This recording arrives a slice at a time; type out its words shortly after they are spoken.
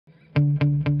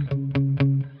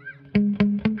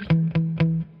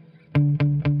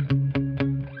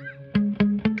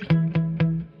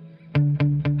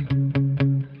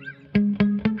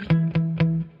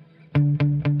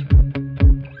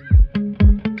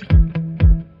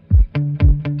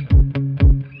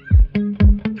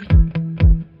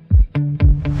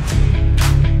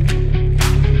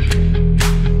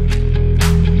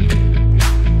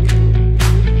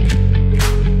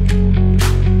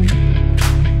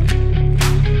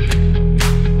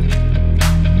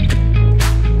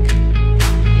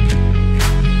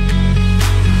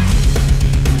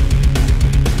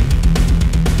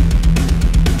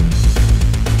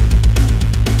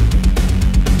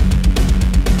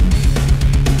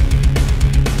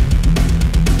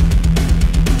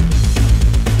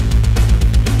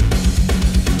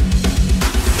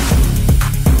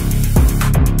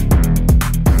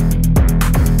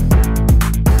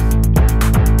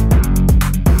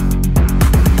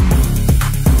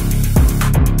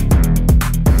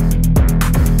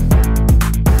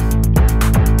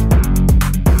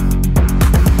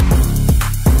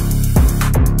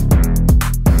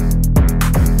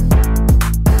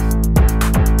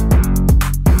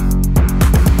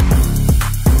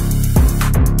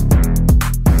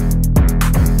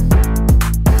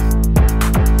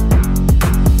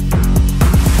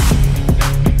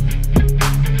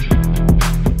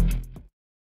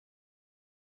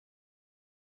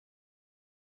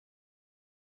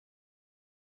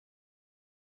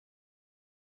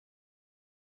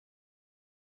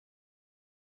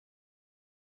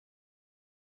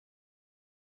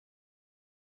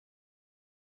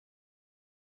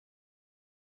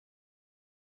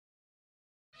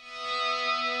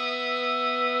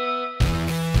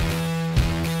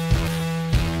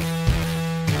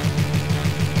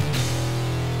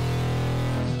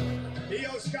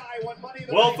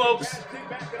Well,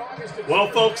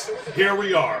 folks, here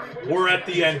we are. We're at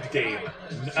the end game.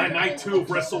 Night 2 of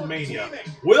WrestleMania.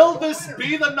 Will this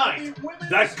be the night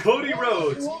that Cody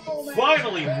Rhodes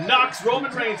finally knocks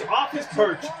Roman Reigns off his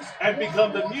perch and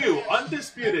become the new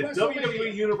undisputed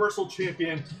WWE Universal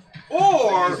Champion?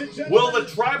 Or will the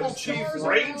Tribal Chief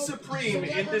reign supreme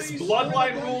in this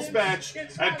Bloodline Rules match,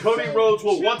 and Cody Rhodes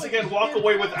will once again walk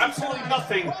away with absolutely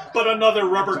nothing but another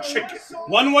rubber chicken?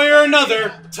 One way or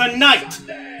another, tonight,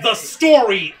 the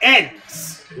story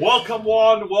ends. Welcome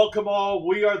one, welcome all.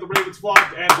 We are the Ravens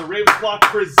Flock, and the Ravens Flock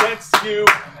presents to you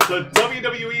the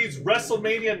WWE's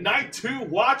WrestleMania Night 2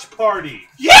 watch party.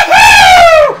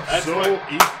 Yahoo! So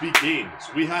it begins.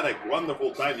 We had a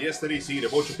wonderful time yesterday seeing a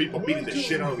bunch of people beating the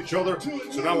shit out of each other.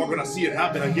 So now we're going to see it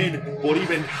happen again, but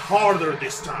even harder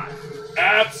this time.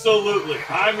 Absolutely.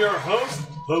 I'm your host,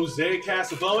 Jose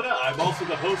Casabona. I'm also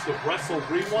the host of Wrestle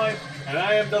Rewind, and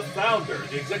I am the founder,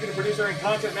 the executive producer, and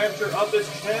content manager of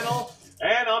this channel.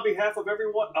 And on behalf of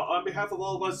everyone, on behalf of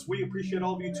all of us, we appreciate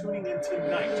all of you tuning in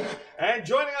tonight. And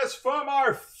joining us from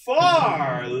our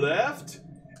far left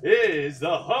is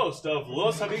the host of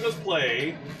Los Amigos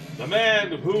Play, the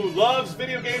man who loves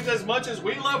video games as much as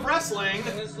we love wrestling,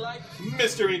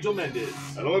 Mr. Angel Mendez.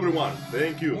 Hello everyone,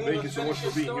 thank you so much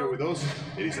for being here with us.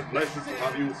 It is a pleasure to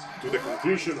have you to the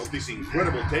conclusion of this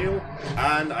incredible tale,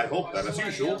 and I hope that as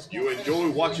usual, you enjoy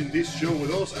watching this show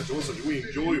with us as well as we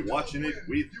enjoy watching it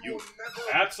with you.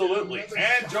 Absolutely,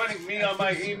 and joining me on my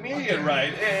immediate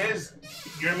right is...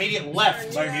 Your immediate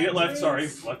left. My immediate left, sorry,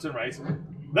 left and right.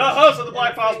 The host of the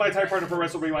Black Files, my type partner for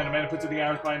Wrestle Rewind, a man who puts in the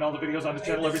hours behind all the videos on the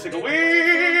channel every single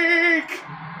week.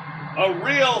 A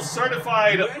real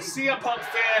certified CM Punk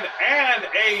fan and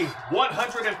a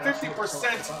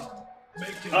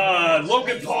 150%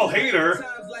 Logan Paul hater,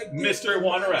 Mr.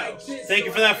 Wanderhouse. Thank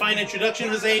you for that fine introduction,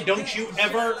 Jose. Don't you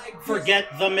ever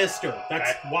forget the Mister.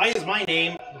 That's why is my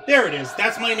name. There it is.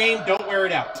 That's my name. Don't wear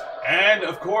it out. And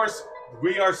of course,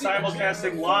 we are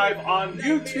simulcasting live on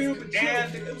YouTube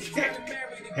and Kick.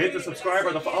 Hit the subscribe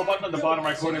or the follow button on the bottom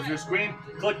right corner of your screen.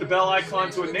 Click the bell icon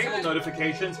to enable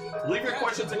notifications. Leave your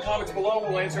questions and comments below.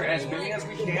 We'll answer as many as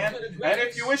we can. And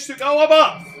if you wish to go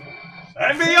above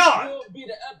and beyond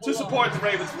to support the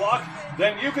Ravens Flock,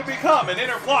 then you can become an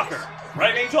inner flocker.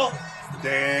 Right, Angel?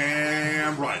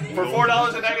 Damn right. For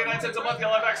 $4.99 a month,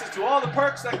 you'll have access to all the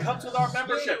perks that comes with our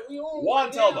membership.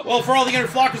 Juan, tell them. Well, for all the inner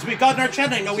flockers we've got in our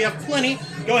chat, I know we have plenty.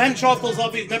 Go ahead and show off those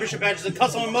lovely membership badges and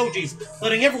custom emojis,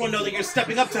 letting everyone know that you're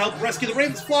stepping up to help rescue the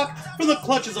Ravens Flock from the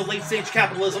clutches of late-stage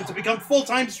capitalism to become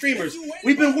full-time streamers.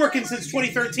 We've been working since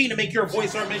 2013 to make your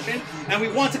voice our mission, and we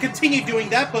want to continue doing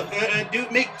that, but do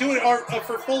it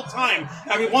for full-time.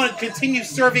 And we want to continue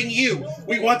serving you.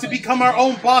 We want to become our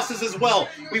own bosses as well.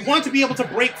 We want to be able to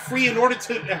break free in order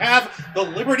to have the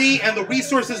liberty and the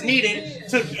resources needed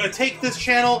to take this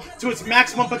channel to its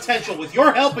maximum potential. With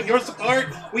your help and your support,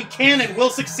 we can and will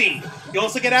succeed. You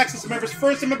also get access to members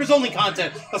first and members only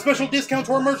content, a special discount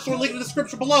to our merch store link in the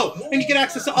description below, and you get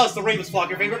access to us, the Ravens Flock,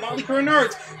 your favorite motley crew of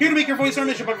nerds, here to make your voice our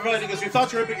mission by providing us your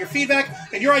thoughts, your input, your feedback,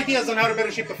 and your ideas on how to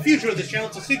better shape the future of this channel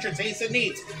to suit your tastes and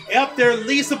needs. Up there,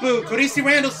 Lisa Boo, Kurishi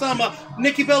Randall-sama,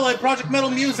 Nikki Bella, and Project Metal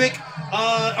Music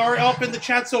are up in the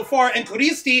chat so far, and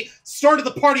Kuristi started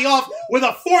the party off with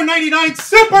a $4.99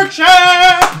 super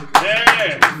chat!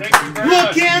 Yeah, thank you very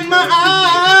much. Look in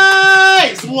my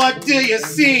eyes, what do you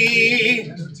see?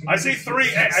 I see three.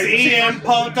 CM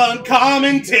Punk on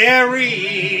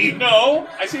commentary. No,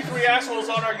 I see three assholes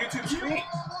on our YouTube screen.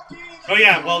 Oh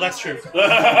yeah, well that's true.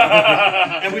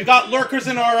 And we've got lurkers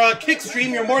in our Kick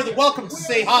stream. You're more than welcome to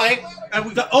say hi. And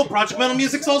we've got Project Metal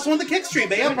Music's also in the Kick stream.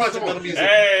 They have Project Metal Music.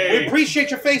 Hey. We appreciate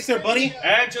your face there, buddy.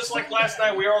 And just like last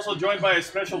night, we are also joined by a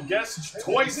special guest.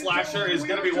 Toy Slasher is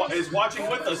watching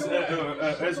with us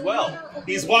as well.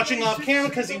 He's watching off camera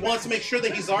because he wants to make sure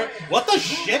that he's alright. What the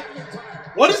shit?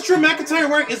 What is Drew McIntyre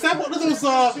wearing? Is that one of those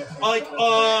like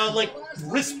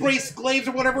wrist brace glaives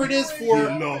or whatever it is for? He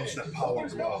loves the power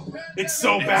glove. It's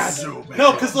so bad.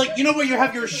 No, because like you know where you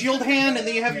have your shield hand and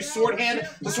then you have your sword hand.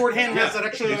 The sword hand has that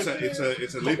extra.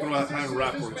 It's a literal hand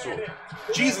wrap for a sword.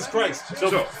 Jesus Christ.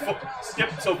 So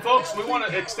folks, we want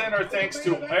to extend our thanks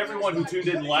to everyone who tuned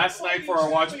in last night for our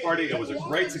watch party. It was a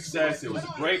great success. It was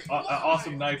a great,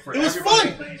 awesome night for everybody. It was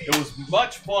fun. It was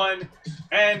much fun.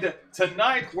 And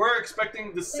tonight, we're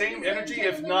expecting the same energy,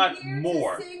 if not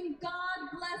more.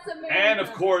 And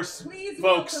of course,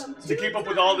 folks, to keep up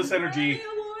with all this energy,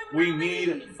 we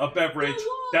need a beverage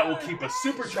that will keep us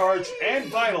supercharged and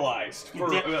vitalized for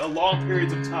long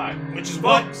periods of time. Which is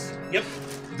what? Yep.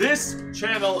 This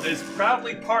channel is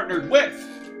proudly partnered with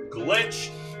Glitch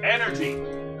Energy.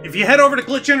 If you head over to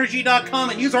glitchenergy.com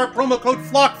and use our promo code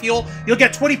FLOCKFUEL, you'll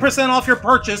get 20% off your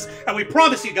purchase, and we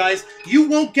promise you guys, you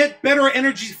won't get better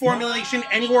energy formulation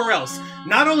anywhere else.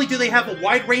 Not only do they have a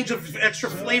wide range of extra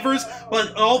flavors,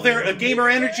 but all their gamer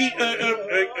energy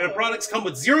products come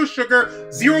with 0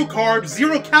 sugar, 0 carbs,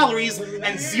 0 calories,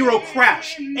 and 0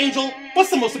 crash. Angel,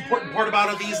 what's the most important part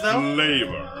about these, though?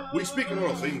 Flavor. We speak a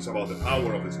lot of things about the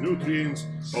power of its nutrients,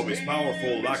 of its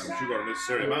powerful lack of sugar,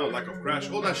 unnecessary amount, lack of crash.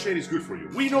 All that shit is good for you.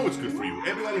 We know it's good for you.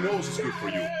 Everybody knows it's good for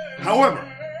you. However,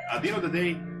 at the end of the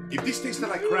day, if this tasted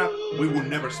like crap, we will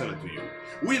never sell it to you.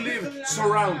 We live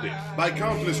surrounded by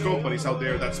countless companies out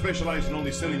there that specialize in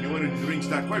only selling you energy drinks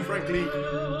that, quite frankly,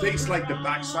 taste like the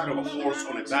backside of a horse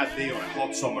on a bad day on a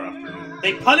hot summer afternoon.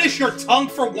 They punish your tongue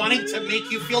for wanting to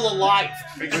make you feel alive.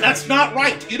 Exactly. And that's not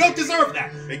right. You don't deserve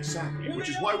that. Exactly, which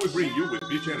is why we bring you with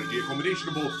Glitch Energy a combination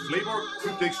of both flavor,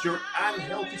 fruit texture, and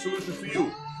healthy solutions for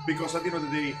you. Because at the end of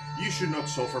the day, you should not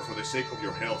suffer for the sake of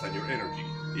your health and your energy.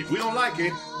 If we don't like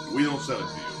it, we don't sell it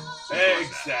to you.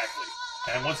 Exactly.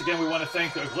 And once again, we want to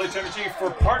thank Glitch Energy for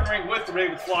partnering with the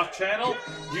Raven Flock channel.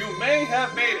 You may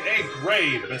have made a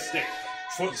grave mistake.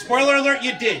 Spoiler alert,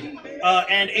 you did.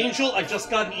 And Angel, I just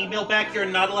got an email back. You're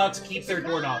not allowed to keep their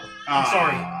doorknob. I'm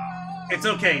sorry. It's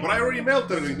okay. But I already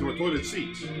melted it into a toilet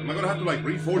seat. Am I gonna have to like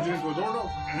reforge it into a doorknob?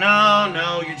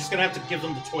 No, you're just gonna have to give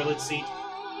them the toilet seat.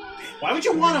 Why would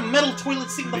you want a metal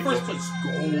toilet seat in the first place?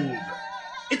 Gold.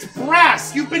 It's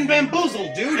brass! You've been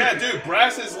bamboozled, dude! Yeah, dude,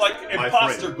 brass is like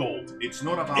imposter gold. It's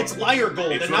not about... It's liar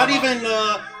gold, it's and not even,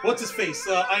 what's his face?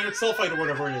 Iron sulfide or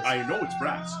whatever it is. I know it's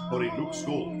brass, but it looks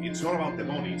gold. It's not about the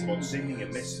money, it's about sending a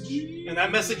message. And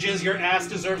that message is your ass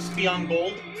deserves to be on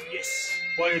gold? Yes.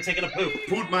 While you're taking a poop.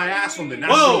 Put my ass on the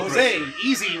national... Whoa, Jose,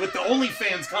 easy with the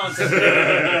OnlyFans concept.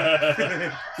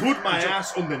 Put my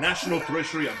ass on the national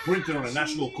treasury and print it on a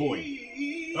national coin.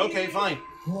 Okay, fine.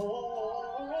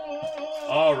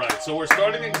 All right, so we're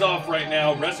starting things off right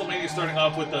now. WrestleMania starting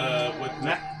off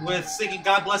with singing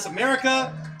 "God Bless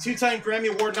America." 2-time Grammy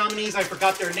Award nominees. I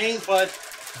forgot their names, but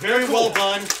very well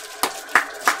done.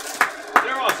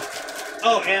 They're awesome.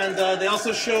 Oh, and they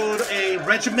also showed a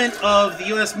regiment of the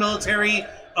U.S. military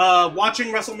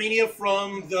watching WrestleMania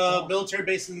from the military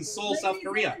base in Seoul, South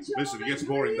Korea. Listen, it gets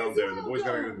boring down there. The boys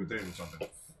gotta get entertained with something.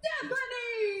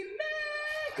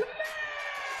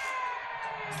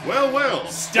 Well,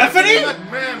 Stephanie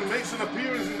McMahon makes an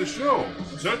appearance in the show.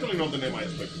 Certainly not the name I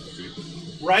expected to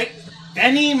see. Right?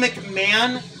 Any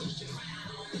McMahon,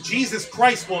 Jesus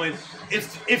Christ, woman,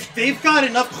 if they've got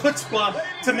enough chutzpah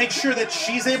to make sure that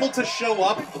she's able to show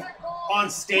up on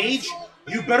stage,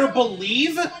 you better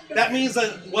believe that means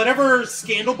that whatever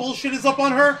scandal bullshit is up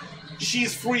on her,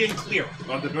 she's free and clear.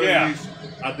 At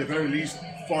the very least,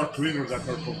 far cleaner than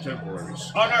her contemporaries.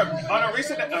 On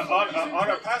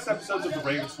our past episodes of the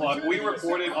Ravens Flock, we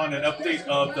reported on an update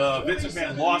of the Vince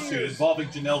McMahon lawsuit involving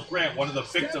Janelle Grant, one of the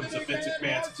victims of Vince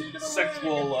McMahon's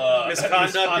sexual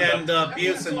misconduct and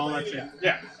abuse and all that shit.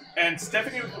 Yeah. And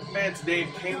Stephanie McMahon's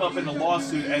name came up in the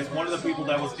lawsuit as one of the people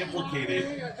that was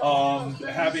implicated,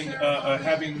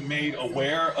 having made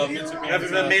aware of Vince McMahon's...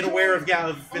 Having been made aware of,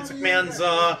 Vince McMahon's,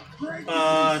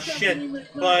 shit.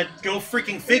 But go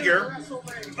freaking figure.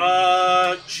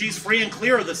 She's free and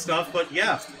clear of this stuff, but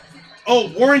yeah. Oh,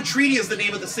 Warren Treaty is the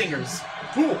name of the singers.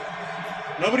 Cool.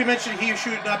 Nobody mentioned he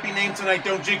should not be named tonight,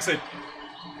 don't jinx it.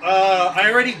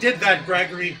 I already did that,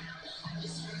 Gregory.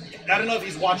 I don't know if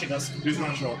he's watching us. He's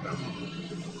not showing up now.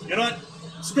 You know what?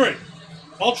 Screw it.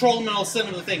 I'll troll him and I'll send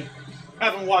him the thing.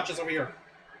 Have him watch us over here.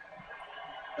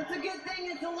 It's a good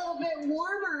thing it's a little bit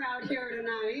warmer out here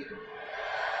tonight.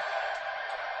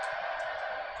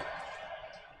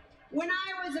 When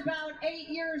I was about 8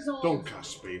 years old, don't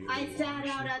cuss, baby. I sat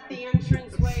out at the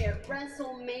entranceway of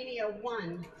WrestleMania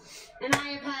 1, and I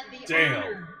have had the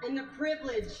honor and the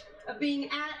privilege of being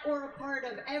at or a part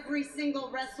of every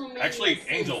single WrestleMania. Actually,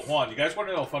 Angel, Juan, you guys want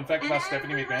to know a fun fact about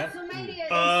Stephanie McMahon?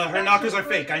 Her knockers are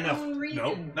fake, I know.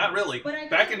 No, not really.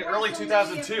 Back in early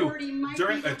 2002,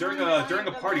 during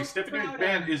a party, Stephanie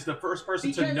McMahon is the first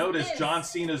person to notice John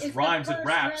Cena's rhymes and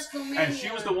raps, and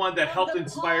she was the one that helped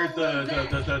inspire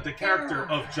the character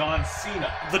of John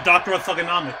Cena. The Doctor of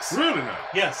Thugonomics. Really not?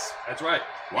 Yes. That's right.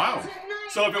 Wow.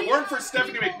 So if it weren't for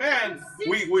Stephanie McMahon,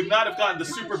 we would not have gotten the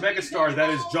super megastar that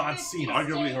is John Cena.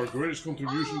 Arguably her greatest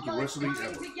contribution to wrestling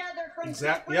ever.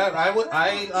 Exactly. Yeah,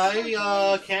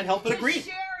 I can't help but agree.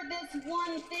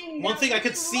 One thing I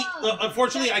could see,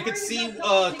 unfortunately, I could see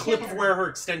a clip of where her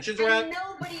extensions are at,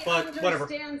 but whatever.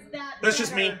 That's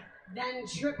just me. Then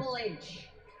Triple H.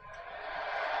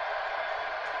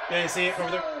 Yeah, you see it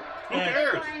over there? Who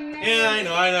cares?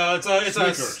 Yeah, I know.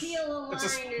 It's a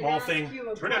small thing.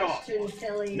 Turn it off.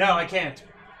 No, I can't.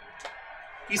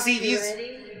 You see,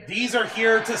 these are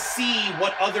here to see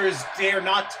what others dare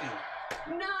not to.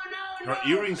 Her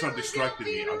earrings are distracting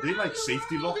me. Are they like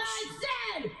safety locks?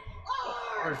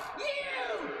 Are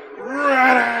you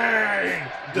Ready!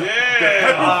 The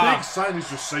Peppa Pig sign is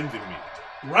just sending me.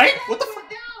 Right? What the fuck?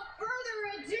 Without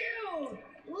further ado,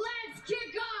 let's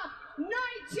kick off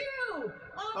night 2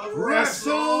 of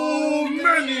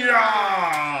WrestleMania!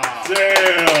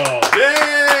 Damn!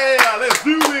 Yeah, let's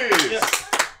do this! Yes.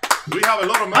 We have a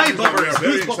lot of matches that we are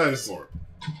very Goosebumps. excited for.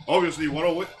 Obviously, what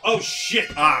are we? Oh shit!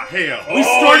 Ah, hell. We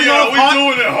started off hot.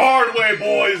 We're doing it hard way,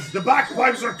 boys! The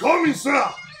bagpipes are coming, sir!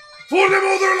 For the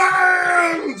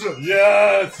motherland!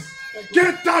 Yes!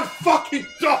 Get that fucking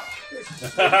duck!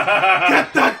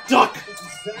 Get that duck!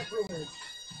 Sacrilege.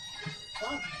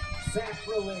 Huh?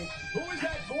 Sacrilege. Who is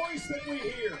that voice that we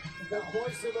hear? The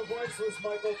voice of the voiceless,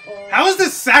 Michael Cole. How is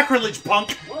this sacrilege,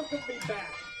 punk? Welcome me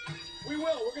back. We will.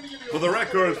 We're going to give you For the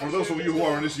record, for those of you who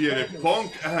are initiated,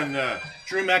 Punk and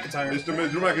Drew McIntyre. Mr.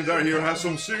 Drew McIntyre here has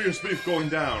some serious beef going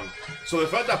down. So the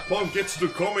fact that Punk gets to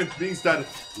comment means that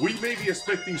we may be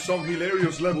expecting some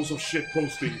hilarious levels of shit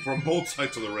posting from both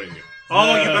sides of the ring.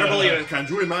 Oh, you better believe it. Can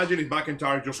you imagine if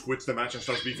McIntyre just quits the match and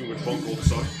starts beefing with Punk all of a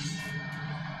sudden?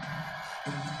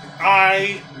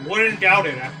 I wouldn't doubt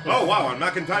it. Oh wow, and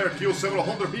McIntyre killed several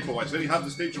hundred people. I said he had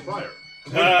the stage on fire.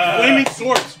 Flaming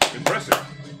swords. Impressive.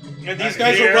 And these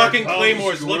guys are rocking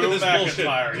claymores. Look at this bullshit.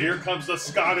 McIntyre. Here comes the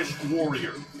Scottish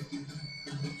warrior.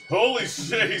 Holy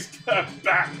shit, he's got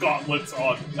back gauntlets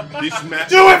on. This match.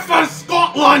 Do it for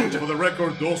Scotland! For the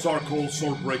record, those are called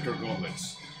Swordbreaker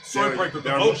gauntlets. Swordbreaker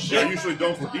They're gauntlets. they're usually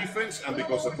done for defense, and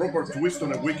because a proper twist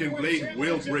on a weakened blade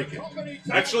will break it.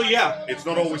 Actually, yeah. It's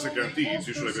not always a guarantee, it's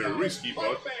usually very risky,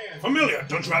 but... Familiar,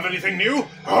 don't you have anything new?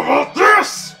 How about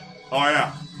this? Oh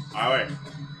yeah. Alright.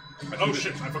 Oh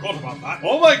shit, I forgot about that.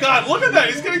 Oh my god, look at that!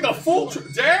 He's getting the full...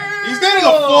 Damn! He's getting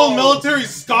a full military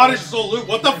Scottish salute.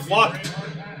 What the fuck?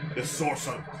 The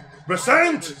sorcerer.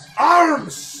 Present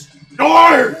arms!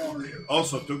 No!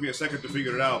 Also, it took me a second to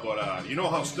figure it out, but you know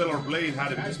how Stellar Blade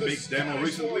had this big demo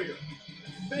recently?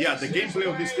 Yeah, the gameplay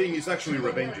of this thing is actually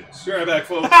Revengeance. Be right back,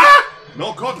 folks.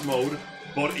 No cut mode,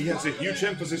 but it has a huge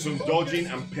emphasis on dodging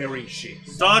and parrying shit.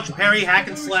 Dodge, parry, hack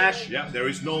and slash. Yeah, there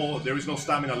is no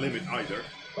stamina limit either,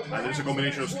 and there's a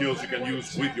combination of skills you can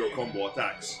use with your combo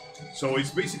attacks. So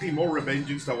it's basically more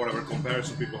Revengeance than whatever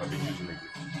comparison people have been using lately.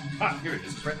 Ah, here it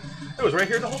is. It was right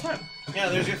here the whole time. Yeah,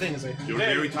 there's your thing, Zay. Your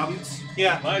dairy tablets?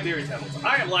 Yeah. My dairy tablets.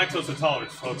 I am lactose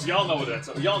intolerant, folks. Y'all know what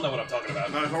y'all know what I'm talking about.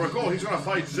 Now, if I recall, he's gonna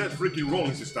fight Seth freaking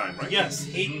Rollins this time, right? Yes.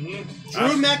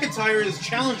 Drew McIntyre is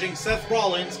challenging Seth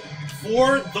Rollins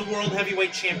for the World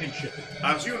Heavyweight Championship.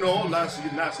 As you know, last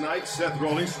night, Seth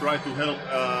Rollins tried to help,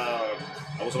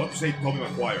 I was about to say Tommy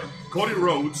McGuire, Cody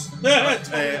Rhodes,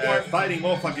 fighting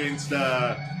off against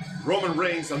Roman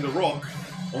Reigns and The Rock.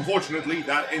 Unfortunately,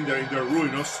 that ended in their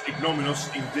ruinous, ignominious,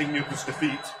 indignous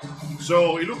defeat.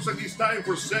 So it looks like it's time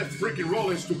for Seth freaking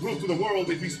Rollins to prove to the world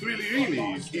if he's really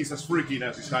is as freaking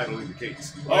as his title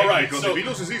indicates. Alright, because so if he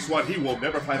loses this one, he will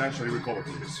never financially recover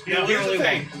from this. now, here's the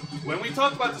thing. When we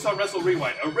talked about this on Wrestle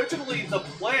Rewind, originally the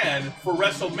plan for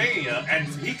WrestleMania, and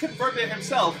he confirmed it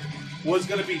himself, was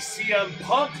going to be CM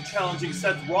Punk challenging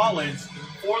Seth Rollins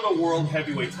for the World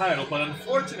Heavyweight title, but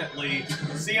unfortunately,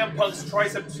 CM Punk's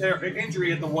tricep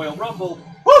injury at the Royal Rumble.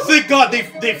 Oh, thank God they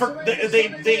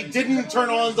didn't turn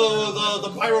on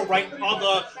the pyro right on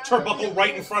the turnbuckle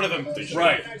right in front of him.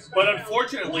 Right, but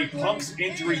unfortunately, Punk's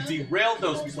injury derailed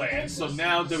those plans. So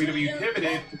now WWE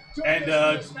pivoted, and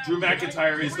Drew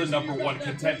McIntyre is the #1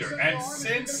 contender. And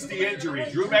since the injury,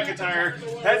 Drew McIntyre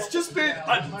has just been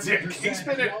a dick. He's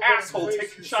been an asshole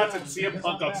taking shots at CM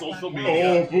Punk on social media.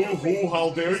 Oh, boo-hoo,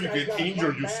 how dare you get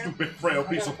injured, you stupid frail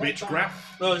piece of bitch crap.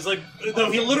 No, he's like,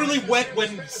 no, he literally went when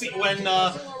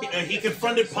he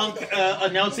confronted Punk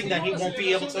announcing that he won't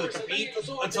be able to compete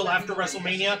until after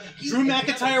WrestleMania. Drew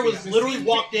McIntyre was literally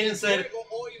walked in and said,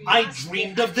 I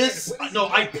dreamed of this. No,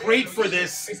 I prayed for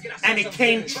this, and it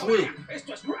came true.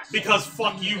 Because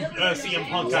fuck you, CM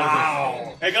Punk.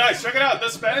 Wow. Hey guys, check it out. The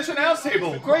Spanish announce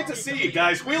table. Great to see you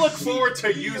guys. We look forward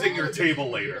to using your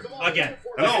table later. Again.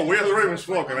 Hello, we are the Ravens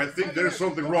Flock, and I think there's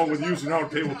something wrong with using our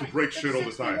table to break shit all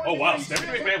the time. Oh wow,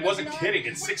 Stephanie McMahon wasn't kidding.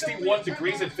 It's 61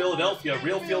 degrees in Philadelphia.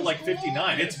 Real feel like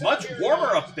 59. It's much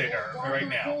warmer up there right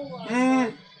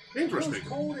now. Interesting.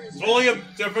 It's only a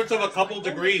difference of a couple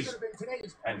degrees.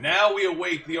 And now we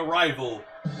await the arrival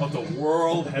of the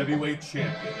World Heavyweight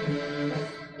Champion.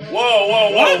 Whoa,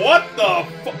 whoa, whoa!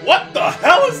 What the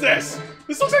hell is this?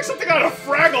 This looks like something out of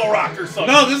Fraggle Rock or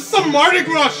something. No, this is some Mardi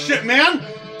Gras shit, man.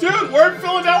 Dude, we're in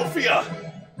Philadelphia.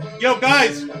 Yo,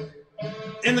 guys.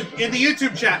 in the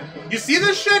YouTube chat. You see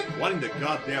this shit? What in the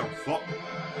goddamn fuck?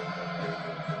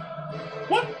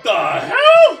 What the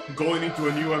hell? Going into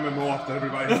a new MMO after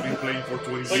everybody has been playing for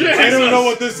 20 Like, years. I don't know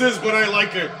what this is, but I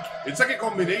like it. It's like a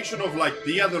combination of like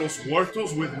Dia de los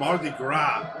Muertos with Mardi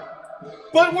Gras.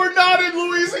 But we're not in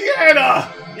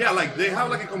Louisiana! Yeah, like they have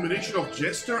like a combination of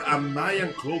Jester and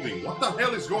Mayan clothing. What the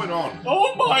hell is going on?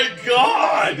 Oh my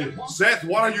god! Seth,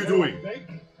 what are you doing?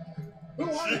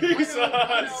 Jesus!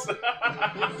 What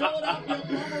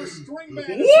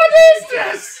is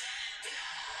this?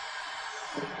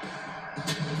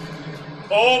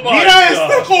 Oh my Mira god!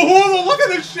 este cojudo! Look at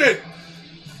this shit!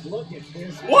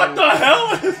 What the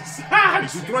hell is that?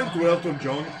 Is he trying to Elton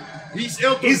John? He's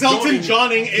Elton He's Elton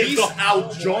Johning. He's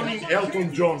out Johnning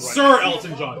Elton John right Sir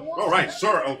Elton John. All right,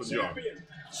 Sir Elton John.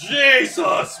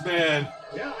 Jesus, man!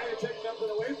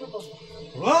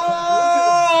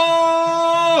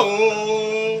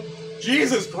 Oh,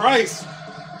 Jesus Christ!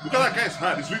 Look at that guy's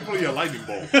hat. It's literally a lightning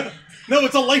bolt. No,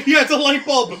 it's a light. Yeah, it's a light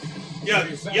bulb. Yeah,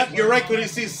 yep, you're right. Could you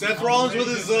see Seth Rollins with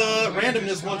his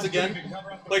randomness once again?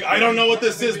 Like, I don't know what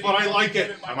this is, but I like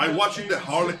it. Am I watching the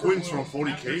Harlequins from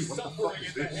 40K? What the fuck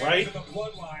is this? Right?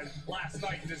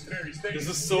 This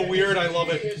is so weird. I love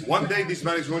it. One day this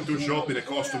man is going to show up in a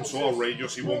costume so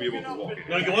outrageous he won't be able to walk in.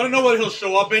 Now, you want to know what he'll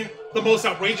show up in? The most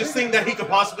outrageous thing that he could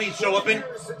possibly show up in?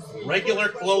 Regular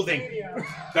clothing.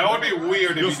 That would be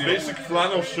weird if Just he did. basic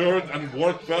flannel shirt and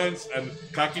work pants and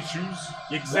khaki shoes.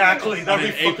 Exactly. And That'd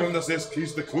an be fucking... apron that says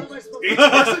 "Kiss the Cook." Each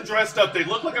person dressed up, they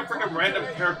look like a freaking random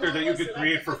character that you could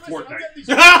create for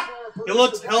Fortnite. He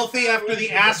looks healthy after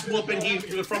the ass whooping he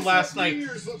from last night,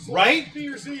 right?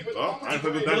 Oh, I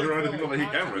thought that there are other people that he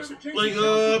can wrestle.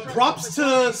 Like, props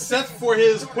to Seth for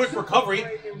his quick recovery.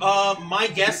 My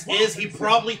guess is he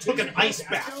probably took an ice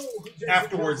bath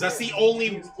afterwards. That's the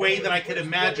only way that I could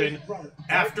imagine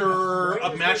after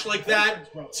a match like that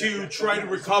to try to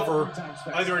recover.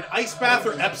 Either an ice bath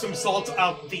or Epsom salt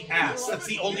out the ass. That's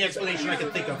the only explanation I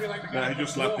can think of. Nah, he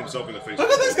just slapped himself in the face. Look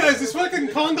at these guys. He's fucking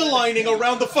conga lining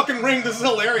around the fucking ring. This is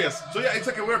hilarious. So yeah, it's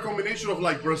like a weird combination of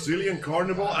like Brazilian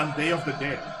Carnival and Day of the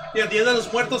Dead. Yeah, Dia de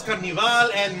los Muertos,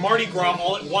 Carnival, and Mardi Gras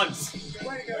all at once.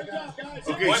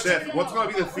 Okay, What? Seth, what's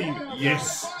gonna be the theme?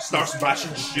 Yes, start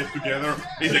smashing shit together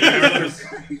in the characters.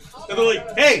 And they're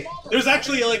like, hey, there's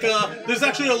actually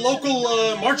a local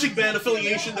marching band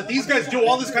affiliation that these guys do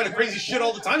all this kind of crazy shit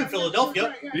all the time in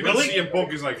Philadelphia. Even Really? CM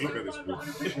Punk is like, look at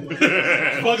this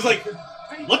dude. Punk's like,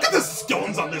 look at the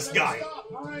stones on this guy.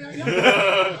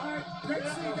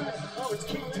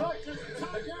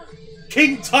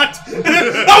 King Tut.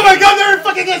 Oh my god, there it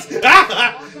fucking is.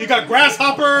 You got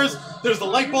grasshoppers, there's the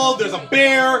light bulb, there's a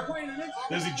bear,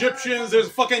 there's Egyptians, there's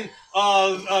fucking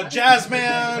jazz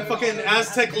man, fucking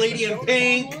Aztec lady in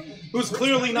pink, who's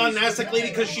clearly not an Aztec lady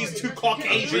because she's too I'm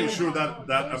Caucasian. pretty sure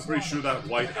that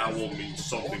white owl means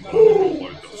something, but I don't know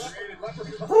what it does.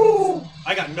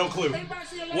 I got no clue.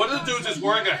 One of the dudes is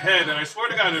wearing a head, and I swear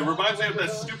to God, it reminds me of that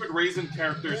stupid raisin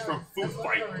characters from Food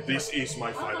Fight. This is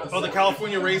my final Oh, four. the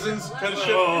California raisins kind of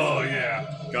shit. Oh,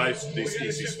 yeah. Guys, this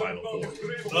is his final four.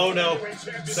 Oh no.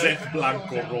 Seth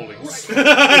Blanco Rollins.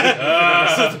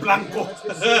 Seth Blanco.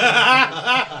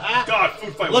 God,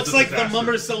 Food Fight was Looks a like the disaster.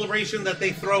 Mummer celebration that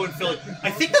they throw in Philly. I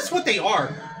think that's what they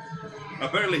are.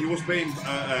 Apparently, he was paying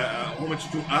homage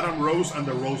to Adam Rose and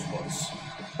the Rosebuds.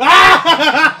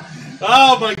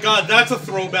 Oh my god, that's a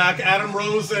throwback. Adam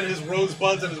Rose and his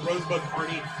Rosebuds and his Rosebud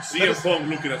party. CM Punk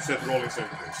looking at Seth Rollins'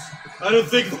 entrance. I don't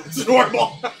think that's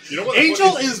normal. You know what?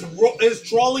 Angel is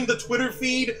trawling the Twitter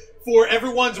feed for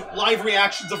everyone's live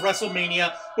reactions of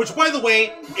WrestleMania, which, by the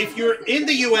way, if you're in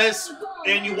the US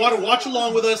and you want to watch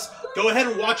along with us, go ahead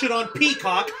and watch it on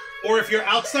Peacock, or if you're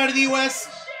outside of the US,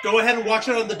 go ahead and watch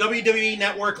it on the WWE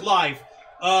Network Live.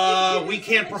 We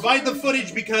can't provide the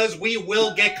footage because we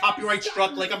will get copyright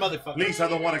struck like a motherfucker. Please, I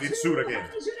don't want to get sued again.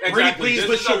 Exactly. please, This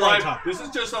with is a sugar on live- top. This is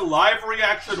just a live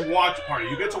reaction watch party.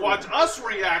 You get to watch us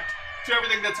react to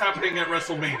everything that's happening at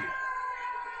WrestleMania.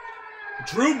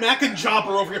 Drew McInjobber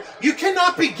over here. You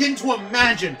cannot begin to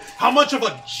imagine how much of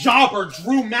a jobber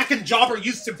Drew McInjobber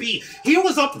used to be. He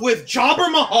was up with Jobber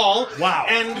Mahal, Wow.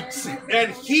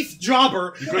 and Heath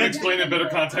Jobber, You couldn't explain it in better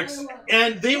context.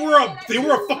 and they were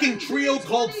a fucking trio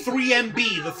called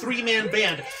 3MB, the three-man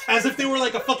band, as if they were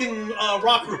like a fucking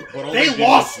rock group. But all They they did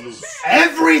lost was lose.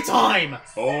 every time.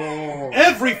 Oh.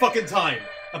 Every fucking time.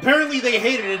 Apparently they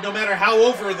hated it no matter how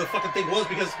over the fucking thing was,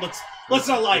 because let's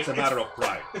not lie. It's a matter of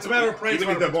pride. It's a matter of pride. Even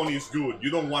if the money is good,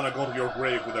 you don't want to go to your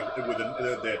grave with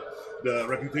the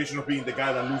reputation of being the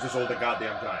guy that loses all the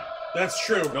goddamn time. That's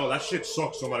true. No, that shit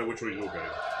sucks no matter which way you look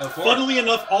at it. Funnily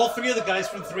enough, all three of the guys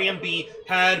from 3MB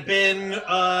had been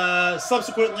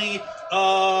subsequently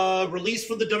released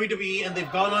from the WWE and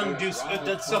they've gone on and do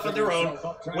stuff on their own.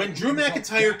 When Drew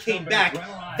McIntyre came back,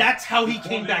 that's how he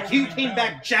came back. He came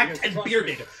back jacked and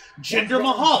bearded. Jinder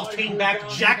Mahal came back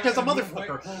jacked as a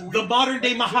motherfucker. The modern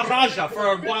day Maharaja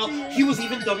for a while. He was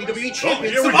even WWE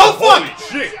champion. Oh fuck!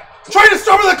 Shit! Trying to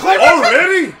start with a claim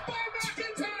Already?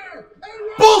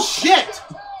 Bullshit!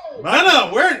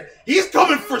 No, he's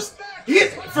coming for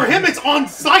him. It's on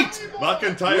site.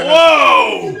 McIntyre.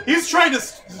 Whoa! He's trying to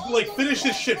like finish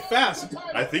this shit fast.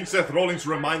 I think Seth Rollins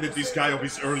reminded this guy of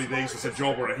his early days as a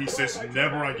jobber, and he says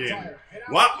never again.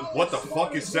 What the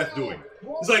fuck is Seth doing?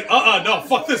 He's like, no,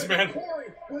 fuck this, man.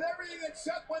 With everything that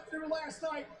Seth went through last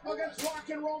night against Rock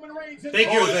and Roman Reigns.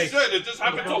 Thank you, shit, it just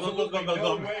happened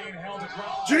to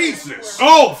Jesus!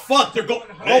 Oh, fuck, they're going.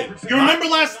 Hey, Oh, you remember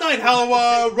last night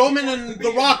how Roman and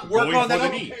The Rock work Going on for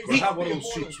that? the knee. We'll have one of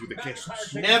those shits with the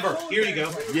questions. Never. Here you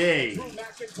go. Yay.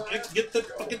 Get the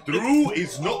fucking. Drew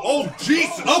is no. Oh,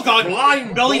 Jesus! Oh, God.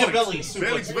 Blind Belly to boys. belly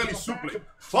Belly suplex. to belly suplex.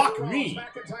 Fuck me.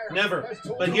 Never.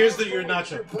 But here's your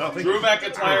nacho. No, thank Drew you.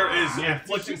 McIntyre is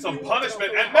inflicting some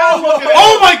punishment, and now look at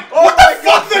Oh my! What the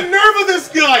fuck? The nerve of this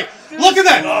guy! Look at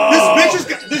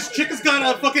that! This chick has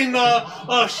got a fucking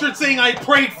shirt saying "I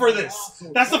prayed for this."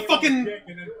 That's the fucking.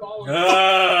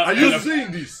 Are you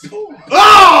seeing this?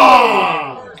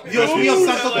 Ah! Dios mío,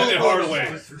 santo the hard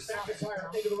way.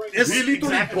 He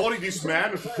literally bodied this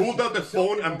man, pulled out the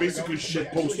phone, and basically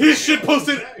shitposted. His shit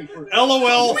posted.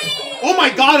 LOL. Oh my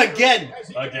god! Again.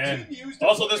 Again.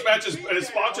 Also, this match is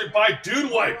sponsored by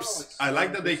Dude Wipes. I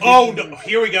like that they. Oh no!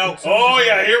 Here we go. Oh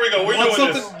yeah, here we go. We're Want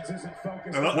doing something? this.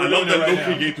 I love that look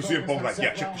he gave to CM Punk. Like,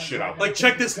 yeah, check this shit out. Like,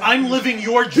 check this. I'm living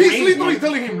your He's dream. literally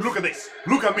telling him, look at this.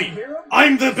 Look at me.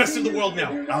 I'm the best in the world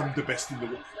now. I'm the best in the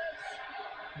world.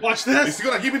 Watch Is this. he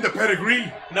gonna give him the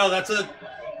pedigree? No, that's a.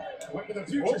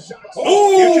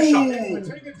 Oh! Future shock.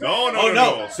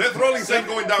 No. Seth Rollins ain't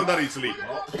going down that easily.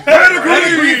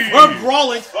 Pedigree from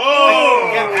Rollins.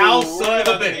 Oh! Yeah, ow, son of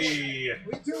a bitch. Knee.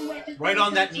 Right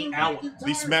on that knee, ow.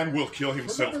 This man will kill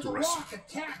himself to wrestle.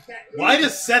 Why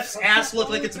does Seth's ass look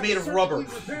like it's made of rubber?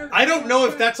 I don't know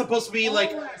if that's supposed to be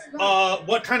like,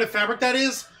 what kind of fabric that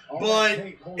is, but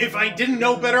if I didn't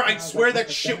know better, I'd swear that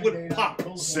shit would pop.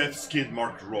 Seth Skid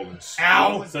Mark Rollins.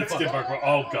 Ow. Let's get back.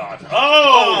 Oh god.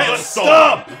 Oh, Head the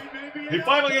stomp. stomp. He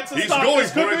finally gets the He's stop. going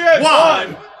This could for be it. it.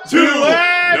 One, two,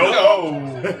 and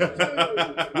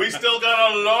no. We still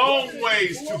got a long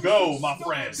ways to go, my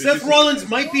friend. Seth Rollins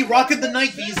might be rocking the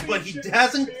Nikes, but he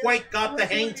hasn't quite got the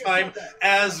hang time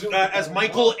as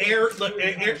Michael Air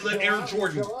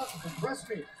Jordan.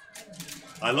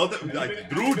 I love that. Like,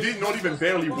 Drew did not even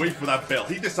barely wait for that bell.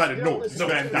 He decided, no, this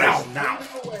man dies now.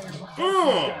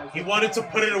 He wanted to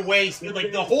put it away.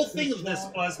 Like, the whole thing of this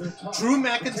was Drew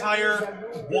McIntyre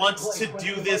wants to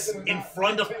do this in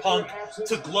front of Punk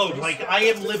to gloat. Like, I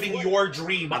am living your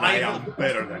dream. And I am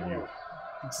better than you.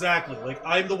 Exactly. Like,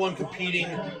 I'm the one competing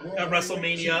at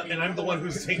WrestleMania, and I'm the one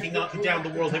who's taking down the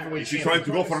World Heavyweight Is he Champion. trying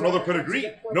to go for another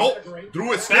pedigree? No.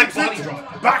 Drew escapes Back body it.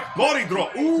 drop. Back body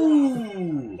drop.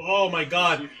 Ooh. Oh my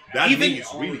god. That Even knee is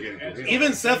really getting to him.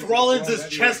 Even Seth Rollins'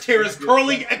 chest hair is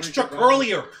curling extra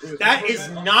curlier. That is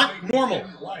not normal.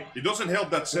 It doesn't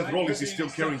help that Seth Rollins is still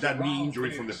carrying that knee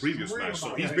injury from the previous match,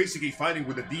 so he's basically fighting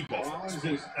with a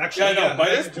debuff. Actually, Yeah, no. By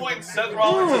this point, Seth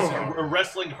Rollins is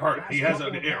wrestling hurt. He has a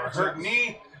hurt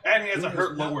knee. And he has a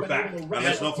hurt lower back. And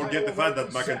let's not forget the fact that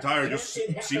McIntyre just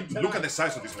look at the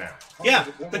size of this man. Yeah,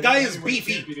 the guy is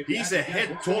beefy. He's a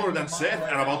head taller than Seth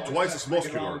and about twice as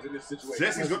muscular.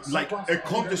 Seth is got, like a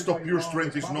contest of pure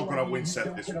strength is not gonna win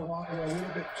Seth this one.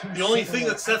 The only thing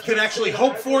that Seth could actually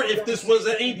hope for, if this was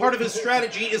any part of his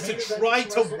strategy, is to try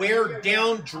to wear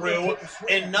down Drew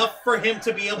enough for him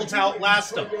to be able to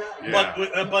outlast him. Yeah.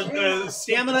 But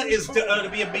stamina is to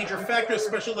be a major factor,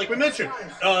 especially like we mentioned.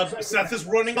 Seth is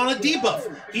running on a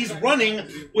debuff. He's running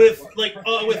with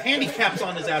handicaps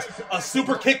on his ass. A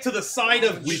super kick to the side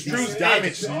of With Drew's his head.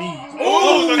 damaged knee.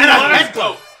 Oh, the and a glass headbutt.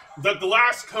 coat. The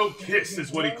glass coat kiss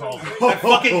is what he calls it. That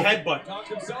fucking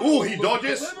headbutt. Ooh, he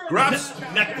dodges, grabs.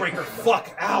 Neckbreaker.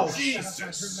 Fuck. Ow. Jesus.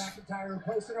 This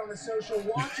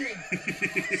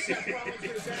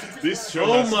This show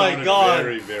Oh has my started God.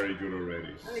 very, very good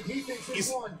already.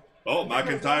 He's Oh,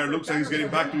 McIntyre looks like he's getting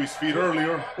back to his feet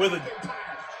earlier. with a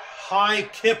high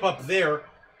kip up there.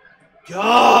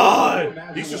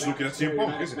 God! He's just looking at CM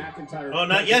Punk, isn't he? Oh,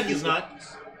 not yet, he's not.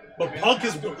 But Punk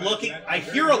is looking... I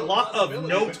hear a lot of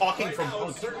no talking from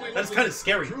Punk. That's kind of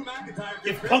scary.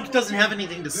 If Punk doesn't have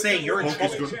anything to say, you're in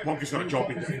trouble. Punk is gonna jump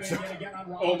into himself.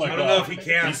 Oh my I don't know if god. he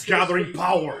can. He's gathering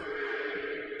power.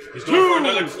 He's going for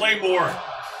another Claymore.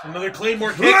 Another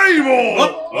Claymore kick. Claymore!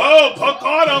 Oh, Punk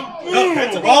caught him.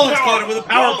 No, Rollins caught him with a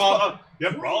powerbomb.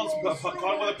 Yep, Rollins caught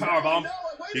him with a powerbomb.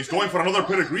 He's going for another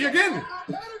pedigree again.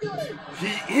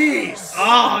 He is.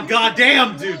 Ah,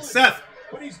 goddamn, dude, Seth.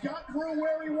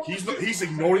 He's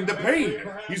ignoring the pain.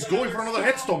 He's going for another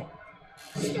headstone.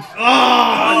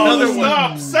 Ah, another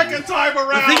stop. one. Second time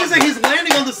around. The thing is that he's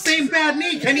landing on the same bad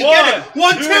knee. Can he One, get it?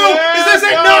 1, 2. Is this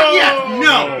it? no. Not yet.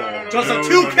 No. Just a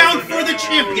 2 count for the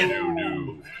champion.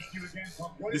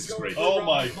 This is great. Oh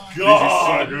my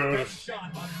god.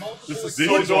 This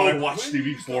is what I watch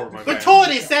TV for, my The man.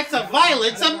 tortoise acts of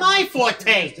violence are my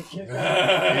forte.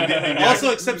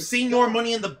 Also, except Senior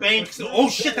Money in the Bank. Oh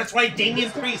shit, that's right,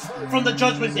 Damian Priest from the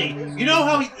Judgment Day. You know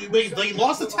how they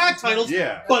lost the tag titles?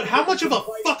 Yeah. But how much of a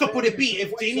fuck up would it be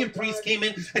if Damian Priest came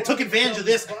in and took advantage of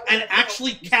this and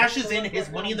actually cashes in his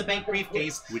Money in the Bank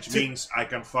briefcase? Which means I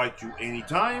can fight you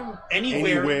anytime,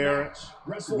 Anywhere.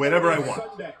 wherever I want.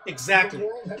 Exactly.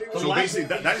 So basically,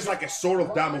 that is like a sword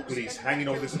of Damocles hanging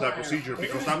over this entire procedure,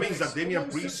 because that means that Damian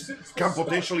Priest can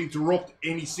potentially interrupt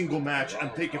any single match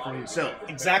and take it for himself.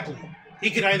 Exactly. He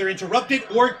could either interrupt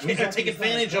it or take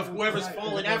advantage of whoever's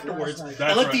fallen afterwards and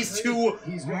let these two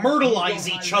myrtleize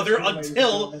each other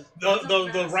until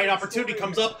the right opportunity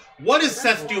comes up. What is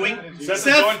Seth doing? Seth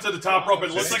is going to the top rope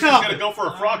and looks like he's going to go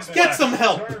for a frog splash. Get some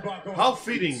help. How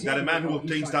fitting that a man who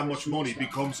obtains that much money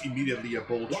becomes immediately a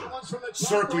vulture,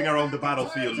 circling around the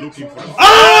battlefield looking for a...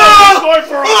 Oh! He's going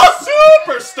for a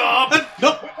super stomp!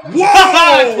 Nope.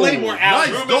 Whoa! Claymore out. Nice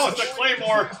Drew misses dodge. the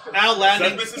Claymore. Al Seth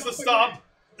landing. misses the stomp.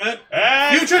 And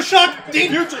Future Shock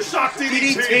Future Shock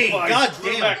DDT. by God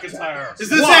Drew damn. McIntyre. Is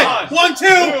this it? 1, 2.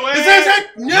 Is this it?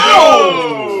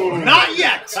 No! Not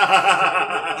yet.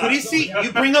 Could you see?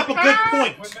 You bring up a good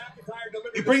point.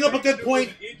 You bring up a good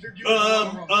point.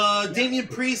 Damian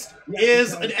Priest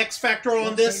is an X factor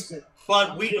on this,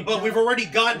 but we've already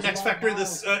got an X factor in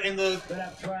this in the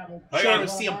show of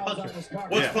CM Punk.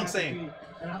 What's Punk saying?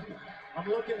 I'm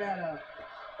looking at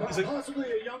possibly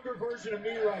a younger version of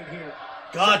me right here.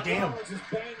 God damn.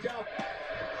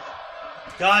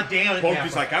 God damn it. Punk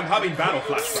is like, I'm having battle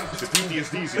flashbacks. The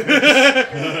PTSD's in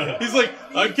this. He's like,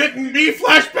 I'm getting me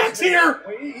flashbacks here.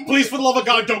 Please, for the love of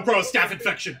God, don't grow a staph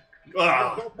infection.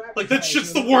 Like, that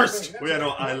shit's the worst. Well, yeah,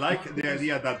 no, I like the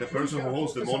idea that the person who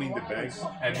holds the money in the bank.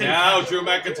 And now Drew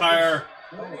McIntyre.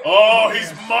 Oh,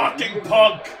 he's mocking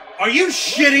Punk. Are you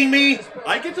shitting me?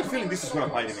 I get the feeling this is going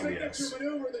to bite him in the ass.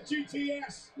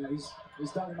 Yeah,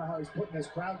 he's talking about how he's putting his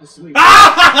crowd to sleep.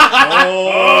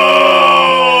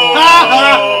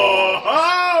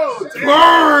 Oh!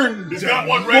 Burn! He's got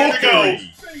one ready to go.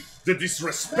 The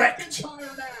disrespect.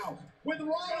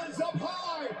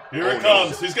 Here it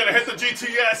comes. He's going to hit the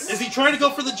GTS. Is he trying to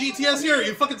go for the GTS here? Are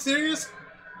you fucking serious?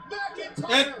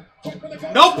 And,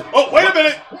 nope. Oh, wait a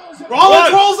minute.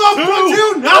 Rollins rolls up. 1,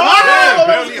 2. No. Yeah,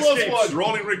 barely that was a close escapes. one.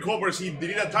 Rolling recovers. He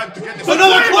didn't have time to get this.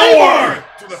 Another Claymore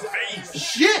to the face.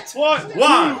 Shit. 1, 2.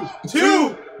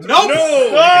 Nope. No.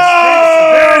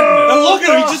 And look at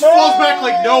him. He just falls back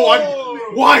like, no, I'm...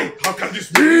 Why? How can this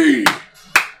be?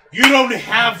 You don't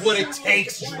have what it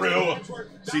takes, Drew.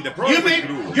 See, the problem with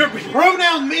Drew. Your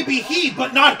pronoun may be he,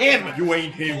 but not him. You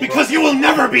ain't him. Because you will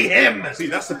never be him. See,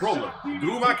 that's the problem.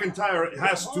 Drew McIntyre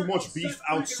has too much beef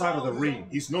outside of the ring.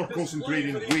 He's not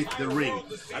concentrating with the ring.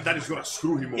 And that is going to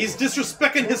screw him over. He's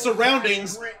disrespecting his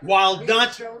surroundings while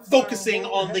not focusing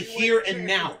on the here and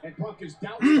now.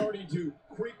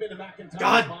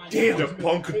 God damn. The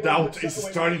Punk doubt is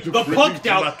starting to The creep Punk into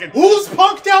doubt. McIntyre. Whose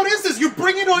Punk doubt is this? You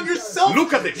bring it on yourself.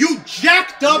 Look at this. You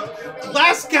jacked up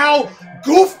Glasgow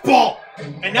goofball.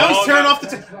 And now he's tearing off the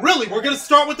table. Really? We're going to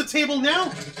start with the table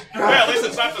now? Yeah, at least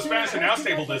it's not the Spanish announce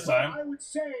table this time. I would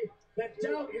say that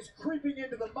doubt is creeping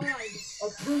into the mind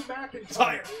of Drew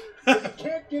McIntyre. He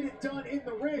can't get it done in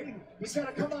the ring. He's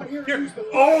got to come out here and use the...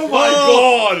 Oh my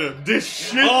god! This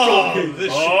shit talking!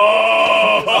 This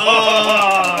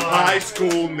High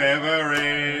school never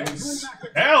ends.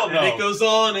 Hell no. And it goes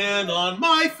on and on,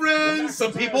 my friends.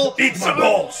 Some people Eat my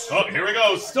balls! Oh, here we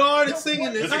go. started singing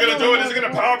it. Is he going to do it? Is he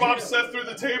going to powerbomb Seth through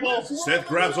the table? Seth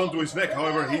grabs onto his neck,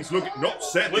 however, he's looking... No,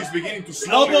 Seth is beginning to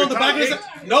slowly Elbow in the back of his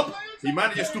retaliate. head. Nope. He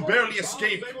manages to barely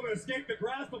escape. able to escape the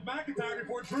grasp of McIntyre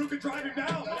before Drew could drive him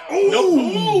down.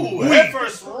 Ooh, head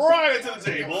first right into the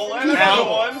table. And another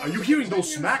one. Are you hearing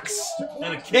those smacks?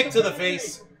 And a kick to the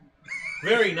face.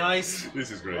 Very nice. This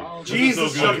is great.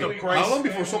 Jesus, so good. shucks of How Christ. long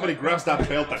before somebody grabs that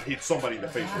belt and hits somebody in the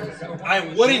face with it? I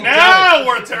wouldn't Now doubt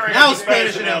we're tearing Now up the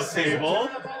Spanish Spanish announce table.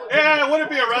 Yeah, it wouldn't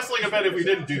be a wrestling event if we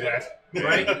didn't do that.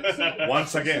 Right?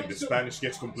 Once again, the Spanish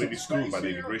gets completely screwed by the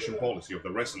immigration policy of the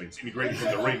wrestlings, immigrating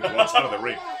from the ring to outside of the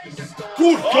ring.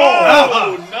 Good God!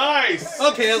 Oh, nice! Nice!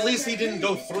 Okay, at least he didn't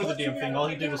go through the damn thing. All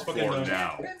he did was fucking... For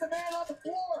now. Pin the man on the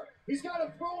floor. He's got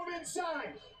to throw him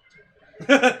inside.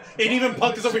 And even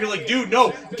Punk is over here like, dude,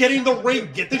 no, get in the ring,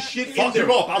 get this shit in Fuck there.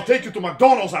 him up. I'll take you to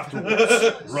McDonald's afterwards.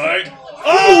 Right?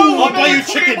 Oh, I'll buy you another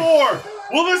chicken. Claymore!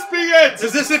 Will this be it?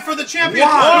 Is this it for the champion?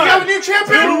 Why? We have a new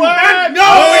champion! Do it! No,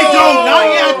 we don't, not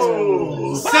yet!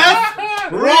 Oh.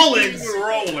 Seth Rollins.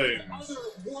 Rolling.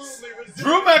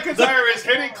 Drew McIntyre is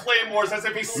hitting Claymores as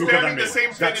if he's Look at spamming that the same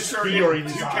man. That finisher fear in in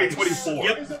his 2K24.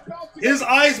 Yep. His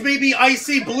eyes may be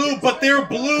icy blue, but they're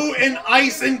blue and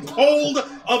ice and cold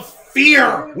of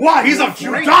fear. Why? He's Won't you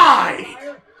afraid. die?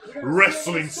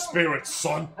 Wrestling spirit,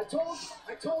 son. I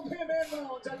told him and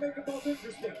Rollins I'd make them both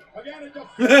interesting. I got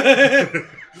it.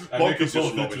 Punk is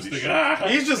just loving this shit.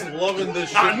 He's just loving this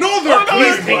shit. Another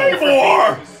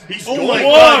Claymore! He's Oh going my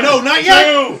one, god, no, not yet!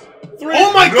 2, 3.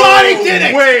 Oh my god, he did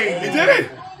it! Way. He did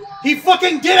it! He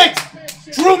fucking did it!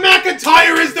 Drew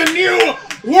McIntyre is the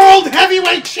new World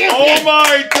Heavyweight Champion! Oh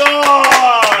my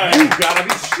god! You gotta be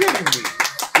shitting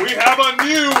me. We have a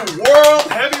new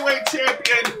World Heavyweight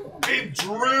Champion in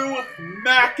Drew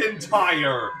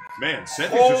McIntyre. Man,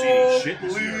 Seth is just eating shit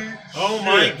this Holy year. Oh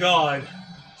my shit. god.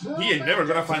 He ain't never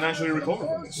gonna financially recover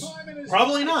from this.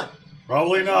 Probably not.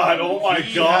 Probably not. Oh my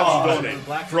He god. has done it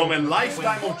from a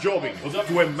lifetime of jobbing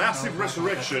to a massive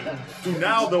resurrection to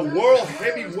now the World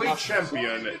Heavyweight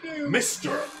Champion,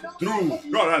 Mr.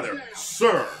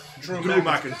 Sir Drew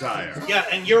McIntyre. Yeah,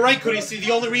 and you're right, Cody. See,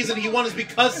 the only reason he won is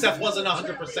because Seth wasn't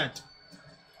 100%.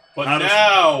 But How does-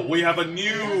 now we have a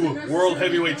new World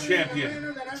Heavyweight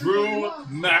Champion, Drew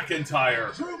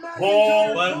McIntyre. But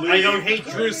Holy I don't hate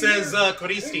Drew, says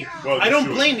Codisti. Well, I don't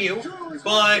sure. blame you,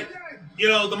 but, you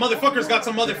know, the motherfucker's got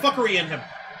some motherfuckery in him.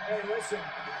 Hey, listen.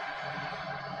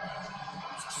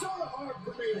 It's sort of hard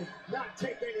for me to not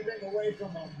take anything away from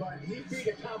him, but he beat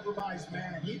a compromised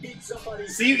man. He beat somebody.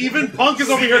 See, even Punk is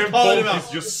over here calling him Punk out. is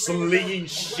just slinging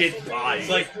shit by. It's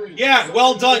like, yeah,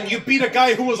 well done. You beat a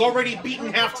guy who was already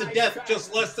beaten half to death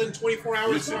just less than 24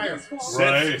 hours prior.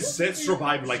 Right. Seth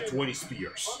survived like 20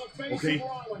 spears. Okay?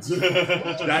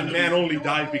 That man only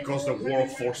died because the world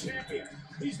forced him to.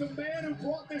 He's the man who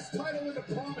brought this title into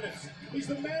prominence. He's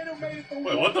the man who made it the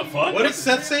Wait, what the fuck? What did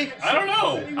Seth say? I don't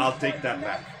know. I'll take that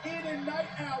back. In and night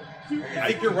out. I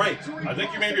think you're right. I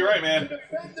think you may be right, man.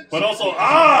 Defend the But also,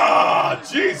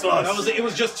 Jesus! It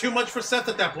was just too much for Seth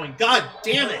at that point. God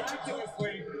damn it.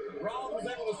 Rollins was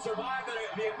able to survive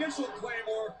the initial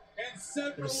Claymore and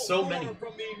several There's so many. more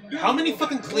from the How many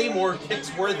fucking Claymore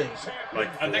kicks were they? Like,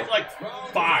 I think like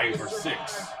 5 or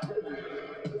 6.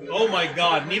 Oh my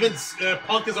god. And even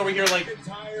Punk is over here like,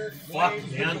 fuck,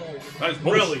 man. that's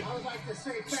Really?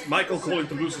 Michael Cole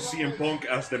introduces CM Punk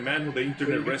as the man who the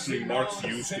internet wrestling marks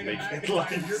use to make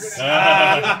headlines.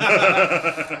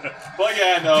 But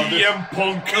yeah, no. this- DM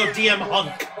Punk. No, DM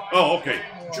Hunk. Oh, okay.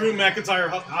 Drew McIntyre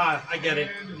Hunk. Ah, I get it.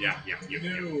 Yeah.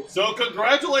 So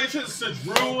congratulations to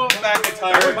Drew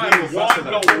McIntyre. He won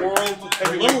the World A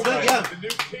Heavyweight little bit, title.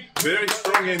 yeah. Very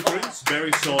strong entrance,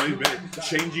 very solid, very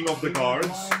changing of the guards.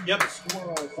 Yep.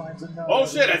 Oh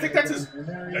shit, I think that's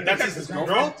his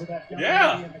girl?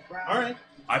 Yeah. Alright.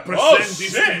 I present Oh, this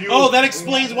shit. to you. Oh, that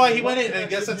explains why he went in. I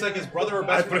guess that's like his brother or I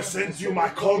best friend. present you my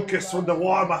conquest from the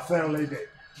war, my fair lady.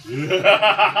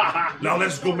 Now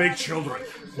let's go make children.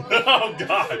 Oh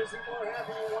god.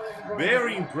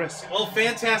 Very impressive. Well,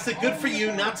 fantastic. Good for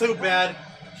you. Not so bad.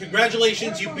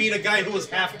 Congratulations, you beat a guy who was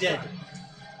half dead.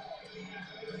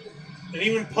 And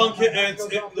even Punk hit. And it's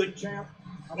like,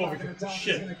 over here.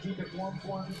 Shit.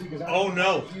 Oh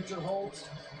no.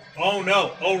 Oh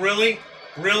no. Oh really?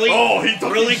 Really? Oh, he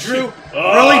took really, his Drew? shit.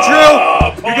 Really,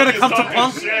 Oh, Drew? You're gonna Punk come is to talking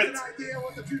Punk? shit.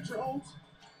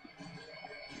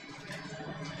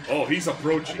 Oh, he's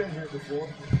approaching.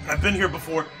 I've been here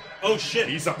before. Oh shit.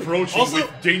 He's approaching Also-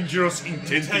 with dangerous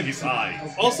intent in his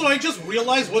eyes. Also, I just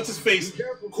realized what's his face.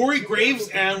 Corey Graves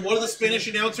and one of the Spanish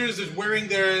announcers is wearing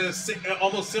their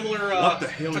almost similar What the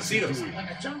hell tuxedos. is he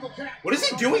doing? What is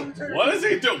he doing? What is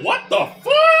he doing? What the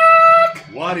fuck?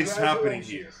 What is happening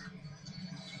here?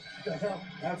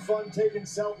 Have fun taking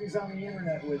selfies on the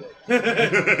internet with it.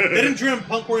 Didn't Drew and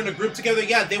Punk were in a group together?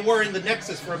 Yeah, they were in the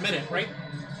Nexus for a minute, right?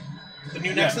 The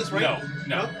new Nexus, right?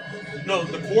 No. No,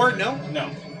 the core, no?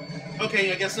 No.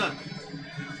 Okay, I guess not.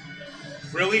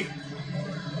 Really?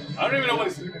 I don't even know what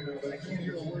he's... But I can't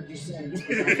hear a word you're saying.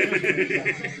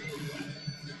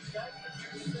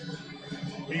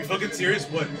 Are you fucking serious?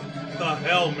 What the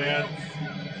hell, man?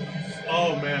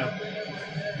 Oh, man.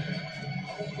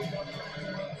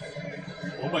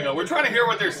 Oh my god, we're trying to hear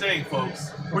what they're saying,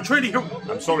 folks. We're trying to hear...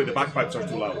 I'm sorry, the bagpipes are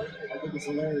too loud. I think it's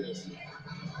hilarious.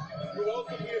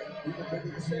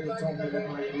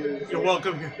 You're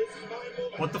welcome here.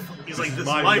 What the fuck? He's like, this is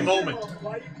my moment.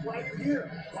 Why are you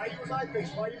here? Why are you in my face?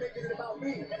 Why are you making it about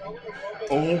me?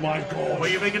 Oh my god. Why are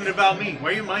you making it about me? Why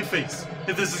are you in my face?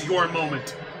 If this is your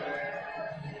moment.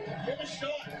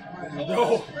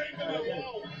 No.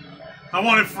 I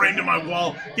want it framed in my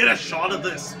wall. Get a shot of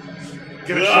this.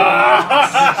 Get a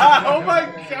shot. Oh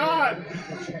my god!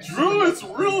 Drew is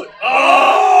really.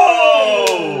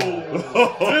 Oh!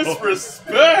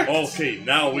 Disrespect! Okay,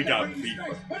 now we got people.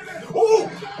 Oh!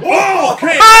 Oh!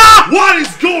 Okay! What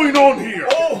is going on here?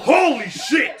 Oh! Holy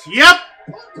shit! Yep!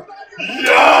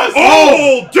 Yes!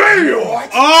 Oh, damn!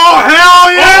 Oh,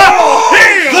 hell yeah! Oh,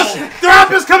 damn! The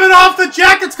strap is coming off, the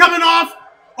jacket's coming off!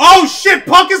 Oh shit,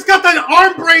 Punk has got the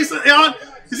arm brace on!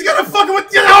 Is he gonna fucking with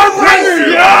the arm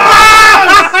brace?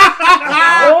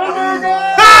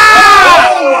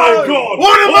 Oh my god!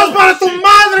 ¡Una más para tu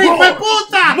madre, hijo de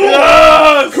puta!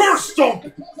 Yes! Curse stomp!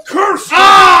 Curse stomp!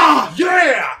 Ah!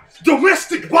 Yeah!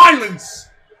 Domestic violence!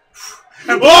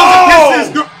 And Punk against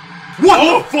his girl. What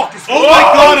the fuck is Oh my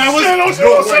god, I was.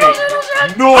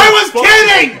 No, I was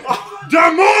kidding!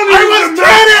 Demoni! I was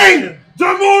kidding!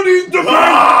 Demoni in the I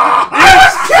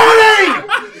was kidding!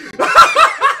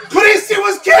 Khaleesi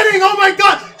was kidding! Oh my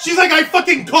god! She's like, I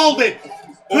fucking called it!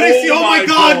 Khaleesi, oh my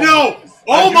god, no!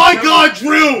 Oh my god,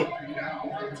 Drew!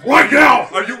 Right now!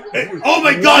 Are you? Oh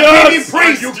my god, Yes! Damien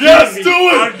Priest! Yes, do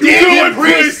it! Damien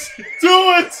Priest!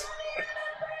 Do it!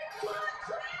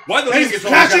 Why the And he's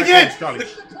cashing in!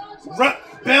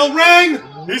 Bell rang!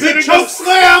 He's Big hitting choke the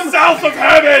slam! South of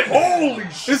heaven! Holy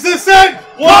shit! Is this it?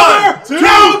 One, Cover! two,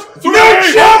 Count! three! New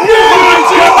champion!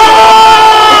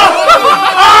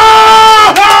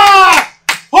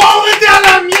 ¡Joven de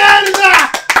la mierda!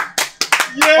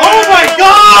 Yeah! Oh my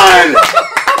god!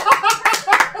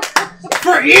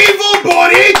 For evil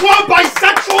Boricua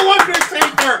bisexual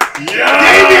Undertaker! Yes!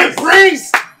 Damien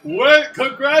Priest! Wait,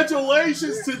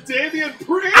 congratulations to Damien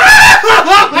Priest!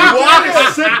 What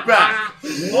a setback!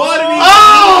 What a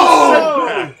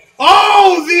setback!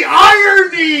 Oh, the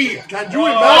irony! Can you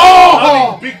imagine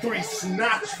having victory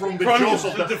snatched from the jaws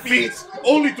of the feet,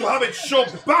 only to have it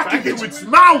shoved back into its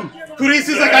mouth?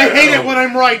 Khaleesi's like, I hate it when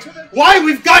I'm right. Why?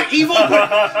 We've got evil.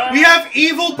 We have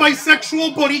evil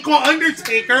bisexual Boricua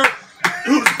Undertaker,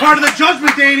 who's part of the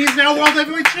Judgment Day, and he's now World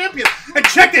Heavyweight Champion. And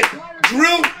check it,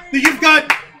 Drew. You've got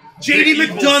JD The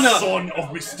evil McDonough, son of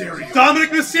Mysterio. Dominic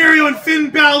Mysterio, and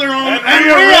Finn Balor And and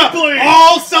Rhea Rhea Ripley.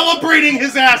 all celebrating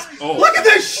his ass. Oh. Look at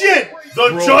this shit. The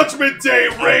Bro. Judgment Day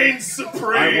reigns I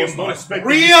supreme! was not expecting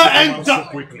Rhea this to come and out so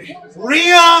quickly.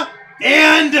 Rhea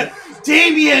and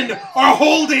Damien are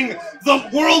holding the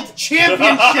World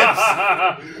Championships.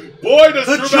 Boy, does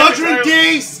The Drew Judgment McIntyre-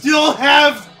 Day still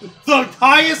have the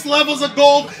highest levels of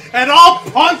gold, and all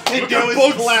Punk can Look do at is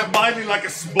both clap. smiling like a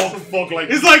smoke fog, like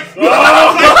He's like,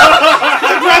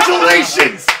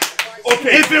 congratulations!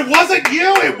 okay, If it wasn't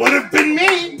you, it would have been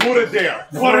me. put it there.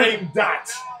 Frame that.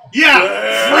 Yeah,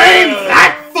 Yeah. frame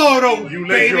that photo, You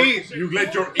let baby. you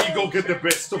let your ego get the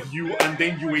best of you, and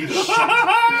then you ate shit.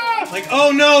 Like,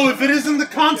 oh no, if it isn't the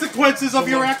consequences of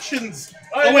your actions.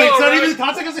 I Oh wait, know, it's not right? even the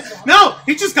consequences. No,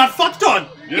 he just got fucked on.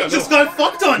 Yeah, he just got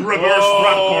fucked on. Reverse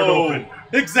trap card open.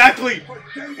 Exactly.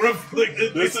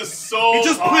 This is so He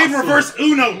just played awesome. reverse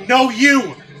Uno. No,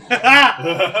 you.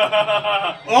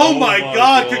 Oh my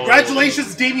god!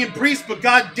 Congratulations, Damien Priest, but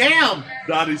goddamn!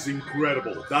 That is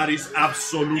incredible. That is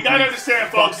absolutely. You gotta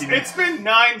understand, folks, fucking- it's been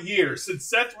 9 years since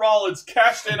Seth Rollins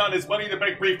cashed in on his Money in the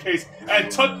Bank briefcase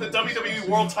and took the WWE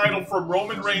World title from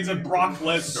Roman Reigns and Brock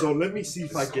Lesnar. So let me see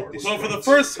if I get this. So for the right.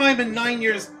 first time in 9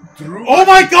 years, Drew. oh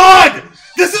my god!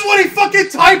 This is what he fucking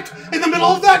typed in the middle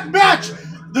of that match.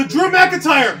 The Drew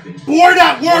McIntyre bored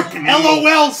at work.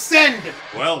 LOL send.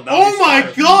 Well, now Oh he's my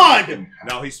fired. god!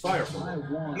 Now he's fired from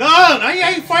it. No,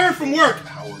 I ain't fired from work.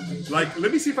 Like,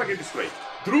 let me see if I get this straight.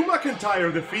 Drew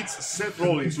McIntyre defeats Seth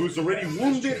Rollins, who is already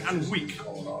wounded and weak.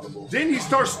 Then he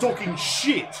starts talking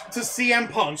shit. To CM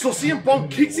Punk. So CM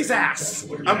Punk kicks his ass.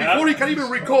 And before he can even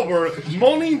recover,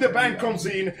 Money in the Bank comes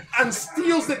in and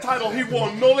steals the title he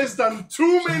won no less than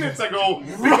 2 minutes ago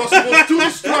because he was too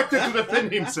distracted to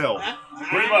defend himself.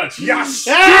 Pretty much. Ya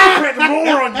stupid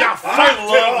moron, ya I fat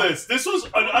love this. This was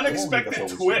an unexpected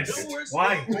twist.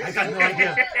 Why? I got no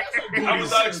idea. I was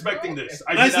not expecting this.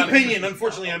 I Nice did not opinion.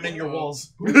 Unfortunately, I'm in your walls.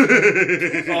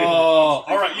 Oh,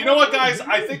 all right. You know what, guys?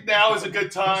 I think now is a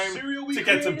good time to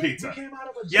get some pizza.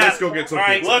 Yeah. Let's go get some All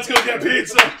right, pizza. Let's go get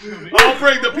pizza. I'll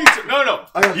bring the pizza. No.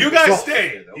 You guys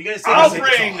stay. You guys say I'll this.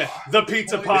 bring the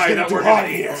pizza pie that we're gonna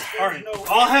eat. All right.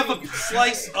 I'll have a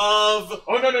slice of.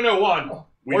 Oh no! One.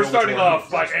 We're starting off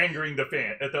by angering the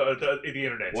fan at the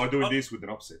internet. We're doing this with an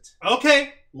upset.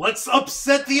 Okay, let's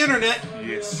upset the internet.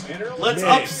 Yes. Let's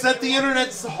upset the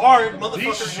internet's hard, motherfucker.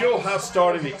 This show has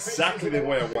started exactly the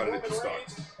way I wanted it to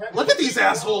start. Look at these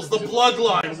assholes, the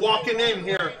bloodline walking in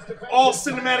here, all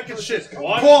cinematic and shit.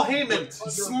 Paul Heyman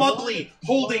smugly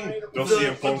holding Those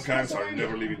CM Punk fans are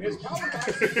never leaving you.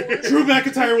 Drew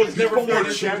McIntyre was never People were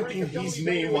finished. chanting his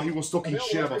name while he was talking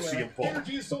shit about CM Punk.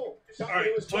 Alright,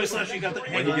 Toy Slash, you got the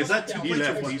When he is that gets, two he points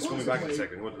or left, one? he's coming back in a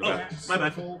second. What Oh, my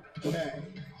bad.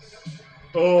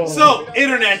 Oh. So,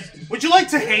 internet, would you like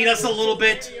to hate us a little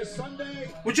bit?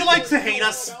 Would you like to hate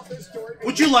us?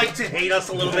 Would you like to hate us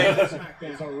a little bit?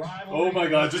 Oh my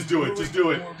god, just do it, just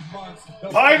do it.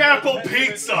 Pineapple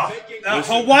pizza!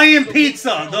 Hawaiian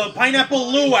pizza, the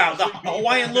pineapple luau, the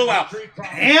Hawaiian luau.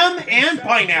 Ham and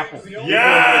pineapple.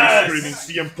 Yes! Screaming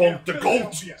CM Punk, the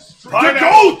GOAT! Pineapple. The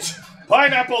GOAT!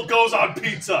 Pineapple goes on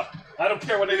pizza! I don't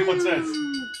care what anyone says.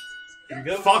 Here you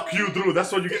go. Fuck you, Drew.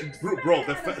 That's what you get, bro.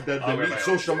 The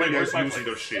social media is my losing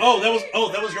their shit. Oh,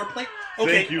 that was your play?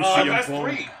 Okay, Thank you, That's CM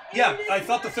Punk. 3. yeah, I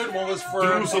thought the third one was for...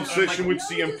 Drew's obsession with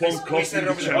CM Punk costing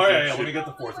the Oh yeah, let me championship. get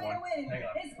the 4th one. Hang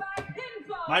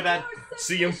on. My bad.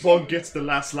 CM Punk gets the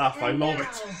last laugh. I love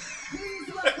it.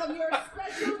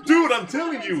 Dude, I'm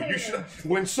telling you, you should.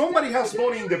 When somebody has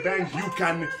money in the bank, you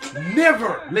can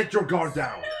never let your guard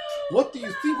down. What do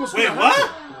you think was going to Wait, what?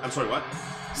 happen? I'm sorry, what?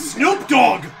 Snoop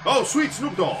Dogg! Oh, sweet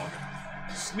Snoop Dogg.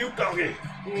 Snoop Doggy.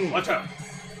 Watch out.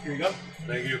 Here you go.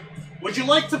 Thank you. Would you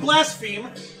like to blaspheme?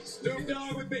 Snoop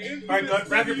Dogg with the Alright,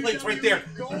 grab your plates right there.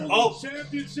 Oh.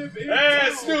 Hey,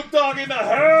 Snoop Dogg in the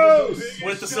house!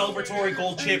 With the celebratory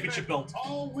gold championship belt.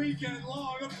 All weekend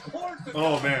long, of course.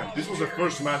 Oh man, this was the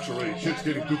first match already. Shit's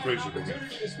getting too crazy for me.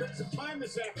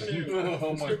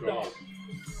 Oh my god.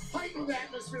 Heightened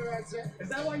atmosphere, that's it. Is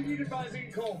that why you needed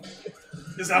Visine Cole?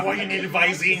 Is that why you needed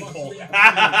Visine Cole?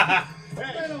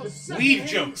 Weed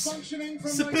jokes.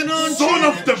 Sipping on Son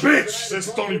of the bitch,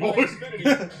 says Tony Boy.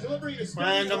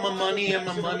 Mind on my money and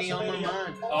my money on my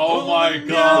mind. Oh my Down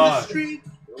the god. street.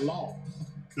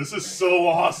 This is so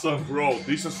awesome. Bro,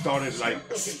 this has started like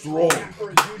strong.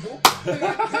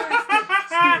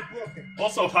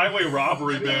 Also, highway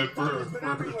robbery, man, for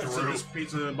Drew. This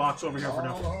pizza box over here for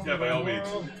now. Yeah, by all means.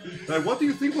 Like, what do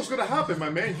you think was gonna happen, my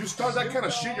man? You start that kind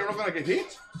of shit, you're not gonna get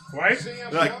hit? Right?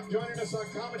 CM Like- Punk joining us on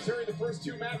commentary the first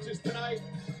 2 matches tonight.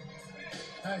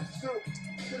 Hey, Snoop,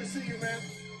 good to see you, man.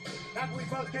 Happy we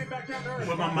both came back down to earth.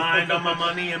 With my mind on my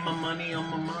money and my money on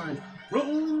my mind.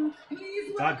 Roll.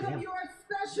 Please God welcome damn. your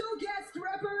special guest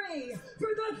referee for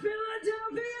the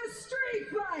Philadelphia Street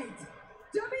Fight,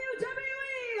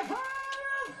 WWE Hall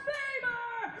of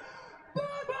Famer,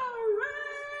 Bubba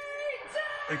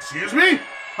Ray. Excuse me?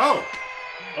 How?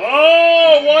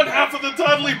 Oh, one half of the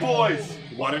Dudley Boys.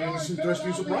 What an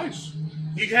interesting surprise.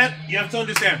 You have to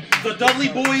understand. The Dudley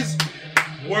Boys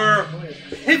were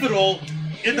pivotal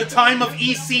in the time of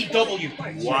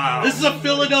ECW. Wow. This is a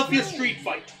Philadelphia street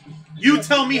fight. You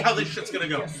tell me how this shit's gonna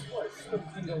go.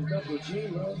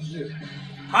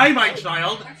 Hi, my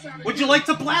child. Would you like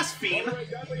to blaspheme?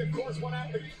 Dudley, of course, one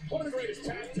of the greatest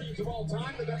tag teams of all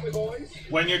time, the Dudley Boys.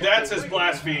 When your dad says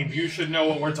blaspheme, you should know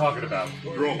what we're talking about.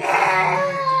 Bro,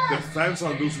 the fans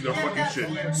are losing their fucking shit.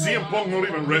 CM Punk not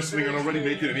even wrestling and already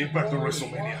making an impact on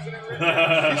WrestleMania.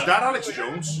 Is that Alex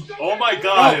Jones? Oh my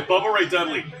god, Bubba Ray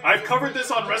Dudley. I've covered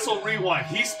this on Wrestle Rewind.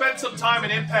 He spent some time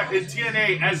in Impact in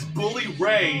TNA as Bully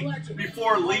Ray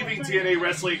before leaving TNA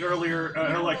Wrestling earlier,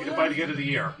 like by the end of the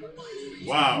year.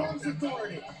 Wow.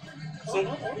 So,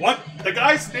 what? The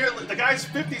guy's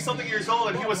 50-something years old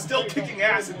and he was still kicking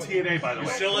ass in TNA, by the way.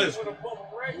 Still is.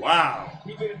 Wow.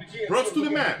 Props to the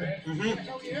man.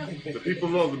 The people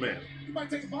love the man. You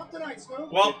might take a bump tonight,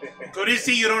 Snoop. Well, good to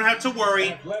see you don't have to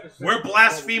worry. We're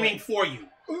blaspheming for you.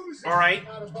 Alright?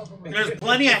 There's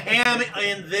plenty of ham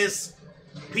in this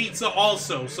pizza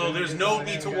also, so there's no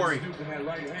need to worry.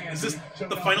 Is this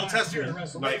the final test here?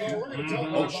 Like,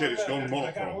 oh shit, it's going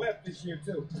monochrome.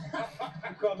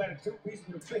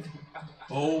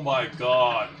 Oh my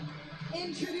god.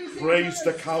 Praise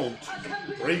the count.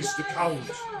 Praise the count.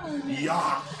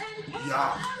 Yeah.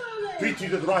 Yeah. Pity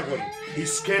the dragon.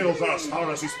 His scales are as hard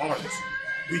as his heart.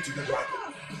 Pity the dragon.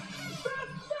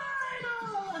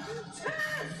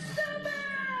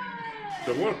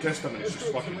 The word testament is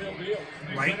just fucking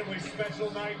Right?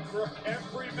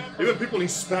 even people in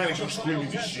Spanish are screaming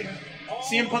this shit.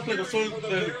 CM Punk le costó el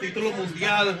título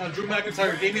mundial a Drew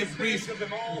McIntyre, Damian Priest,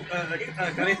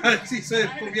 sí se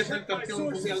convierte en campeón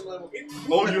mundial nuevo.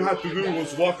 All you had to do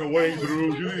was walk away,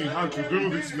 Drew. You didn't have to do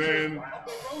this, man.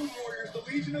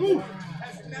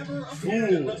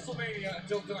 Fool.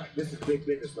 This is big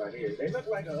business right here. They look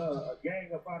like a gang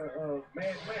up out of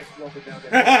Mad Max walking down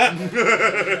there.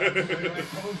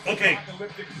 Okay,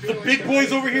 the big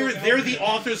boys over here, they're the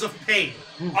authors of Pain,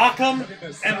 Akam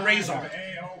and Razor.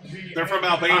 They're from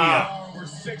Albania.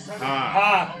 And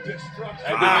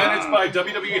they're managed by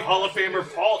WWE Hall of Famer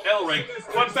Paul Ellering.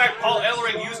 Fun fact, Paul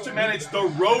Ellering used to manage the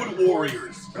Road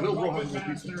Warriors. A little raw pizza.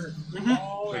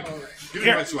 Give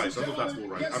me my slice. I thought that's full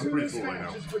right. I'm pretty full right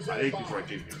now. I ate before I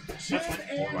came here.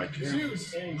 All right,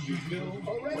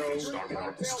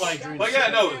 But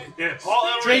yeah, no, Paul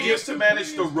Ellering used to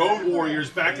manage the Road Warriors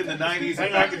back in the 90s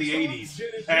and back in the 80s.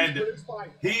 And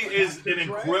he is an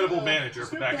incredible manager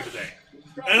from back in the day.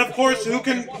 And of course, who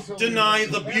can deny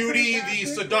the beauty, the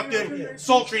seductive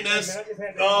sultriness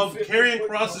of Karrion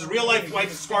Kross's real-life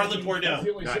wife, Scarlett Bordeaux?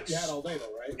 Nice.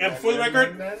 And for the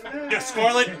record, yeah,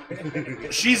 Scarlett,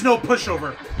 she's no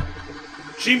pushover.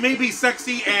 She may be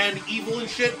sexy and evil and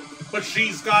shit, but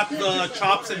she's got the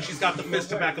chops and she's got the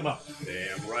fist to back them up.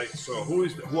 Damn right. So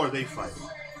who are they fighting?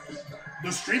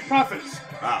 The Street Profits.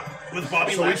 With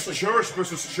Bobby so Lashley. It's church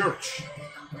versus church.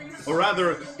 Or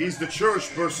rather, is the church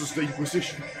versus the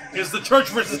Inquisition. Is the church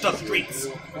versus the streets.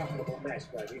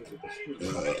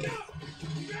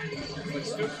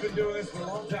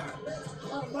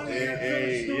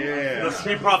 Yeah. The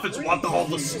Street Profits want all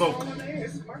the smoke.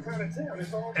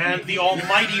 And the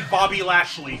almighty Bobby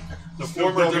Lashley. The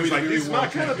former WWE like, this is World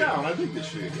not kind of Champion. down. I think this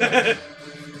shit.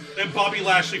 And Bobby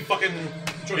Lashley fucking...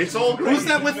 It's all great. Who's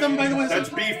that with them, by the way? That's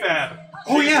B-Fab.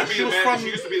 Oh, yeah, she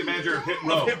used to be the manager of Hit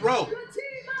Row. Hit Row. The team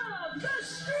of the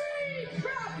Street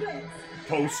Profits.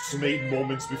 Posts made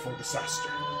moments before disaster.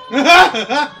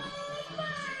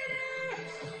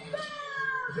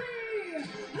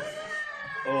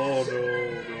 Oh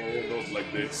no, not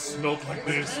like this. Not like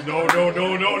this. No.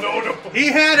 He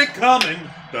had it coming.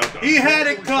 He had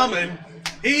it coming.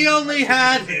 He only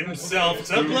had himself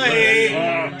to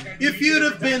blame. If you'd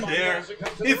have been there,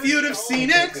 if you'd have seen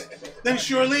it, then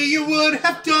surely you would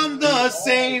have done the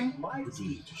same.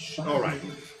 Alright.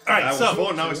 Alright, That was so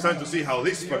fun. Now it's time to see how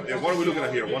this. What are we looking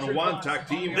at here? 1-on-1 tag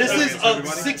team. this is against a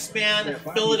everybody? 6-man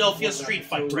Philadelphia street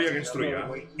fight. 3 against 3,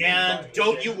 yeah. And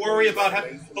don't you worry about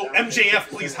oh, MJF,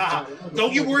 please, haha.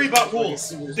 Don't you worry about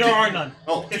rules. There are none.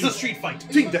 Oh, It's a street fight.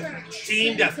 Team deathmatch.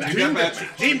 Team deathmatch. Team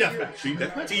deathmatch. Team deathmatch. Team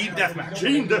deathmatch. Team deathmatch.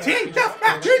 Team deathmatch. Team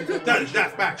deathmatch. Team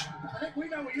deathmatch.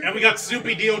 And we got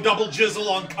Snoopy Dio double jizzle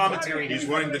on commentary. He's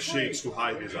wearing the shades to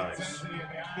hide his eyes.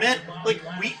 Man,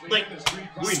 we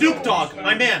Snoop Dogg,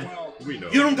 my man. We know.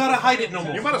 You don't gotta hide it no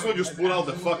more. You might as well just pull out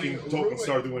the fucking talk and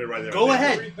start doing it right there. Go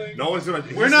ahead. No one's gonna.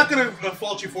 We're not gonna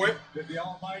fault you for it.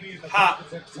 Ha.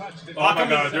 Oh my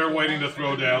god, they're waiting to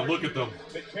throw down. Look at them.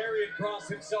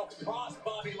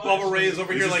 Bubba Ray is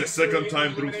over This here is like... the second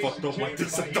time Drew fucked up like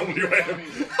this at WM.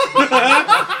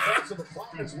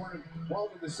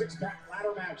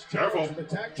 Careful.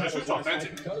 This is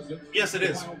authentic. Yes, it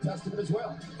is.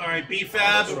 Alright,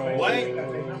 B-Fab. What?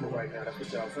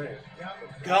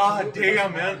 God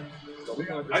damn, man.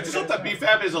 I just hope that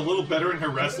B-Fab is a little better in her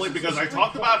wrestling because I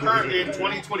talked about her in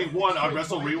 2021 on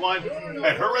Wrestle Rewind, and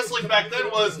her wrestling back then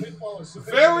was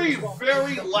very,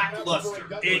 very lackluster.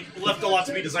 It left a lot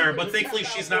to be desired, but thankfully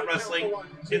she's not wrestling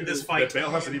in this The fight.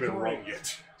 bell hasn't even rung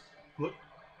yet.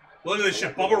 Look at this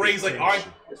shit. Bubba Ray's like, alright.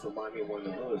 This reminds me of one of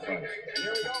the Hood fights.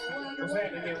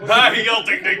 Ah, he yelled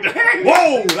ding ding ding.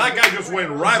 Whoa! That guy just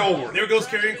went right over. There goes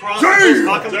Karrion Kross.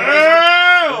 Damn!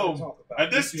 Damn!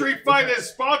 And this street fight is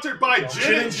sponsored by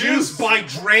Gin and Juice by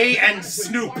Dre and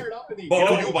Snoop.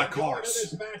 Brought to you by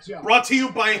Cars. Brought to you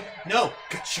by... No.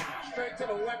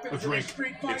 A drink.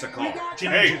 It's a car.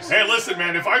 Hey, listen,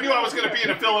 man. If I knew I was going to be in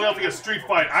a Philadelphia street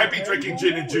fight, I'd be drinking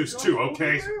gin and juice too,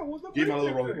 okay? Give him a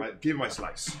little roll. Give him my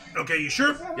slice. Okay, you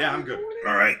sure? Yeah, I'm good.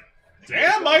 Alright.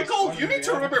 Damn, Michael, you need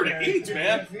to remember to eat,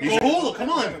 man. Oh, come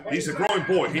on. He's a growing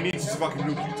boy. He needs his fucking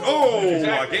nutrients.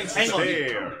 Oh, against the Hang on.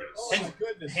 stairs.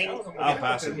 Hang. I'll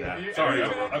pass it now. Sorry,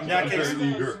 I'm very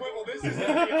eager.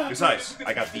 Besides,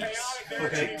 I got these.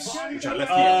 Okay. Chips, which I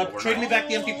left here. Trade me back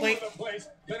the empty plate.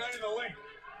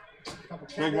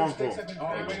 Big one, bro.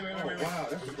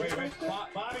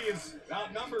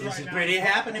 This is pretty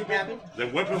happening, Pappy. The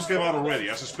weapons came out already,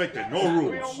 as expected. No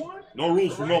rules. No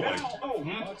rules for nobody.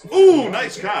 Ooh,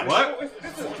 nice catch. What?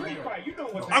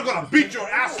 I'm gonna beat your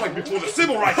ass like before the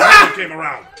civil rights movement came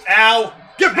around. Ow.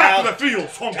 Get back to the field,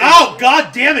 Funky. Oh,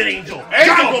 god damn it, Angel.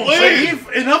 Angel, leave.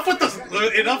 Enough with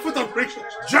the racial.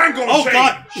 Django Oh, Unchained.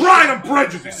 God. Pride and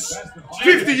Prejudice.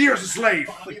 50 years a slave.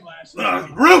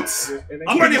 Roots.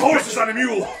 20 horses on a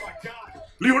mule.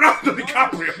 Leonardo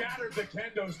DiCaprio.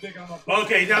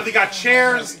 Okay, now they got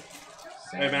chairs.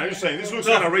 Hey man, I'm just saying, this looks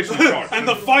kind of racially charged. And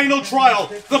the final trial,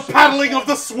 the paddling of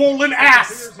the swollen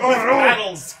ass with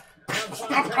paddles.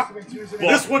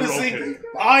 This one is the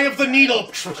Eye of the Needle.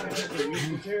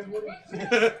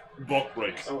 Buck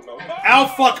breaks. Ow,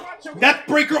 fuck. Neck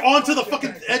breaker onto the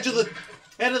fucking edge of the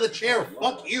head of the chair.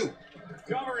 Fuck you.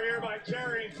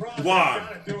 One,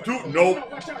 two, nope.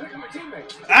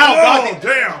 Ow, god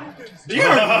damn.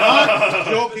 You're not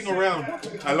joking around.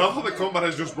 I love how the combat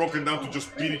has just broken down to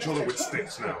just beat each other with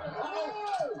sticks now.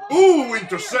 Ooh,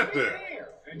 intercepted.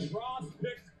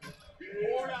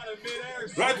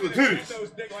 Right to the titties.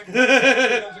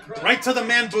 Right to the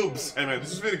man boobs. Hey man,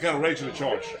 this is really kind of racially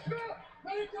charged.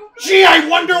 Gee, I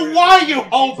wonder why, you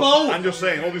hobo! I'm just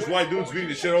saying, all these white dudes beating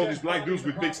the shit out of these black dudes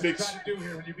with big sticks. I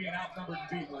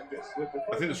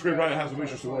think the scriptwriter has some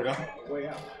issues to work out.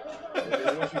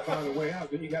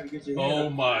 Oh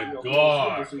my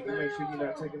god.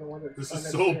 This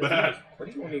is so bad.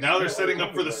 Now they're setting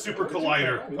up for the Super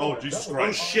Collider. Oh, Jesus Oh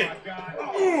Christ. shit.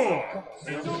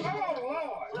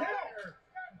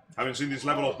 Haven't seen this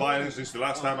level of violence since the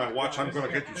last time I watched I'm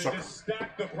Gonna Get You, Sucker.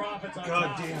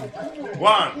 God damn.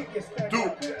 1, 2,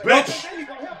 bitch!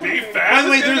 By the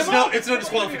way, it's no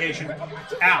disqualification.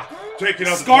 Ow. Take it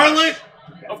out. Scarlet.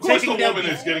 Of course the Taking down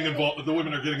woman is getting involved. The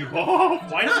women are getting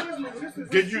involved. Why not?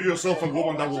 Get you yourself a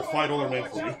woman that will fight other men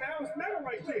for you.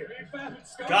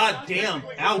 God damn.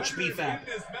 Ouch, BFAB.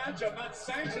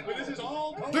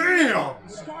 Damn!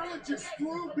 Scarlett just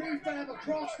threw B-Fab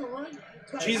across the ring.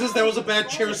 Jesus, that was a bad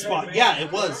chair spot. Yeah,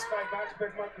 it was.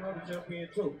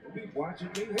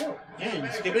 Man,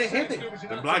 just give it a handing.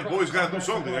 The black boys gotta do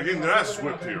something. They're getting their asses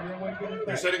whipped here.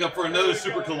 They're setting up for another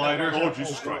Super Collider. Oh,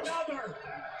 Jesus Christ.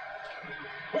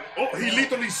 Oh, he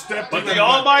literally stepped But in the and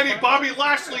almighty Bobby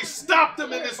Lashley stopped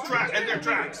them in their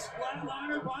tracks.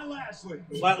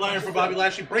 Flatliner for Bobby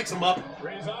Lashley breaks him up.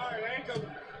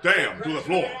 damn, to the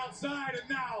floor.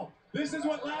 This is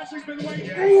what Lashley's been waiting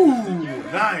for. Ooh,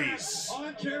 nice.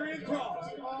 On Karrion Kross.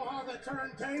 Oh, how the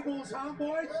turntables, huh,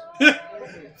 boys?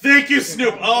 Thank you,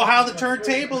 Snoop. Oh, how the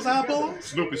turntables, huh, boys?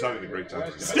 Snoop is having a great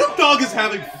time. Snoop Dogg is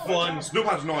having fun. Snoop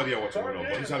has no idea what's going on,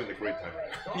 but he's having a great time.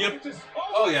 Yep.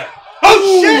 Oh yeah.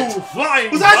 Oh shit! Flying!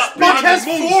 Was that Montez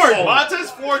Ford? Montez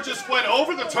Ford just went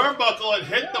over the turnbuckle and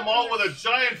hit them all with a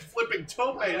giant flipping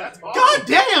tope. That's awesome. God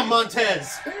damn,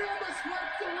 Montez!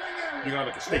 You gotta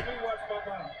make a statement.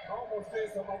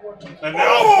 And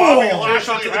now Bobby Lashley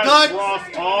Shot to the has gut, Cross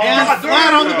and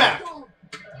flat on the back.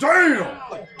 Damn!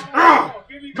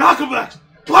 Malcolm X,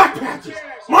 Black Panthers,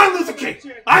 Martin Luther King.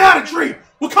 I had a dream.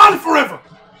 Wakanda forever.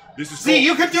 This is See,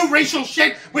 you can do racial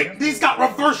shit. Wait, these got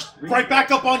reversed right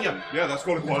back up on you. Yeah, that's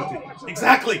called equality.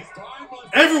 Exactly.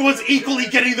 Everyone's equally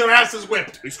getting their asses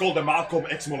whipped. It's called the Malcolm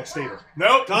X molestator.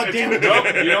 Nope. God damn it. Nope.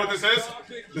 You know what this is?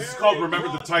 This is called Remember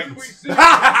the Titans.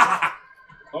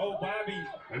 Oh, Bobby.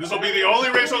 And this will be the only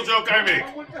racial joke I make.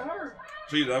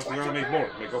 See, that's we're gonna make more.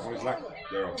 Make up for his lack.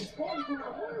 There.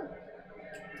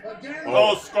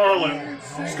 Oh, Scarlet.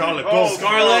 Scarlet, Oh, don't.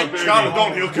 Scarlet. Scarlet,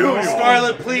 don't. He'll kill you.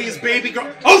 Scarlet, please, baby girl.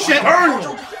 Oh shit!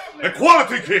 Turn!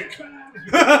 Equality kick.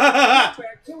 That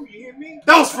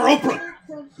was for Oprah.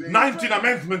 19th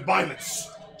Amendment violence.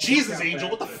 Jesus, Angel,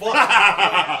 what the fuck?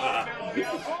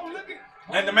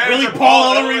 And the manager, Really,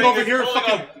 Paul Ellering Ellering over is here pulling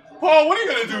fucking- up. Paul, what are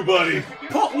you gonna do, buddy?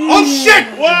 Oh shit!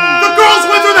 Whoa! The girls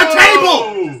went through the table!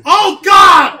 Oh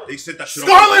god! They said that shit.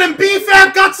 Scarlet and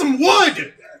BFAB got some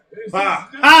wood!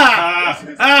 Ah.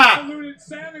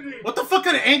 What the fuck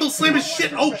kind of angle slam is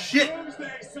shit? Oh shit!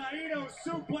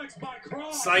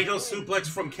 Saito suplex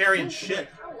from Karrion shit.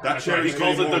 That chair He is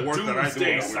calls it getting the more work than I do.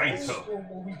 Doomsday Saito.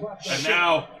 And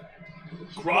now,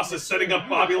 Cross is setting up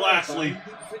Bobby Lashley.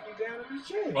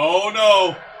 Oh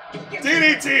no!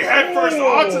 DDT headfirst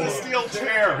onto the steel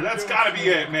chair. That's gotta be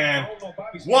it, man.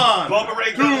 1, Bubba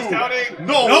Ray 2, counting.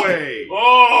 no Nope. way.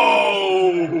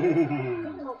 Oh!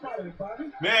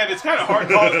 Man, it's kind of hard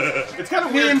calling. It's kind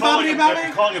of weird calling it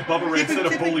Bubba Ray instead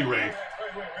of Bully Ray.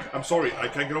 I'm sorry, I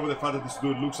can't get over the fact that this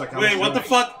dude looks like. Wait, what the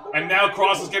fuck? And now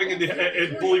Cross is getting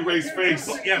in Bully Ray's face.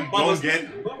 Yeah, Bubba's.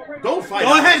 Don't fight.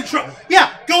 Go ahead and try.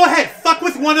 Yeah, go ahead. Fuck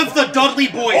with one of the Dudley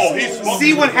boys. Oh, he's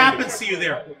See what happens to you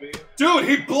there. Dude,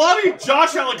 he bloodied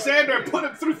Josh Alexander and put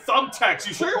him through thumbtacks.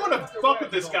 You sure you want to fuck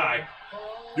with this guy?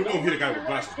 You won't hit a guy with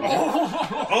glasses.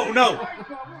 Oh no.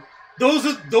 Those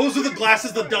are the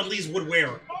glasses the Dudleys would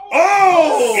wear.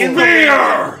 Oh! In the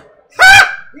Fear!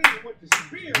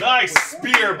 Nice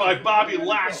spear by Bobby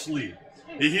Lashley.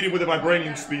 He hit him with a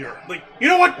vibranium spear. Like, you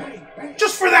know what?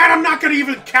 Just for that, I'm not gonna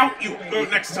even count you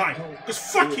next time. Cause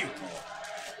fuck you.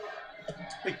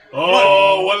 Like,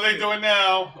 oh, what are they doing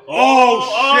now? Oh,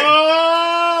 shit.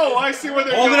 Oh, I see what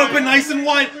they're Hold doing. it open nice and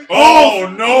wide. Oh,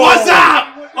 no. What's up?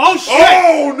 Oh, shit.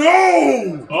 Oh,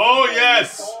 no. Oh,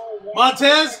 yes.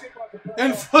 Montez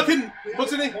and fucking,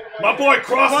 what's her name? My boy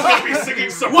Cross is going to be singing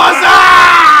some. What's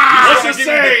up? Let's just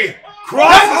say,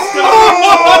 Cross is going to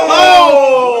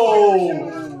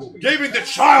Oh! Gave him the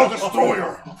child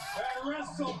destroyer.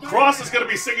 Cross is going to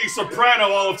be singing soprano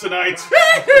all of tonight.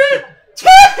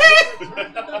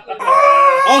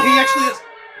 Oh, he actually is.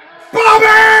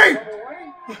 Bobby!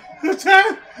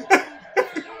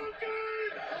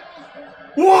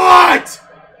 What?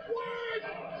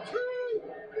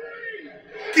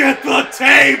 Get the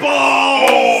table!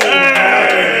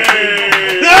 Hey!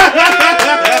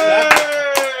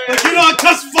 But you know what?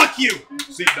 Cuz fuck you!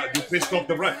 See, you pissed off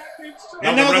the ref.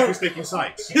 And Now now the ref the- is taking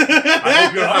sides. I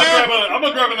hope you're happy. I'm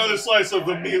going to grab another slice of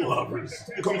the meat lovers.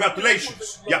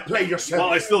 Congratulations. You play yourself.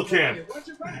 Well, I still can.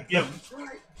 Yep.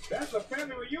 That's a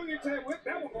family reunion table.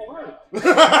 That one gonna hurt.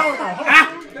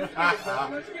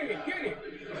 Let's get it.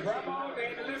 Grab all day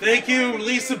and deliver. Thank you,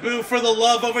 Lisa Boo, for the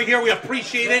love over here. We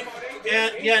appreciate it.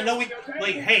 And yeah, no, we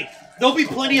like. Hey, there'll be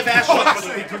plenty of ass shots.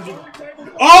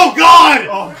 Oh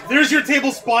God! There's your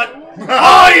table spot.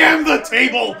 I am the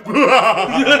table.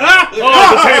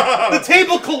 The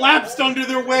table collapsed under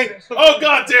their weight. Oh,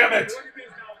 God damn it!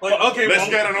 Like, okay, Let's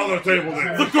well, get another table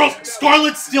then. the girl,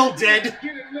 Scarlett's still dead.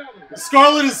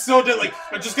 Scarlett is so dead. Like,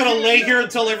 I'm just gonna lay here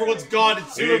until everyone's gone.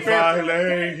 It's super If I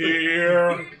lay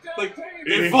here, like,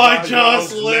 if I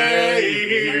just lay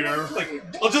here. Like,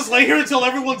 I'll just lay here until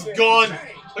everyone's gone.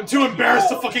 I'm too embarrassed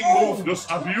to fucking move. just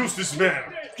abuse this man.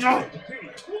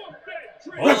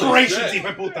 Reparations, hijo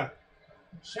de puta.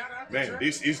 Man,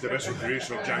 this is the best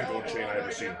recreational Django chain I've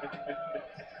ever seen.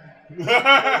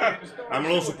 I'm a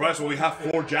little surprised when we have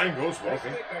 4 Djangos, but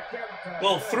okay.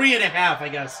 Well, 3.5, I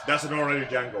guess. That's an already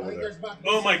Django over there.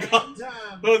 Oh my God.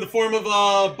 Oh, in the form of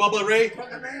Bubba Ray.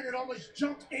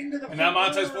 And now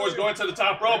Montez Ford is going to the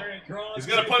top rope. He's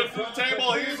going to put it through the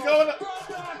table. He's going to...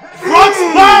 Front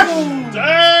splash!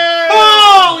 Damn!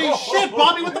 Holy shit,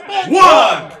 Bobby with the bend.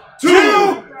 1,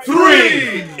 2,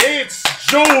 3. It's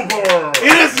Jover.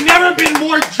 It has never been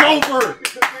more Jover.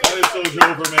 That is so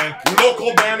Jover, man.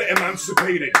 Local man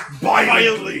emancipated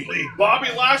violently. Bobby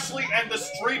Lashley and the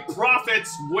Street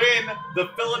Profits win the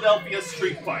Philadelphia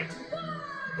Street Fight.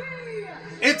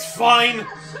 It's fine.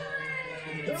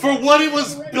 For what it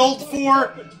was built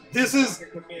for, this is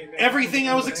everything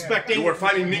I was expecting. You were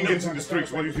fighting ninjas in the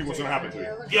streets. What do you think was going to happen to you?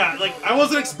 Yeah, like, I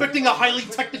wasn't expecting a highly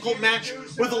technical match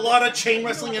with a lot of chain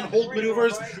wrestling and hold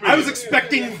maneuvers. I was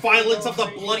expecting violence of the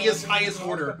bloodiest, highest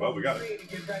order. Well, we got it.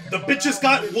 The bitches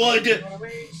got wood.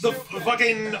 The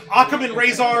fucking Akam and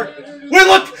Razor. Wait,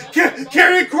 look!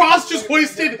 Karrion Kross just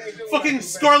hoisted fucking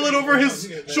Scarlett over his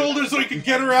shoulder so he could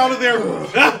get her out of there.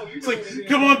 It's like,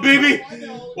 come on, baby.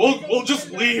 We'll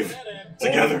just leave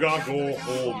together. Oh, we gotta go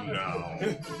home now.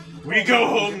 We go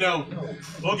home now.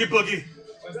 Boogie boogie.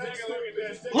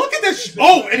 Look at this.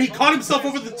 Oh, and he caught himself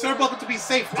over the turnbuckle to be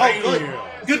safe. Oh, good.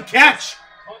 Good catch.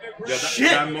 Yeah,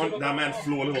 Shit. that man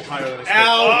flew a little higher than his head.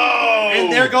 Ow. Oh!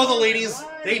 And there go the ladies.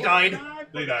 They died.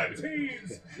 They died.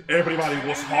 Everybody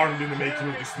was harmed in the making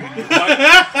of this video.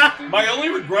 My only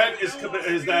regret is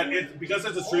that because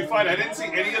it's a street fight, I didn't see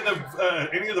any of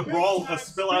the brawl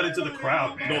spill out into the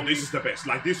crowd. Man. No, this is the best.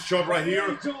 Like this shot right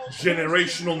here,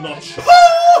 generational nut shot.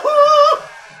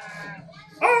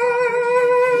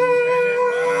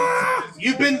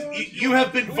 You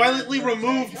have been violently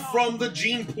removed from the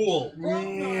gene pool.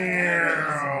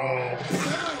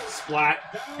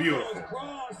 Splat. Beautiful.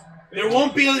 There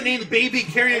won't be any baby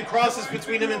Karrion Crosses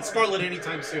between him and Scarlett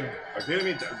anytime soon. Are you kidding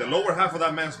me? The lower half of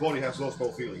that man's body has lost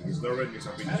all feeling. He's already been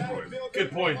destroyed.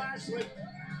 Good point.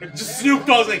 Just Snoop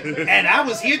Dogg's like, and I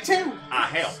was here too. I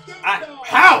helped.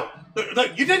 How?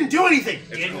 Look, you didn't do anything.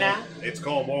 Didn't I? It's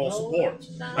called moral support.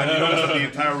 And you notice that the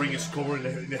entire ring is covered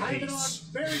in haze.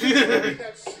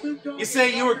 You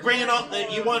say you were bringing on,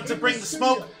 you wanted to bring the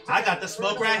smoke. I got the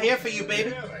smoke right here for you,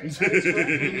 baby.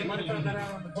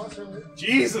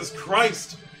 Jesus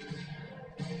Christ.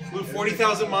 Flew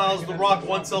 40,000 miles. The Rock,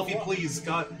 one selfie, please.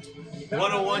 God.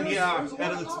 101, yeah.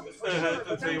 Head of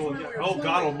the table. Yeah. Oh,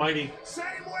 God almighty.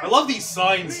 I love these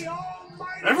signs.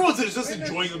 Everyone's just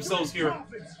enjoying themselves here.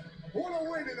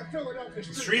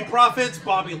 Street Profits,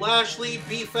 Bobby Lashley,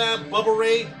 B-Fab, Bubba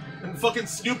Ray, and fucking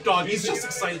Snoop Dogg. He's just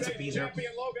excited to be there.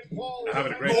 I'm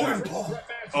having a great time.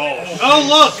 Oh, Oh,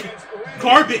 look!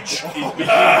 Garbage!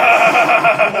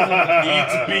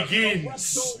 It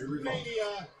begins!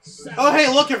 Oh, hey,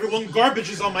 look, everyone. Garbage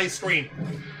is on my screen.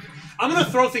 I'm gonna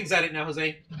throw things at it now,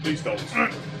 Jose. Please don't.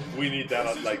 We need that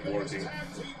on like working.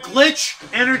 Glitch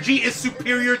energy is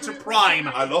superior to Prime.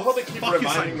 I love how they keep Fuck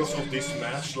reminding you, us of this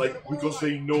match, like, because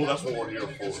they know that's what we're here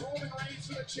for.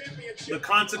 The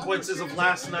consequences of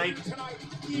last night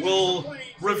will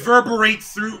reverberate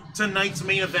through tonight's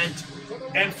main event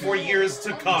and for years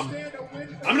to come.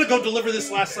 I'm gonna go deliver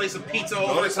this last slice of pizza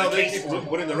over Notice how they keep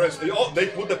putting the rest. Oh, they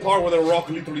put the part where the Rock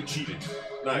literally cheated.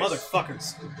 Nice.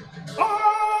 Motherfuckers.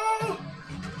 Ah!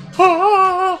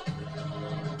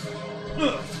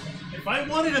 If I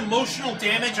wanted emotional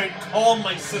damage, I'd call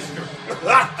my sister.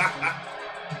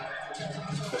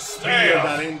 The spear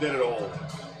that ended it all.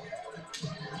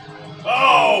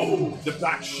 Oh! The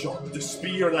back shot, the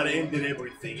spear that ended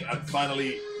everything, and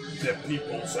finally, the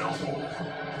people's elbow.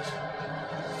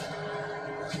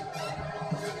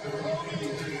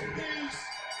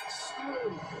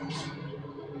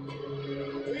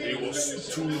 It was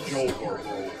too Joker,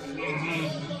 bro.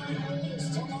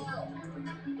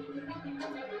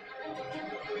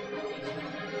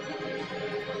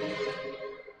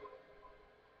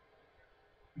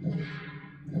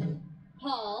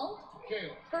 Paul,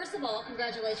 first of all,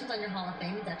 congratulations on your Hall of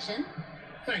Fame induction.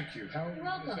 Thank you. How You're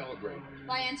welcome. Celebrate.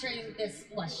 By answering this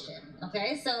question.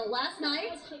 Okay, so last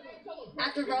night,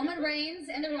 after Roman Reigns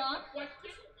and The Rock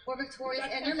were victorious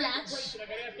in their match,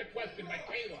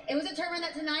 it was determined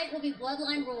that tonight will be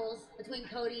bloodline rules between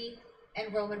Cody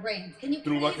and Roman Reigns. Can you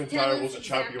Drew please tell McIntyre us was a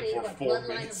champion exactly for what 4 bloodline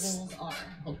minutes. rules are?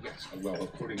 Oh, yes. Well,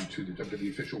 according to the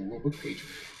WWE official rulebook, page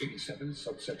 87,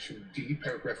 subsection D,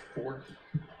 paragraph 4.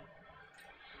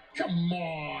 Come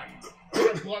on!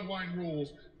 Bloodline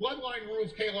rules. Bloodline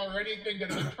rules, Kayla, are anything that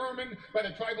is determined by the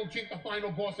tribal chief, the final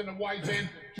boss, and the wise man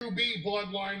to be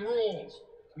bloodline rules.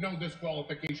 No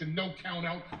disqualification, no count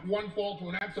out, one fall to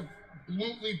an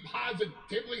absolutely,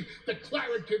 positively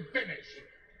declarative finish.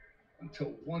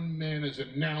 Until one man is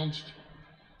announced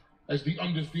as the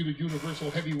undisputed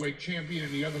Universal Heavyweight Champion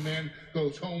and the other man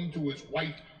goes home to his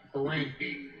white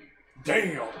brandy.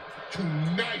 Damn!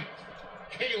 Tonight,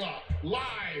 Kayla,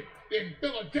 live in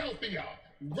Philadelphia,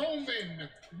 Roman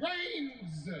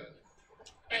Reigns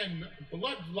and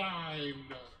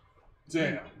Bloodline.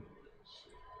 Damn.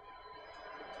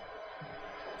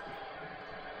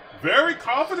 Very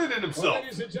confident in himself.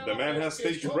 The man has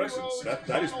stage presence.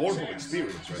 That is born from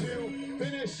experience, right there. To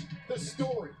finish the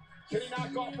story. Can he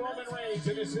knock off Roman Reigns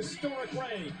in his historic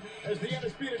reign as the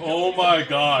undisputed? Oh my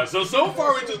god. So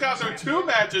far we just got through 2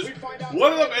 matches.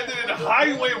 One of them ended in a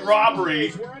highway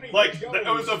robbery. Like, it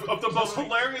was of the most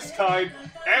hilarious kind.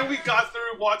 And we got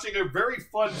through watching a very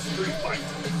fun street fight.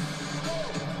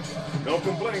 No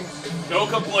complaints. No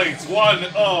complaints.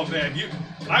 Oh man,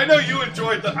 I know you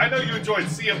enjoyed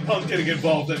CM Punk getting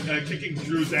involved and kicking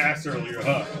Drew's ass earlier,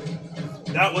 huh?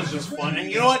 That was just fun. And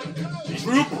you know what?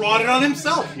 Drew brought it on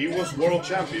himself. He was world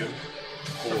champion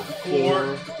for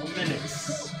 4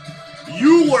 minutes.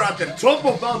 You were at the top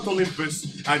of Mount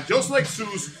Olympus, and just like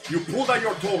Zeus, you pulled out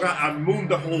your toga and mooned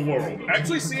the whole world.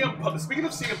 Actually, CM Punk, speaking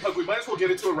of CM Punk, we might as well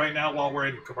get into it right now while we're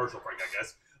in commercial break, I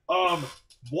guess.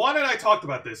 Juan and I talked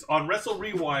about this on Wrestle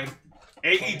Rewind.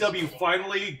 AEW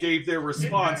finally gave their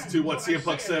response to what CM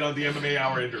Punk said on the MMA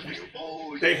Hour interview.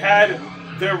 They had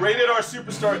their Rated R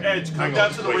Superstar Edge come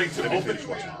down to the ring to open.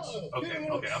 Okay,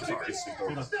 I'm sorry.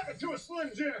 Step into a Slim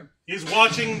Jim. He's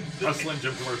watching A Slim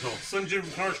Jim commercial. Slim Jim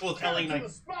commercial with LA Knight.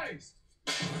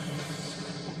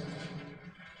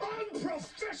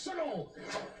 Unprofessional.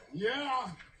 Yeah.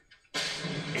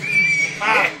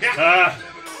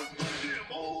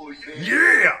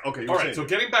 Yeah! Okay, Alright, so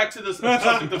getting back to this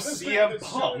subject of CM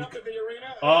Punk.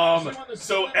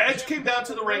 So Edge came down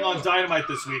to the ring on Dynamite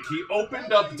this week. He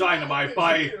opened up Dynamite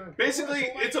by, basically,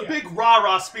 it's a big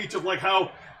rah-rah speech of like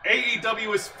how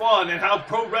AEW is fun and how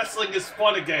pro wrestling is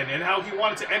fun again and how he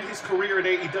wanted to end his career at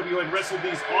AEW and wrestle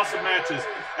these awesome matches.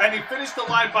 And he finished the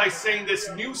line by saying this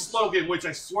new slogan, which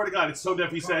I swear to God, it's so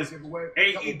deaf. He says,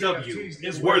 AEW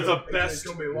is where the best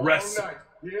wrestle.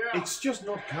 It's just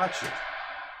not catchy.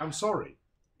 I'm sorry.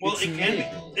 Well, it can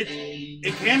be.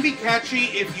 It can be catchy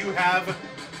if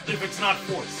it's not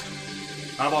forced.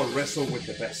 How about wrestle with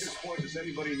the best?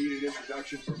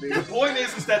 The point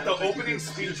is that the opening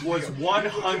speech was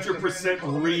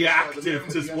 100% reactive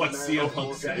to what CM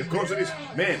Punk said. Of course it is.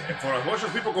 Man, for as much as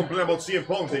people complain about CM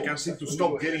Punk, they can't seem to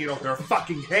stop getting it off their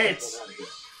fucking heads.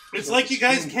 It's like you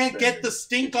guys can't get the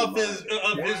stink of his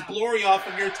glory off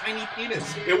of your tiny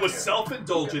penis. It was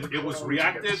self-indulgent, it was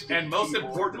reactive, and most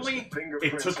importantly,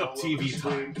 it took up TV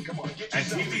time. And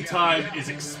TV time is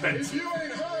expensive. You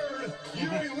ain't heard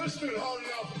You ain't listening hard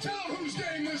enough. Tell them whose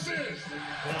game this is.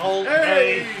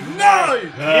 Hey,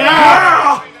 Knight!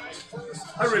 Yeah!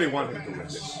 I really want him to win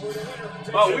this.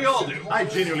 Oh, we all do. I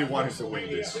genuinely want him to win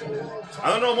this. I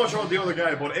don't know much about the other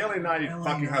guy, but LA Knight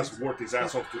fucking has worked his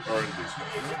ass off to earn this.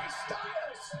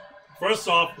 First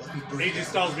off, AJ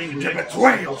Styles being a dick.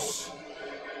 Betrayals!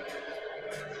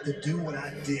 To do what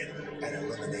I did at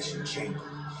Elimination Chamber.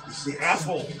 You see,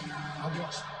 Asshole. I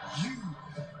watched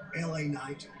you, LA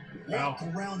Knight, walk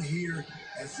around here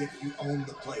as if you own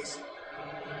the place.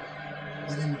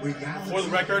 But in reality, For the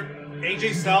record,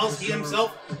 AJ Styles, he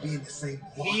himself,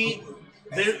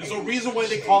 there's a reason why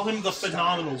they call him the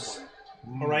Phenomenal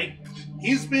One. Alright?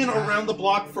 He's been around the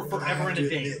block for forever and a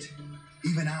day.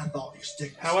 Even I thought your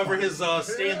stick. However, his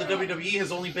stay in the WWE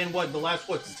has only been, what, the last,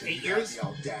 8 years?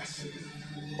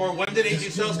 Or when did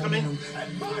AJ Styles come in?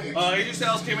 AJ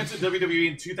Styles came into WWE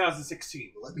in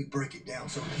 2016. Let me break it down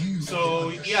so you.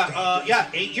 So, yeah,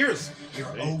 8 years. You're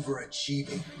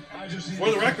overachieving.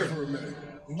 For the record,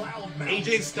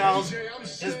 AJ Styles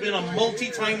has been a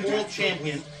multi-time world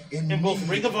champion in both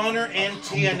Ring of Honor and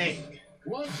TNA.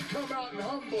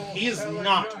 He is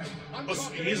not.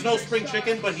 He's no spring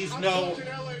chicken, but he's no.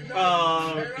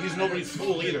 He's nobody's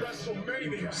fool either.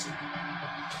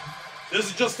 This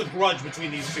is just a grudge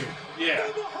between these two. Yeah.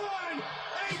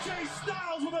 AJ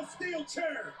Styles with a steel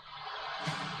chair.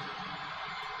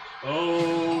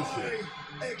 Oh shit.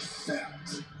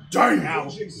 Accept. Damn!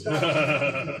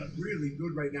 Really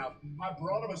good right now. I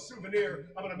brought him a souvenir.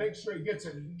 I'm gonna make sure he gets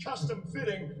it. Custom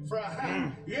fitting for a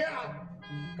hat. Yeah.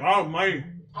 Oh my.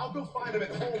 I'll go find him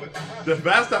at home if I have The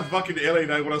best that fucking LA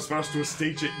Knight was supposed to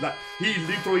stage it, like, he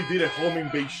literally did a home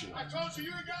invasion. I told you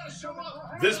ain't gotta show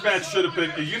up. This match should have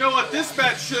been. You know what? This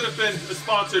match should have been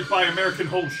sponsored by American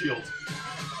Home Shield.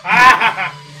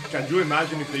 Can you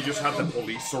imagine if they just had the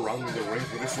police surrounding the ring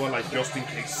for this one, like, just in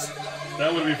case?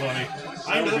 That would be funny.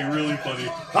 That would be really funny.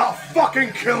 I'll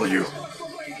fucking kill you! But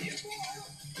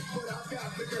I've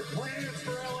got bigger plans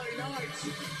for LA Knights.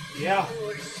 Yeah. I'll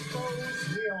expose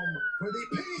him for the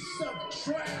piece of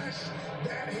trash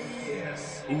that he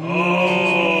is.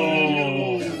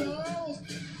 Oh.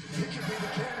 He could be the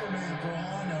cameraman for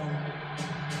all I know.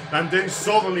 And then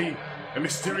suddenly, a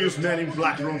mysterious man in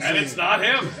black runs And in. it's not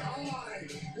him. I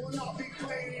will not be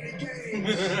playing any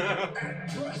games at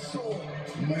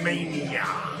WrestleMania.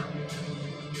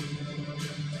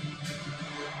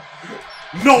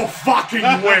 No fucking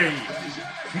way!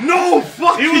 No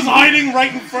fucking He was hiding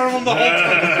right in front of him the whole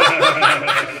time.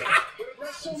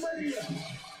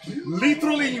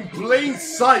 literally in plain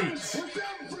sight.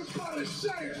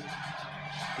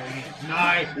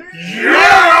 Nice.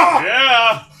 Yeah!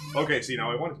 Yeah. Okay, see,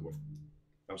 now I wanted to win.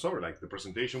 I'm sorry, like, the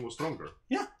presentation was stronger.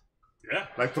 Yeah. Yeah.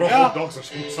 Like, throw hot dogs or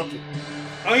something.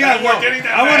 Oh yeah, And we're getting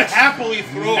that I would match happily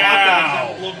throw hot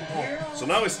dogs at Logan Paul. So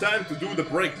now it's time to do the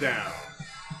breakdown.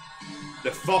 The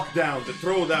fuck down, the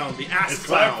throw down, the ass It's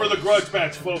time clown. for the grudge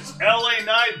match, folks. LA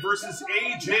Knight versus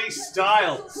AJ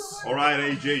Styles. Alright,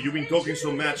 AJ, you've been talking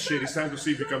some mad shit. It's time to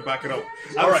see if you can back it up.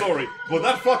 I'm Alright. sorry, but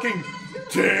that fucking...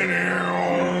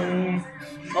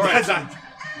 Alright.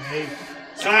 Hey.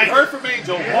 So we heard from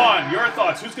Angel. Juan, your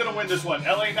thoughts. Who's going to win this one?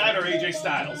 LA Knight or AJ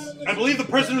Styles? I believe the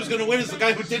person who's going to win is the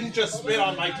guy who didn't just spit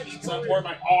on my pizza or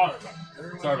my arm.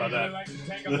 Sorry about that.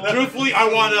 Truthfully, I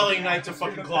want LA Knight to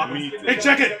fucking clock me. Hey,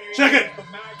 check it! Check it!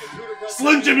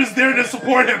 Slim Jim is there to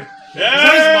support him.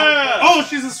 Yeah! Oh,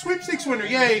 she's a sweepstakes winner.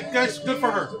 Yay, guys, good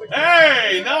for her.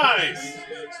 Hey, nice!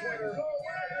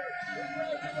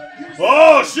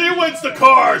 Oh, she wins the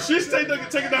car. She's taking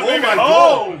that baby my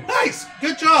home. Nice,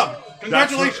 good job.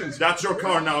 Congratulations. That's your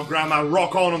car now, Grandma.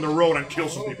 Rock on the road and kill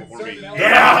some people for me.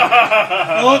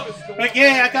 Yeah. Look, like,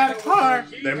 yeah, I got a car.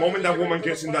 The moment that woman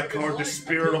gets in that car, the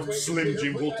spirit of Slim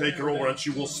Jim will take her over and she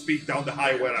will speed down the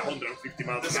highway at 150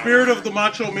 miles an hour. Spirit of the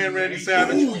Macho Man, Randy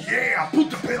Savage. Oh yeah,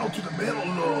 put the pedal to the metal,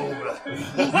 lobe.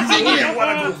 You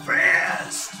want to go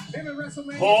fast.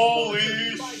 Holy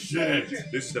shit.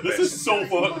 This is the This best. is so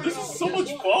fun. This is so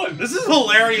much fun. This is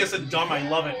hilarious and dumb. I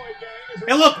love it.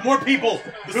 Hey, look, more people.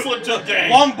 The Slim Jim gang.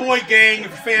 Long Boy Gang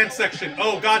fan section.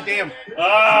 Oh, goddamn.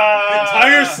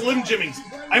 Entire Slim Jimmies.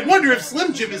 I wonder if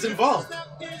Slim Jim is involved.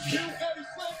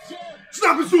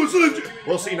 Snap his to a Slim Jim.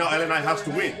 Well, see, now LNI has to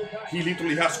win. He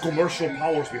literally has commercial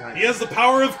powers behind He him. has the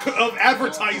power of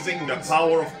advertising. The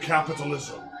power of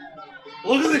capitalism.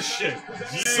 Look at this shit.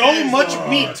 So much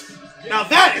meat. Now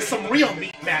that is some real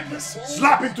meat madness.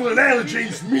 Slap into the Layla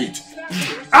James meat.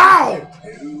 Ow!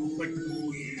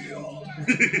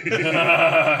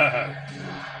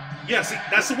 Yeah, see,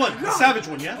 that's the one. The Savage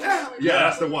one, yeah? Yeah,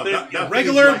 that's the one. The That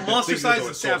regular thing is like the monster thickness size of a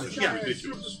and Savage, sausage. yeah.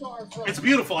 Ridiculous. It's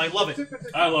beautiful. I love it.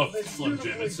 I love Slim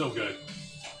Jim. It's so good.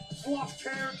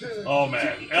 Oh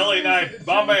man, LA Knight,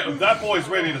 my man, that boy's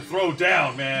ready to throw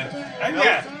down, man. And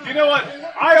yeah, you know what?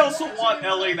 I also want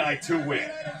LA Knight to win.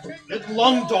 At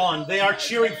London, they are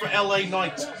cheering for LA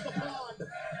Knight.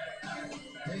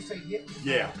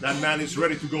 Yeah, that man is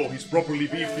ready to go. He's properly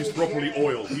beefed, he's properly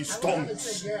oiled, he's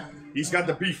stonks. He's got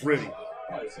the beef ready.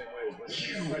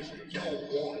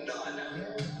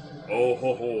 Oh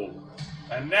ho ho.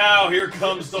 And now here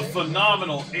comes the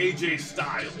phenomenal AJ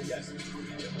Styles.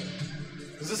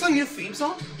 Is this a new theme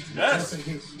song? Yes.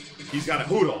 He's got a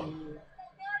hood on.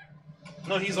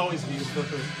 No, he's always used the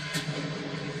hood.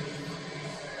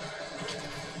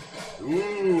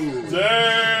 Ooh.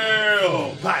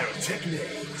 Damn.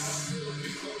 Pyrotechnics.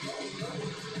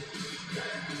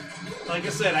 Like I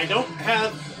said, I don't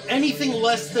have anything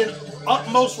less than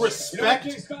utmost respect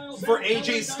for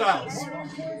AJ Styles.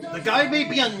 The guy may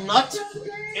be a nut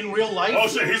in real life. Oh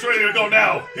shit, he's ready to go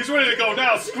now. He's ready to go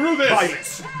now. Screw this.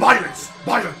 Violence. Violence.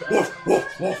 Violence. Woof,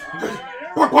 woof, woof.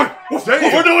 Woof, woof, woof.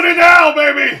 Damn. We're doing it now,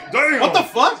 baby. Damn. What the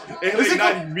fuck? LA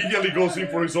Knight immediately goes in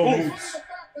for his own moves.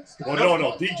 Oh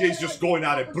no, DJ's just going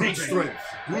at it. Brute strength.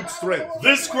 Brute strength.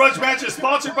 This grudge match is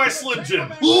sponsored by Slim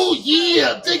Jim. Ooh,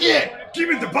 yeah, dig it! Give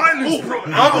him the violence, bro.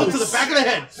 Elbow to the back of the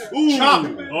head. Ooh. Chop.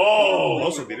 Oh.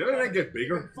 Also, did it get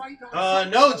bigger?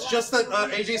 No, it's just that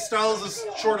AJ Styles is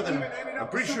shorter than him. I'm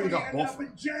pretty sure he got buffed. Maybe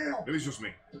it's just me.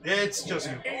 It's just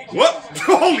you. What?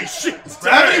 Holy shit!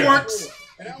 Gravity works.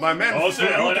 My man. Oh shit,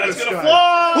 LA Knight's gonna sky.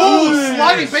 fly. Ooh,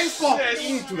 sliding baseball.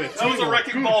 Into the That was a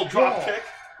wrecking ball drop kick.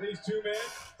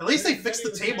 At least they fixed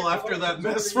the table after that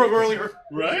mess from earlier.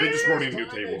 They Right? just brought in new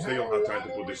tables. They don't have time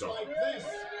to put this up.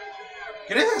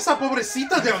 ¿Qué es esa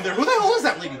pobrecita down there? Who the hell is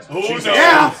that lady? Who knows?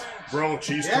 Yeah. Bro,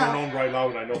 she's Yeah. turned on right now,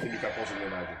 and I don't think you can possibly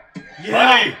imagine.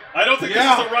 Honey, I don't think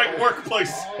Yeah. this is the right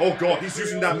workplace. Oh god, he's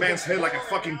using that man's head like a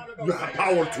fucking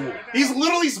power tool. He's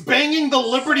literally banging the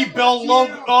Liberty Bell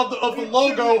logo of the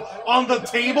logo on the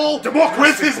table Democracy.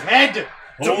 with his head.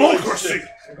 Democracy! shit.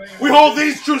 We hold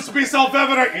these truths to be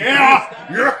self-evident. Yeah.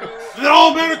 Yeah! That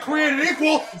all men are created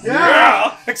equal.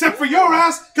 Yeah. Except for your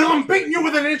ass, because I'm beating you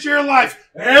within an inch of your life.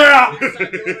 Yeah.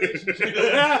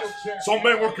 Yeah. Some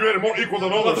men were created more equal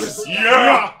than others.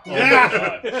 Yeah. Oh my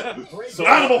Yeah. God. So,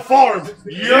 Animal Farm!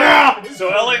 Yeah. so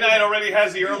LA Knight already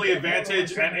has the early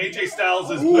advantage, and AJ Styles'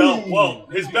 bell, well,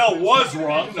 his bell was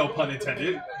rung, no pun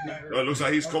intended. It looks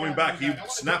like he's coming back. He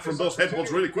snapped from those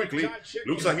headphones really quickly.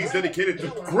 Looks like he's dedicated to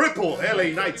cripple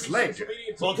LA Knight's leg.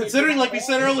 Well, considering, like we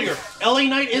said earlier, LA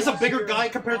Knight is a bigger guy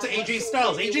compared to AJ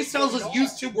Styles. AJ Styles is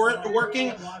used to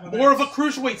working more of a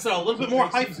cruiserweight style, a little bit more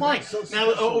high flying.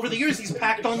 Now, over the years, he's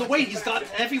packed on the weight. He's got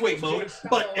heavyweight mode,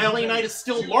 but LA Knight is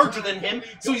still larger than him,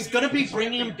 so he's going to be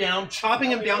bringing him down,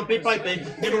 chopping him down bit by bit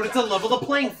in order to level the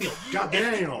playing field. God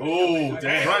damn. Oh,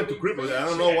 damn. Trying to cripple it. I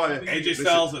don't know why. AJ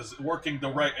Styles is working the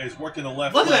right, is working the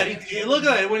left. Look at leg. that! Look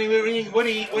at that!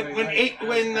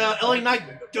 When LA Knight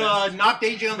knocked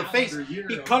AJ on the face,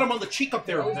 he cut him on the cheek up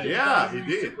there. Yeah, he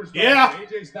did. Yeah.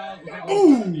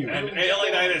 Ooh! And LA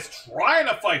Knight is trying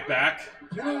to fight back.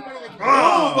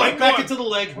 Ah, Right back into the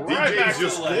leg. Right DJ back is to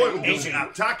just the leg. going, just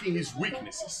attacking his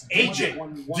weaknesses. AJ.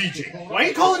 DJ. Why are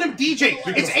you calling him DJ?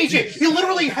 It's AJ. He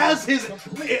literally has his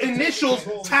initials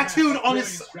tattooed on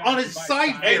his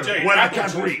side there. AJ. When I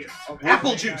can't read.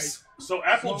 Apple juice. So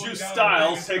Apple Juice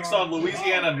Styles takes on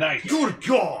Louisiana Knight. Good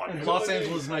God! Los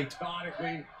Angeles Knight.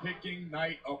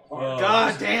 Oh.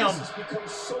 God damn.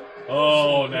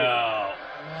 Oh, no.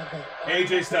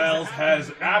 AJ Styles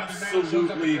has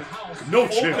absolutely No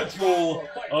full chill. control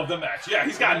of the match. Yeah,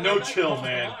 he's got no chill,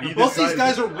 man. He Both these decided-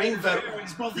 guys are ring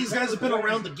veterans. Both these guys have been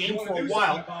around the game for a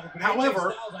while.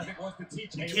 However,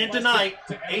 you can't deny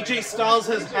AJ Styles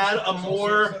has had a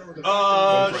more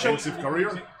comprehensive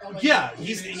career. yeah,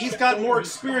 he's got more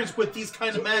experience with these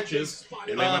kind of matches.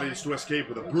 LA managed to escape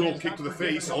with a brutal kick to the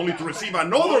face, only to receive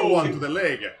another one to the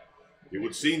leg. It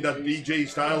would seem that DJ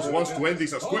Styles wants to end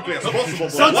this as quickly as possible,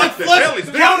 but Sunset what the hell is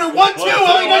flip, this? counter 1-2.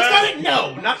 LA Knight's got What? it.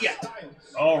 No, not yet.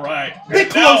 All right. Big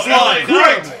Now, clothesline. LA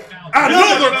Knight. Great!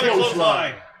 Another Another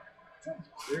clothesline!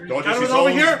 Dodges Counter his over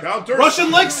own here. counters.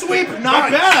 Russian leg sweep.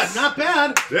 Not Nice. bad. Not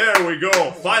bad. There we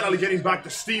go. Finally getting back the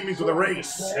steam into the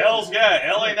race. Hell's yeah.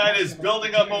 LA Knight is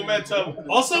building up momentum.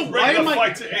 Also, why Ready am to I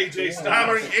fight to AJ Styles.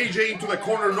 Hammering AJ into the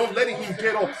corner, not letting him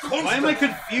get off. why am I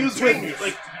confused with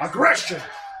like aggression?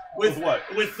 With what?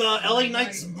 with LA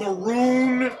Knight's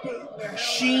maroon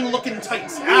sheen looking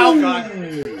tights? Ow, God.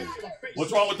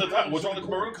 What's wrong with the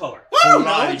maroon color? I don't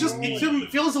know.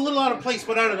 It feels a little out of place,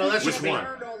 but I don't know. That's Which just me. one?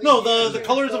 No, the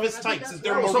colors of his tights.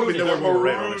 They're I was hoping maroon. they were more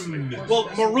red, honestly. Well,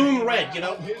 maroon red, you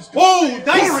know. Whoa,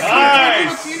 nice!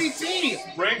 Nice!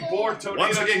 TDT. Springboard tornado.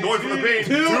 Once again, going for the pin.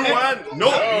 2 and- and...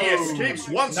 No, he escapes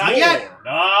once Not more. yet.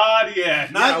 Not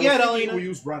yet. Not yet, We Elena.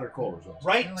 use brighter colors. Also.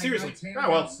 Right? Seriously. Ah,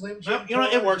 well. No, you know,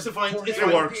 it works. It's fine. It's It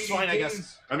fine. works. It's fine, I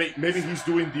guess. I mean, maybe he's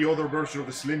doing the other version of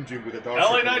the Slim Jim with the dark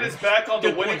LA circle. Knight is back on the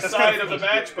Good winning point. That's side kind of of the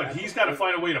match, but he's got to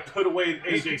find a way to put away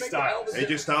AJ Styles.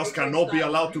 AJ Styles cannot be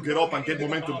allowed to get up and get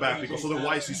momentum back because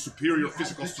otherwise his superior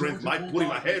physical strength might put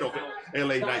him ahead of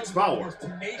LA Knight's power.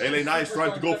 LA Knight is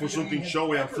trying to go for something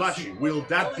showy and flashy. Will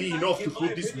that be enough to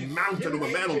put this mountain of a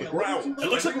man on the ground? It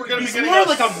looks like we're going to be He's getting more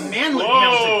like a manly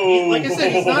mountain. Like I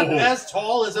said, he's not as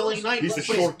tall as LA Knight. He's a but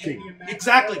short king.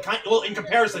 Exactly. Well, in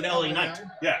comparison to LA Knight.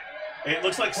 Yeah. It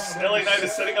looks like LA Knight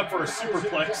is setting up for a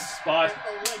superplex spot.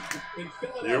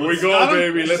 Here we Got go, him.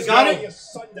 baby. He's Let's got go. it.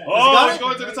 Oh, got he's it?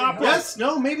 going to the top rope. Yes,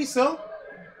 no, maybe so.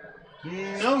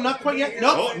 No, not quite yet.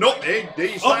 No. Oh, no.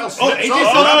 AJ Styles Oh, slips AJ off.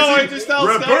 Styles- AJ Styles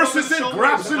reverses down it, over the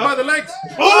grabs him shoulder. by the legs.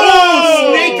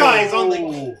 Oh, snake eyes on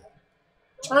the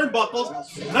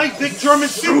turnbuckles. Nice big German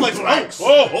suplex.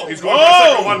 Oh, he's going for a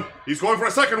second one. He's going for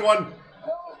a second one.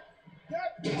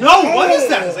 No, what is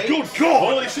that? Zane? Good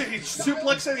God. Holy shit, he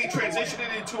suplexed and he transitioned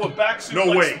it into a back suplex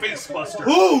No way. face buster.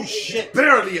 Oh, shit.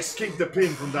 Barely escaped the pin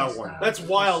from that one. That's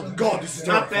wild. God, this is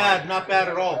Not terrifying. bad. Not bad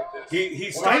at all.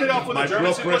 He started off with My a German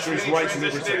blood suplex pressure and is he rising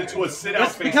every transitioned it second. into a sit-out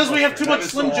That's face because we have buster. too much That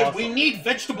is Slim so Jim. awesome. We need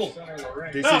vegetable.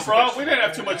 This No, is bro, we didn't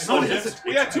have too much Slim it Jim. isn't.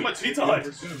 We had too much Pizza Hut.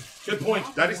 Good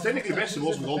point. That is technically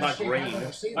vegetables with all that grain. I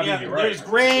mean, Yeah, you're right. there's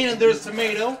grain and there's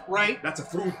tomato, right? That's a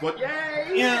fruit, but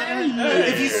yay! Yeah,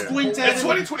 if you squint at It's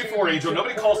it, 2024, Angel.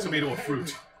 Nobody calls tomato a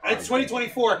fruit. it's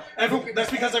 2024.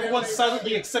 That's because everyone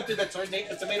silently accepted that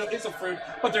tomato is a fruit,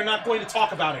 but they're not going to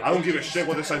talk about it. I don't give a shit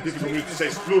what the scientific community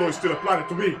says. Pluto is still a planet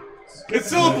to me. It's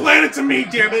still a planet to me,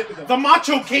 damn it. The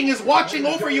Macho King is watching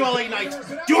over you, LA Knight.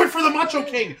 Do it for the Macho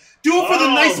King. Do it for the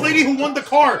nice lady who won the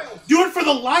car. Do it for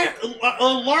the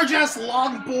large-ass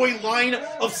long boy line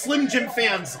of Slim Jim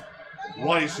fans.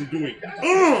 What is he doing?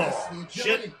 Ugh!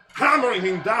 Shit. Hammering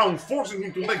him down, forcing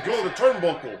him to let go of the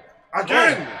turnbuckle.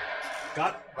 Again!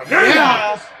 Again!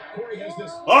 Yeah.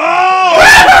 Oh!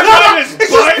 It's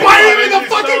just biting him in the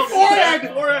fucking forehead.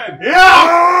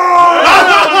 Ah!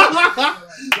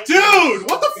 Dude,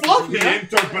 what the fuck, He man?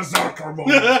 entered Berserker mode.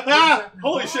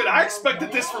 Holy shit, I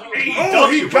expected this from AEW. Oh,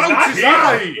 he but not gouts his here.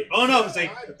 eye! Oh no, it's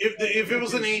like, if it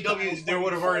was an AEW, there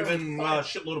would have already been a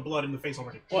shitload of blood in the face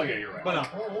already. Well, yeah, you're right. But no.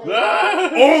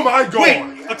 Oh my God!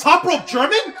 Wait, a top rope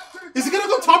German? Is he gonna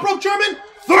go top rope German?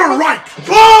 Third right!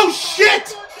 Oh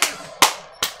shit!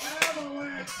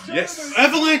 Yes.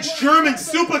 Avalanche German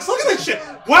suplex. Look at this shit.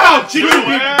 Wow, Jimmy.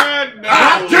 And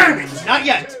Ah, damn it! Not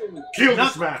yet. Kill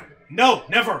Not- this man. No,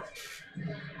 never.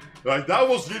 Like, that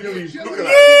was literally, look at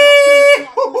that.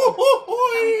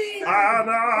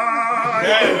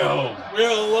 Damn.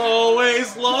 We'll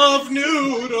always love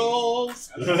noodles.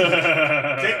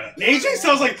 AJ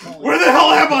sounds like, where the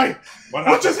hell am I?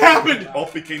 What just happened?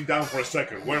 Off he came down for a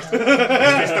second. Where's is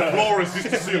this the floor? Is this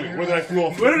the ceiling? Where did I flew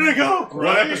off? Where did I go?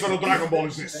 What episode of Dragon Ball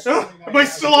is this? Am I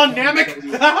still on Namek?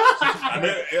 And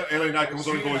then LA Knight comes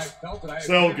on and goes,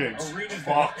 Cell games.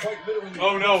 Fuck.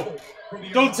 Oh no.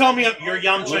 Don't tell me you're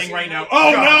Yamchang right now.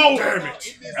 Oh God no! damn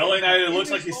it. LA Knight, it looks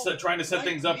like he's trying to set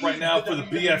things up right now for the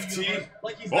BFT.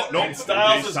 Oh, no. And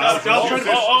Styles has got Styles oh, trying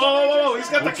to- oh, he's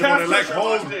got the Puts him on calf the leg crusher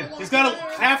hold. locked in. He's got a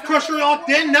calf crusher locked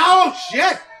in. No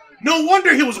shit. No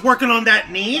wonder he was working on that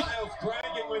knee.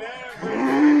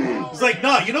 He's like,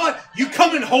 nah, you know what? You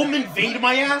come and home invade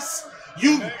my ass.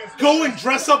 You go and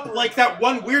dress up like that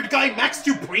one weird guy, Max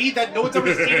Dupree, that no one's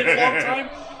ever seen in a long time.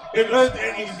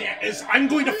 I'm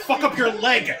going to fuck up your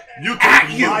leg You at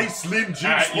took you. my Slim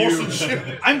Jim At you.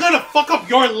 sponsorship. I'm gonna fuck up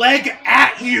your leg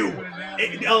at you,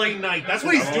 LA Knight. That's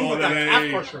what he's doing with that calf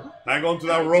crusher. Hang on to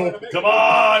that rope. Come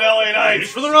on, LA Reach Knight.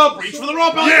 for the rope. Reach for the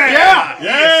rope, LA. Yeah!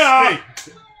 Yeah.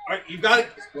 All right, you got it.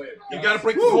 You got to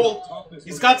break the hold.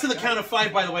 He's got to the count of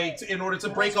 5, by the way, in order to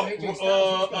break a hold.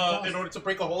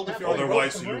 If you're on the rope.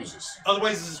 Otherwise, he loses.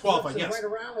 Otherwise, it's disqualified. Yes.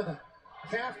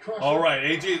 All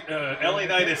right, LA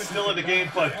Knight is still in the game,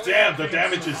 but damn, the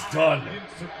damage is done.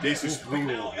 This is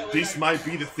brutal. This might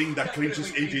be the thing that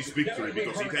clinches AJ's victory,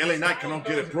 because if LA Knight cannot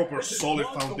get a proper solid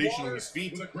foundation on his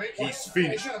feet, he's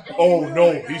finished. Oh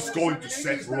no, he's going to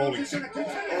Seth Rollins.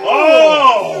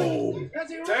 Oh!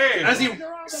 Damn. As he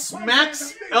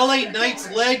smacks LA Knight's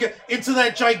leg into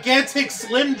that gigantic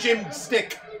Slim Jim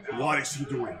stick. What is he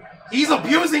doing? He's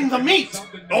abusing the meat.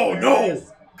 Oh no!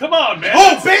 Come on, man.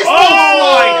 Oh, baseball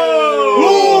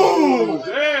Oh! slide!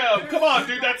 Ooh! Damn, come come on,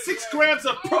 dude. That's 6 grams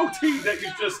of protein that you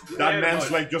just. That man's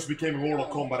leg just became a Mortal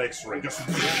Kombat X-ray. Just.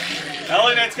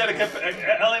 LA Knight's gotta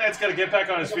get back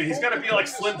on his feet. He's gotta be like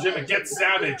Slim Jim and get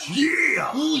savage.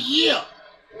 Yeah! Oh yeah!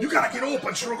 You gotta get up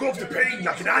and shrug off the pain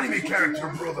like an anime character,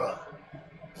 brother.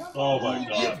 Oh my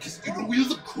god. Yeah, because we're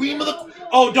the cream of the.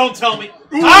 Oh, don't tell me.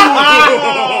 Nice.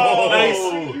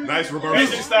 Nice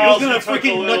reverse. AJ Styles gonna took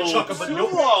freaking a little nut chuck him, but too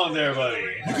nope. long there, buddy.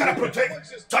 You gotta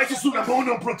protect. Titus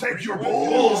Sunamono, protect your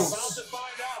balls.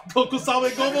 Kokusame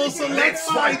Gobo, so let's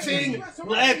fighting.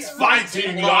 Let's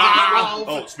fighting.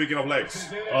 Oh, speaking of legs.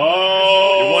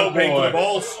 Oh, You want paint to boy. the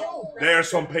balls? There's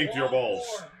some paint to your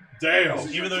balls. Damn.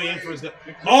 Even though he aimed for his gun.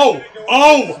 Oh!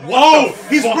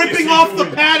 He's fuck is ripping he off doing?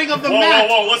 the padding of the Whoa, mat.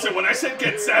 whoa, whoa! Listen, when I said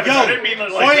get savage, Yo, I didn't mean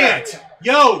it like quiet. that.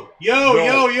 Yo.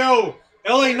 No.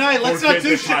 LA Knight, let's not Forget do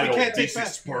the shit we title. can't take This back.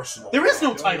 is personal. There is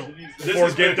no title.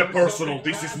 Forget the personal.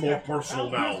 This is more personal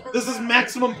now. This is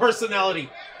maximum personality.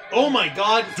 Oh my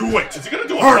god. Do it. Is he gonna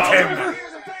do a Hurt foul? him.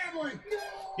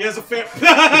 He has a fair.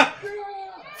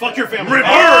 Fuck your family. Reverse.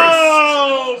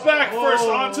 Oh, back first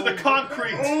onto the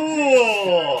concrete.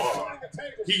 Oh.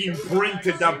 He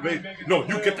imprinted that bit. No,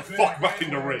 you get the fuck back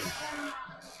in the ring.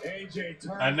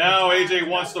 And now AJ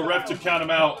wants the ref to count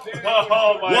him out.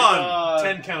 Oh my god.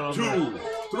 10 count on that.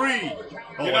 2, 3.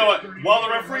 Oh, You know what? While the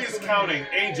referee is counting,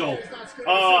 Angel,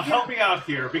 help me out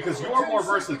here because you are more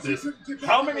versed at this.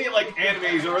 How many like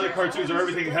animes or other cartoons or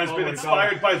everything has been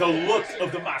inspired by the look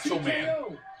of the Macho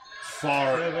Man?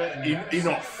 Far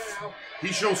enough. He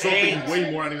shows something 8. way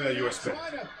more anime than you expect.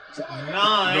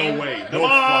 9. No way. Come No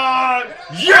on!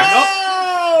 Yes!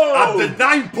 Oh! At the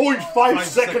 9.5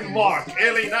 second mark,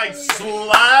 LA Knight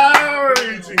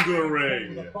slides into the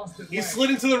ring. He slid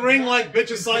into the ring like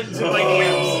bitches slide into my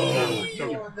DMs.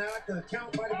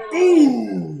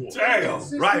 Ooh!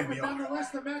 Damn! Right, we are. Nonetheless,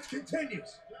 the match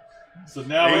continues. So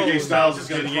now AJ AJ Styles is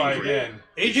going to getting try angry. again.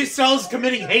 AJ Styles is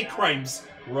committing hate crimes.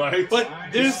 Right? But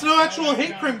there's no actual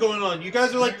hate crime going on. You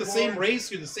guys are like the same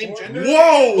race, you're the same gender.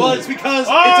 Whoa! Well, it's because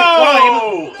Oh! it's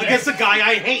a crime against a guy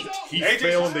I hate. He AJ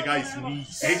fell on the guy's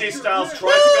knees. AJ Styles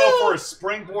tried to go for a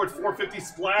springboard 450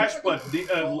 splash, but the,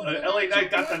 LA Knight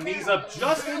got the knees up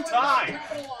just in time.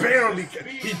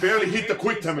 He barely hit the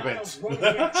quick time event.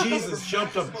 Jesus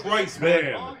jumped up Christ, man.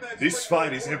 Man, this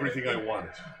fight is everything I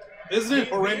wanted. Isn't it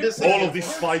horrendous? All of these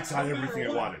fights are everything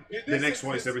I wanted. The next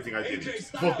one is everything I didn't.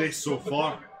 For this so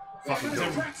far, fucking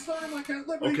dope.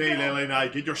 Okay, LA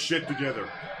Knight, get your shit together.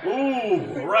 Ooh,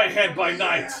 a right hand by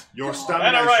Knight. Your stamina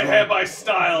And a is right wrong. hand by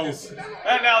Styles.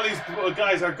 And now these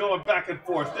guys are going back and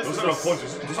forth. This Those is are not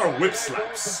punches. Those are whip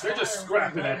slaps. They're just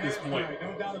scrapping at this point.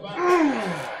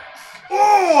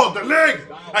 Oh, the leg!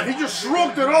 And he just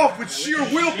shrugged it off with sheer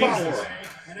willpower.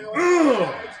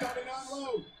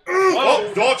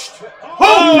 Oh, dodged.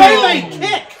 Oh, melee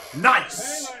kick!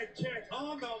 Nice.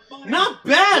 Not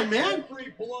bad, man.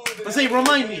 Let's say,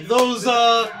 remind me, those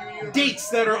dates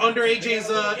that are under AJ's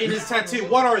in his tattoo,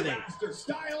 what are they?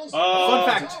 Fun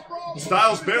fact.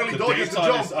 Styles barely The dodges dates the on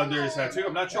jump. his, under his tattoo?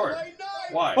 I'm not sure.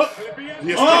 Why? What?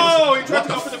 He has Oh, he Styles. tried to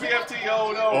go What for the the BFT.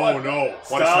 Oh, no. Oh, what? no.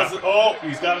 What is Styles, happening? oh,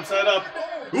 he's got him set up.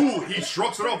 Ooh, he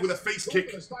shrugs it off with a face kick.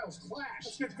 Styles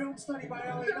clash. Good film study by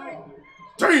LA Knight.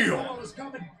 Damn! Styles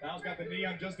got the knee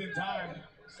on just in time.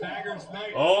 Staggers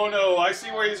Knight. Oh, no. I see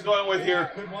where he's going with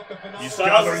here. He's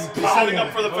Styles gathering is setting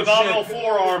up for the phenomenal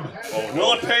forearm. Oh,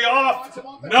 Will it pay off?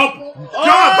 Nope.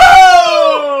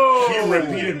 Oh! He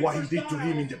repeated what he did to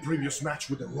him in the previous match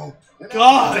with the rope.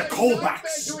 God. The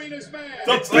callbacks.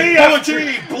 The It's like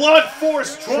BFT, blood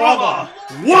force trauma.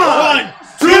 1,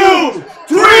 2,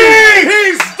 3.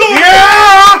 He's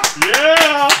done.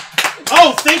 Yeah.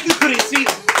 Oh, thank you, Cody. See,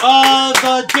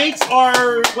 the dates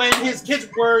are when his kids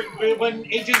were, when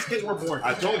AJ's kids were born.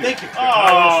 I told you. Thank you.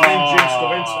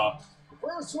 Oh.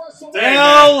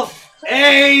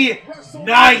 L.A.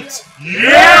 Knight.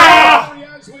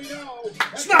 Yeah!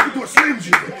 Snap into a Slim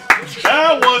Jim.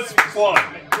 That was fun.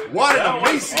 What That an was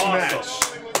amazing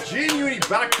awesome. match. Genuinely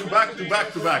back to back to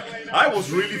back to back. I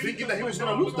was really thinking that he was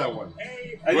gonna lose that one.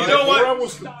 And you But know before I what?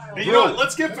 was- And you know what?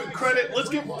 Let's give credit. Let's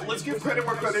give credit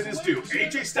where credit is due.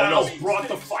 AJ Styles brought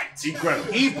the fight.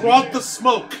 Incredible. He brought the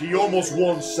smoke. He almost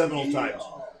won several times.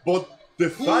 But the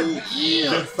fact,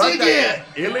 dig that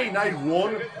LA Knight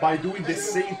won by doing the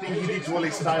same thing he did to LA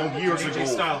Styles years AJ ago.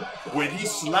 Styles. When he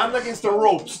slammed against the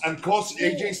ropes and caused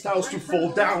AJ Styles to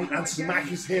fall down and smack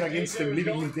his head against them,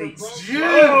 leaving him dates.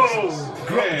 Oh,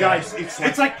 man. Guys,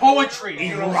 it's like, poetry.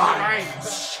 it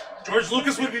rhymes. George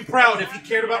Lucas would be proud if he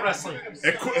cared about wrestling.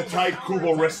 A Thai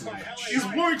Kubo wrestling match. He's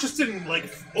more interested in like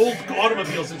old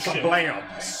automobiles and shit.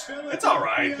 Blams. It's all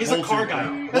right. He's a car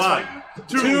guy. That's fine. 1,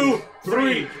 2,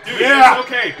 3. Dude, Yeah. it's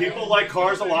okay. People like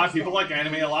cars a lot. People like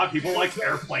anime a lot. People like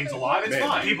airplanes a lot. It's Man.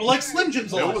 fine. People like Slim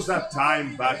Jims a There lot. was that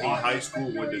time back in high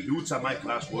school when the dudes at my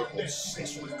class were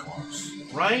obsessed with cars.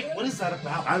 Right? What is that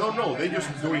about? I don't know. They just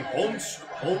doing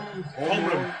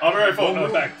homeroom. I'll be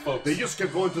right back, folks. They just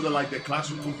kept going to the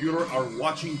classroom computer and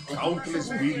watching countless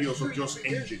videos of just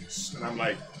engines, and I'm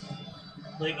like,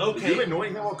 Like, do you okay, even know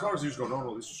anything about cars? You just go,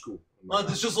 no, this is cool.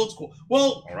 this just looks cool.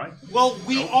 Well, All right. well,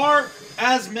 we are,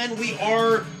 as men, we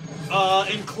are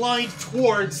inclined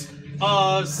towards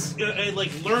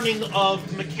like learning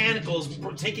of mechanicals,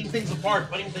 taking things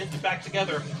apart, putting things back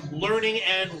together, learning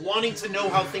and wanting to know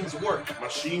how things work.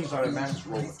 Machines are advanced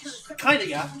robots. Kinda,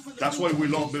 yeah. That's why we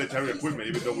love military equipment,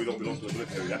 even though we don't belong to the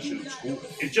military. That shit looks cool.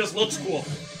 It just looks cool.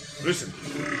 Listen,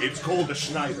 it's called the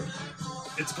Schneider,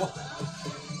 It's cool.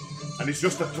 and it's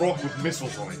just a truck with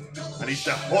missiles on it, and it's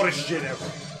the hottest shit ever.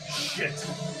 Shit.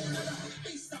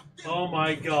 Oh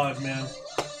my god, man.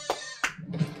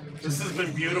 This has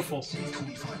been beautiful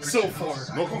so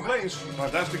far. No complaints.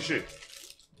 Fantastic shit.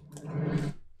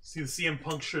 See the CM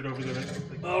Punk shirt over there.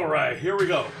 All right, here we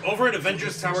go. Over at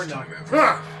Avengers Tower now.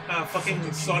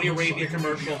 Fucking Saudi Arabia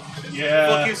commercial. Yeah.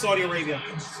 Fuck you, Saudi Arabia.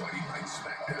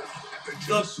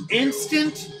 The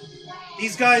instant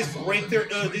these guys break their,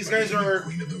 these guys are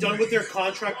done with their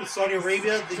contract with Saudi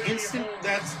Arabia, the instant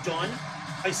that's done,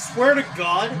 I swear to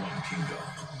God,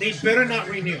 they better not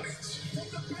renew.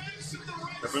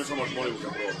 Depends how much money we can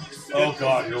blow. Oh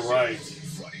God, you're right.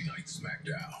 Friday Night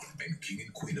SmackDown and King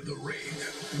and Queen of the Ring.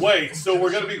 Wait, so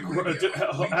we're gonna be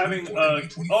having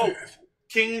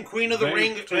King and Queen of the May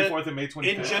Ring 24th and May 25th.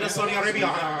 in Jeddah, Saudi Arabia.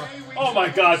 Oh my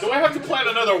God, do I have to plan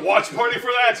another watch party for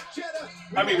that?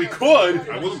 I mean, we could.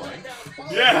 I wouldn't mind.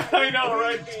 Yeah, I know,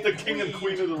 right? The King and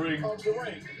Queen of the Ring.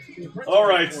 All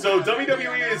right, so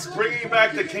WWE is bringing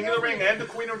back the King of the Ring and the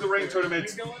Queen of the Ring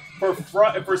tournaments for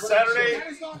Saturday.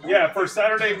 Yeah, for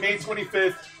Saturday, May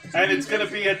 25th, and it's going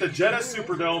to be at the Jeddah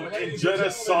Superdome in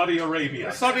Jeddah, Saudi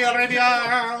Arabia. Saudi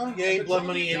Arabia, yay, blood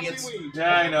money idiots.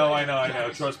 Yeah, I know.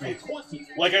 Trust me.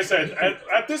 Like I said,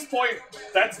 at this point,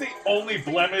 that's the only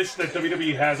blemish that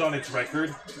WWE has on its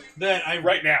record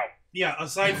right now. Yeah,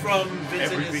 aside from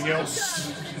Vince Everything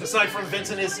else. Aside from Vince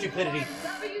and his stupidity.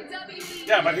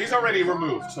 Yeah, but he's already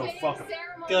removed, so fuck him.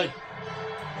 Good.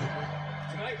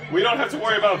 We don't have to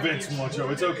worry about Vince, Moncho.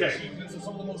 It's okay.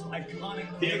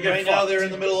 He can get Right now, fucked. they're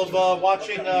in the middle of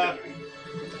watching a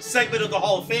segment of the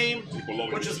Hall of Fame,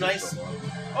 which is nice.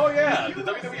 Oh yeah, the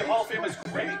WWE Hall of Fame is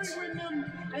great.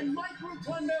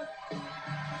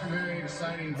 Very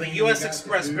exciting. The U.S.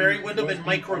 Express, Barry Windham and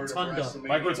Mike Rotunda.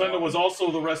 Mike Rotunda was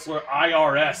also the wrestler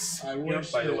IRS, I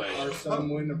wish by the way. our son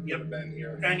Wyndham could have been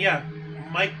here. And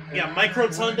Mike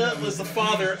Rotunda was the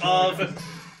father of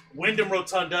Wyndham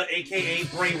Rotunda, a.k.a.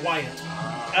 Bray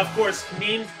Wyatt. Of course,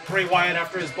 named Bray Wyatt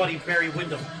after his buddy Barry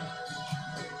Windham.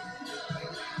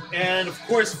 And of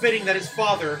course, fitting that his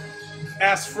father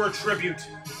asked for a tribute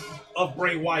of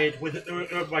Bray Wyatt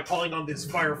by calling on these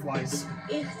fireflies.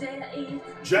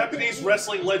 Japanese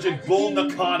wrestling legend Bull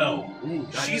Nakano. Ooh,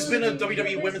 She's been a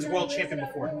WWE Women's World Champion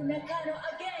before.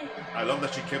 I love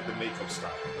that she kept the makeup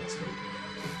style. That's good.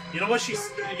 You know what she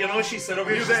said over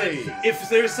here? New She said, Day. if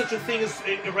there's such a thing as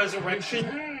a resurrection,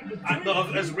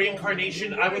 as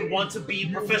reincarnation, I would want to be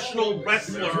professional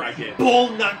wrestler Again. Bull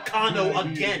Nakano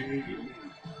again.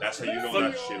 That's how you know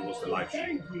that shit was the live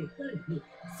stream.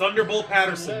 Thunderbolt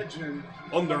Patterson.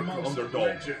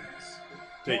 Underdog.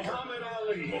 Taker.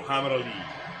 Muhammad Ali.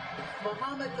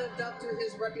 Muhammad lived up to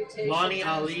his reputation Lonnie as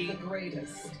Ali. the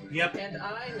greatest. Yep. And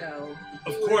I know.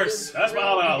 Of course. That's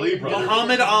Muhammad Ali, brother.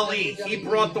 Muhammad Ali. He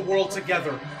brought the world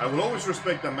together. I will always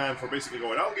respect a man for basically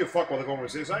going, I don't give a fuck what the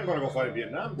government says. I ain't gonna go fight in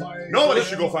Vietnam. Nobody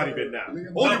should go fight in Vietnam.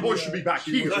 All you boys should be back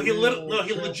here. No,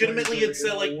 he legitimately had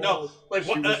said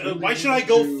why should I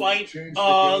go fight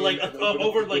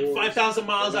over 5,000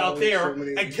 miles out there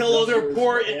and kill other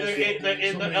poor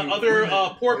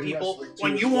poor people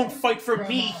when you won't fight for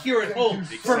me here at home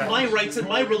for my rights and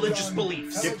my religious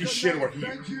beliefs. Get this shit over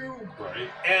here. Right.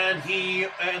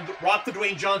 And Rock the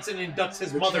Dwayne Johnson inducts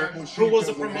his mother, who was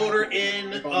a promoter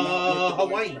in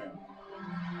Hawaii.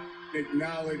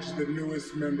 Acknowledge the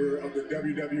newest member of the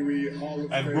WWE Hall of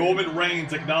Fame. And Roman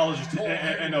Reigns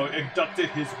inducted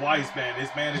his wise man, his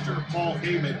manager, Paul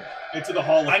Heyman, into the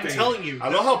Hall of Fame. I'm telling you. I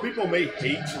love how people may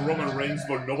hate Roman Reigns,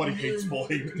 but nobody hates Paul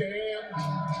Heyman.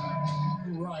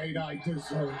 Damn right I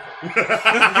deserve it.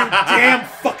 Damn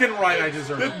fucking right I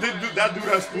deserve it. That dude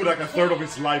has put like a third of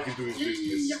his life into his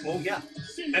business. Oh yeah.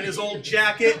 And his old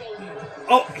jacket.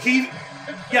 Oh,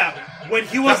 when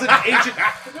he was an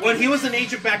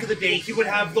agent back in the day, he would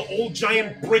have the old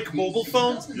giant brick mobile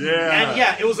phones. Yeah. And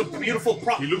yeah, it was a beautiful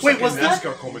He looks Wait, like was a that?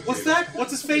 NASCAR commentator. What's that?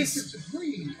 What's his face?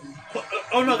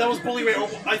 Oh no, that was Bully Ray. Oh,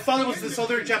 I thought it was this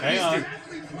other Japanese dude.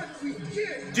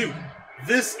 Dude,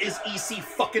 this is EC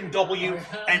fucking W,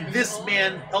 and this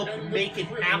man helped make it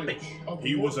happen.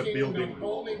 He was a building.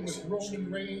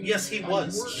 Yes, he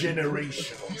was.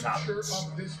 Generational talent.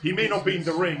 He may not be in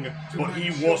the ring, but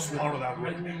he was part of that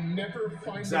ring.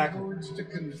 Exactly. Words to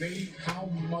convey how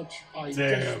much I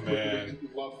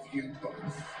love you both.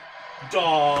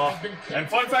 Duh. And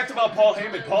fun fact about Paul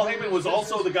Heyman was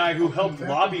also the guy who helped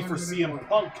lobby for CM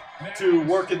Punk to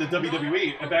work in the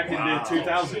WWE back in the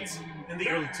 2000s. In the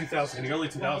early 2000s. In the early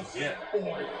 2000s, yeah.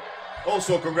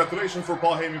 Also, congratulations for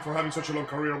Paul Heyman for having such a long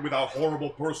career without horrible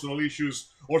personal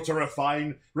issues or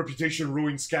terrifying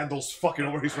reputation-ruining scandals fucking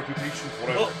over his reputation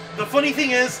forever. Well, the funny thing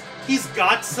is, he's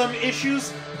got some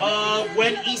issues.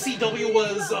 When ECW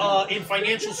was in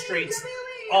financial straits,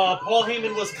 Paul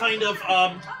Heyman was kind of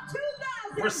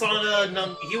persona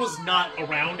non. He was not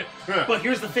around. Yeah. But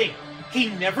here's the thing: he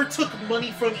never took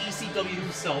money from ECW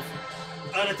himself.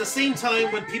 And at the same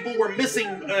time, when people were missing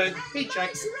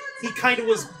paychecks, he kind of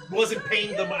wasn't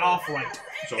paying them off right.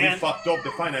 So he fucked up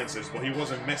the finances, but he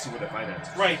wasn't messing with the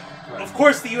finances. Right. Of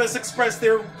course, the U.S. Express,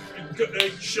 they're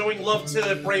showing love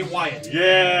to Bray Wyatt.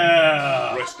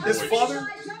 Yeah. His father,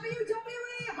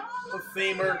 a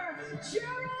famer.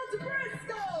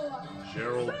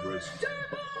 Gerald Briscoe.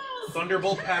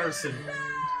 Thunderbolt Patterson.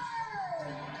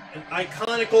 An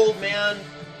iconic old man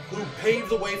who paved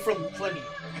the way for plenty.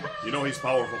 You know he's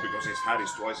powerful because his hat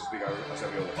is twice as big as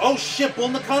every other. Oh shit, Bull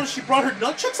Nakano, she brought her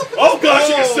nunchucks up. Oh god,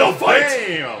 she can still fight!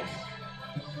 Damn!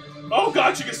 Oh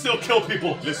god, she can still kill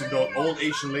people! Listen though, old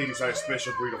Asian ladies are a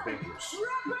special breed of dangerous.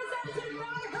 Represented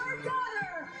by her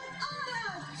daughter,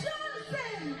 Anna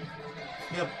Johnson.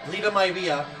 Yep, Lita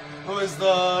Maivia, who is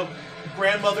the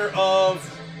grandmother of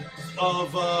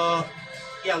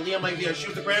Leah Maivia. She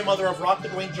was the grandmother of Rock the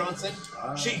Dwayne Johnson.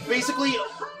 She basically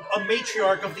a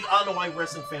matriarch of the Anoa'i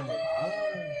wrestling family.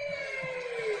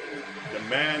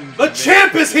 The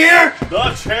champ is here!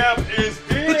 The champ is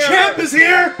here! The champ is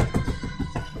here!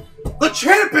 The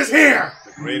champ is here!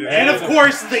 And of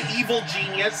course, the evil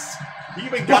genius. He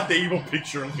even got the evil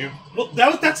picture of him. Well,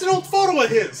 that's an old photo of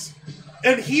his.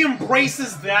 And he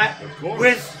embraces that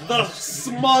with the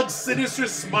smug, sinister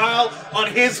smile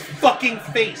on his fucking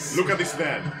face. Look at this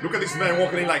man. Look at this man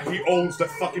walking in like he owns the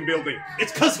fucking building.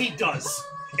 It's because he does.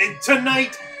 And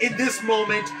tonight, in this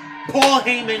moment, Paul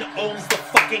Heyman owns the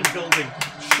fucking building.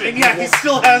 Shit, and yeah, he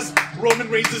still has Roman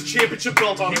Reigns' championship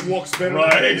belt on him. He walks better than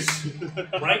this.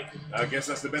 Right? I guess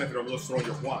that's the benefit of those throwing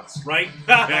your quads. Right?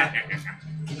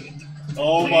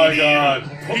 Oh my god.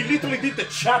 He literally did the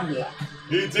chat walk.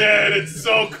 He did, it's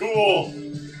so cool.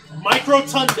 Mike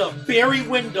Rotunda, Barry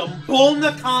Windham, Bull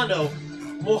Nakano,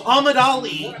 Muhammad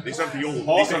Ali, These are the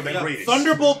greatest.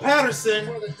 Thunderbolt Patterson,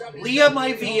 Leah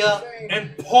Maivia,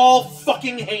 and Paul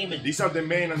fucking Heyman. These are the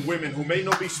men and women who may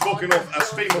not be spoken of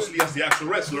as famously as the actual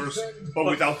wrestlers, but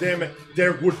without them,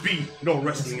 there would be no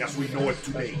wrestling as we know it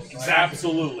today.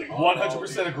 Absolutely.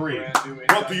 100% agree.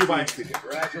 Brought to you by Xfinity.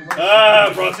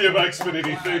 Brought to you by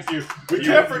Xfinity. Thank you. We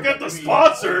can't forget the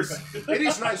sponsors. It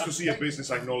is nice to see a business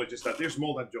acknowledges that there's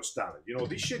more than just talent. You know,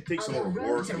 this shit takes a lot of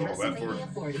work, a lot of effort.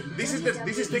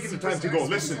 This is taking the time to go.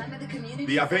 Listen,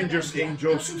 the Avengers ain't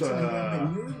just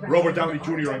Robert Downey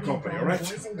Jr. and company, all right?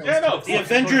 Yeah, no. The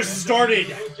Avengers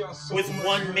started with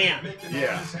one man.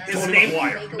 Yeah. His name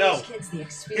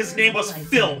his name was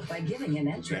Phil. And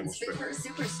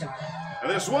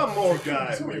there's one more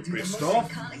guy who you pissed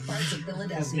off.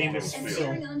 His name is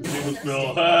Phil.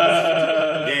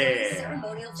 Yeah.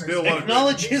 Still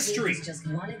Acknowledge history,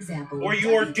 or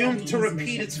you are doomed to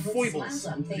repeat its foibles.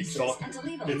 It's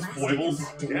foibles?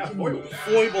 Yeah, foibles.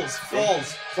 Foibles,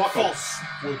 false, false.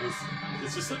 Foibles.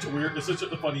 It's just such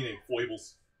a funny name,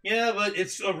 foibles. Yeah, but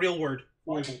it's a real word.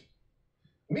 Foible.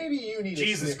 Maybe you need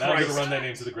Jesus Now I'm Christ. gonna run that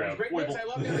name to the ground. Foible.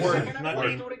 Word, not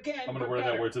Word. name. I'm gonna run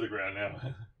that word to the ground now.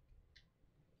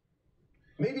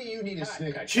 Maybe you need a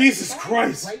Snickers. Jesus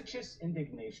Christ. Righteous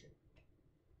indignation.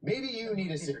 Maybe you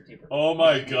need a Snickers. Oh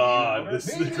my god, the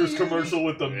Snickers commercial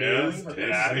with the Miz.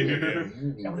 Get out of here.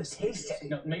 No, taste it.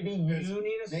 No, maybe you need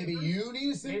a Snickers. Maybe you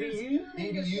need a Snickers.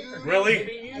 Maybe you. Really?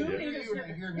 Maybe you need a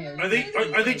Snickers.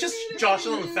 Are they just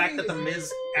joshing on the fact that the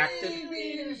Miz acted?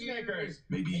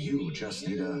 Maybe you just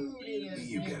need a.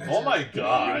 You get it. Oh my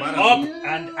god. Up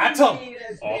and atom.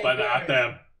 Up and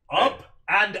atom. Up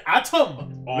and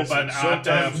atom. Up Listen, and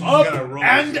sometimes atom. you Up gotta roll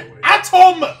and with it.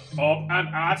 atom. Up and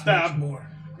atom.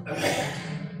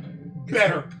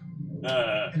 Better.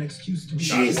 An excuse to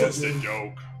Jesus. That was the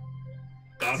joke.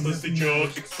 That was the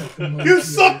joke. You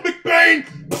suck, McBain!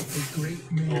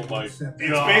 Oh my It's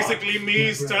god. basically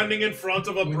me standing in front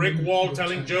of a brick wall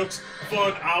telling jokes for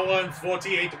an hour and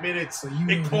 48 minutes.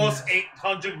 It costs It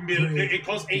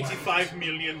costs $85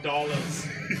 million.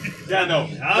 Yeah, no.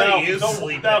 How do you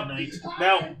sleep at night?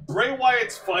 Now, Bray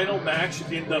Wyatt's final match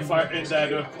in that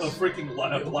freaking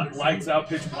lights out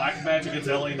pitch black match against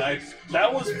LA Knight,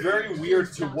 that was very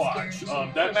weird to watch.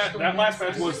 That last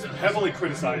match was heavily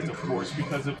criticized, of course,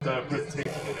 because of the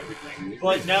presentation and everything.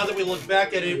 But now that we look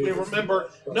back at it, we remember,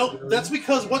 no, that's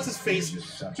because, what's his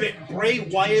face? Bray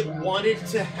Wyatt wanted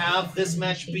to have this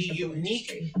match be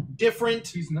unique,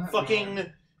 different,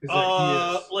 fucking,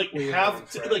 tell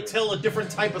a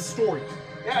different type of story.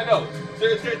 Yeah, no.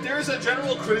 There's a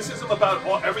general criticism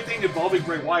about everything involving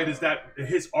Bray Wyatt is that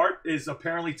his art is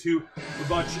apparently too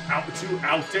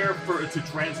out there to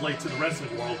translate to the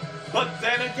wrestling world. But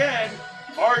then again,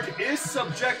 art is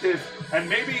subjective, and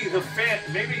maybe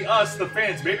us, the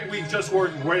fans, maybe we just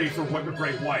weren't ready for what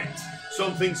Bray Wyatt.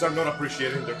 Some things are not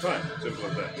appreciated in their time. Simple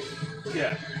as that.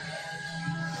 Yeah.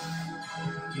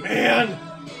 Man,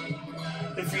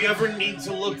 if you ever need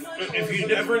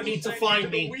to find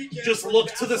me, just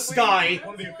look to the sky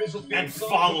and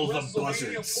follow the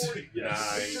buzzards.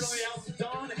 Nice.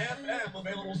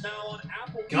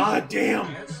 God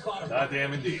damn. God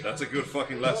damn indeed. That's a good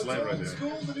fucking last line right there.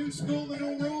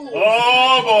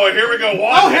 Oh boy, here we go.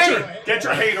 Oh, hey! Get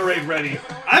your haterade ready.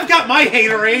 I've got my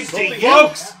haterade,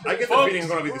 Folks, I get the feeling I'm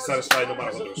going to be dissatisfied no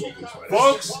matter what the result is. Right?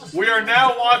 Folks, we are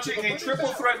now watching a triple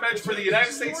threat match for the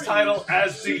United States title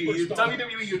as the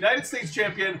WWE United States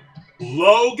Champion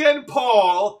Logan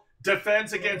Paul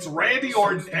defends against Randy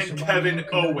Orton and Kevin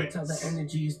Owens.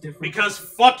 Because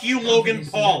fuck you, Logan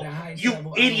Paul. You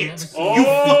idiot. Oh You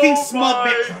fucking smug my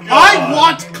man. God. I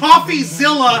want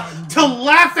CoffeeZilla to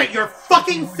laugh at your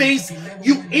fucking face,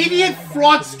 you idiot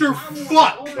fraudster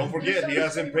fuck. Don't forget, he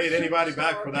hasn't paid anybody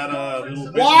back for that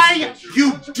little Why, business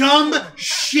you dumb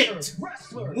shit?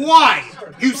 Why?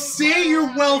 You say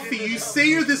you're wealthy, you say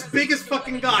you're this biggest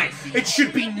fucking guy. It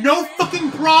should be no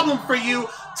fucking problem for you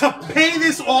to pay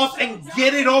this off and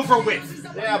get it over with.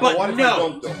 Yeah, but what if no. I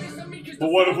don't do it?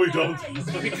 But what if we don't?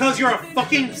 Because you're a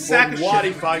fucking sack of shit. What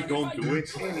if I don't do it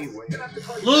anyway?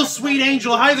 Little Sweet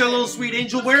Angel, hi there, Little Sweet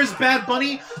Angel. Where's Bad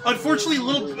Bunny? Unfortunately,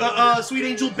 Little Sweet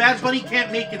Angel, Bad Bunny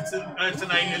can't make it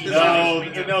tonight.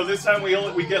 No, this time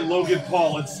we get Logan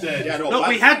Paul instead. Yeah, No,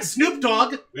 we had Snoop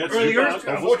Dogg earlier.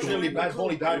 Unfortunately, Bad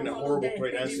Bunny died in a horrible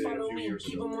train accident a few years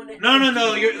ago.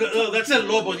 No, that's El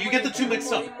Lobo. You get the two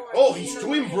mixed up. Oh, he's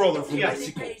twin brother from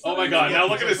Mexico. Oh my god, now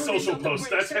look at his social post.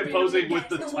 That's him posing with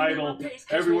the title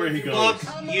everywhere he goes.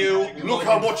 Fuck you. Look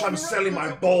how much I'm selling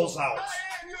my balls out.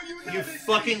 You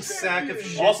fucking sack of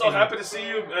shit. Also, happy to see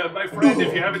you, my friend.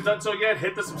 If you haven't done so yet,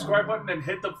 hit the subscribe button and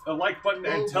hit the like button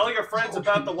and tell your friends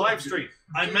about the live stream.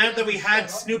 I'm mad that we had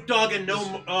Snoop Dogg and no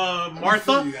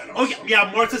Martha. Oh,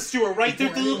 yeah, Martha Stewart, right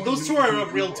there. Those two are a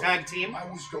real tag team.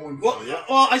 Well,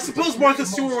 I suppose Martha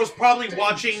Stewart was probably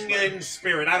watching in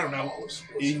spirit. I don't know.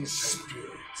 In spirit.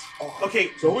 Okay.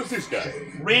 So who's this guy?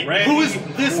 Randy who is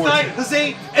this guy?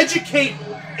 Jose, educate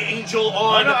Angel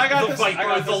on the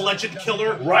Viper, the legend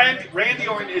killer. Randy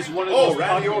Orton is one of the most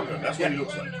Randy popular. Orton. That's what he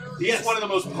looks like. He's one of the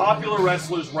most popular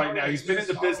wrestlers right now. He's been in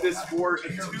the business for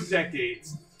 2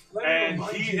 decades. And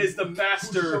he is the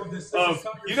master of,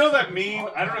 you know that meme?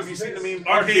 I don't know if you've seen the meme.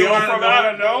 RKO from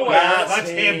out of nowhere. That's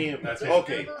him. That's him.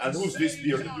 Okay, and who's this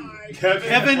bearded dude?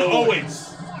 Kevin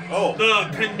Owens. Oh. The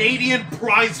Canadian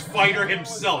prize fighter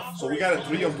himself. So we got a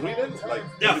 3-on-3 then? Like,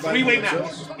 yeah, 3-way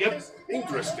match. Yep.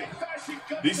 Interesting.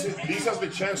 This has the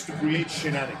chance to create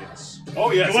shenanigans.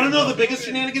 Oh, yes. You want to know the biggest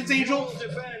shenanigans, Angel?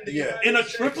 Yeah. In a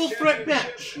triple threat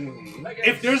match,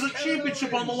 if there's a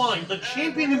championship on the line, the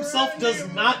champion himself does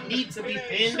not need to be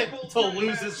pinned to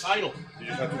lose his title. You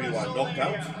just have to be, what, knocked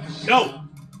out? No.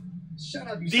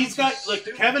 These guys, like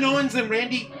Kevin Owens and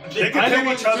Randy, they can pin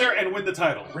each other and win the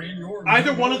title.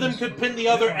 Either one of them could pin the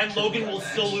other, and Logan will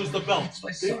still lose the belt.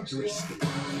 Interesting.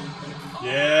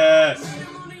 Yes.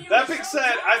 That being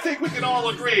said, I think we can all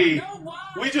agree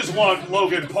we just want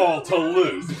Logan Paul to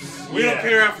lose. We don't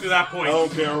care after that point. I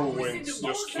don't care who wins,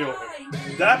 just kill him.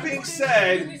 That being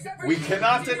said, we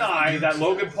cannot deny that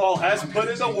Logan Paul has put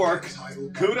in the work.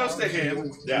 Kudos to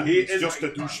him. Yeah, he is just a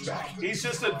douchebag. He's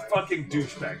just a fucking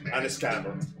douchebag, man. And a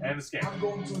scammer. And a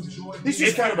scammer. He's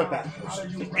just kind of a bad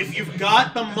person. If you've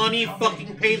got the money,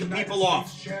 fucking pay the people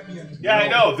off. Yeah, I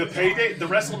know. The payday, the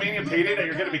WrestleMania payday that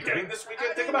you're going to be getting this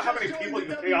weekend, think about how many people you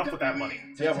can pay off with that money.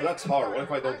 Yeah, well, that's hard. What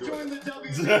if I don't do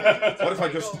it? What if I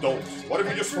just don't? What if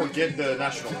we just forget the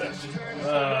national debt?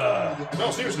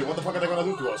 No, seriously, what the fuck are they gonna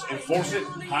do to us? Enforce it?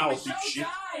 How, deep shit?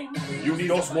 You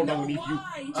need us more than we need you.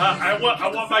 I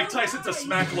want Mike Tyson to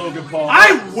smack Logan Paul.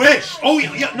 I wish. Oh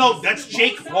yeah, no, that's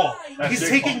Jake Paul. That's He's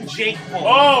Jake taking Paul. Jake Paul.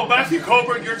 Oh, Matthew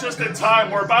Coburn, you're just in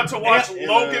time. We're about to watch Yeah.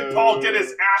 Logan Paul get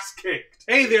his ass kicked.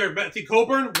 Hey there, Matthew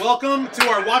Coburn. Welcome to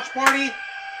our watch party.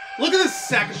 Look at this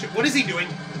sack of shit. What is he doing?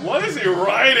 What is he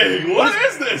writing? What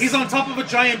is this? He's on top of a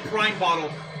giant Prime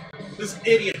bottle. This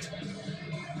idiot.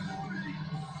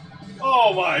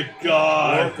 Oh my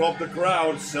god. Work up the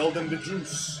crowd, sell them the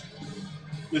juice.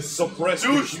 This Suppress the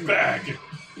douchebag.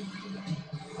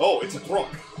 Oh, it's a truck.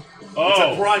 Oh. It's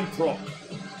a prime truck.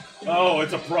 Oh,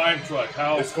 it's a prime truck.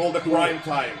 How? It's called the prime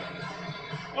time.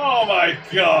 Oh my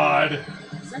god.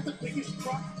 Is that the biggest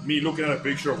truck Me looking at a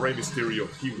picture of Rey Mysterio,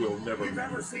 he will never you've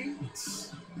ever remember. seen?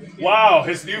 Wow,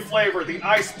 his new flavor, the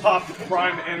Ice Pop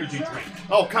Prime Energy Drink.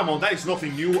 Oh, come on, that is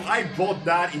nothing new. I bought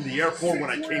that in the airport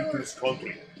when I came to this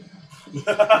country. You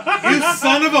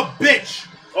son of a bitch.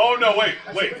 Oh no,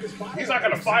 wait. He's not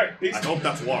gonna fire. I hope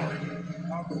that's water.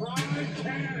 A prime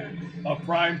cannon. A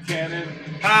prime cannon.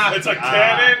 Ah, It's a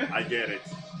cannon. I get it.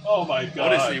 Oh my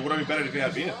god. Honestly, it would have been better if you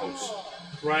had been a host.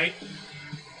 right.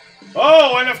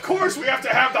 Oh, and of course we have to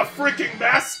have the freaking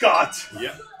mascot.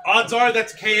 Yeah. Odds are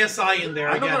that's KSI in there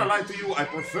I'm not again. gonna lie to you, I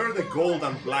prefer the gold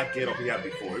and black getup he had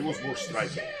before. It was more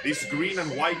striking. This green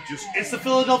and white just... It's the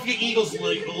Philadelphia Eagles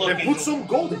Then looking. put some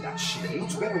gold in that shit. It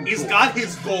looks better than He's gold. got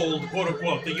his gold, quote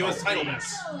unquote, the U.S. title match.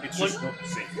 It's just not the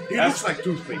same. He As- looks like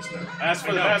toothpaste now. As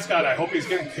for the I know. mascot, I hope he's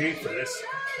getting paid for this.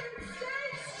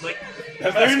 Like,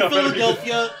 That they're in mascot better be-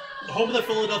 Philadelphia, home of the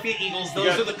Philadelphia Eagles. Those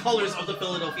got- are the colors of the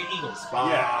Philadelphia Eagles.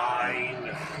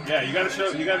 Fine. Yeah, you gotta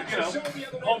show, you know,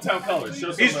 hometown colors.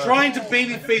 Show some, He's trying to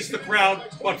babyface the crowd,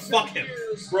 but fuck him.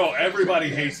 Bro, everybody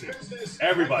hates him.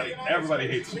 Everybody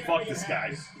hates him. Fuck this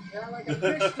guy. Yeah, like a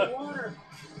fish to water.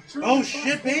 Oh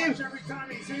shit, babe. Every time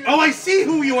he's here. Oh, I see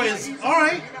who you is. All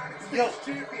right. Yo,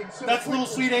 Yo, that's Little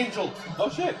Sweet Angel. Oh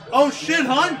shit. Oh shit,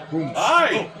 hon.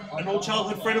 Hi. Oh, an old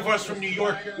childhood friend of ours from New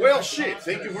York. Well, shit.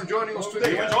 Thank you for joining us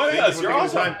today. Thank you for joining Thank us. you for You're taking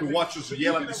awesome. the time to watch us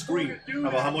yell at the screen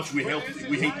about how much we hate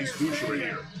this douchery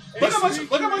here. Look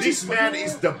how much This man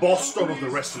is the Boston of the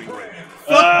wrestling ring.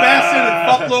 Fuck Basson and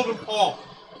fuck Logan Paul.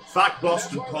 Fuck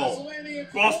Boston Paul.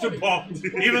 Boston Paul.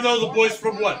 Even though the boy's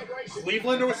from what?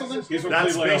 Cleveland or something? He's from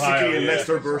That's Cleveland, basically Ohio, a yeah.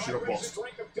 Leicester version of Boston.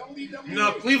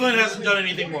 No, Cleveland hasn't done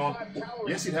anything wrong.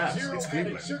 Yes, it has. It's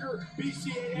Cleveland.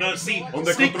 No, see, On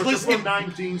the Snake controversial Plissken.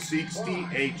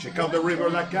 1968, check out the river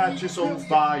that catches on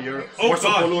fire. Oh, We're so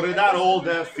God. polluted that all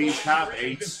the fish have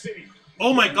AIDS.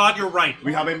 Oh my God, you're right.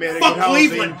 We haven't made a Fuck good house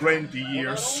Cleveland. in 20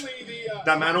 years.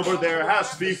 The man over there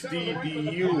has 50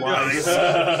 DUIs.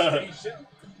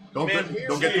 Don't get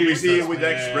too busy with the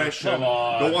man, expression. come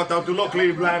on. Don't want out to look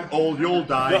Cleveland, old you'll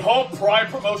die. The whole Prime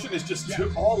promotion is just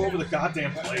all over the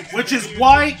goddamn place. Which is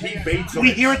why baits on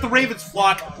we it. here at the Ravens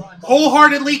flock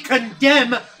wholeheartedly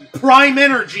condemn Prime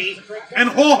Energy and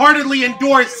wholeheartedly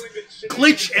endorse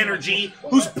Glitch Energy,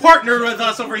 who's partnered with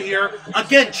us over here.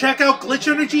 Again, check out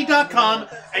glitchenergy.com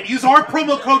and use our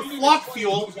promo code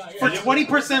FlockFuel for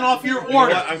 20% off your You know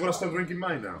order. what? I'm gonna start drinking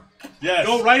mine now. Yes.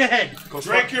 Go right ahead.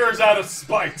 Drink yours out of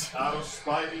spite. Out of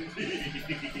spite indeed.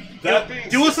 That being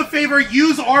Do us a favor,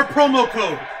 use our promo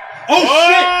code.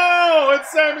 Oh, Oh,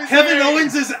 it's Sami shit! Kevin Zayn.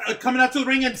 Owens is coming out to the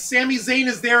ring and Sami Zayn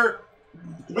is there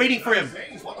waiting for him.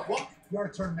 What the fuck? Your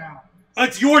turn now.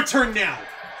 It's your turn now.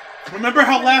 Remember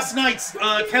how last night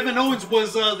Kevin Owens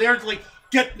was there to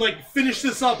finish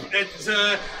this up and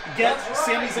get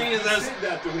Sami Zayn as,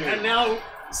 and now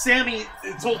Sammy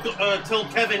told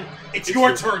Kevin, it's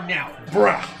your turn now.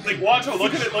 Bruh. Like, watch him.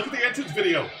 Look at it. Look at the entrance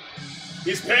video.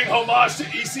 He's paying homage to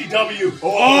ECW.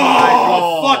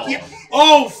 Oh, fuck yeah!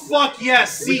 Oh, fuck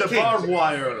yes! With the King. barbed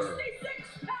wire.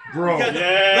 Bro.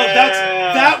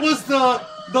 Yeah,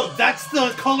 no, that's the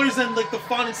colors and like the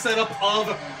font and setup of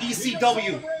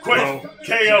ECW. Quick,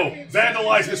 KO.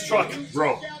 Vandalize his truck.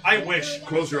 Bro. I wish.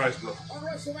 Close your eyes, bro.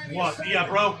 What? Yeah,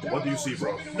 bro. What do you see,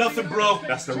 bro? Nothing, bro.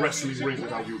 That's the wrestling ring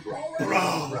without you, bro.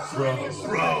 Bro. Wait,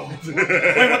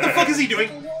 what the fuck is he doing?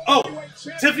 Oh,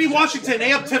 Tiffany Washington.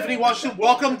 Hey up, Tiffany Washington.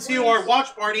 Welcome to our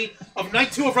watch party of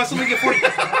Night 2 of WrestleMania 40.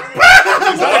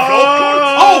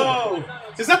 Oh!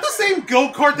 Is that the same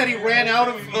go-kart that he ran out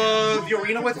of the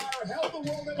arena with?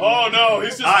 Oh no,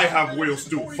 he's just. I have wheels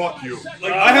too. Fuck you.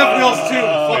 Like, I have wheels too.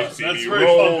 They Fuck. see That's me very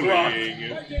punk rock. rolling.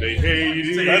 They hate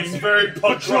it. That's very punk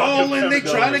rock. Patrolling, they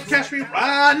Kevin trying to Owens. catch me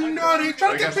riding dirty.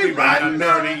 Trying to catch me riding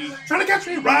dirty. Trying to catch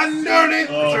me riding dirty.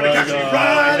 Oh Trying to my catch me God.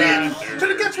 riding.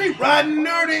 Trying to catch me riding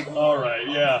dirty. All right,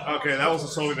 yeah. Okay, that was a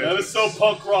solid That is so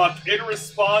punk rock. In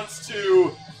response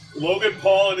to Logan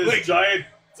Paul and his Wait. giant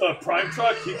Prime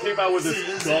truck, he came out with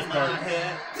his golf cart.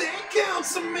 They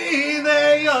counsel me,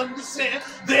 they understand,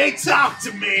 they talk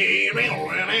to me. You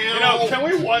know, can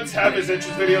we once have his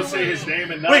entrance video say his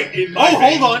name and not in my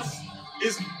hold veins? on.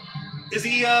 Is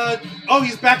he, oh,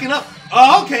 he's backing up.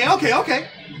 Oh, okay.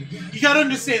 You gotta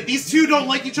understand, these two don't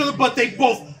like each other, but they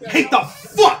both hate the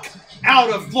fuck out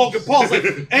of Logan Paul. It's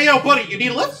like, hey, yo, buddy, you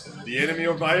need a lift? The enemy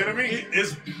of my enemy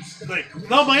is like,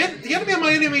 no, the enemy of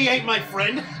my enemy ain't my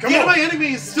friend. The enemy of my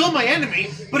enemy is still my enemy,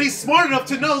 but he's smart enough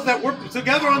to know that we're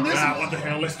together on this. Ah, what the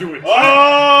hell? Let's do it.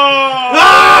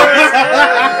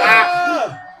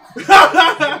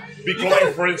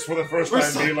 Becoming friends for the first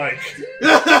time. Be like, you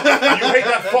hate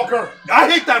that fucker? I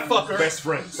hate that fucker. Best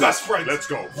friends. Best friends. Let's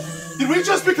go. Did we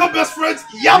just become best friends?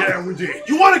 Yep. Yeah, we did.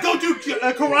 You want to go do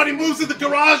karate moves in the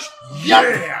garage? Yep.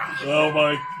 Yeah. Oh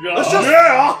my god. Let's just,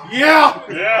 yeah.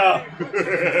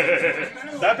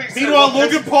 That being said, meanwhile,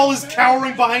 Logan Paul is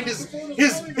cowering behind his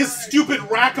stupid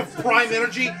rack of prime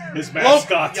energy. His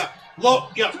mascot.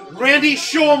 Randy,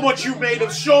 show him what you made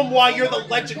of. Show him why you're the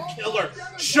legend killer.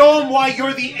 Show him why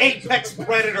you're the apex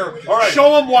predator. All right.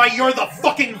 Show him why you're the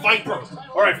fucking viper.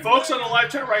 All right, folks on the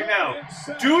live chat right now,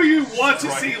 do you want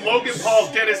to see Logan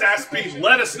Paul get his ass beat?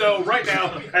 Let us know right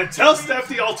now, and tell Steph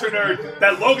the Alter Nerd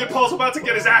that Logan Paul's about to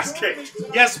get his ass kicked.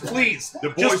 Yes, please. The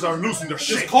boys are losing their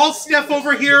shit. Just call Steph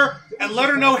over here and let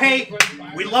her know, hey,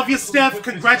 we love you, Steph.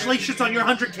 Congratulations on your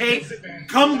 100K.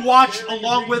 Come watch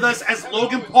along with us as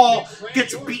Logan Paul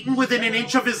gets beaten within an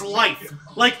inch of his life,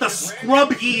 like the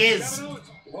scrub he is.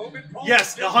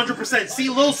 Yes, 100%. See,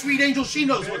 little sweet angel, she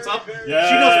knows what's up. Yes.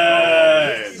 She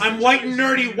knows. I'm white and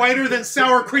nerdy, whiter than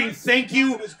sour cream. Thank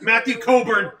you, Matthew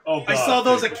Coburn. Oh, God. I saw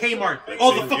those at Kmart.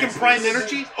 Oh, the fucking Prime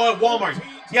Energy? Oh, at Walmart.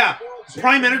 Yeah.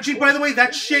 Prime Energy, by the way,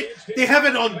 that shit, they have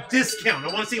it on discount. I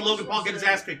want to see Logan Paul get his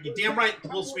ass kicked. You damn right,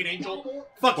 little sweet angel.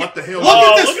 Fuck what the hell? Look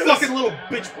at this fucking little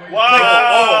bitch.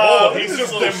 Wow. He's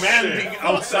just demanding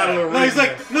outside of the ring. No, he's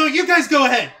like, no, you guys go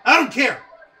ahead. I don't care.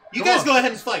 You guys go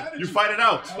ahead and fight. You fight it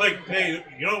out. Like, hey,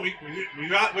 you know, we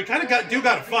kind of got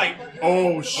to fight.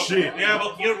 Oh shit! Yeah,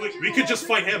 but you know, we could just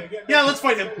fight him. Yeah, let's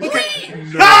fight him. Okay.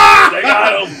 No. They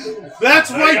got him.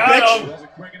 That's right,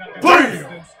 bitch. Boom.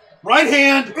 Right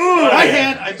hand. Right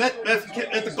hand. I met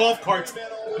at the golf carts.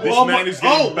 This man is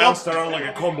getting bounced around like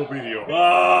a combo video.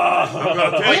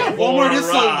 Walmart is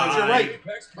selling those. You're right.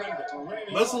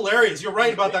 That's hilarious. You're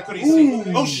right about that, Cody.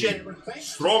 Oh shit.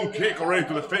 Strong kick already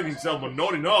to defend himself, but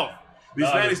not enough.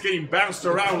 This man is getting bounced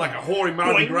around like a whore in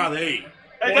Mardi Gras Day.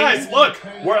 Hey guys, look!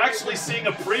 We're actually seeing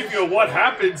a preview of what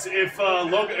happens if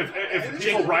if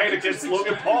people riot against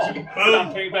Logan Paul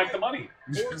without paying back the money.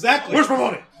 Exactly. Where's my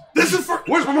money?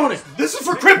 Where's my money? This is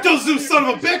for Crypto Zoo, son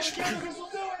of a bitch.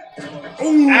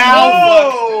 Ooh,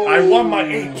 ow! I want my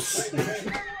apes.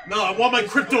 No, I want my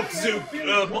Crypto Zoo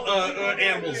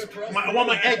animals. I want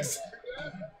my eggs.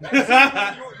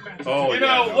 You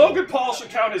know, Logan Paul should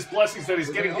count his blessings that he's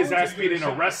getting his ass beat in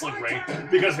a wrestling ring,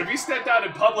 because if he stepped out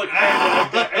in public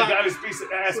and got his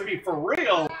ass beat for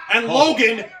real... And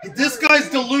Logan, this guy's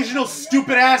delusional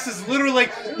stupid ass is literally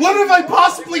like, what have I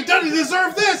possibly done to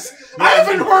deserve this? I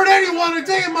haven't hurt anyone a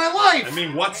day in my life! I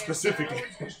mean, what specifically?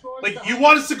 Like, you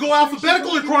want us to go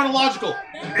alphabetical or chronological?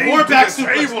 More back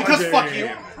suplex, because fuck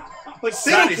you. Like,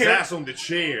 they don't care. Ass on the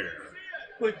chair.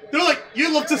 Like, they're like,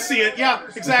 you love to see it. Yeah,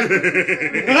 exactly.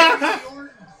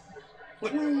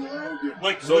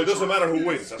 So it doesn't matter who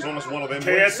wins, as long as one of them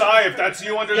wins. KSI, if that's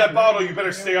you under that bottle, you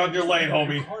better stay on your lane,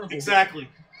 homie. Exactly.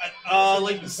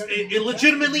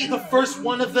 Legitimately, the first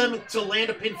one of them to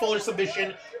land a pinfall or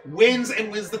submission wins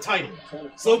the title.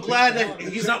 So glad that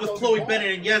he's not with Chloe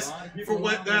Bennett, and yes, for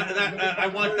what I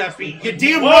want that beat. You're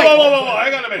damn right. Whoa,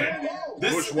 hang on a minute.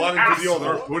 Push one into the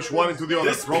other. Push one into the other.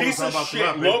 This piece of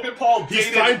shit, Logan Paul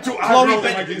dated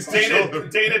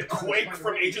Quake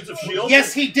from Agents of S.H.I.E.L.D.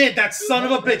 Yes, he did. That son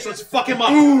of a bitch. Let's fuck him up.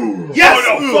 Ooh. Yes.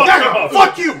 Oh, no,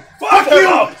 fuck him up. Fuck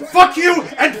you. Fuck you,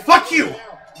 and fuck you.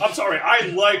 I'm sorry. I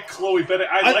like Chloe Bennett.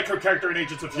 I like her character in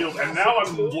Agents of S.H.I.E.L.D. And now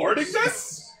I'm lording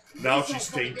this? Now she's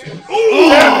tainted.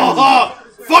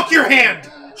 Fuck your hand.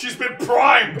 She's been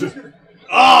primed.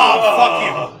 Fuck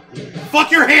you.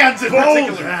 Fuck your hands in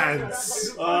particular.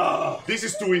 Hands. This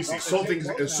is too easy.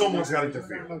 Someone's got to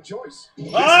interfere.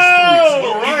 You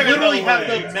literally have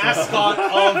the mascot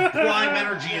of Prime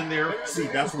Energy in there. See,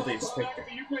 that's what they expect.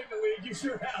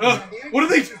 What are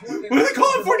they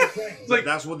calling for now? It's like,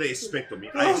 that's what they expect of me.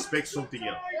 I expect something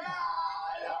else.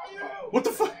 What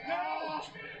the fuck?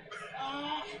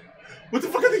 What the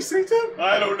fuck are they saying to him?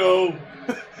 I don't know.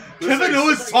 Kevin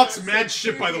Owens talks mad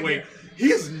shit, by the way.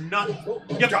 He is not.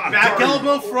 Yep, back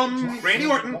elbow from Randy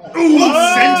Orton. Ooh,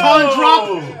 senton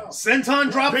drop.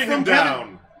 Senton drop from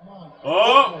Kevin.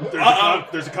 Oh,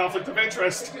 there's a conflict of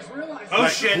interest. Oh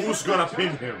shit! Who's gonna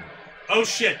pin him? Oh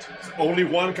shit! Only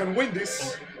one can win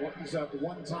this. So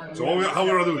how are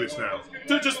we gonna do this now?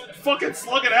 To just fucking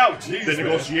slug it out. Jeez, The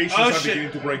negotiations Oh, are shit.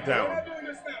 beginning to break down.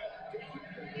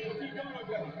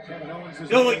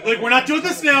 No, like we're not doing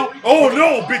this now. Oh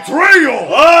no! Betrayal!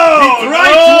 Oh, He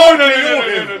tried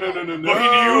no. But he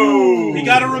knew. You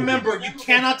gotta remember, you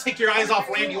cannot take your eyes off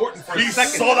Randy Orton for a He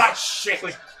second. saw that shit.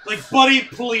 Like, buddy,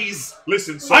 please.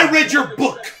 Listen, son. I read your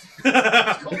book.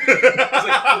 I was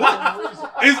like,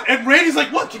 what? And Randy's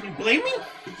like, what? Can you blame me?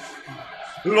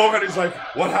 Logan is like,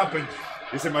 what happened?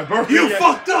 Is it my birthday? You yet?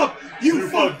 fucked up. You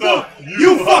fucked up.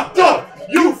 You fucked up.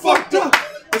 You fucked up.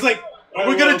 It's like, are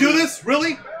we gonna do this?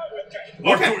 Really?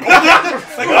 Okay.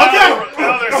 Like,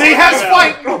 okay. Say has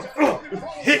fight.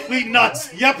 Hit me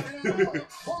nuts. Yep.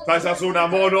 Taisasuna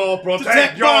Mono, protect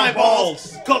Protect your my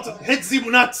balls. balls. Hit me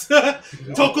nuts.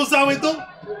 Tokuzawa.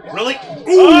 Really?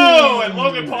 Oh, and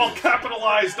Logan Paul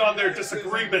capitalized on their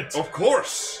disagreement. Of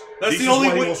course. That's this the only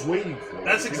is what way. he was waiting for.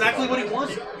 That's exactly what he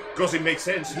wanted. Because it makes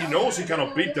sense. He knows he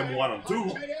cannot beat them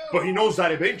 1-on-2, but he knows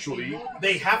that eventually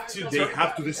They have to. they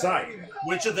have to decide.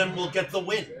 Which of them will get the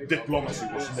win? Diplomacy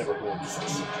was never going to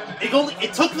succeed.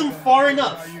 It took them far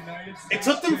enough. It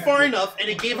took them far enough, and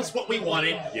it gave us what we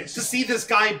wanted. Yes. To see this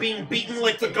guy being beaten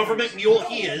like the government mule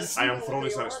he is. I am thoroughly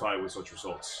satisfied with such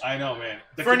results. I know, man.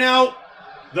 For now,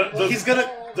 he's gonna.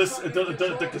 What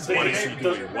What is he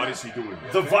doing? What is he doing?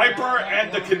 The Viper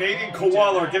and the Canadian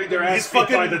Koala are getting their ass kicked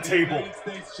by the table.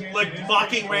 like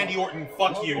mocking Randy Orton.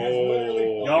 Fuck you.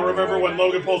 Oh. Y'all remember when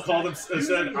Logan Paul called him and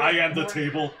said, "I am the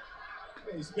table"?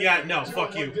 Yeah, no,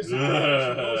 fuck you.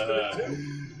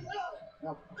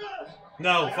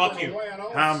 No, fuck you.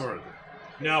 Hammered.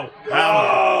 No.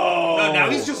 Oh. No, now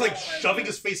he's just like shoving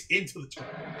his face into the turn.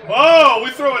 Oh, we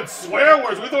throwing swear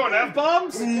words. We throwing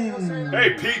F-bombs?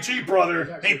 Hey, PG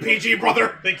brother. Hey, PG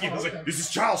brother. Thank you. I was like, This is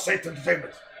child safe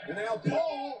entertainment. big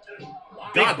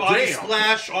God body damn.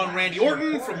 splash on Randy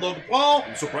Orton from Logan Paul.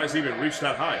 I'm surprised he even reached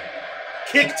that high.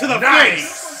 Kick to the face.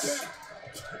 Nice!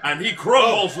 And he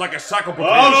crumbles like a sack of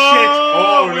potatoes.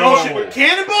 Oh, Oh, shit. no. Oh, shit.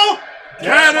 Cannonball?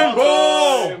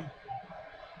 Cannonball!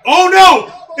 Oh,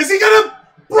 no. Is he gonna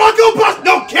Bronco bust?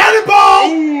 No, cannonball!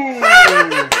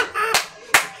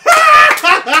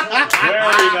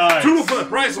 Very nice. 2 for the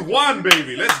price of 1,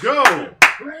 baby. Let's go.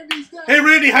 Hey,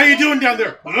 Randy, how you doing down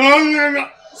there?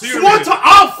 See you in a Swanton! minute.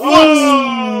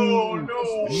 Oh, fuck!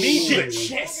 no. Knee to the Shit.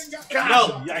 chest. God,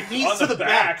 No, yikes. knees On to the the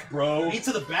back, bro. Knee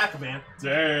to the back, man.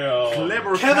 Damn.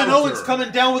 Clever Kevin counter. Owens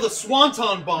coming down with a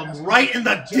swanton bomb right in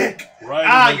the dick. Right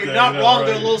in the You're dick, not yeah, wrong right.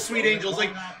 there, little sweet angels.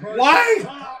 Like,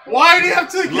 why? Why do you have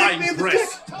to hit Light me in the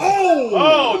press. dick?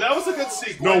 Oh, that was a good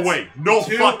sequence. No way. No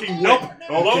Two. fucking way. Nope.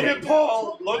 Okay.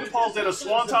 Logan Paul did a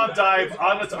swanton dive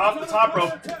off the top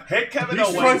rope, hit Kevin He's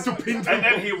Owens, trying to pin and him.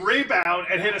 then he rebound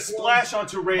and hit a splash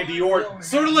onto Randy Orton.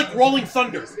 Sort of like Rolling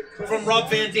Thunder from Rob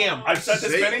Van Dam. I've said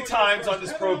this See? many times on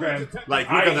this program. Like,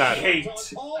 look at that.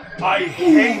 I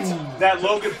hate that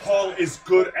Logan Paul is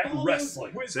good at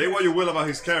wrestling. Say what you will about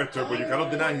his character, but you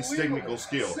cannot deny his technical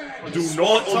skill. Do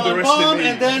not Swanton bomb underestimate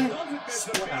and him. then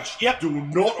splash. Yep. Do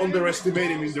not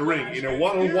underestimate him in the ring. In a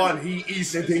one-on-one, he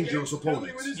is a dangerous opponent.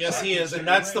 Yes, he is, and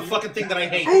that's the fucking thing that I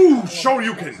hate. Ooh,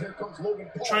 Shoryuken.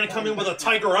 Trying to come in with a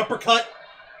tiger uppercut,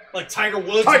 like Tiger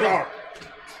Woods. Tiger.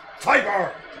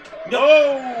 Tiger.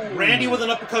 No, Randy with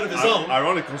an uppercut of his own.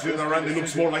 Ironic, considering that Randy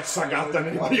looks more like Sagat than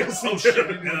anybody else. Oh shit!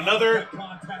 And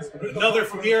another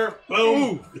from here.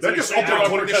 Boom! They just Ow.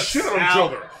 uppercutting the shit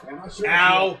out of each other.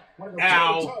 Ow!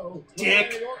 Ow!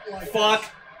 Dick! Fuck!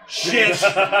 Shit!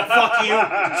 Fuck you!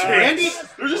 Randy?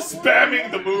 They're just spamming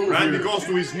the move. Randy here. goes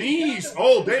to his knees.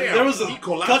 Oh damn! There was a he gut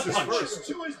collapses punch.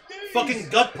 first. Fucking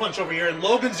gut punch over here, and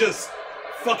Logan's just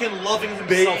fucking loving himself.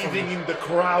 Bathing in the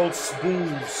crowd's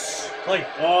booze. Like,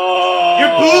 Oh, your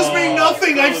boos mean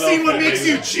nothing. I've seen what makes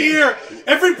you cheer.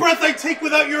 Every breath I take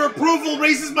without your approval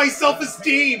raises my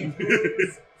self-esteem.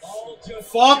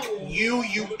 Fuck you,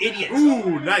 you idiot.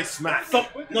 Ooh, nice smack. No,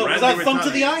 was Randy that thumb to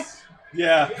the eye? retaliates.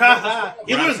 Yeah. Haha.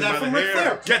 You Grabs learned him that by from the Ric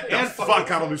hair. Flair. Get the And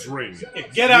fuck out of this ring.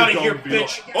 Get out of You here, don't belong.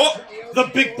 bitch. Oh,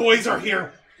 The big boys are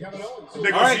here.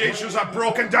 negotiations are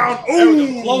broken down. There we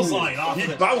go. Ooh, Clothesline off he of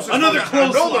it. bounces Another from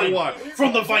that- clothesline another one.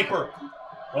 from the Viper.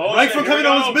 Oh, Right shit, from here we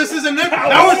Kevin Owens go. misses and then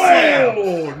power slam.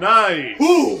 Oh, nice.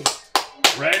 Ooh.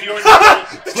 Randy Orton.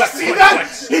 Did you see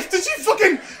that? Did you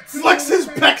fucking flex his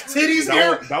pec titties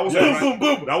here? That was boom, a, boom,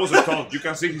 boom. That was a taunt. You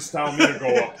can see his style meter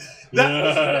go up.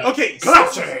 Okay, so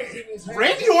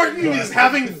Randy Orton is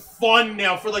having fun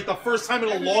now for like the first time in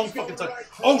a long fucking time.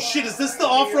 Oh shit, is this the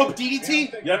off-rope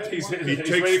DDT? Yep, he's He ready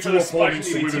takes for two the spike opponents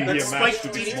to DDT. even be a That match spiked to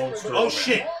this DDT. monster. Oh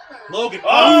shit. Logan.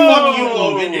 Oh, fuck you,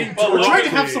 Logan. Interrupted. We're trying to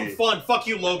have some fun. Fuck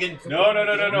you, Logan. No.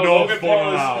 No Logan fun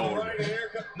Paul allowed.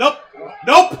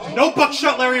 Nope. No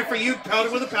buckshot lariat for you.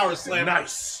 Counted with a power slam.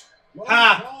 Nice.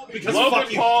 Ha! Because Logan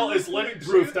fuck you. Paul is living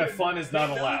proof that fun is not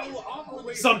allowed.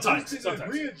 Sometimes.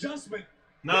 Readjustment.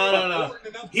 No.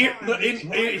 Here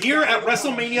at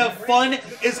WrestleMania, fun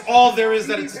is all there is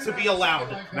that it's to be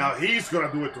allowed. Now he's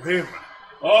gonna do it to him.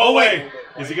 Oh, wait.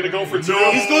 Is he going to go for two?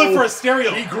 He's going for a stereo.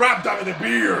 He grabbed out of the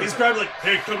beer. He's grabbed like,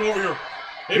 hey, come over here.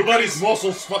 Hey, Look at buddies. his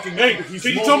muscles fucking. Hey, his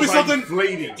can you tell me muscles are something?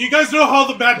 inflating. Do you guys know how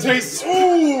the bat tastes?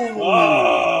 Ooh!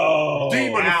 Oh.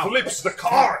 Demon flips the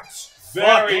cards.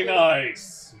 Very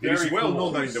nice. It is Very well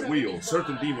cool. known that in the wheel,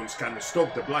 certain demons can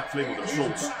stoke the black flame of their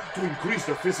souls to increase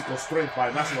their physical strength by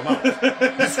a massive amount.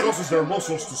 This causes their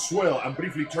muscles to swell and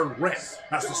briefly turn red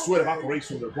as the sweat evaporates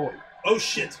from their body. Oh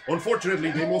shit.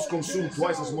 Unfortunately, they must consume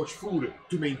twice as much food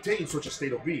to maintain such a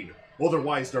state of being.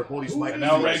 Otherwise, their bodies might... And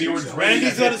now Randy Orton's ready to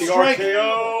Randy's hit on a the strike.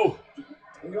 RKO.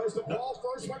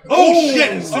 Oh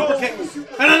shit! Super kick.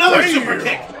 And another super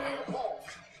kick.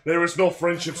 There is no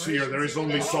friendships here. There is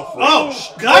only suffering. Oh,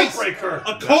 guys! Breaker.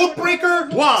 A code breaker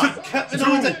One, to Kevin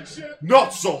Owens.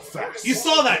 Not so fast. You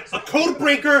saw that. A code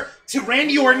breaker to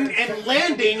Randy Orton and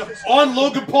landing on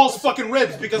Logan Paul's fucking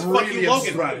ribs because fuck you, Brilliant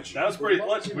Logan. strategy. That was pretty.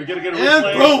 We gotta get a And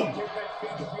replay.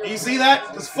 boom! You see that?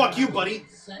 Because fuck you, buddy.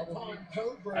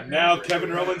 And now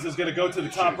Kevin Owens is gonna go to the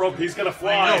top rope. He's gonna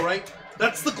fly. I know, right?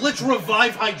 That's the glitch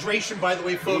revive hydration, by the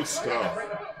way, Good folks. stuff.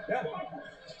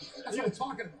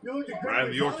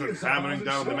 Randy Orton hammering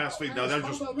down the mask face. Now they're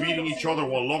just beating each other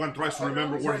while Logan tries to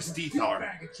remember where his teeth are.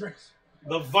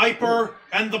 The Viper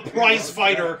and the prize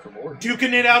fighter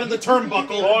duking it out in the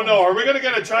turnbuckle. Oh no, are we gonna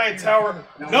get a giant tower?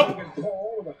 Nope.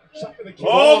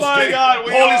 Oh my god,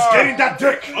 we Paul is are! getting that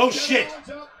dick! Oh shit.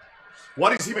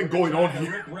 What is even going on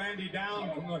here?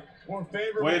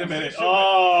 Wait a minute.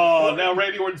 Oh, now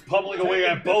Randy Orton's pummeling away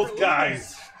at both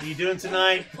guys. How you doing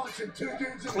tonight?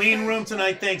 Clean room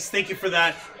tonight, thanks. Thank you for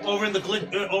that. Over in the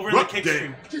kick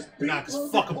stream. Nah, cause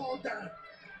fuck 'em.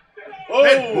 Oh,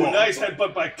 Headbutt. nice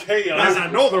headbutt by KO. There's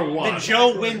another one. Did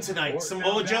Joe win tonight?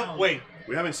 Samoa Joe? Wait.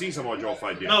 We haven't seen Samoa Joe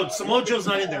fight yet. No, Samoa Joe's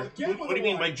not in there. What do you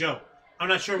mean by Joe? I'm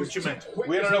not sure what you meant.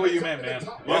 We don't know what you meant, man.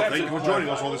 Well, thank you for joining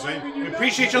us all the same. We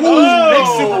appreciate you on the Whoa! big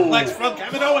superplex from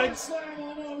Kevin Owens.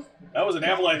 That was an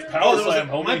avalanche power Oh, slam,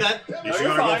 homie. my bad. No, He's you're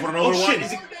gonna go fine. for another Oh one. shit,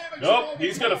 is he... Nope,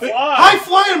 he's gonna fly. High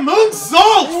flying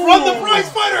moonsault from the prize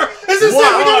fighter! Is this it? We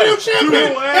got a new champion!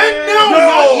 And no,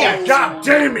 not yet! God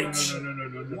damn it!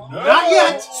 Not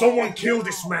yet! Someone kill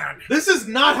this man! This is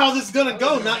not how this is gonna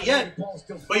go, not yet.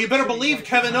 But you better believe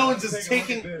Kevin Owens is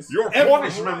taking Your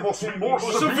punishment must be more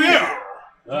severe!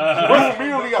 I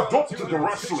merely adopted the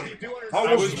wrestling.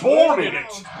 I was born in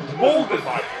it, molded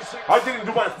by it. I didn't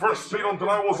do my first spin until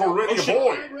I was already a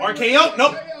boy. RKO?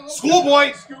 Nope.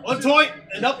 Schoolboy. One toy.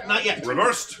 Nope, not yet.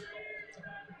 Reversed.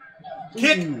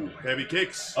 Kick. Ooh, heavy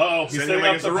kicks. Oh, he's Sending setting him up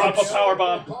against the the pop-up ropes.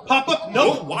 powerbomb. Pop up.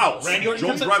 Nope. Oh, wow. Randy Orton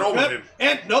Jumps comes right up, over him.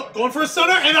 And nope, going for a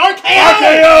stunner and RKO.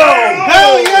 RKO!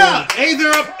 Hell yeah!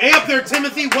 A up there,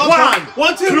 Timothy. Welcome.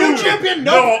 One, two, new champion.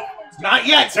 Nope. Not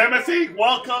yet. Timothy,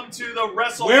 welcome to the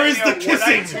WrestleMania Where is the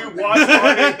kissing? 192 watch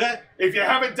party. If you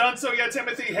haven't done so yet,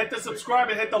 Timothy, hit the subscribe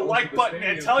and hit the like button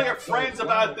and tell your friends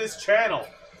about this channel.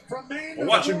 Well,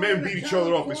 watching men beat each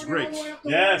other up is great.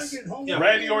 Yes.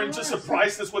 Randy Orton just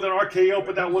surprised us with an RKO,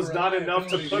 but that was not enough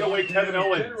to put away Kevin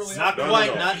Owens. Not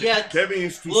quite. Not yet. Kevin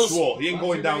is too swole. He ain't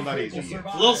going down that easy yet.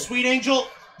 Little sweet angel.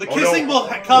 The kissing will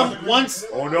come once.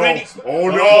 Oh no! Randy... Oh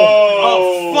no!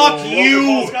 Oh, fuck you! Logan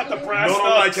Paul's got the brass None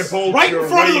knucks. like a bolt Right in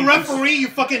front of the range. referee, you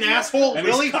fucking asshole! And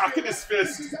Really? he's cocking his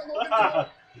fist.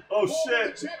 Oh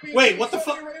shit! Wait, what the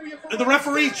fuck? The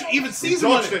referee even sees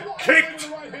him on Dodged it. it. Kicked.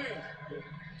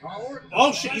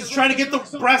 Oh shit! He's trying to get the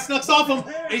brass knucks off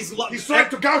him. And he's trying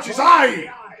to gouge his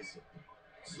eye.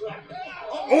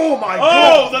 Oh my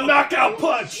Oh, god! the knockout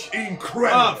punch!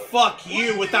 Incredible! Oh, fuck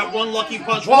you with that one lucky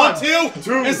punch. One, One, two.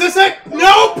 two. Is this it?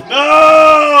 Nope!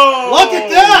 No! Look at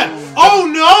that! Oh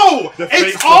no! The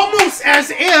face It's of- almost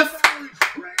as if...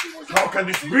 How can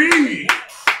this be?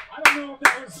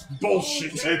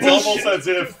 Bullshit. It's Bullshit. almost as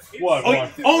if what?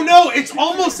 Oh no, it's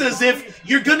almost as if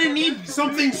you're gonna need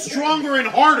something stronger and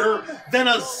harder than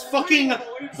a fucking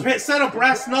set of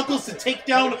brass knuckles to take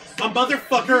down a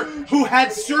motherfucker who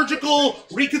had surgical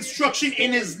reconstruction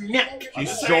in his neck.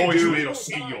 His jaw is made of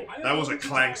steel. That was a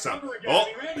clank sound. Oh,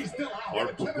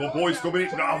 our boy's coming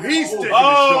in. Now he's taking the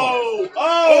shot.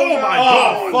 Oh my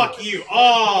Oh, god! fuck you.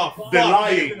 Oh, fuck The you.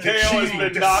 lying, the KO has cheating,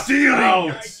 been the knocked stealing.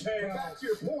 out.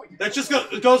 That just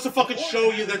goes to fucking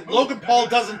show you that Logan Paul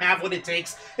doesn't have what it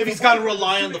takes if he's got to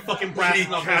rely on the fucking brass He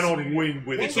knuckles. cannot win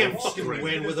with He his can't own fucking strength.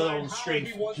 win with his own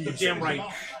strength. You're damn right.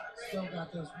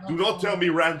 Do not tell me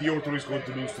Randy Orton is going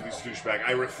to lose to this douchebag.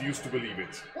 I refuse to believe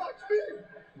it.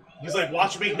 He's like,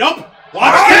 watch me. Nope.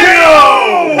 Watch me.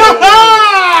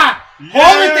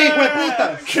 Holy hijo de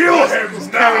puta. Kill him Who's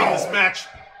now. carrying this match?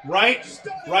 Right?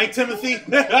 Right, Timothy?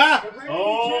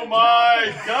 Oh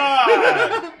my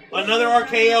god! Another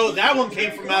RKO. That one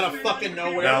came from out of fucking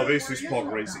nowhere. Now this is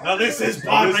pod racing. Now this is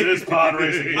pod racing. This is pod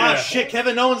racing. Ah, Yeah. shit.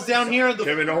 Kevin Owens down here.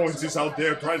 Kevin Owens is out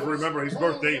there trying to remember his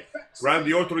birthday.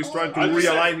 Randy Orton is trying to I'm just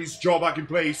realign his jaw back in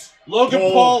place. Logan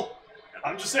Paul.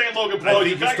 I'm just saying, Logan I Paul, think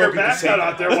you got he's your talking to back Satan.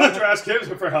 out there. Why don't you ask him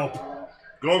for help?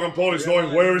 Logan Paul is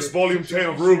going, where is volume 10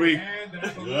 of Ruby?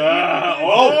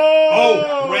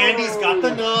 Oh, Randy's got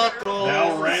the knuckles.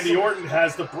 Now Randy Orton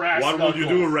has the brass What would you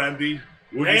do, Randy?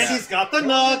 Would Randy's got the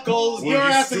knuckles. Will Your you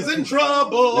ass is stoop- in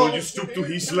trouble. Will you stoop to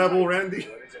his level, Randy?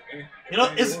 You know,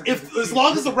 as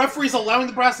long as the referee's allowing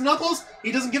the brass knuckles,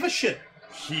 he doesn't give a shit.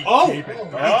 He He gave it. gave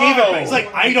it back. He's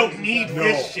like, I don't need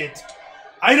this shit.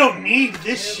 I don't need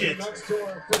this shit.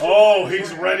 Oh,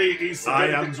 he's ready. I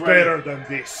am better than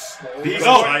this. Because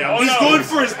No, I am he's going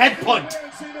for his head punt.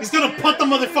 He's gonna punt the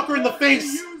motherfucker in the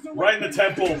face. Right in the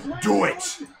temple. Do it.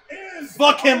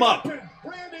 Fuck him up.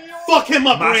 Fuck him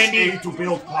up, Mash Randy. A to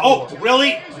build power. Oh,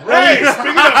 really? Really? Hey,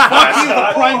 speaking of Fuck you, the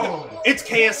mascot. prime. It's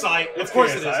KSI. Of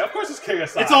course it is. Of course it's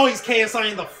KSI. It's always KSI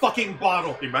in the fucking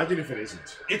bottle. Imagine if it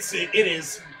isn't. It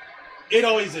is. It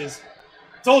always is.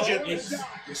 Told you.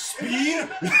 Speed?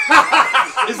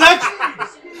 Is that?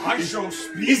 I show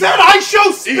speed. Is that I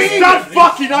show speed? Is that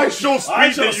fucking I show speed,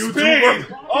 I show the speed.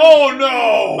 YouTuber? Oh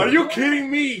no! Are you kidding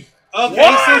me? Okay,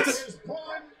 What? so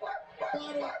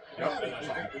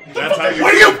That's how you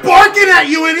what are you barking at,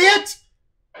 you idiot?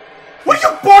 What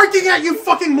are you barking at, you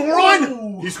fucking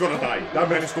moron? He's gonna die. That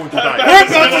man is going to We're die.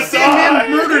 about to see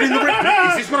him murdered in the ring.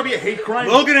 Is this gonna be a hate crime?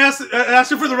 Logan asked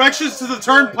for directions to the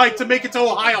turnpike to make it to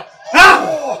Ohio.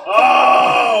 Ha!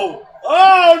 Oh!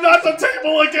 Oh, not the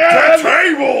table again! The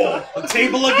table! The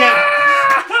table again.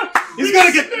 He's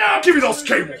gonna get. Give me those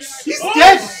cables. He's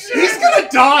dead. He's gonna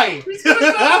die.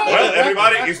 Well,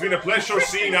 everybody, it's been a pleasure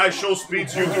seeing I Show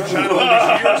Speed's YouTube channel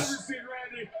all these years.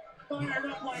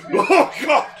 Oh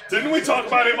God! Didn't we talk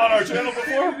about him on our channel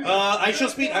before? I show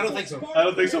speed? I don't think so. I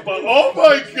don't think so, but oh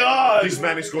my god! This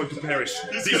man is going to perish.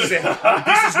 This is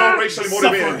not racially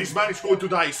motivated. Suffer. This man is going to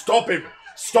die. Stop him!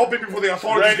 Stop him before the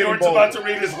authorities Randy get Orton's about involved. to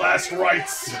read his last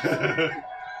rites.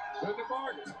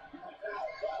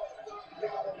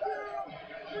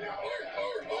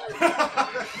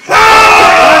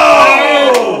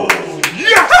 Oh!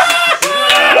 Yes!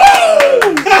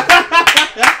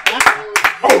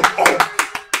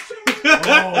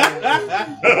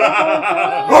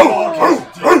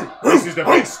 This is the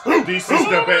best. This is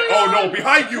the best. Oh no,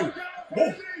 behind you!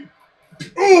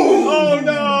 Oh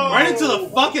no! Right into the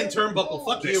fucking turnbuckle.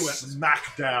 Fuck you.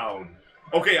 Smackdown.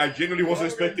 Okay, I genuinely wasn't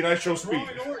expecting I Show Speed.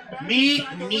 Me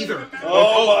neither.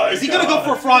 Oh my Is he gonna go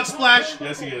for a frog splash?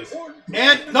 Yes, he is.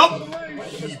 And nope.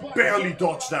 He barely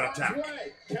dodged that attack.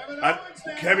 And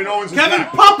Kevin Owens is Kevin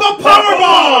back. pop up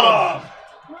powerbomb.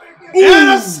 Ooh, And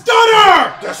a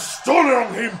stunner. the stunner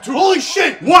on him too. Holy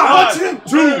shit! One,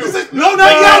 two. Is it? No,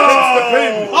 not yet. That's the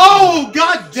pin. Oh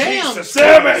god damn! Jesus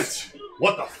Damn Christ. it!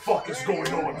 What the fuck is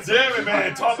going on? Damn it,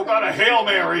 man! Talk about a Hail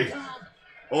Mary!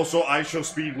 Also, I Show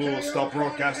Speed will stop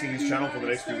broadcasting his channel for the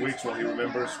next few weeks while he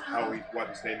remembers what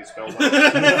his name is spelled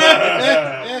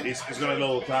out. he's gonna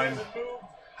know the time.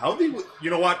 How did you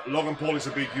know what? Logan Paul is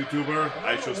a big YouTuber.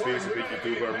 I Show Speed is a big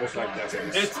YouTuber. Most likely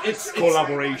that's It's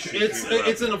collaboration.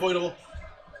 It's unavoidable.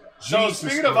 So, Jesus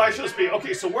speaking of I Show Speed,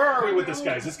 okay, so where are we with this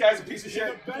guy? Is this guy's a piece of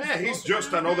shit? Yeah, he's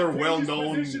just another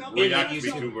well-known React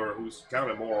VTuber who's kind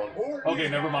of a moron. Okay,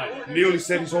 never mind. Nearly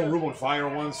set his own room on fire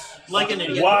once. Like an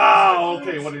idiot. Wow,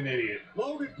 okay, what an idiot.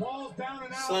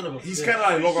 Son of a He's bitch. kind of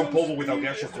like Logan Paul but without the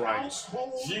actual crimes.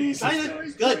 Jesus. Kinda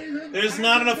good. There's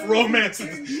not enough romance.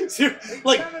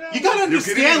 Like, you gotta You're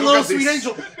kidding me? understand, Look Little at Sweet this-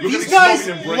 Angel. look at These this guys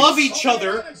loving embrace. love each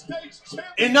other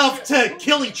enough to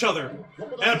kill each other.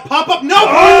 And pop up. No!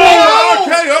 Oh,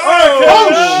 okay, Oh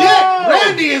shit!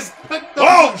 Randy is.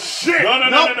 Oh shit! No,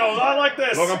 Nope. not like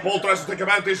this. Logan Paul tries to take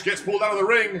advantage, gets pulled out of the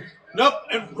ring. Nope.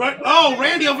 And oh,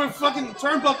 Randy over fucking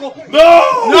turnbuckle.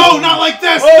 No! No, not like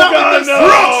this. Oh, not God, like this. no.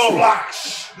 Frog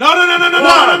splash! No, no, no, no, no,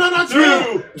 no, no, no, no,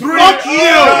 Two, three. Fuck you!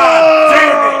 God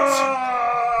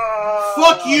damn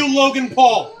Fuck you, Logan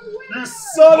Paul. You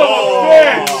son of a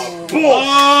bitch!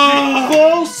 Oh.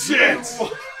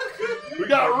 Bullshit! We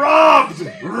got robbed!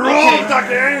 it! Robbed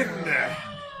again!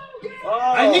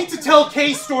 I I need to tell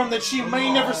K-Storm that she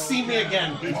may never see me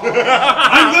again.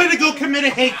 I'm going to go commit a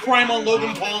hate crime on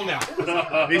Logan Paul now.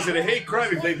 Is it a hate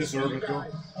crime if they deserve it, though?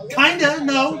 Kinda,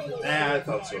 no. Nah, I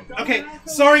thought so. Okay,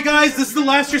 sorry guys, this is the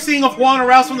last you're seeing of Juan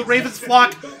Rouse from the Ravens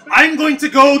flock. I'm going to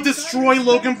go destroy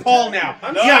Logan Paul now.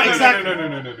 Exactly.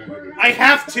 No. I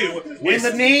have to. In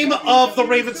the name of the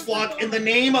Ravens flock, in the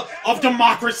name of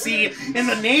democracy, in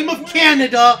the name of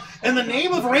Canada, in the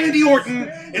name of Randy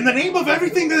Orton, in the name of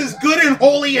everything that is good and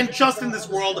holy and just in this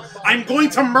world, I'm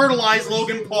going to myrtleize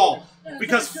Logan Paul.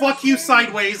 Because fuck you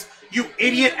sideways, you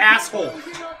idiot asshole.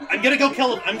 I'm gonna go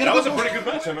kill him. That was a pretty good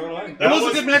match, I'm not gonna lie. It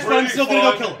was a good match, but I'm still gonna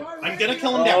go kill him. I'm gonna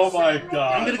kill him down. Oh my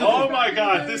god. I'm gonna go oh my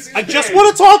god. I just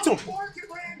want to talk to him.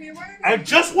 I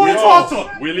just want to talk to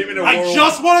him. We live in a world. I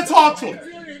just want to talk to him.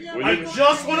 I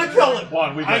just want to kill him.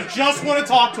 Juan, we I just want to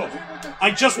talk to him.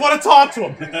 I just want to talk to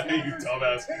him. You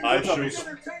dumbass. I choose.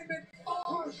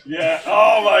 Yeah.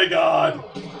 Oh my god.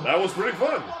 That was pretty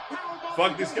fun.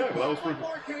 Fuck this guy, but that was pretty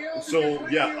fun. So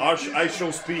yeah, I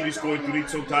Show Speed is going to need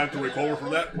some time to recover from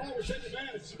that.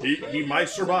 He might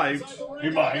survive. He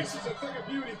might.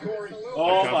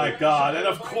 Oh my god. And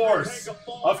of course,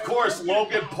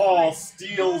 Logan Paul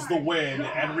steals the win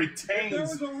and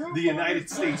retains the United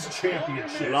States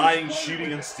Championship. Lying,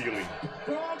 cheating, and stealing.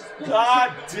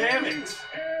 God damn it.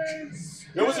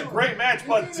 It was a great match,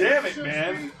 but damn it,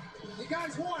 man. You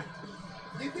guys won.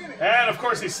 And of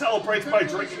course he celebrates by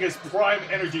drinking his prime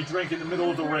energy drink in the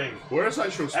middle of the ring. Where's I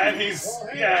Show Speed? And he's,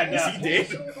 yeah, no. Is he dead?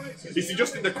 Is he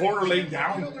just in the corner laying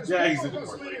down? Yeah, he's in the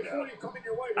corner laying down.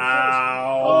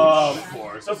 Ow.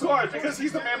 Of course, because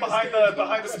he's the man behind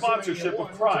the sponsorship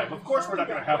of Prime. Of course we're not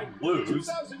gonna have him lose.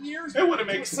 It wouldn't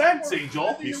make sense,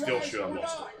 Angel. He still should have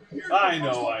lost. I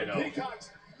know.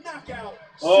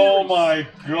 Oh my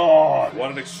god.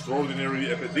 What an extraordinary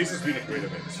event. This has been a great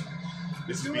event.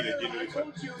 This has been a genuine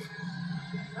fun.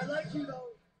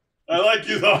 I like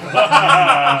you though.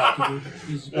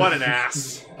 What an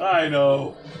ass. I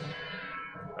know.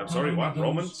 I'm sorry, what?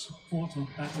 Romans? I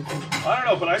don't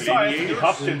know, but I saw Anthony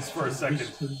Hopkins for a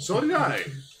second. So did I.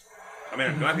 I mean,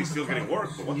 I'm glad he's still getting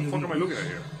work, but what the fuck am I looking at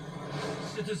here?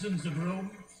 Citizens of Rome,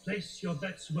 place your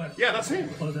bets well. Yeah, that's him.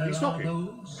 For there He's are talking.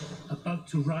 those about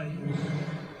to rise,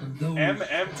 and those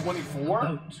MM24?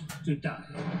 about to die.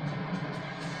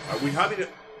 Are we having a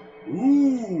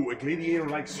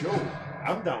gladiator-like show?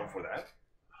 I'm down for that.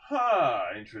 Huh,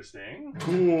 interesting.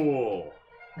 Cool.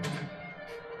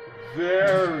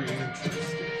 Very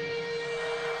interesting.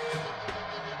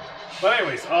 But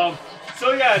anyways,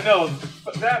 so yeah, no,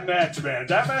 that match, man,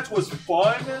 that match was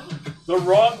fun. The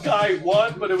wrong guy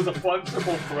won, but it was a fun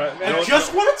triple threat match. I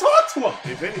just want to talk to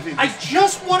him. If anything, I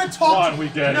just want to talk to him. We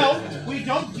get no, it. we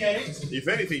don't get it. If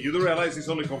anything, you do realize this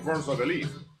only confirms my belief.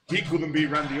 He couldn't be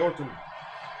Randy Orton.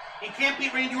 He can't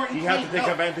beat Randy Orton. He had to take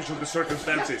advantage of the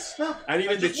circumstances. No, and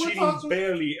even the cheating to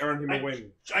barely earned him a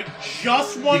win. I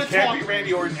just want to He can't talk. beat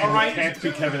Randy Orton, and he can't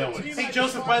beat Kevin Owens. Hey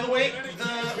Joseph, by the way,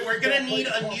 we're gonna need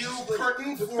a new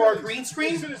curtain for our green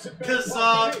screen because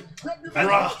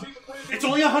it's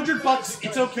only $100.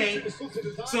 It's okay.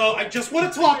 So I just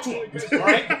want to talk to him. All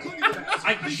right?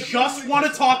 I just want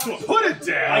to talk to him. Put it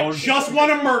down. I just want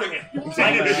to murder him.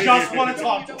 I just want to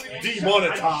talk to him.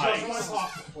 Demonetized.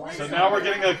 So now we're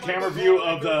getting a camera view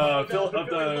of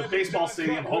the baseball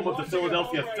stadium, home of the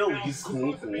Philadelphia Phillies.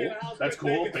 Cool, cool. That's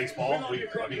cool. Baseball. I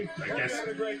guess.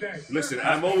 Listen,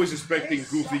 I'm always expecting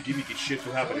goofy, gimmicky shit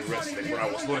to happen in wrestling, but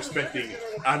I was not expecting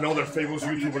another famous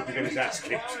YouTuber to get his ass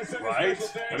kicked. Right?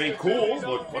 I mean, cool,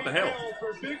 but what the hell?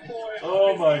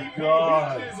 Oh my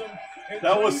god.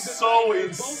 That was so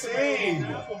insane.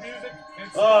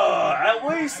 At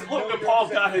least Logan Paul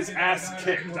got his ass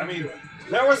kicked. I mean,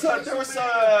 there was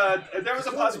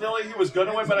a possibility he was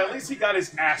gonna win, but at least he got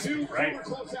his ass beat, right?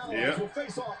 Yeah.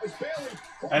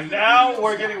 And now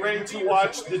we're getting ready to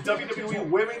watch the WWE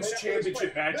Women's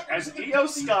Championship match as Io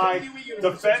Sky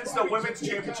defends the Women's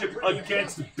Championship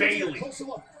against Bayley.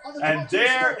 And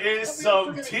there is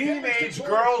some teenage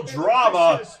girl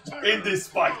drama in this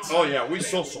fight. Oh yeah, we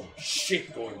saw some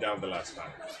shit going down the last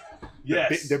time.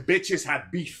 Yes. The bitches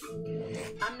had beef.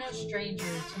 I'm no stranger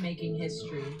to making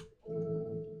history.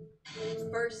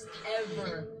 First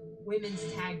ever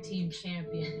women's tag team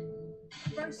champion.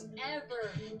 First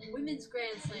ever women's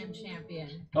Grand Slam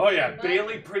champion. Oh yeah,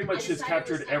 Bayley pretty much has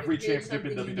captured every championship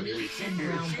in WWE.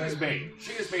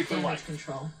 She is made for life.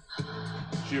 Control.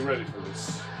 She's ready for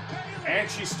this. And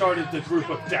she started the group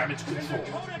of Damage Control.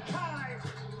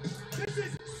 This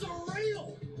is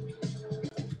surreal.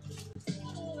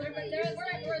 They're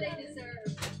where they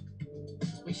deserve.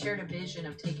 We shared a vision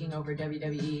of taking over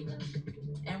WWE,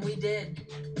 and we did.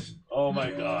 Oh my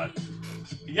god.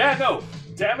 Yeah, no.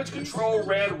 Damage Control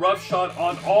ran roughshod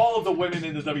on all of the women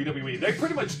in the WWE. They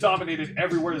pretty much dominated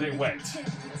everywhere they went.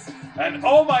 And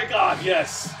oh my god,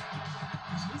 yes.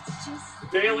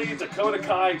 Bayley, Dakota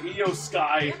Kai, Io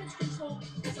Sky.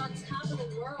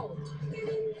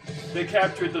 They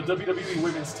captured the WWE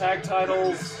Women's Tag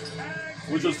Titles,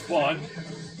 which was fun.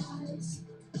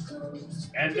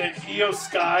 And then Io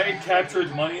Sky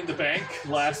captured Money in the Bank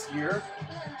last year.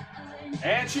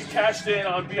 And she cashed in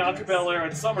on Bianca Belair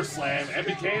at SummerSlam and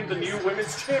became the new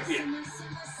Women's Champion.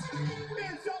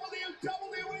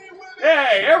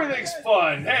 Hey, everything's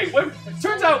fun. Hey, women,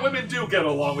 turns out women do get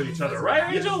along with each other,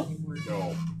 right, Angel?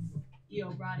 No.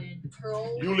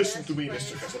 You listen to me,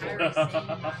 Mr.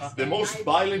 Casablanca. The most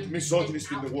violent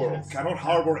misogynist in the world cannot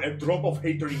harbor a drop of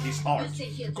hatred in his heart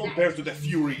compared to the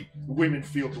fury women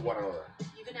feel to one another.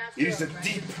 It is a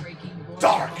deep,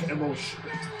 dark emotion.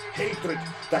 Hatred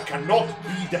that cannot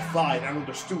be defined and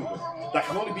understood. That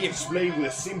can only be explained with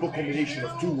a simple combination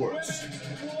of two words.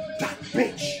 That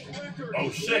bitch! Oh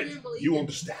shit! You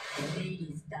understand.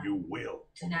 You will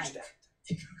understand.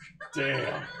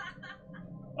 Damn.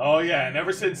 Oh yeah, and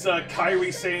ever since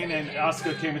Kairi Sane and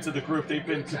Asuka came into the group, they've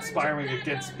been conspiring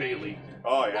against Bayley.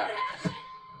 Oh yeah.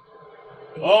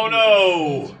 Oh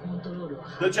no!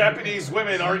 The Japanese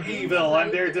women are evil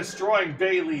and they're destroying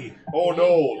Bayley. Oh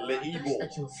no, le evil.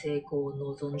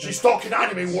 She's talking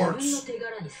anime words.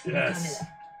 Yes.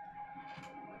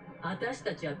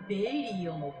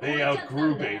 They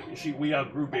outgrew Bayley. We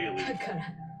outgrew Bayley.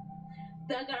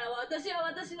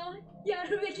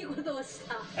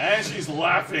 And she's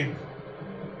laughing.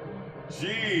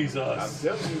 Jesus. I'm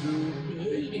telling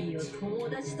you,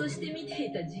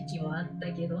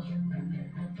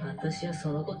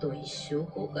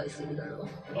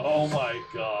 oh my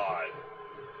god.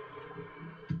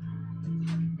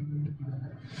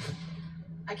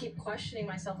 I keep questioning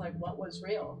myself, like, what was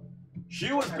real?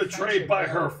 She was betrayed by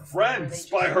her friends,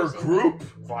 by her group,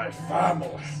 by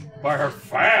family. By her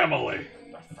family.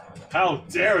 How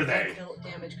dare they?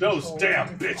 Those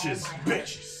damn bitches.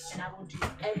 Bitches. And I will do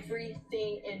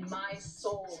everything in my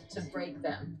soul to break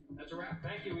them. That's a wrap.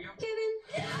 Thank you, Will.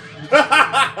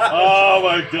 Oh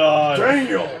my god.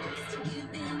 Daniel.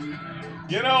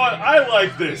 You know what? I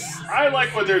like this. I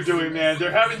like what they're doing, man.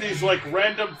 They're having these like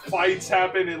random fights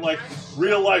happen in like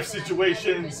real life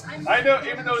situations. I know,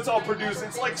 even though it's all produced,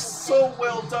 it's like so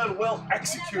well done, well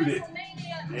executed.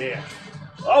 Yeah.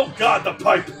 Oh god, the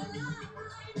pipe.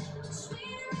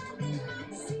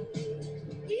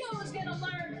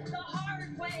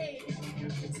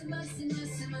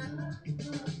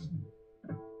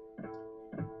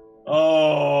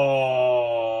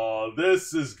 Oh,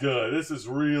 this is good. This is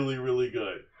really, really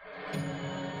good.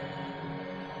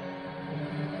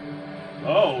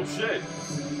 Oh, shit.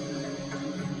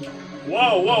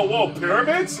 Whoa, whoa, whoa.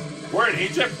 Pyramids? We're in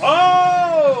Egypt?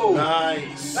 Oh!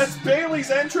 Nice. That's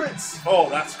Bayley's entrance. Oh,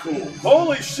 that's cool.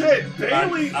 Holy shit.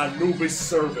 Bayley. Anubis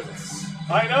servants.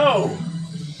 I know.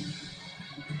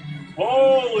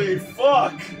 Holy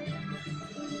fuck.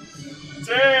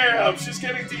 Damn, she's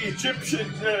getting the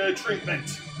Egyptian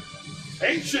treatment.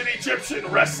 Ancient Egyptian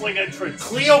wrestling entrance.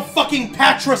 Cleo fucking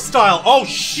Patra style. Oh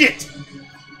shit.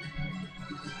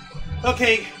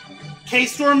 Okay,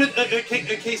 K-Storm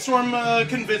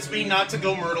convinced me not to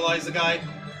go myrtleize the guy.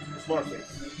 Smart thing.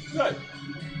 Good.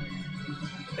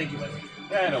 Thank you, buddy.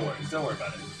 Yeah, no worries. Don't worry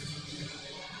about it.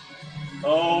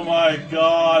 Oh my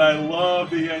god, I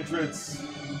love the entrance.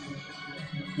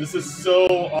 This is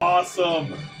so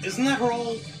awesome. Isn't that her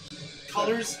old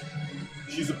colors?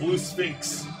 She's a blue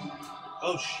sphinx.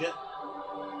 Oh shit.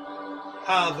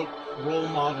 Ah, the role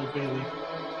model, Bayley.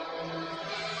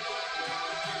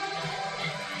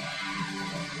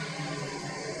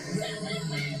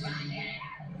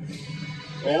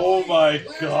 Oh my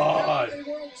god.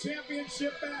 World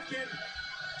Championship back in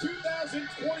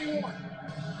 2021.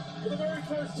 For the very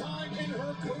first time in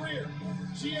her career,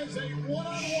 she has a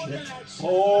one-on-one match.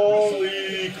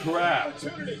 Holy crap.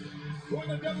 Opportunity for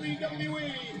the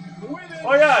WWE Women's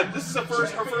Oh yeah, this is her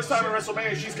first time in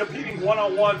WrestleMania. She's competing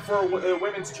one-on-one for a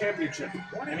women's championship.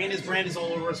 I mean, his brand is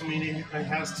all over WrestleMania. It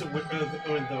has to whip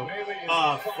though.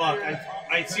 Fuck.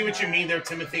 I see what you mean there,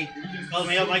 Timothy. Oh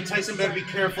man, Mike Tyson better be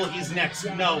careful. He's next.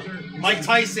 No, Mike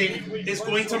Tyson is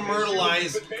going to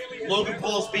myrtleize Logan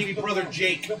Paul's baby brother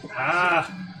Jake.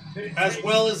 Ah. As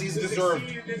well as he's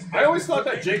deserved. I always thought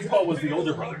that Jake Paul was the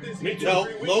older brother. Me too. No,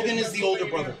 Logan is the older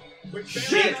brother.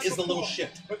 Shit is the little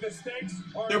shit.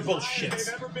 They're both shits.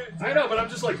 I know, but I'm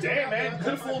just like, damn, man, you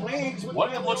could have fooled me. One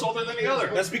of them looks older than the other.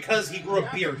 That's because he grew a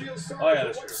beard. Oh, yeah,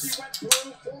 that's true.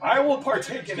 I will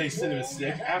partake in a cinnamon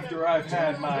stick after I've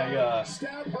had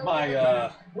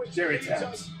my, Jerry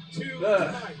Tabs.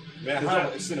 May I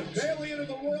have a cinnamon stick?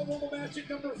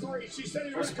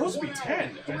 We're supposed to be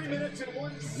 10. 3 minutes and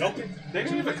 1 Nope. They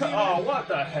didn't even cut. Oh, what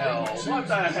the hell? What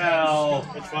the hell?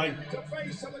 It's fine.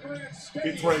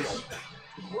 Betrayal.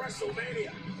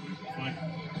 WrestleMania. Fine.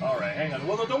 Alright, hang on.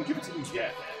 Well, no, don't give it to me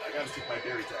yet, man. I gotta take my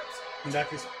Jerry Tabs. In that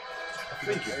case,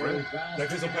 Thank you, friend. that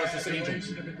case, I'll pass this angel.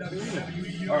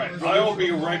 Alright, I will be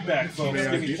right back, folks.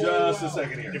 Give me just a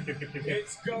second here.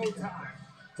 It's go time.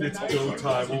 It's go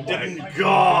time. Oh my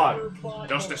god!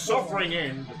 Does the suffering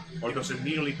end, or does it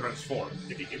nearly transform?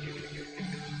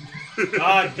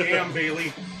 God damn,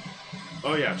 Bailey.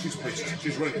 Oh yeah, she's pissed.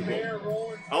 She's ready to go.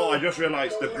 Oh, I just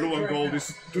realized the blue and gold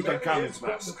is Tutankhamun's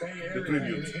mask, the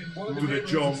tribute to the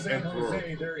John Emperor.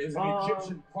 There is an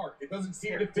Egyptian park. It doesn't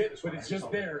seem to fit, but it's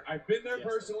just there. I've been there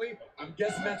personally. I'm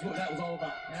guessing that's what that was all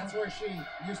about. That's where she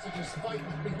used to just fight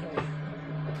with people.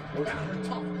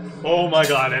 Oh my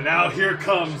god, and now here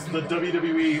comes the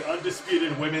WWE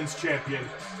Undisputed Women's Champion,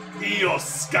 Io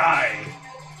Sky.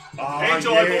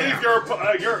 Angel, yeah. I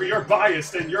believe you're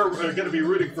biased and you're going to be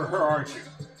rooting for her, aren't you?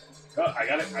 Oh, I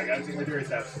gotta take my Jerry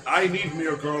Tabs. I need me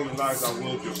a girl in life that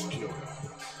will just kill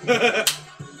her.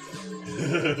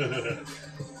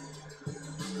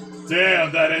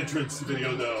 Damn, that entrance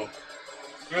video, though.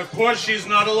 Of course, she's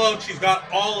not alone. She's got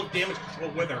all of Damage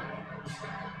Control with her.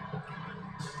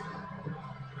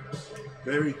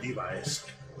 Very diva-esque.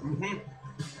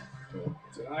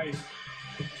 Tonight,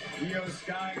 Io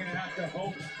Sky gonna have to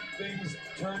hope things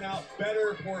turn out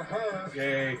better for her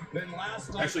than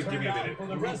last night. Actually, give me a minute. For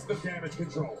the rest of Damage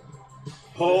Control.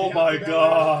 Oh my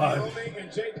god. Naomi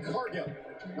and Jade Cargill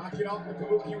knocking off the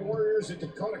Kabuki Warriors and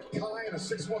Dakota Kai in a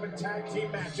 6-woman tag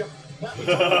team matchup.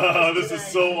 This is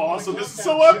so awesome. This is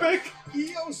so epic.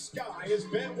 Io Sky has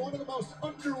been one of the most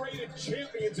underrated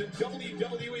champions in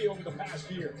WWE over the past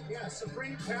year. Yeah,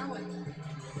 supreme talent.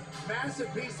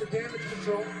 Massive piece of Damage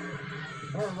Control.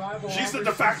 Her rival. She's the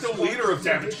de facto leader of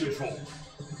Damage Control.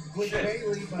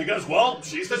 Bailey, because, well,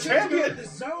 she's the champion. The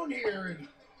zone here, and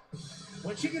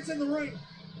when she gets in the ring,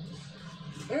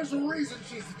 there's a reason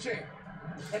she's the champ.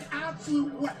 An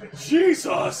absolute weapon.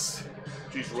 Jesus.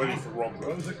 She's ready for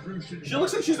Rumble. She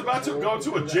looks like she's about to go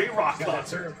to a J-Rock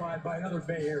concert. Terrified by another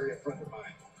Bay Area friend of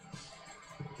mine.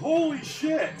 Holy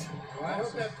shit. Well, I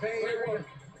hope that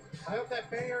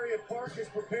Bay Area park is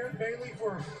prepared, Bailey,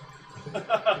 for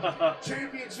a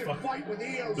championship fight with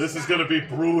Io. This is gonna be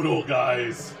brutal,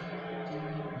 guys.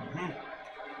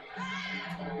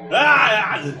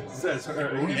 Says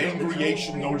her.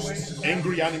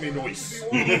 Angry anime noise.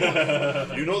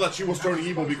 You know that she was turning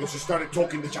evil because she started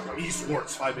talking the Japanese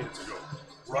words 5 minutes ago.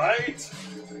 Right?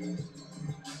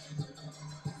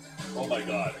 Oh my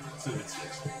god. Cinnamon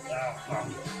sticks.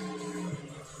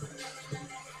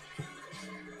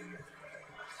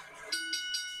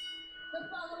 The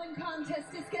following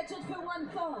contest is scheduled for one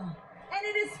fall, and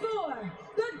it is for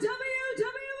the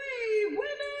WWE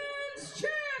Women's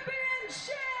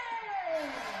Championship!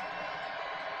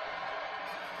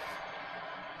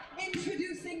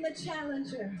 Introducing the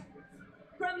challenger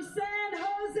from San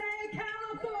Jose,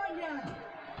 California.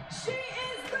 She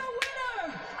is the winner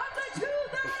of the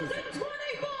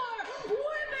 2024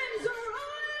 Women's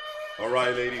Royal.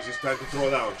 Alright, ladies, it's time to throw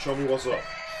down. Show me what's up.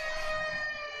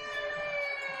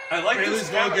 I like this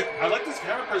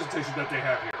camera presentation that they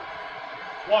have here.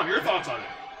 Juan, your thoughts on it?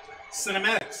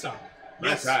 Cinematic style.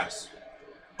 Nice ass.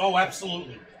 Oh,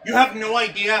 absolutely. You have no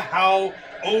idea how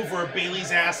over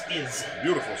Bailey's ass is.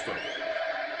 Beautiful stuff.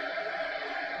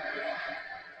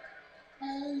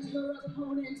 And her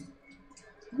opponent,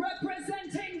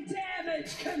 representing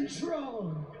Damage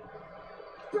Control.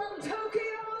 From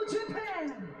Tokyo,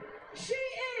 Japan, she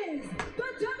is the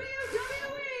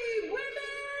WWE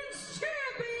Women's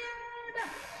Champion,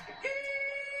 Io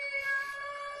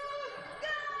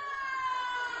Sky!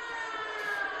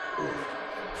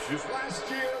 Last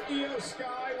year, Io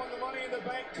Sky won the Money in the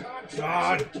Bank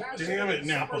contract. God damn it,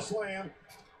 Napa. This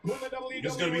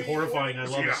is going to be horrifying. I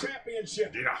love it.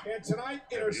 Championship. And tonight,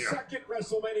 in her second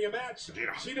WrestleMania match,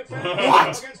 she defended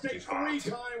against a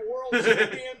 3-time world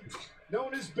champion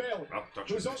known as Bailey,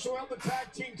 who's also held the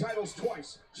tag team titles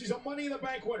twice. She's a Money in the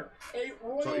Bank winner, a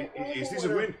Royal Is this a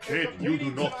win? Kid, you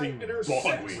do nothing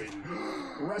but win.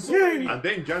 And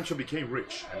then Jancho became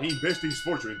rich, and he invested his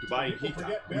fortune into buying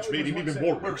Hita, which made him even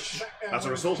more rich. As a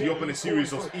result, he opened a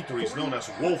series of eateries known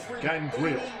as Wolfgang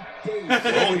Grill.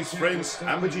 All his friends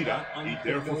and Vegeta eat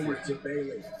there for free.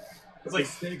 It's like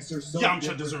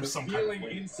Yamcha deserves some kind of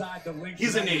win.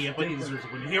 He's an idiot, but he deserves a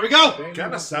win. Here we go!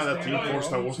 Kinda sad that Team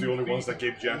 4-Star was the only ones that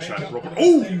gave Jack Shine a proper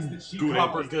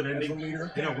good ending. You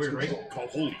know, weird, right? Oh,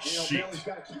 holy shit.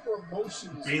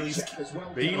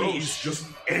 Bailey is just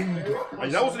angry.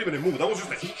 Like, that wasn't even a move, that was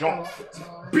just a shot.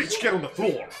 Bitch, get on the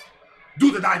floor.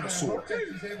 Do the dinosaur. On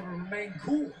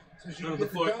the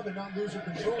floor. Open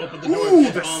the door. Ooh,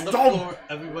 the on the stomp. floor.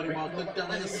 Everybody want the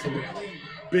dinosaur.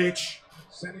 Bitch.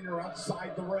 Sending her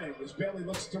outside the ring as Bailey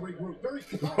looks to regroup. Very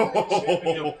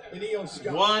confident in Io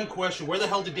Sky. One question: where the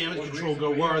hell did Damage Control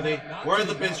go? Where are they? Where are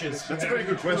the bitches? That's a very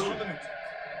good question.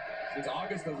 Since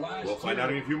August of last We'll find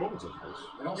out in a few moments, I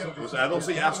suppose. I don't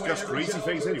see Asuka's crazy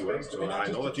face anyway, so I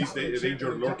know that she's the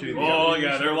danger lurking in the Oh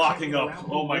yeah, they're locking up.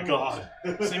 Oh my god.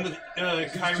 Same with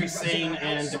Kairi Sane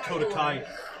and Dakota Kai.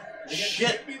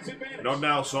 Shit. Not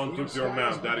now, son. Took your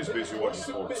man. Daddy's busy watching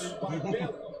sports.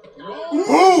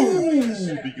 Ooh!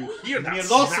 Did you hear that?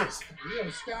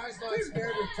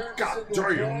 God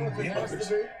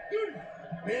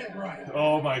damn.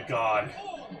 Oh my god.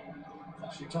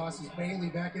 She tosses Bailey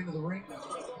back into the ring.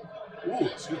 Ooh,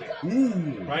 excuse me.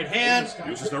 Ooh. Right hand.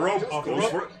 Uses the rope. Goes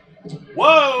for it.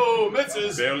 Whoa!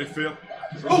 Misses. Barely fit.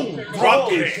 Boom! Drop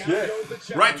kick.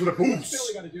 Right to the boobs.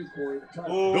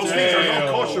 Those things are not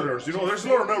cautioners. You know, there's a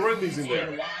lot of no-endings in there.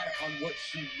 On what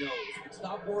she knows.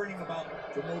 Stop worrying about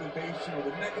the motivation or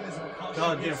the mechanism of how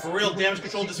God damn, for real, Damage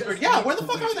Control disappeared. Yeah, where the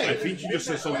fuck are they? I think you just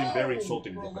said something very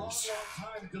insulting, Nicholas.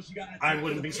 I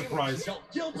wouldn't be surprised.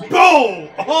 Boom!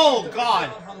 Oh, God!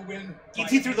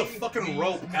 E.T. through the fucking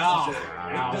rope. Ow.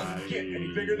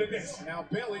 Now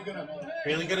Bailey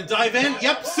gonna dive in.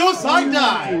 Yep, suicide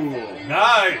dive. Ooh,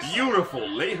 nice. Beautiful.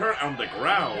 Lay her on the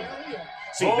ground.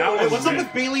 See, Wait, what's up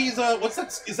with Bailey's, what's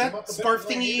that, is that scarf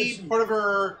thingy part of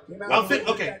her outfit?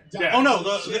 Okay. Yeah. Oh no,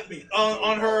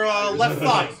 on her left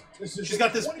thigh. She's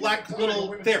got this black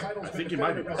little, there. I think it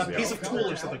might be. A piece of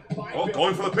tool or something. Oh,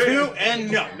 going for the pin. 2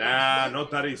 and no. Nah,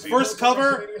 not that easy. First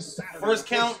cover, first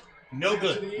count, no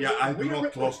good. Yeah, I do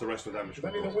not trust the rest of Damage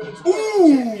Control.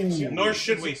 Ooh! Nor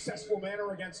should we.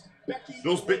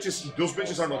 Those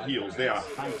bitches are not heels. They are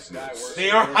high heels.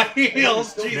 They are high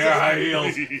heels. Jesus. They're high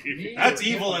heels. That's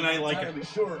evil, and I like it.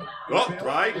 Oh,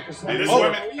 right. And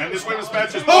this women's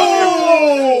match is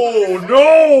Oh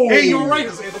no! Hey, you were right.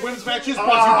 The women's match is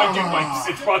brought to you by Dude Wipes.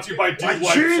 It's brought to you by Dude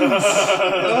chins.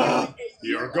 Wipes.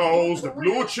 Here goes the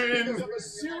blue chin.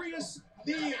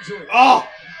 Oh!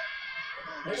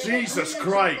 Jesus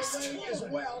Christ.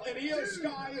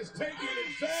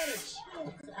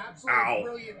 Ow.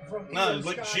 No,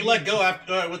 like she let go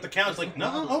after with the count. It's like,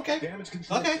 no, okay,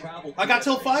 okay. I got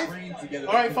till 5.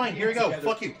 All right, fine. Here we go.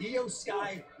 Fuck you. Io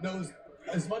Sky knows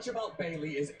as much about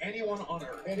Bailey as anyone on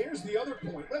Earth. And here's the other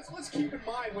point. Let's keep in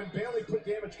mind when Bailey put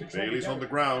Damage Control. Bailey's on the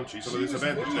ground. She's on the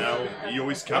disadvantage now. Io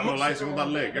is capitalizing on that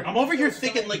leg. I'm over here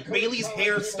thinking like Bailey's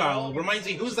hairstyle reminds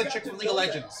me. Who's that chick from League of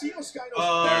Legends? There's a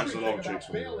lot of chicks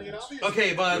from League of Legends.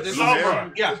 Okay, but there's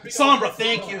Sombra. Yeah, Sombra.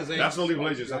 Thank you. Zane. That's not League of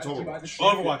Legends. That's Overwatch.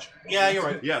 Overwatch. Yeah, you're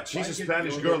right. Yeah, she's a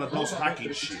Spanish girl that does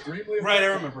hacking shit. Right, I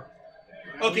remember.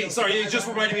 Okay, sorry. It just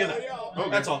reminded me of that.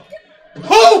 Okay. That's all.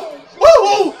 Oh!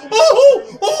 Oh!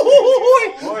 Oh!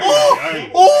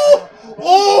 Oh!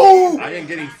 Oh! I am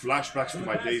getting flashbacks to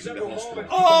my days in the hospital.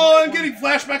 Oh, I'm getting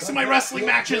flashbacks to my wrestling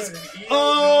matches.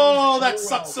 Oh, that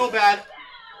sucks so bad.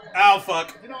 Ow,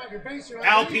 fuck.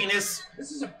 Ow, penis.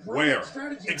 Where?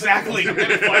 Exactly. I'm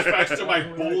getting flashbacks to my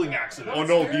bowling accident. Oh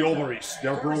no, the ovaries.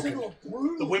 They're broken.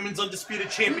 The Women's Undisputed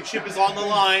Championship is on the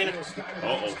line.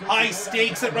 Uh-oh. High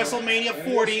stakes at WrestleMania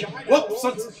 40. Whoops.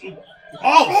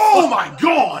 Oh my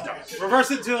god!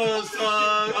 Reverse it to a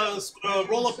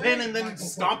roll a pin and then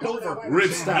stomped over.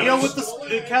 Rib status. Neo with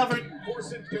the Calvary.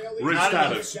 Rib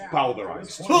status.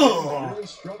 Powderized.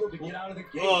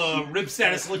 Rib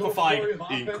status liquefied.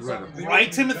 Incredible.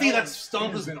 Right, Timothy? That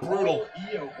stomp is brutal.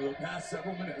 For the past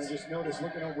several minutes. I just noticed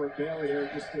looking over at Bailey here,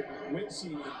 just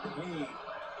wincing in pain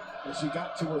as she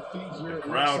got to her feet here. The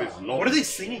crowd is low. What are they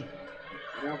singing?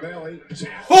 Now Bailey.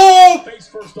 Oh!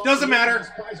 Doesn't matter.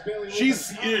 She's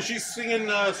singing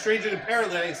 "Stranger in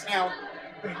Paradise" now.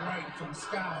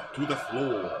 To the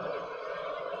floor.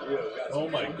 Oh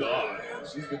my god.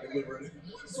 She's been delivering.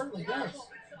 Certainly does.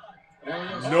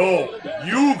 No,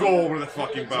 you go over the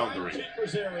fucking boundary.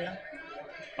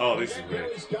 Oh, this is great.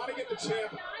 Bailey's got to get the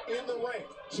champ in the ring.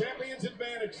 Champion's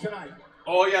advantage tonight.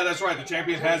 Oh, yeah, that's right. The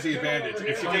champion has the advantage.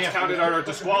 If she gets counted out or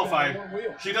disqualified,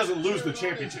 she doesn't lose the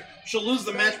championship. She'll lose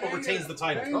the match but retains the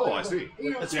title. Oh, I see.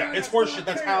 It's horseshit.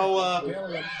 That's how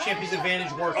champion's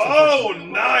advantage works. Oh,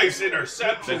 nice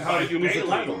interception. Then how do you lose the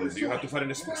title? Do you have to fight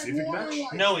in a specific match?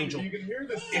 No, Angel.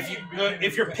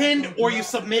 If you're pinned or you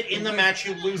submit in the match,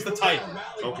 you lose the title.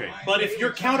 Okay. But if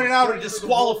you're counted out or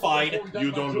disqualified,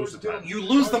 you don't lose the title. You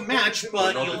lose the match,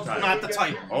 but not the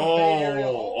title.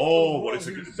 Well,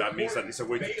 that means that it's a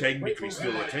way to technically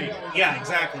still retain. Yeah,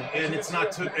 exactly. And it's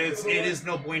not. It is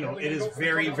no bueno. It is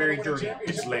very, very dirty.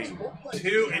 It's lame.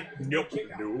 Nope.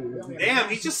 No. Damn,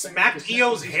 he just smacked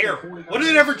Io's hair. What did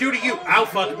it ever do to you? Ow,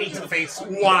 fuck, knee to the face.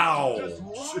 Wow.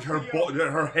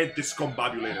 Her head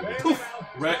discombobulated. Poof.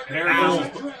 Red hair versus.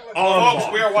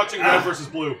 Folks, we are watching red versus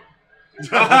blue. You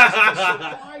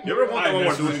ever wonder what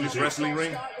we're doing in this wrestling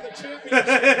ring?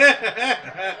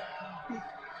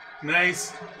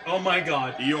 Nice. Oh my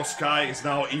god. Io Sky is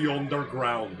now Io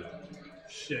Underground.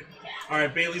 Shit.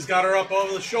 Alright, Bailey's got her up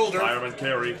over the shoulder. Fireman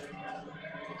carry.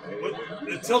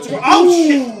 Tilts her. Oh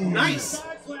shit! Nice!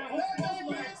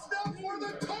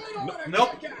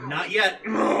 Nope, not yet.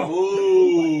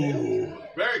 Ooh.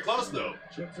 Very close though.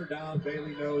 Chips her down.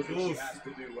 Bailey knows what she has to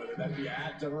do, whether that be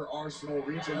add to her arsenal,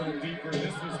 reach a little deeper.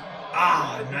 This was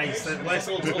nice. That nice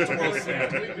little tilt-a-whirl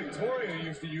stand. Victoria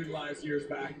used to utilize years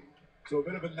back. So a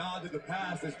bit of a nod to the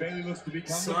past as Bailey looks to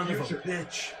become Son the of a future.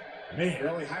 bitch. Man,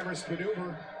 really high-risk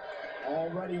maneuver.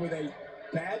 Already with a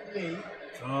bad knee.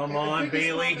 Come on,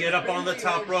 Bailey, get up on the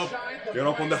top rope. Get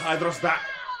up on the Hydra's back.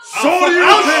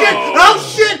 Oh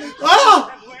shit!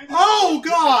 Oh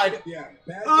god!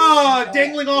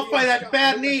 Dangling off by that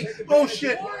bad knee. Oh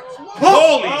shit!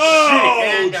 Holy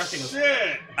shit! And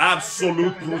shit!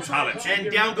 Absolute brutality. And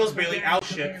down goes Bailey. Ow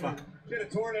shit! Fuck. Should have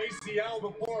torn ACL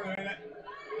before. Io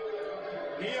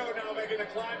now making the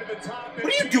climb to the top. What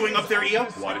are you doing up there, Io?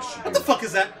 What is she doing? What the fuck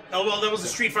is that? Oh well, that was a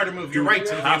Street Fighter move. You're right.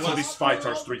 Half of these fights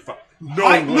are Street Fighter. No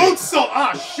way.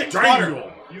 Shit!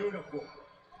 Daniel. Beautiful.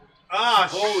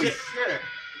 Holy Shit!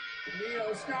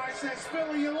 Io Sky says,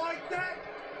 Philly, you like that?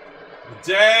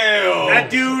 Damn! That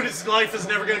dude, his life is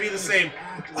never gonna be the same.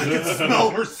 I can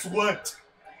smell her sweat.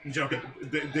 I'm joking.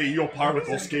 The Io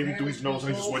particles came into his nose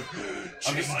and he just went.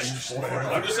 I'm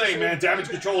just saying, man, damage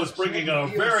control is bringing a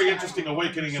very interesting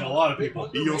awakening in a lot of people.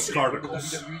 Io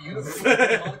Scarticles.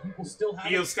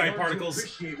 Io Sky Particles.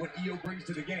 Appreciate what Io brings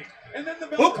to the game. And then the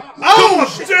Oh,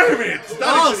 damn it!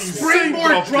 That is an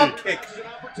springboard drop kick.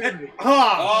 Shit, knees to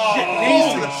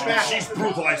the back. She's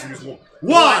brutalizing this woman.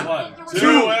 One,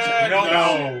 two,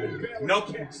 no.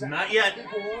 Nope, not yet.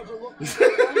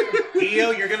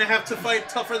 Io, you're gonna have to fight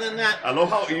tougher than that. I love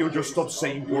how Io just stops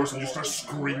saying words and just starts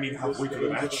screaming halfway through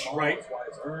the match. Right?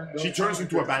 She turns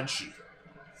into a banshee.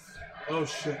 Oh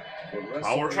shit.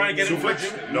 Power. Trying to get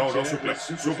suplex? No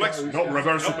suplex. Suplex? No,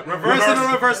 reverse.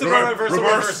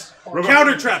 Reverse.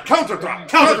 Counter trap. Counter trap.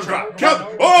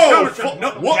 Oh!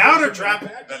 Counter trap.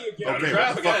 Okay,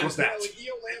 what the fuck was that?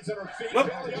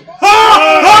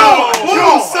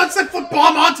 Oh! Sunset foot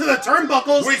bomb onto the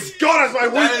turnbuckles. With God as my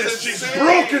witness, she's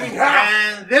broken in half.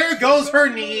 And there goes her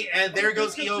knee, and there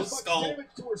goes Io's skull.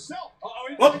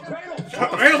 Whoop.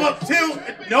 Cradle up two.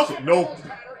 Nope.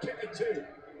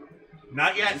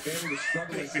 Not yet. This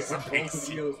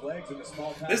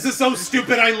is so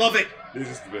stupid, I love it. This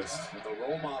is the best.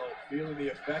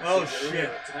 Oh shit.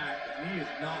 The knee is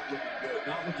not looking good,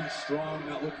 not looking strong,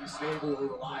 not looking stable or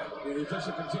reliable. The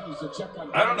official continues to check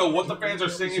on. I don't know what the fans are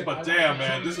singing, but damn,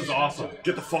 man, this is awesome.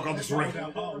 Get the fuck out of this ring.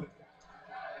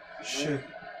 Shit.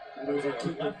 Ow.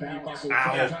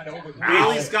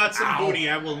 Bailey's got some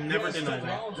booty, I will never deny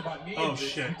that. Oh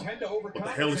shit. What the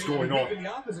hell is going on?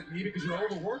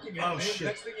 Oh shit.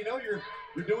 Next thing you know, you're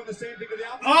doing the same thing to the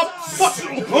opposite Oh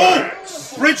side. fuck! Oh!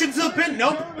 Bridge into the pin?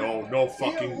 Nope. No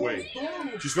fucking way.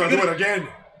 She's gonna do it again.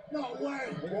 No way.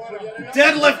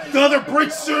 Deadlift, the other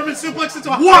bridge German suplex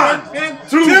into a One, and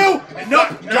two.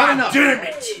 Nope, not enough. Damn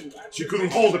it! She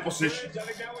couldn't hold the position.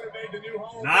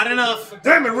 Not enough.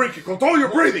 Damn it, Ricky! Control your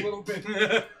breathing.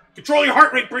 Control your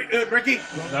heart rate, Ricky.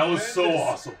 That was so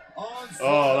awesome.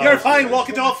 Oh, You're fine, walk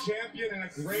it off.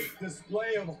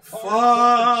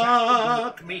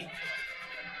 Fuck me.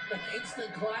 An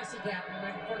instant classic happening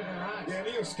right in front of our eyes. Yeah,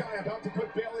 Io Sky about to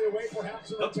put Bailey away, perhaps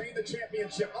to retain the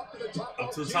championship. Up to the top rope.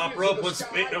 Up to the top rope. What's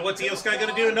Io Sky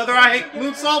gonna do? Another eye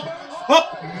moonsault?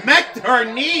 Up, smacked her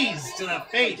knees to the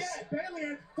face. Bailey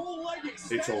had full leg It's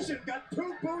extension. Got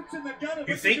 2 boots in the gutter.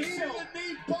 You think?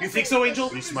 You think so, Angel?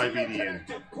 This might be the end.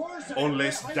 Of course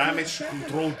Unless damage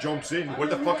control jumps in. Where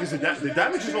the fuck is the damage? The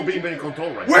damage is not being very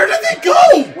controlled right Where now. did they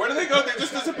go? Where did they go? They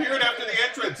just disappeared after the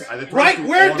entrance. Right,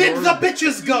 where did the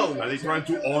bitches go? Are they trying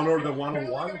to honor the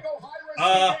one-on-one?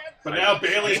 But now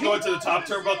Bailey's going to the top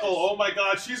turnbuckle. Oh my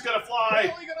god, she's gonna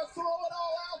fly.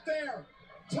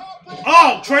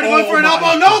 Oh, trying to go for an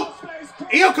elbow. No!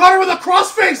 Io caught her with a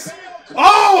crossface.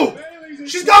 Oh!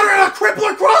 She's got her in a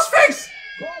crippler crossface.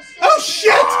 Oh,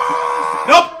 shit!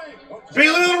 Nope.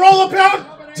 Bailey with a roll-up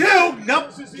out. 2.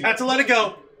 Nope. Had to let it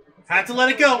go. Had to let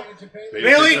it go.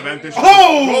 Bailey.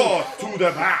 Oh! To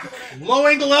the back. Low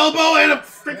angle elbow and a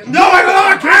freak. No,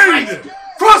 another crossface!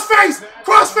 Crossface!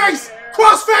 Crossface!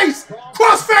 Crossface!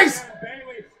 Crossface!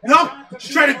 No,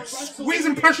 she's trying to squeeze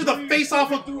and pressure the face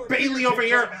off of Bailey over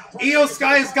here. Io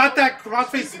Sky has got that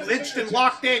crossface cinched and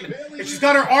locked in. And she's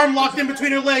got her arm locked in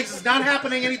between her legs. It's not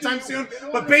happening anytime soon.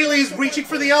 But Bailey is reaching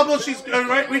for the elbow. She's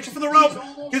reaching for the rope.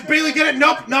 Can Bailey get it?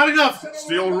 Nope, not enough.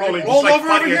 Still rolling. Rolled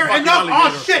over here. And no,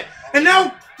 oh shit. And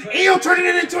now Io turning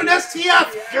it into an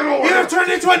STF. Io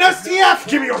turning it into an STF.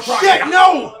 Give me your shot. Shit,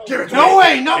 no. Give it to no me.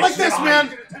 way. Not like It's this, mine.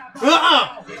 man.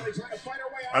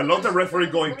 I love the referee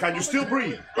going, can you still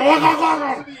breathe?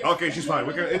 Okay, she's fine.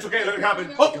 It's okay, let it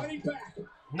happen. Oh.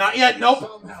 Not yet,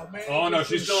 nope. Oh no,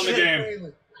 she's still in the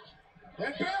game.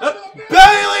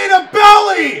 Belly to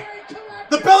belly!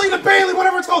 The belly to Bailey,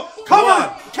 whatever it's called.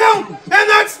 Cover, count, and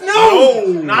that's no!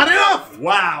 Not enough!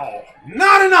 Wow.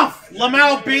 Not enough!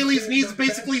 Lamau Bailey's knees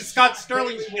basically Scott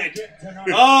Sterling shit.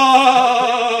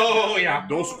 Oh, yeah.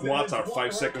 Those squats are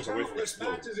 5 seconds away from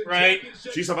exploding. Right.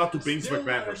 She's about to Vince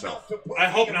McMahon herself. I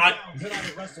hope not.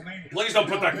 Please don't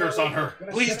put that curse on her.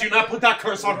 Please do not put that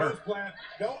curse on her.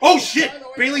 Oh, shit!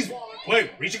 Bailey's...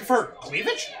 Wait, reaching for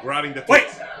cleavage? Grabbing the... Wait!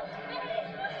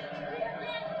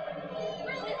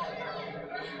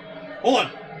 Hold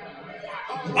on.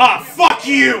 Ah, fuck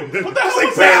you! What the hell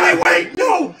is Bailey, wait!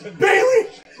 No! Bailey!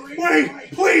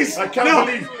 Wait, please! I can't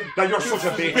believe that you're such a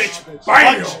bitch.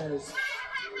 Bam!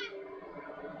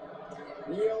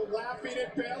 laughing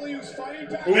at Bailey, who's fighting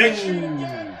back. Bitch.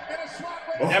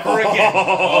 Never again.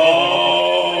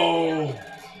 Oh.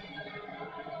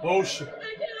 Oh, shit.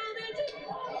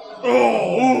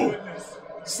 Oh.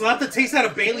 Slap the taste out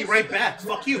of Bailey right back.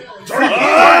 Fuck you. Elbows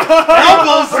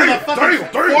to the fucking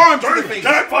forearm to the face.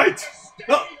 Cat fight.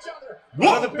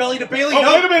 Another belly to Bailey. Oh,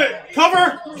 nope. wait a minute.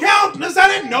 Cover. Count. Is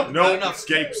that it? Nope. No, not enough.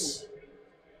 Escapes.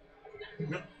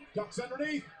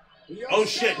 Oh,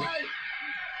 shit.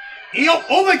 Io.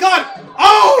 Oh, my God.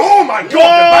 Oh. Oh, my God.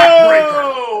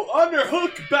 Whoa. The backbreaker.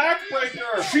 Underhook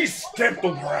backbreaker. She stepped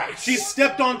on her ass. She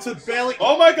stepped onto Bailey.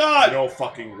 Oh, my God. No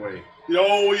fucking way.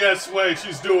 Oh, yes, way.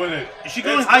 She's doing it. Is she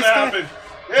going it's high gonna sky?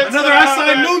 happen. Another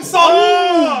outside moonsault.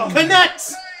 Oh.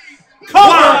 Connects.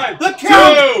 Cover. The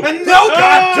count. And no,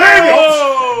 God damn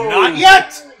it. Not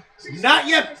yet. Not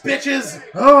yet, bitches.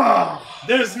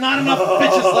 There's not enough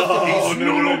bitches left in these.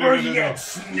 Not over yet,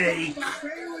 Snake.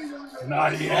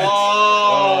 Not yet.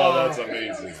 Oh, that's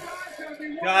amazing.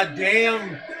 God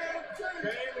damn.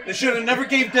 They should have never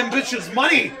gave them bitches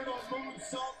money.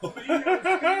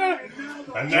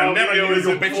 And now Io is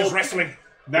in bitches wrestling.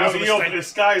 Now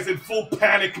this guy is in full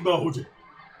panic mode.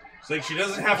 It's like she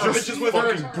doesn't have her bitches with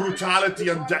fucking her. Brutality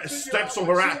and steps on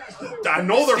her ass.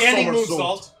 Another Standing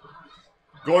somersault. moonsault.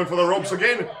 Going for the ropes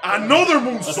again. Another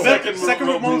moonsault. Second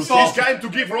moonsault. He's trying to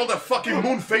give her all the fucking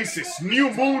moon faces.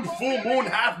 New moon, full moon,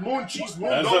 half moon, cheese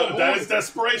moon, double moon. That is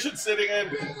desperation sitting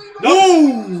in.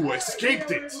 No! Escaped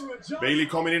it. Bailey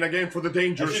coming in again for the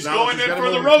dangers. And she's now going in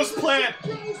for the rose plant.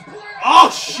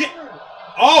 Oh, shit.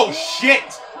 Oh,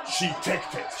 shit. She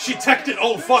teched it. She teched it.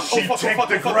 Oh, fuck. She Oh, fuck. Oh, fuck. teched Oh,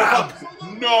 the fuck. grab. Oh, fuck.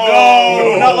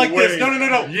 No, not like way. this.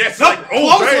 No. Yes, nope. like,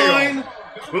 oh, Clothesline.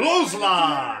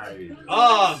 Clothesline.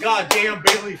 Oh, god damn,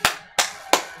 Bailey.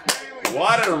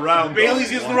 What a round.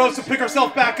 Bailey's using the ropes to pick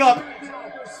herself back up.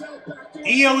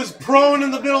 Io is prone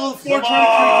in the middle of the floor trying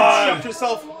to reconstruct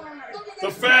herself. The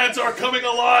fans are coming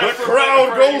alive. The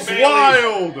crowd goes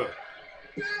wild.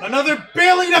 Another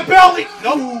Bailey to belly.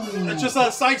 Nope. That's just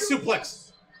a side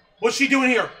suplex. What's she doing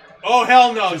here? Oh,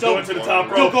 hell no. She's going to the top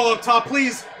rope. Don't go up top,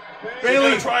 please.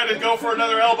 Bailey trying to go for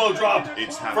another elbow drop.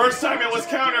 It's happening. First time it was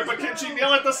countered, but can she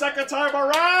nail it the second time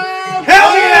around?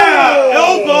 Hell yeah!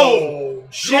 Elbow!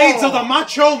 Shades of the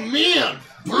Macho Man.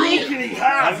 Broken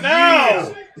half.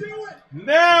 And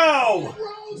now,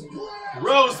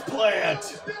 Rose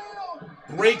Plant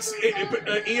breaks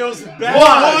Io's back.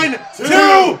 1,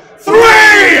 2, 3!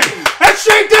 And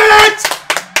she did it!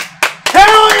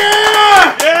 Hell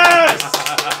yeah! Yes!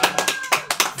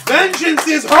 Vengeance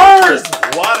is hers!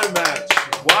 What a match.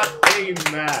 What a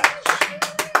match.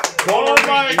 Oh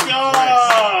my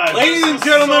God! Ladies and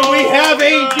gentlemen, we have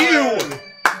a new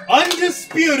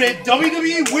undisputed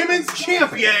WWE Women's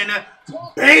Champion,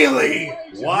 Bayley.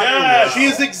 Yes. She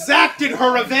has exacted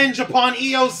her revenge upon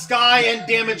Io Sky and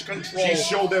Damage Control. She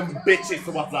showed them bitches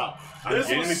what's up. I'm This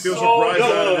genuinely was still so surprised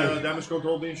good. that Damage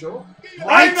Control didn't show.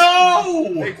 I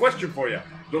know! Hey, question for you.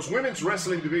 Does women's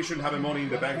wrestling division have a Money in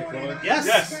the Bank equivalent? Yes.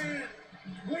 Yes.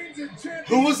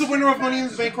 Who was the winner of Money in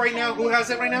the Bank right now? Who has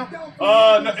it right now?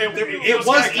 No, It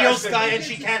was Io Sky, and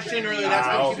she cashed in earlier. That's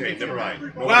what okay, never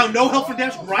mind. Wow, no help from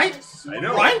Damage. Right? I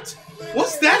know. Right?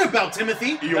 What's that about,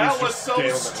 Timothy? That was so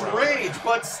strange,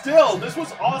 but still, this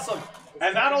was awesome.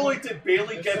 And not only did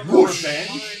Bayley get her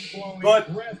revenge, but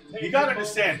you gotta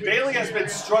understand, Bayley has been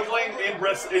struggling in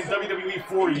WWE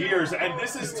for years, and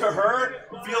this is to her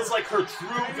feels like her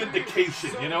true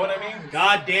vindication. You know what I mean?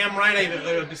 God damn right, I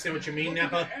understand what you mean,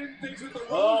 Nappa.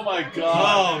 Oh my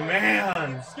god! Oh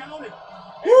man!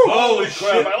 Woo, holy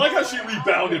crap! I like how she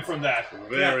rebounded from that.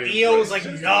 Very Io was like,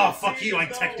 "No, fuck you! I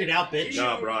teched it out, bitch."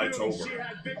 Nah, bro, it's over.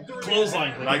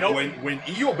 Clothesline. Like nope. when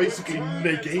Io basically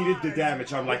negated the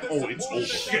damage, I'm like, oh, it's over.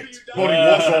 Shit. But it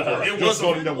was over. It Just was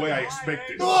not in the way I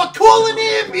expected. Oh, call an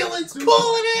ambulance!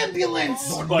 Call an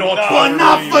ambulance! But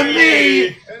not for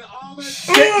me!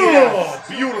 Oh,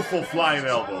 beautiful flying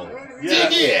elbow.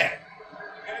 Dig it!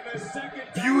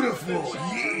 Beautiful.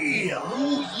 Yeah.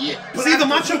 Oh, yeah. See, the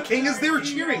Macho King is there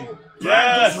cheering.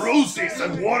 Yes. Roses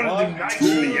and water them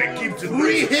nicely and keep to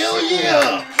Three, hell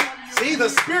yeah! See, the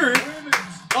spirit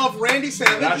of Randy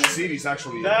Savage. That seat is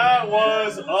actually That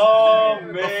was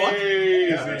amazing.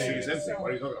 Yeah, that seat is empty.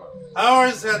 What are you talking about? How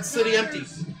is that city empty?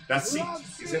 That seat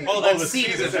is empty. Oh, that the seat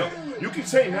seat is is empty. You can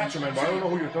say Nacho Man, but I don't know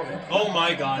who you're talking about. Oh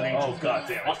my god, Angel. Oh god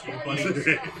damn it. Fuck you, buddy.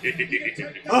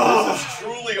 This is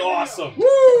truly awesome.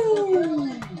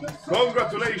 Woo!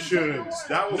 Congratulations!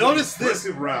 That was Notice an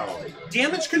impressive round.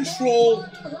 Damage Control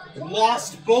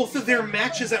lost both of their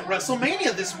matches at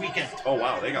WrestleMania this weekend. Oh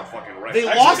wow, they got fucking wrecked. They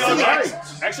lost no, the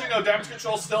Actually, no, Damage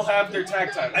Control still have their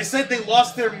tag titles. I said they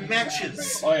lost their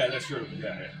matches. Oh yeah, that's true.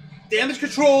 Yeah. Damage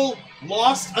Control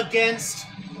lost against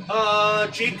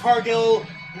Jade Cargill,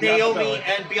 Naomi, Belair.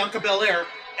 and Bianca Belair,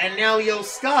 and now Io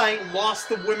Sky lost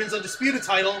the Women's Undisputed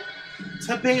title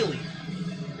to Bayley.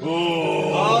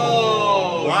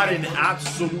 Oh, what an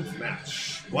absolute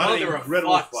match! What an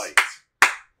incredible fight!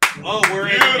 Oh, we're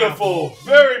beautiful,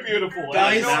 very beautiful.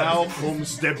 Guys, now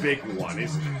comes the big one,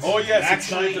 isn't it? Oh yes,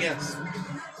 actually yes.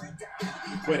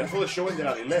 Wait, I thought the show ended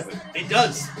at 11. It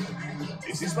does.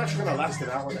 Is this match gonna last an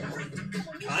hour now?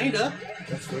 Kinda.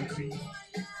 That's going to be.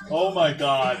 Oh my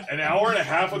god, an hour and a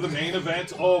half of the main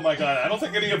event? Oh my god, I don't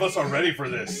think any of us are ready for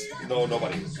this. No,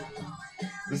 nobody is.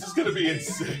 This is gonna be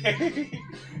insane.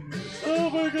 Oh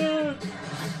my god.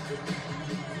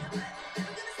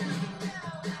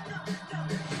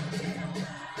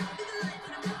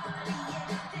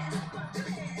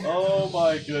 Oh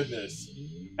my goodness.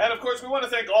 And of course, we want to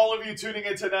thank all of you tuning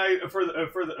in tonight for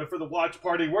the watch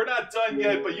party. We're not done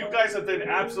yet, but you guys have been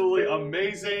absolutely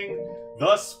amazing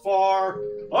thus far.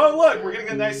 Oh look, we're getting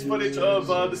a nice footage of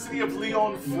the city of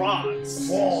Lyon, France.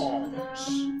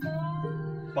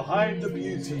 Behind the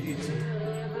beauty,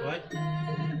 What?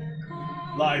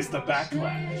 lies the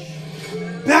backlash.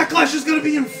 Backlash is gonna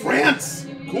be in France!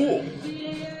 Cool.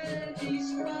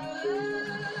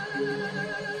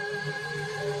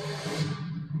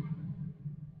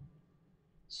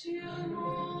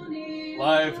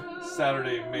 Live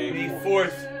Saturday, May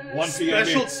 4th. 1 p.m.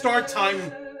 Special start time,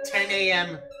 10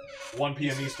 a.m. 1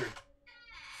 p.m. Eastern.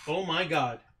 Oh my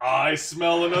god. I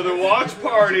smell another watch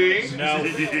party. No.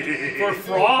 For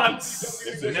France.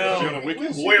 Is it No. on a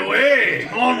weekend? Oui, oui.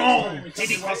 Oh no!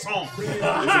 Titty croissant. Is it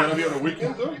gonna be on a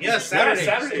weekend though? Yes, Saturday.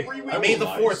 Yeah, Saturday. May the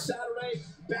 4th.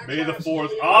 May the 4th.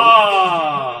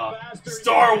 Ah!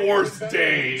 Star Wars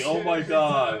Day. Oh my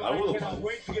god. I will.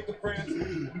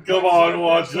 Come on,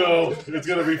 Wancho. It's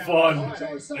gonna be fun.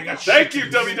 Thank you,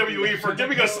 WWE, for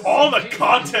giving us all the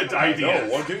content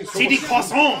ideas. TD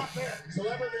Croissant.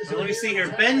 Let me see here.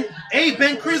 Ben. Hey,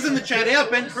 Ben Cruz in the chat. Hey,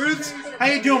 Ben Cruz. How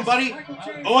you doing, buddy?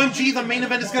 OMG, the main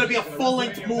event is gonna be a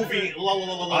full-length movie. La, la,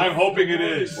 la, la. I'm hoping it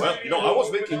is. Well, you know, I was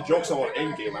making jokes about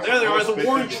Endgame. There they are, the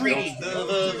Warren Treaty.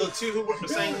 The two who were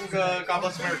saying God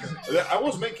Bless America. I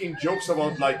was making jokes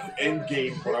about, like,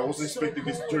 Endgame, but I wasn't expecting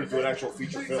this to turn into an actual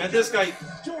feature film. And this guy,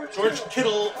 George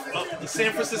Kittle of the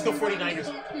San Francisco 49ers.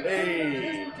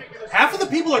 Hey. Half of the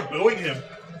people are booing him.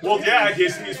 Well, yeah,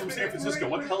 he's from San Francisco.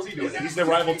 What the hell is he doing? He's the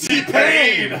rival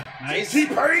T-Pain! Nice.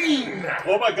 T-Pain!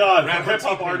 Oh my god, Rapper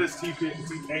hip-hop T-Pain. artist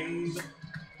T-Pain.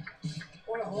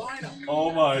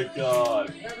 Oh my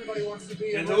god.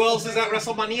 And who else is at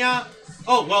WrestleMania?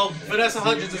 Oh, well, Vanessa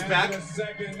Hudgens is back.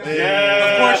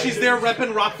 Yeah. Of course, she's there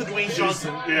repping Rock the Dwayne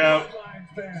Johnson. Yeah.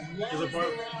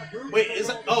 Wait, is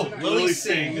it? Oh, Lily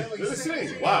Singh. Lily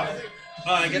Singh, wow.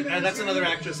 I get, that's another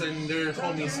actress and they're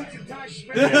homies.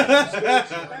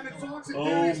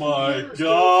 Oh my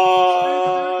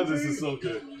god, this is so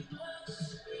good.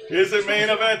 Is it main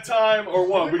event time or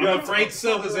what? We got afraid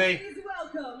so, Jose.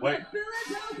 Wait.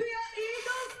 Philadelphia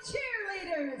Eagles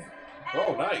cheerleaders.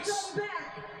 Oh, nice.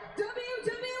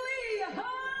 WWE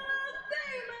Hall of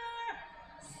Famer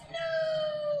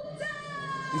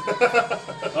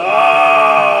Snoop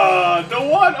Dogg. The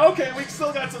one? Okay, we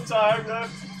still got some time.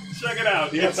 Check it out.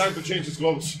 He has time to change his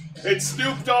clothes. It's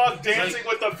Snoop Dogg dancing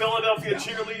with the Philadelphia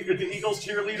the Eagles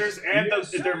cheerleaders and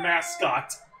their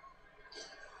mascot.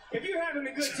 If you're having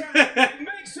a good time,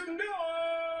 make some noise!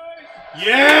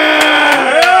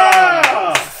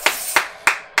 Yeah!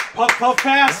 Puff, puff,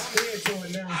 pass.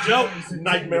 Joe.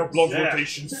 Nightmare blood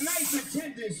rotations. Tonight's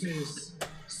attendance is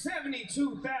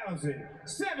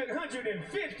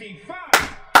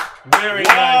 72,755. Very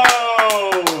nice.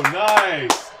 Whoa,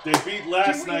 nice. They beat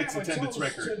last night's attendance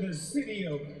record. To the city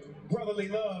of brotherly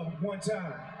love one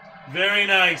time. Very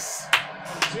nice.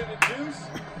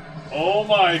 Oh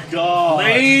my god.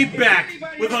 Laid back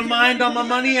with my mind on my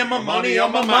money and my money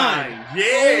on my mind.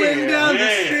 Rolling down the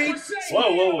street.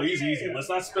 Whoa, whoa, easy, easy. Let's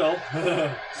not spill. You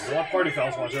don't want party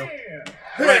fouls, Macho.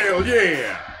 Hell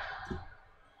yeah.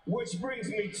 Which brings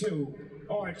me to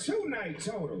our two-night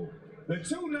total. The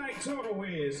two-night total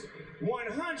is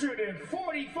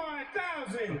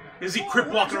 145,000. Is he crip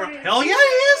walking around? Hell yeah, he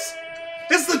is.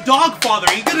 This is the dog father.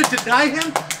 Are you gonna deny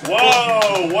him?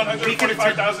 Whoa,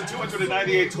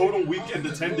 145,298 total weekend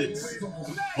attendance.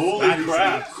 Holy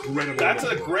crap. That's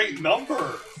a great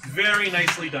number. Very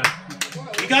nicely done.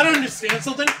 You gotta understand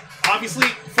something. Obviously,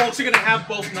 folks are gonna have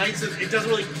both nights. It doesn't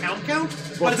really count,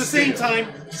 but at the same time,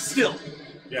 still.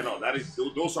 Yeah, no, that is.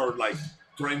 Those are like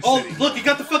trend Oh, setting. look, you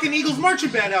got the fucking Eagles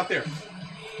marching band out there.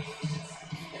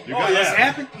 You Oh, got that's that.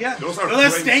 happened. Yeah. Those are Oh,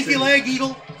 that trend stanky setting. leg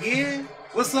Eagle. Yeah.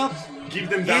 What's up? Give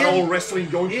them that old wrestling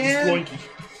going Yeah. to Sploinky.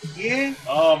 Yeah.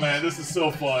 Oh man, this is so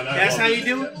fun. That's how you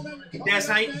do it? That's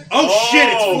how you... Oh, shit,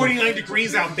 it's 49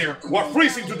 degrees out there. We're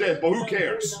freezing to death, but who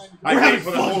cares? I We're paid having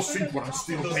for the fun. whole seat, but I'm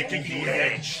still taking the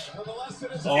edge.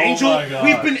 Oh Angel, my God.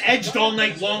 we've been edged all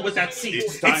night long with that seat.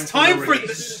 It's time for the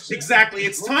race. Exactly.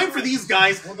 It's time for these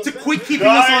guys to quit keeping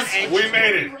us on Guys, edge. we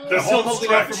made it. The Still whole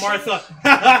holding out stretch. for Martha.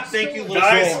 Haha, thank you, little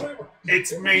Guys, girl.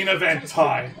 it's main event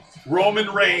time. Roman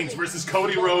Reigns versus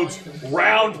Cody Rhodes,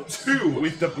 round 2.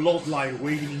 With the bloodline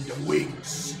waiting in the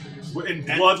wings. In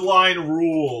Bloodline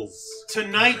rules.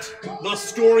 Tonight, the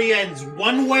story ends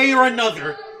one way or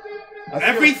another.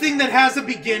 Everything that has a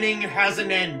beginning has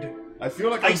an end. I feel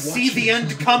like I see the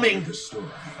end coming.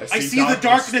 I see the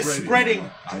darkness spreading.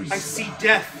 I see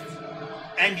death.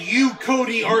 And you,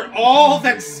 Cody, are all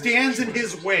that stands in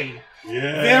his way.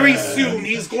 Yeah. Very soon,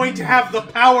 he's going to have the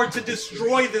power to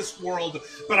destroy this world.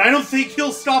 But I don't think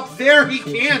he'll stop there. He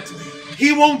can't.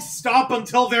 He won't stop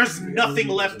until there's nothing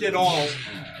left at all.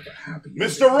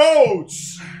 Mr.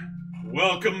 Rhodes!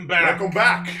 Welcome back. Welcome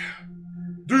back.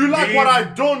 Do you like what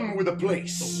I've done with the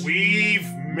place? We've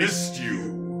Missed you.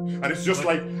 And it's just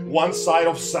like one side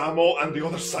of Samo and the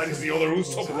other side is the other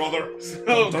Uso brother.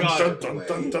 Oh, Dun, God. dun, dun,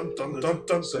 dun, dun, dun, dun, dun,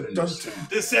 dun, dun.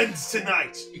 This ends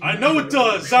tonight. I know it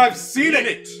does. I've seen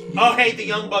it. Oh, hey, the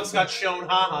Young Bucks got shown.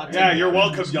 Haha. Yeah, you're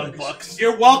welcome, Young Bucks.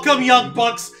 You're welcome, Young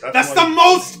Bucks. That's why- the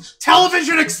most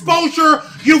television exposure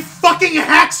you fucking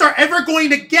hacks are ever going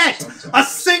to get. A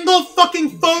single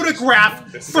fucking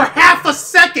photograph for half a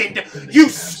second. You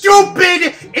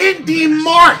stupid indie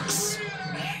marks.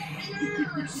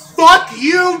 Fuck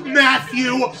you,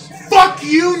 Matthew. Fuck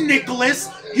you, Nicholas.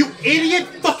 You idiot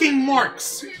fucking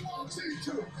marks.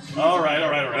 All right.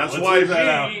 That's Let's why leave that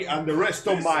out. me and the rest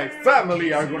of my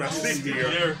family are gonna sit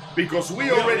here, because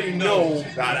we already know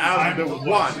that I'm the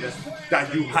one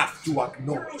that you have to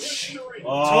acknowledge.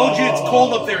 Told you it's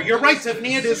cold up there. You're right,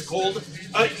 Tiffany. It is cold.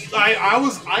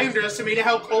 I underestimated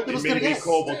how cold it was It gonna may be get.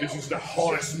 cold, but this is the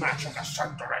hottest match on the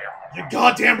Sunday. You're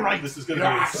goddamn right. This is gonna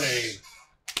be insane.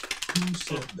 Who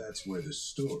said that's where the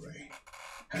story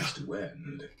has to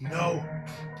end? No.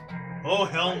 Oh,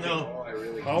 hell no.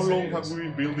 How long have we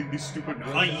been building this stupid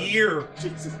A year.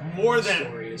 More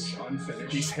than.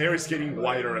 His hair is getting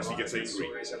whiter as he gets angry.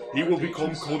 He will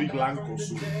become Cody Blanco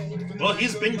soon. Well,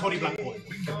 he's been Cody Blackboy.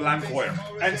 Blanco hair.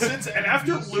 And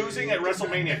after losing at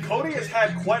WrestleMania, Cody has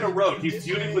had quite a road. He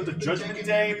feuded with the Judgment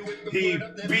Day. He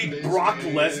beat Brock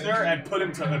Lesnar and put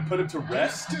him to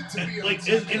rest. Like,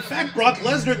 in fact, Brock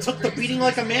Lesnar took the beating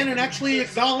like a man and actually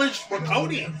acknowledged for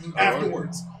Cody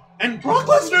afterwards. And Brock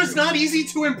Lesnar's not easy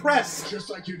to impress. Just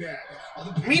like your dad.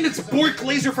 I mean, it's Bork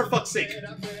Glazer for fuck's sake.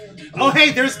 Oh,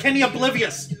 hey, there's Kenny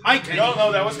Oblivious. Hi, Kenny.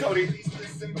 No, that was Cody.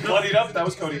 Bloodied up, that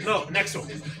was Cody. No, next one.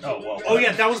 Oh, well. Oh,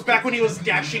 yeah, that was back when he was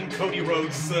dashing Cody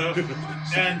Rhodes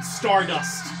and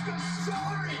Stardust.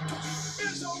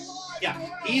 Yeah,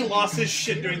 he lost his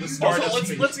shit during the Stardust.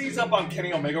 Also, let's ease up on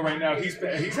Kenny Omega right now. He's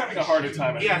having a harder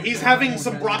time. Yeah, he's having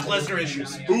some Brock Lesnar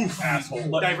issues. Oof, asshole.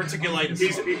 Diverticulitis.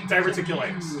 He's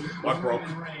diverticulitis. What broke?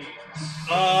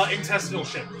 Intestinal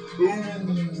shit.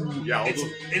 Ooh, yeah.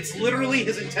 It's literally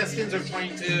his intestines are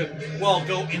trying to, well,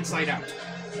 go inside out.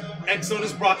 And so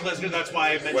does Brock Lesnar, that's why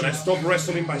I mentioned. When I stop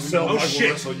wrestling myself, I will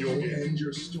wrestle you again. End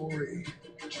your story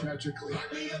tragically.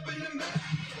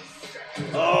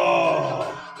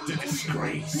 Oh, the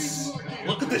disgrace.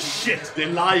 Look at the shit. The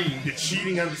lying, the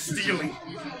cheating, and the stealing.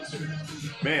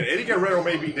 Man, Eddie Guerrero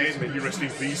may be dead, may he rest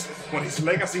in peace, but his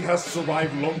legacy has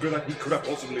survived longer than he could have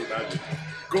possibly imagined.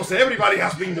 Because everybody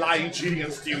has been lying, cheating,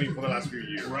 and stealing for the last few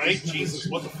years. Right? Jesus,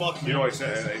 what the fuck? You know, I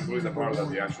said, including the part that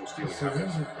the actual stealing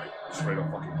happened. Like, straight up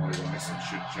fucking Hollywood missing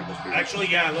shit was big. Actually,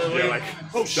 yeah. Like,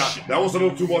 oh shit. That was a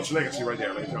little too much legacy right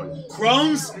there, let me tell you.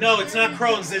 Crohn's? No, it's not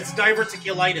Crohn's, it's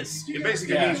diverticulitis. It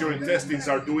basically means your intestines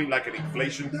are doing like an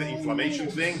inflammation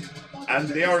thing, and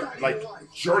they are like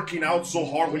jerking out so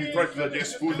hard when you try to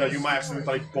digest food that you might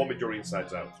accidentally vomit your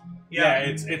insides out. Yeah,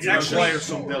 it's actually requires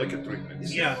some delicate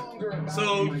treatments. Yeah.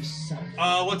 So,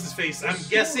 what's his face? I'm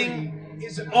guessing.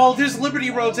 Oh, there's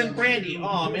Liberty Rhodes and Brandy.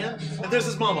 Oh man, and there's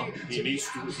his mama. He needs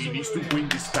to win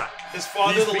this back. His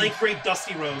father, the late great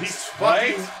Dusty Rhodes. This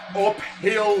fucking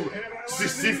uphill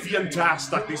Sisyphean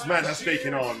task that this man has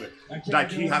taken on.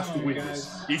 Like he has to win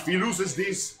this. If he loses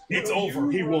this, it's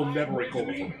over. He will never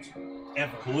recover from it.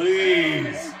 Ever.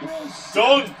 Please.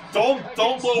 Don't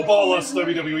lowball us,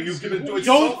 WWE. You've given to it.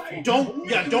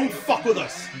 Don't fuck with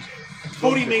us.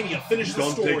 Cody Mania, finish the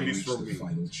story. Don't take this from me.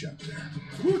 Final chapter.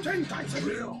 Wu-Tang Titan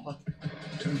real.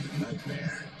 Turn to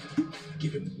nightmare.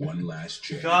 Give him one last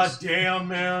chance. God damn,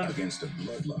 man. Against a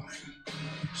bloodline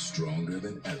stronger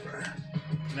than ever.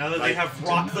 Now that they have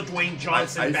Rock the Dwayne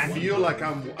Johnson back. I feel like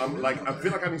I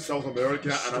feel like I'm in South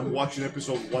America and I'm watching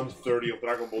episode 130 of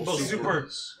Dragon Ball Super.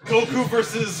 Goku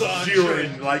versus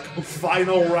Jiren, like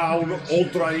final round,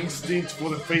 Ultra Instinct for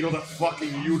the fate of the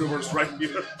fucking universe right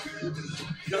here.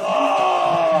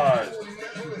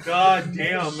 God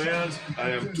damn, man.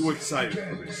 I am too excited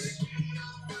for this.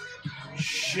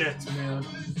 Shit, man.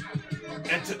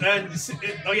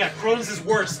 Oh yeah, Crohn's is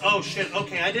worse. Oh shit.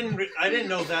 Okay, I didn't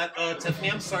know that.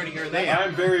 Tiffany, I'm sorry to hear that. Hey,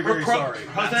 I'm very sorry.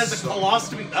 Crohn's has a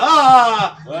colostomy.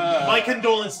 My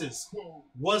condolences.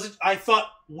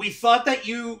 We thought that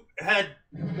you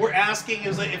were asking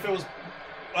if it was.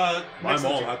 My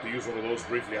mom had to use one of those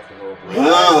briefly after her operation.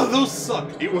 Oh, those suck.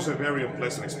 It was a very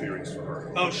unpleasant experience for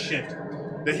her. Oh shit.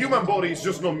 The human body is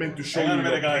just not meant to show you. Hang on a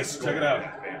minute, guys. Check it out.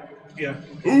 Yeah.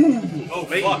 Ooh. Oh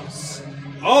fuck.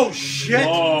 Oh shit!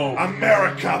 Whoa.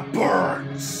 America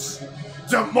burns!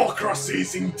 Democracy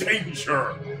is in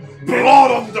danger! Blood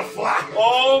on the flag!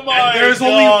 Oh my God! And there's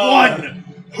only one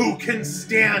who can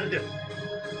stand!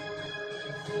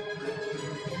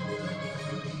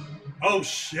 Oh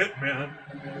shit, man.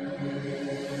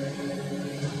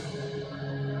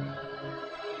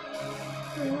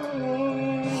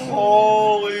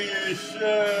 Holy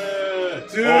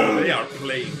shit! Dude! Oh, they are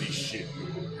playing this shit.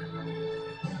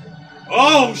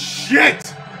 Oh shit!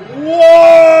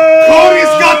 Whoa!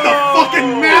 Cody's got the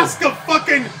fucking mask of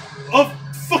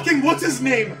fucking what's his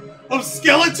name? Of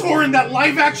Skeletor in that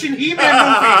live action He-Man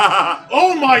movie!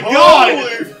 Oh my god!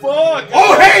 Holy fuck!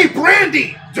 Oh hey,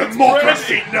 Brandy!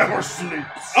 Democracy never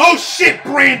sleeps! Oh shit,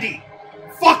 Brandy!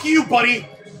 Fuck you, buddy!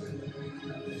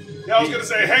 Yeah, I was gonna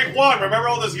say, hey Juan, remember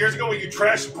all those years ago when you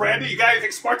trashed Brandy? You got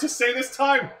anything smart to say this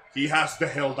time? He has the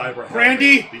Helldiver.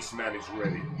 Brandy! This man is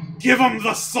ready. Give him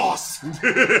the sauce!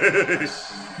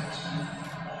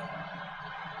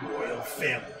 Royal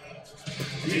family.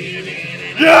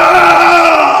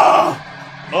 Yeah!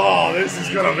 Oh, this is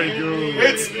gonna be good.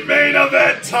 It's main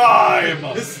event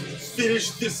time!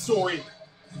 Finish this story.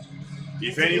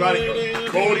 If anybody,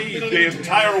 Cody, the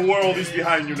entire world is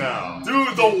behind you now.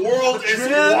 Dude, the world is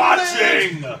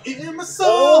watching! In my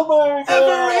soul, oh my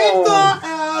every thought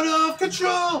out of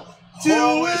control. Do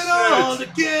Holy it all shit.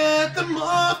 to get them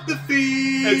off the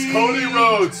feet. It's Cody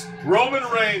Rhodes, Roman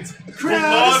Reigns,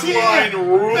 Crowd is here, Bloodline about to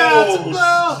rules.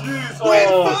 blow. Jesus. Wait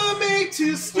for me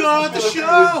to start the show.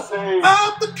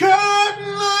 Up the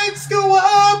curtain, lights go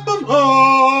up, I'm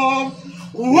home.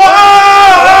 Whoa!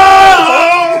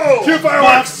 Cue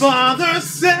fireworks! My father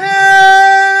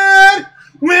said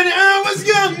when I was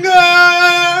younger,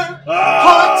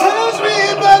 heart tells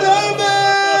me about over.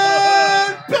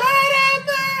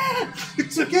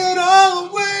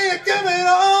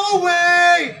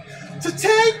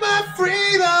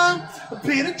 freedom.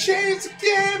 Be the change the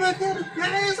game and then the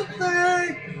games of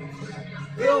play.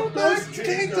 Build this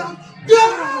kingdom.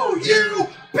 No, you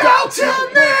bow to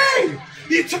me.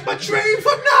 You took my dream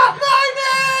for not my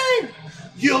name.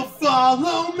 You'll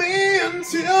follow me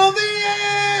until the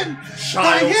end. Child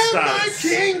I am status. my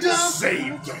kingdom.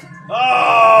 Saved.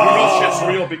 Oh! You know shit's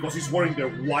real because he's wearing the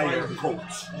wire coat.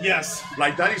 Yes.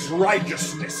 Like that is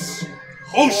righteousness.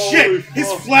 Oh shit! His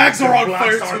flags are on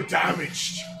fire. Flags are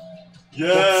damaged.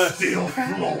 Yes. But still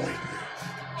flowing.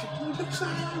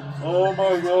 Oh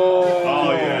my god.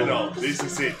 Oh yeah, no. This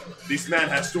is it. This man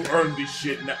has to earn this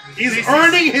shit now. He's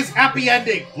earning his happy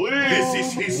ending. Please. This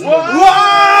is his.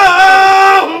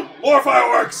 Whoa! More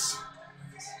fireworks.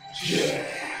 Yeah.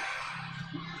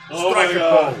 Oh Strike my a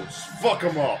god. pose. Fuck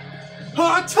him up.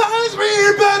 Hard times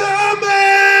be better,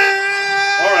 man.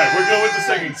 Alright, we're good with the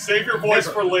singing. Save your voice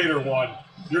for later one.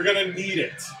 You're gonna need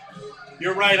it.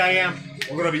 You're right, I am.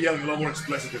 We're gonna be yelling a lot more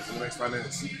expletives in the next 5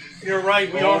 minutes. You're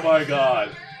right, we Oh are. my god.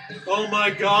 Oh my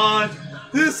god.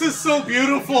 This is so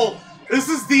beautiful. This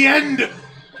is the end.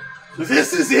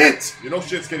 This is it. You know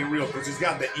shit's getting real because he's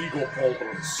got the ego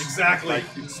problems. Exactly. Like,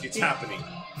 it's happening.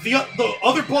 The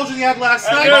other poster he had last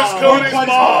And night. there's Cody's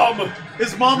mom.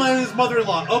 His mama and his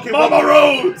mother-in-law. Okay, Mama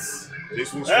Rhodes.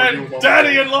 This one's for you, And Mama.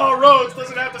 Daddy-in-law Rhodes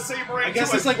doesn't have the same ring. I guess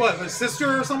to it's it. like what, a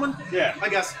sister or someone? Yeah. I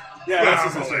guess. Yeah, that's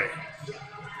his sister.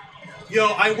 Yo,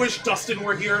 I wish Dustin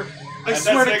were here. I And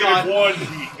swear to that's God. -1.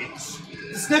 He is.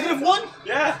 It's -1?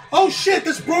 Yeah. Oh shit,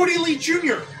 that's Brody Lee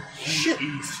Jr. Shit.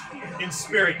 In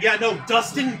spirit. Yeah, no,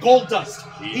 Dustin Goldust.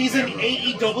 He's in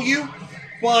AEW,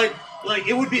 but like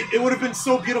it would have been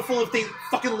so beautiful if they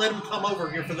fucking let him come over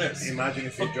here for this. Imagine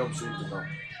if he jumps into them.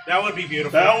 That would be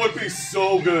beautiful. That would be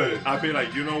so good. I'd be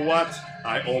like, you know what?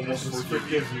 I almost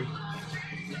forgive you.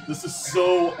 This is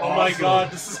so awesome. Oh my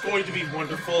god, this is going to be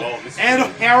wonderful. Oh, this is and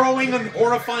great. harrowing and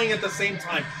horrifying at the same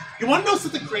time. You want to know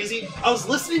something crazy? I was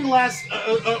listening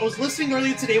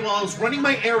earlier today while I was running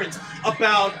my errands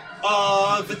about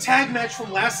the tag match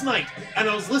from last night, and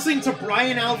I was listening to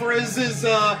Brian Alvarez's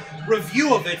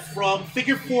review of it from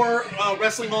Figure 4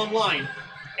 Wrestling Online,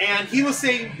 and he was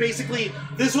saying basically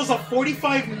this was a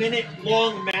 45-minute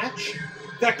long match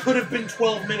that could have been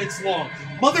 12 minutes long.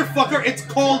 Motherfucker, it's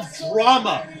called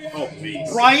drama. Oh, please.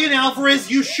 Brian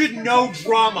Alvarez, you should know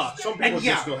drama. Some people and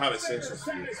yeah, just don't have a sense of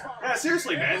humor. Yeah,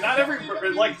 seriously, man. Not every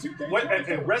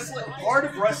and wrestling. Part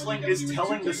of wrestling is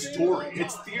telling the story.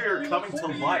 It's theater coming to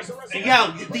life. and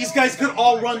yeah, these guys could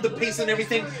all run the pace and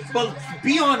everything, but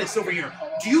be honest over here.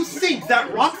 Do you think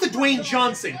that Rock the Dwayne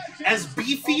Johnson, as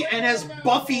beefy and as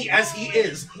buffy as he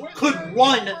is, could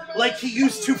run like he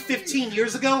used to 15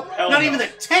 years ago? Hell Not no. even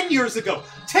that. 10 years ago.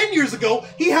 10 years ago,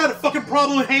 he had a fucking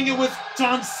problem hanging with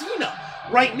John Cena.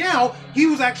 Right now, he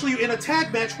was actually in a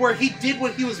tag match where he did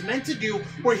what he was meant to do,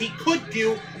 where he could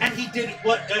do, and he did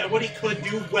what he could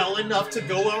do well enough to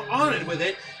go on it with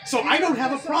it. So I don't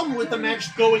have a problem with the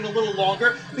match going a little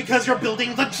longer because you're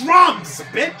building the drums,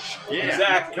 bitch. Yeah,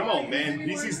 Exactly. Come on, man.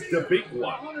 This is the big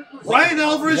one. Brian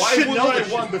Alvarez Why should would know I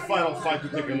this want shit. the final fight to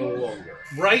take a little longer?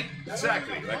 Right?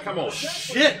 Exactly. Like, come on.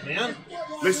 Shit, man.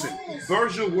 Listen,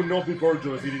 Virgil would not be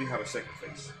Virgil if he didn't have a second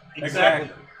face. Exactly.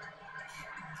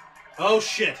 Oh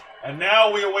shit. And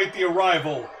now we await the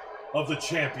arrival of the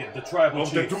champion, the tribal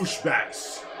Of the chief.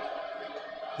 douchebags.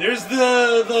 There's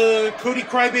the Cody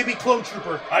Crybaby Clone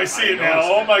Trooper. I see it now.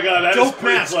 Oh my god, that is Dope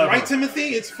pretty mask, clever. right, Timothy?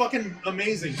 It's fucking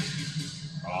amazing.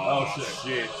 Oh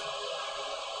shit.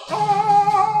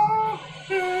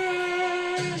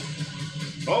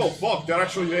 Oh, fuck. They're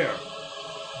actually there.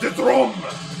 The drum.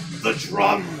 The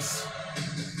drums.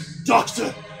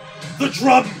 Doctor, the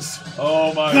drums.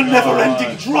 Oh my The god.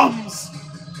 never-ending drums.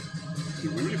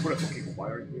 Did we really put a fucking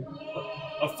choir in here?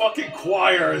 A fucking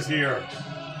choir is here.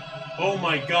 Oh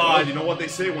my God, god. you know what they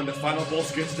say when the final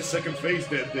boss gets the second phase,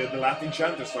 the Latin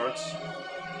chanter starts.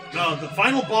 No, the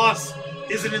final boss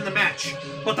isn't in the match,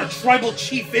 but the tribal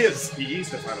chief is. He is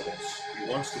the final boss. He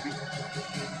wants to be.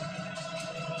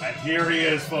 And here he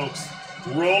is, folks.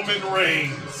 Roman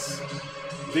Reigns.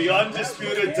 The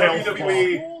undisputed Hell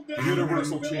WWE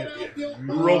Universal Champion.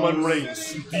 Roman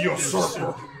Reigns, the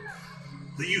usurper.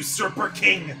 The usurper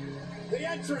king. The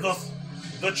entrance.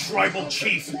 The tribal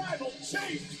chief. Tribal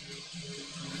chief.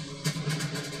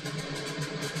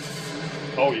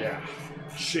 Oh yeah.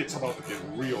 Shit's about to get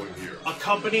real in here.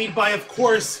 Accompanied by, of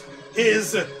course,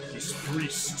 his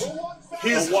priest.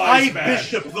 his The wise high man.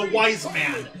 bishop, the wise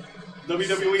man.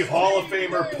 WWE Hall of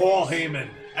Famer Paul Heyman.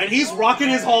 And he's rocking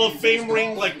his Hall of Fame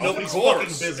ring like nobody's fucking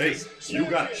business. Hey, you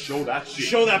gotta show that shit.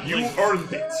 Show that You bling.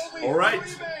 earned it. Alright?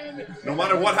 No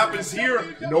matter what happens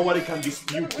here, nobody can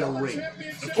dispute the ring.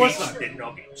 Of course not. The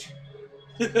nugget.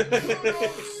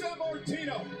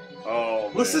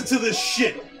 Oh, listen to this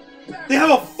shit. They have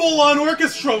a full-on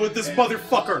orchestra with this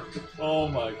motherfucker. Oh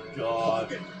my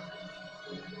god.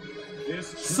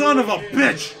 Son of a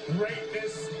bitch.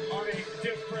 Greatness on a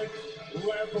different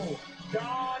level.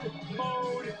 God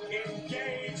mode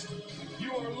engaged.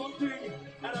 You are looking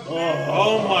at a man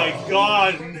Oh my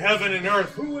god, in heaven and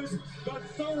earth. who is the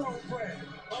thoroughbred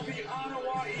of the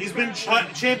Ottawa. He's been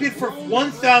champion for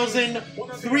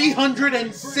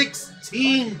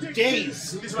 1,316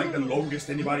 days. This is like the longest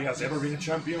anybody has ever been a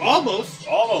champion. Almost.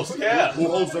 Almost, yeah. Who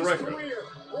holds the record?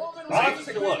 I'll have to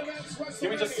take a look.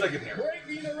 Give me just a second here.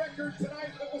 Breaking the record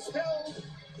tonight that was held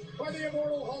by the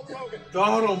immortal Hulk Hogan.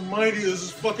 God almighty, this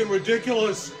is fucking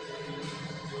ridiculous.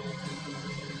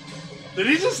 Did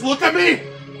he just look at me?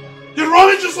 Did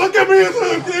Roman just look at me at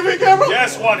the TV camera?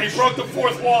 Yes, one. He broke the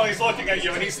fourth wall. He's looking at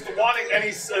you, and he's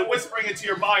whispering into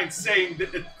your mind, saying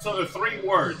three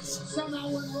words. Somehow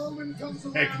when Roman comes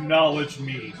around, Acknowledge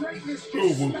me. greatness Ooh,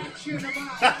 just woo. smacks you in the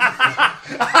mouth.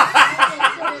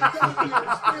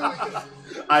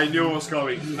 I knew it was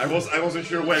coming. I wasn't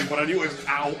sure when, but I knew it was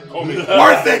coming.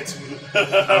 Worth it!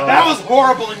 That was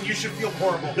horrible, and you should feel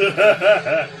horrible.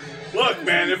 Look,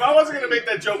 man, if I wasn't going to make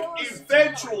that joke,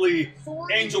 eventually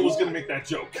Angel was going to make that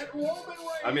joke.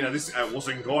 I mean, at least I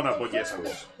wasn't gonna, but yes, I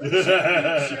was.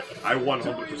 I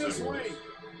 100% was.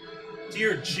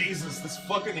 Dear Jesus, this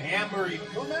fucking hammery,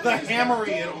 the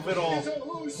hammery of it all. Is a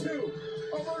who's who,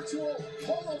 a virtual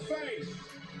Hall of Fame.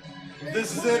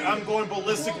 This is it. I'm going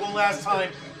ballistic one last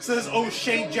time. Says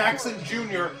O'Shea Jackson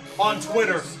Jr. on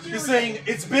Twitter. He's saying,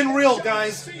 it's been real,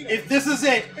 guys. If this is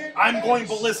it, I'm going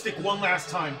ballistic one last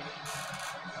time.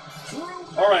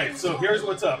 Alright, so here's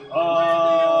what's up.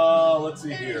 Let's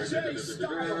see here.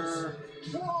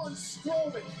 Braun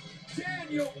Strowman,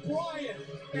 Daniel Bryan,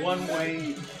 One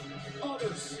way.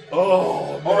 others.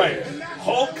 Oh, Alright,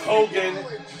 Hulk Hogan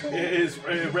is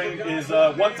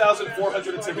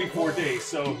 1,474 days,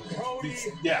 so,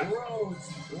 yeah. Rhodes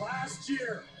last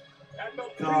year at the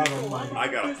God pinnacle almighty. I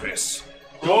gotta piss.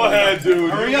 Go ahead,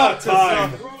 dude. Hurry You up, got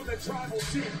time. Throw the tribal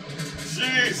chief.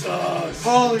 Jesus.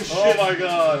 Holy shit. Oh my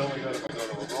god. Oh my god. Oh my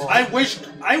god. Oh my god.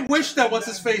 I wish that what's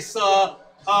his face,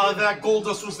 that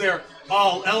Goldust was there.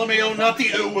 Oh, LMAO, not the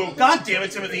Uwu. God damn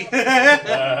it, Timothy.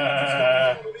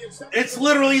 It's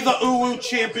literally the Uwu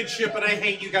Championship, and I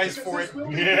hate you guys for it.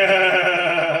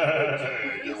 Yeah.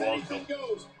 You're welcome.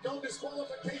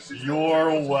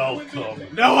 You're welcome.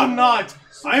 No, I'm not.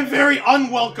 I'm very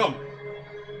unwelcome.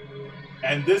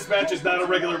 And this match is not a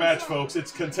regular match, folks.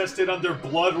 It's contested under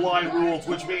Bloodline rules,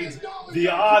 which means the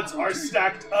odds are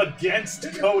stacked against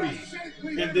Cody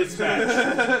in this match.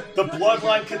 The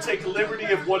Bloodline can take liberty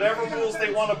of whatever rules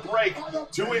they want to break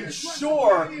to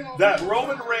ensure that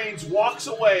Roman Reigns walks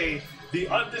away the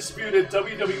undisputed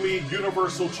WWE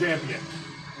Universal Champion.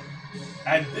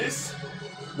 And this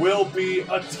will be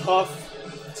a tough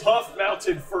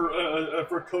mountain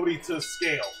for Cody to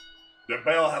scale. The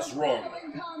bell has rung,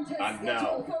 and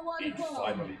now it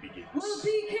finally begins. Will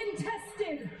be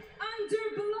contested under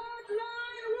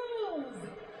Bloodline rules,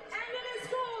 and it is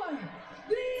for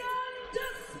the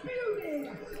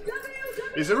undisputed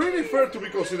WWE. Is it really fair to be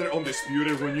considered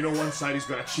undisputed when you know one side is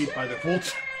gonna cheat by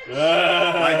default?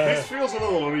 Like, this feels a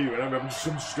little uneven. I'm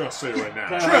just gonna say it right now.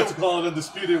 Kind of hard to call it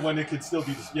undisputed when it could still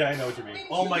be. Yeah, I know what you mean.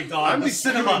 Oh my god, I'm the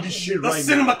cinema, this shit the right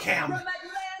cinema now. cam. From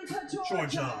Atlanta,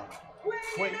 Georgia.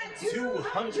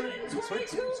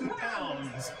 222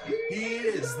 pounds. He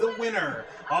is the winner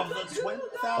of the 20,000.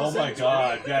 Oh my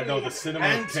god, yeah, no, the cinema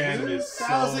and cam is so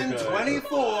good.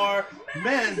 2024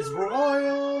 Men's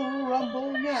Royal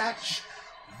Rumble match.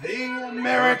 The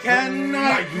American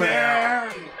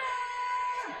Nightmare.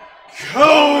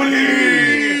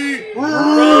 Cody Rhodes.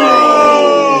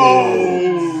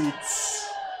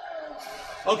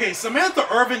 Okay, Samantha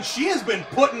Irvin, she has been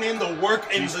putting in the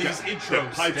work in these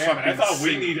intros. Damn it, I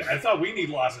thought we need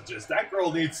lozenges. That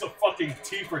girl needs a fucking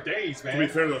tea for days, man. To be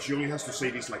fair though, she only has to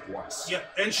say this like once. Yeah,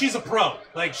 and she's a pro.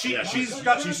 Like she's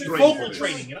got she's trained vocal for this.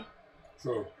 training, you know.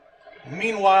 True.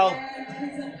 Meanwhile, And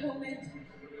his opponent,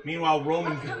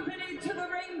 Roman accompanied to the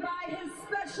ring by his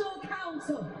special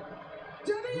counsel,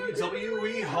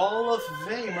 WWE Hall of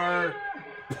Famer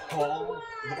Paul,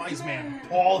 the wise man,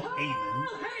 Paul Heyman.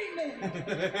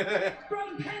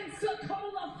 From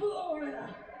Pensacola, Florida,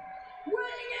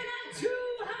 weighing in at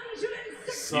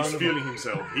 260. He's feeling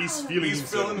himself. He's feeling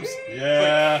himself.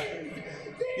 Yeah.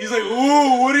 He's like,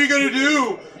 ooh, what are you gonna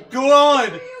do? Go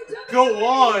on, go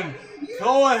on,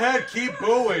 go ahead, keep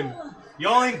booing.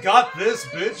 Y'all ain't got this,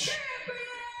 bitch.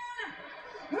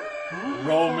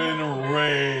 Roman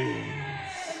Reigns.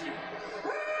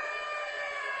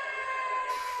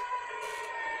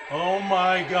 Oh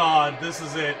my God, this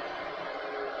is it.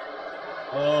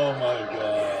 Oh my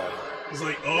God. He's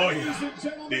like, oh yeah. Ladies and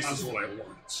gentlemen, This is what I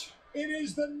want. it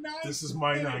is the night. This is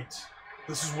my night.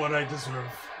 This is what I deserve.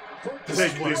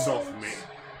 Take this off me.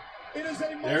 It is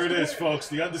a There it is, folks.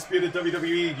 The undisputed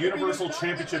WWE Universal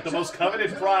Championship, the most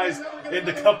coveted prize in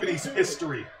the company's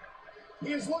history.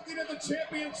 He is looking at the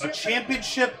championship. A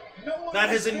championship that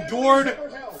has endured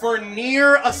for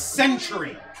near a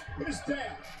century. His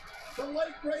dad, the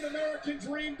late great American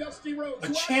Dream, Dusty Rhodes.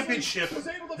 A championship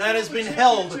that has been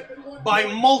held by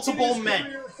multiple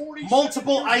men,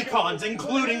 multiple icons,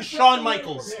 including Shawn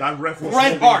Michaels,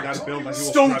 Bret Hart,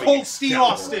 Stone Cold Steve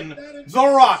Austin,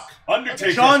 The Rock,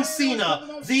 Undertaker, John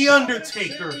Cena, The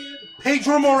Undertaker,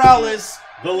 Pedro Morales,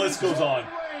 the list goes on.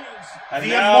 And the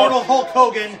now, immortal Hulk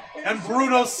Hogan, and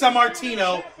Bruno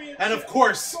Sammartino, and of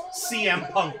course, CM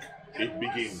Punk. It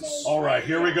begins. all right,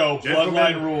 here we go. Gentlemen,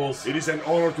 Bloodline rules. It is an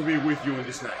honor to be with you in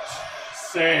this night.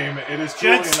 Same. It is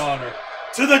truly Gents, an honor.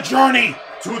 To the journey!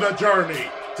 To the journey.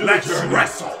 To the Let's journey.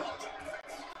 wrestle.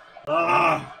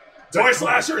 Toy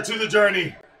Slasher to the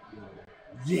journey.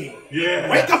 Yeah. Yeah.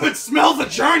 Wake up and smell the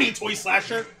journey, Toy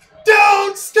Slasher!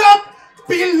 Don't stop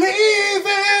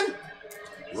believing!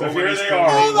 So here they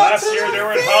are. Last year they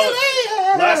were in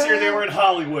Hollywood. Last year they were in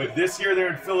Hollywood. This year they're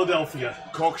in Philadelphia.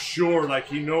 Cocksure like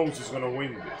he knows he's gonna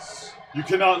win this. You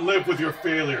cannot live with your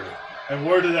failure. And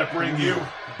where did that bring you?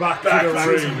 Back to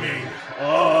the ring. ring.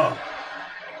 Oh.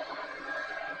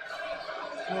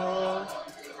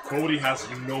 Cody has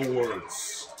no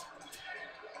words.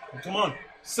 Come on,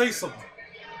 say something.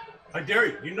 I dare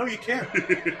you. You know you can.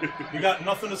 You got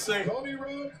nothing to say. Cody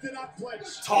Rhodes did not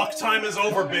flinch. Talk time is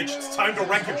over, bitch. It's time to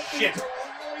wreck your shit.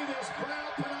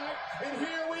 And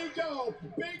here we go.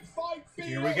 Big fight.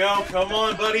 Here we go. Come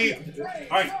on, buddy. All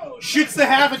right. Shoots the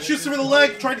half and shoots him in the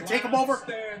leg. Trying to take him over.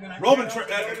 Roman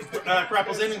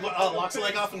grapples in and locks the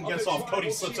leg off and gets off.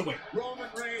 Cody slips away. Roman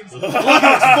Reigns. Look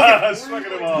at this Sucking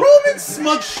him off. Roman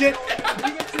smug shit.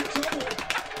 He gets in trouble.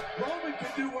 Roman can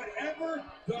do whatever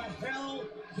the hell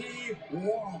he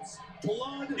wants.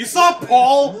 Blood. You saw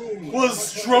Paul was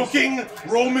stroking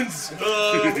Roman's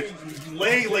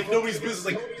leg like nobody's business.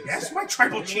 Like, yes, my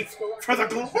tribal chief. For the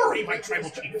glory, my tribal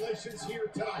chief.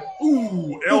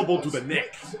 Ooh, elbow to the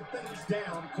neck.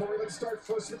 Down. Corey, let's start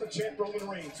first with the champ, Roman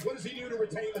Reigns. What does he do to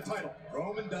retain the title?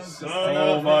 Roman does.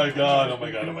 Oh my God! Oh my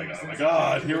God! Oh my God! Oh my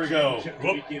God! Here we go.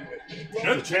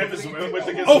 The champ is with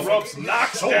against the ropes.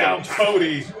 Knocks down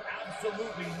Cody.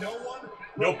 Absolutely no one.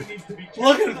 Nope.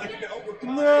 Look at it.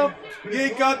 Nope. You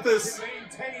ain't got this.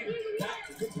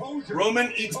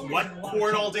 Roman eats what?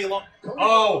 Corn all day long?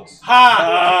 Oh. Ha.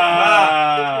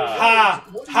 Ha.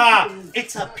 Ha.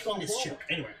 It's a penis chip.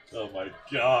 Anyway. Oh my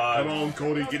God. Come on,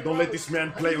 Cody. Don't let this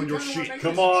man play on your shit.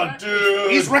 Come on,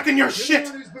 dude. He's wrecking your shit.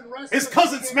 His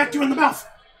cousin smacked you in the mouth.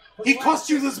 He cost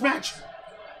you this match.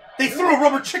 They threw a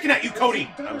rubber chicken at you,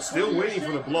 Cody. I'm still waiting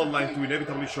for the bloodline to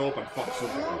inevitably show up and fuck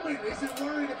something.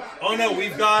 Oh no,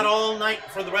 we've got all night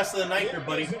for the rest of the night here,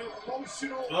 buddy.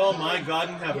 Oh my God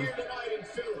in heaven.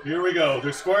 Here we go.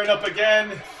 They're squaring up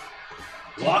again.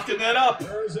 Locking that up.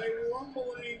 There's a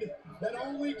rumbling that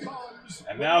only comes.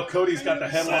 And now Cody's got the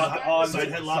headlock on. Side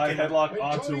headlock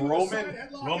onto Roman.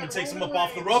 Roman takes him up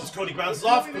off the ropes. Cody bounces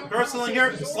off. Personally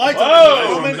here. Slides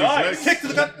Oh, on Roman. nice. Kick to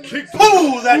the gut.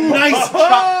 Oh, that nice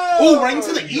chop. Oh, right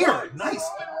into the ear. Nice.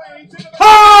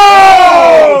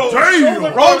 Oh! Damn!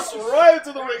 Roman right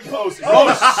into the ring post. Oh,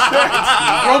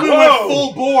 Roman went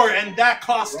full bore, and that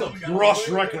cost him. Rush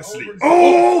recklessly.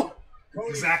 Oh!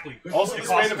 Exactly. Also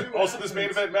this main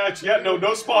event match. Yeah,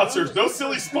 no sponsors. No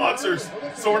silly sponsors.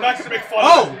 So we're not going to make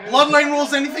fun of it. Bloodline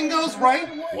rules, anything goes, right?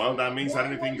 Well, that means that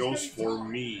anything goes for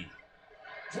me.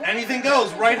 Anything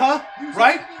goes, right, huh?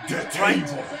 Right?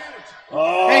 Right.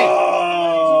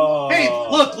 Oh. Hey,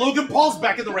 look, Logan Paul's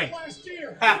back in the ring.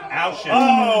 Ha, ow, shit.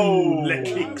 Oh, leg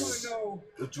kicks.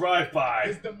 The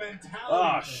drive-by.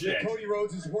 Oh, shit. Cody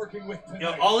Rhodes is working with tonight. You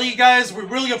know, all of you guys, we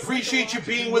really appreciate you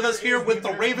being with us here with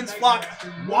the Ravens flock,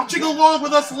 watching along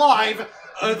with us live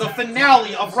the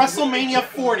finale of WrestleMania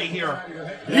 40 here.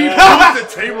 He put the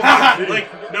table back.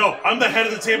 Like, no, I'm the head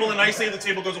of the table, and I say the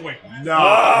table goes away. No.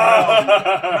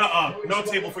 No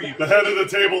table for you. The head of the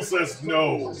table says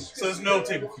no. Says no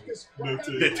table for you. No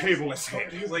table. The table is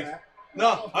head. He's like,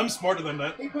 no, I'm smarter than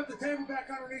that. He put the table back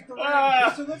underneath the ring.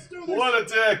 Ah, Let's do this. what a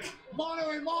dick. Mono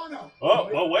and mono.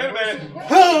 Oh, wait a minute.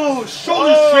 Oh,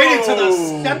 shoulders straight into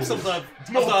the steps of the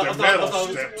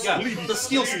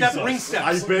steel step, ring steps.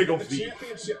 I beg of thee.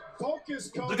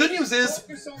 The good news is,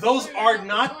 those are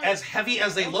not as heavy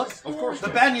as they look. Of course. The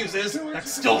bad news is, that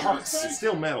still hurts. It's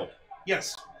still metal.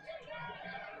 Yes.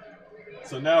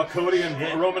 So now Cody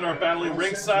and Roman are battling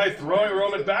ringside, throwing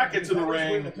Roman back into the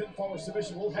ring.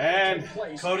 And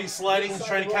Cody sliding,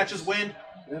 trying to catch his wind.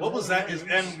 What was that?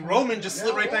 And Roman just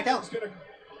slid right back out.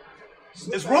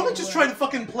 Is Roman just trying to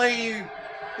fucking play...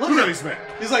 Look at this man.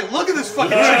 He's like, look at this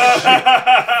fucking shit.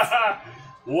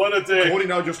 What a day. Cody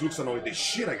now just looks annoyed. The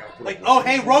shit I got. Like, oh,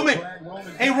 hey, Roman.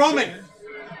 Hey, Roman.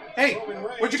 Hey,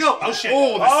 where'd you go? Oh, shit.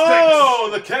 Oh,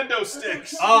 the kendo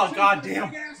sticks. Oh,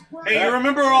 goddamn. Hey, you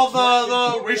remember all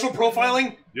the racial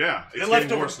profiling? Yeah, it's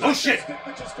leftovers. Oh, shit.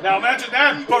 Now imagine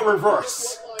that, but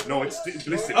reverse. No, it's still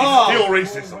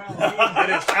racism. It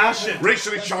is passion.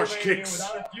 Racially charged kicks.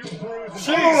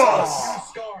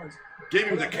 Jesus. Gave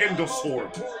him the kendo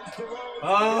sword.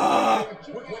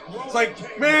 It's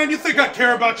like, man, you think I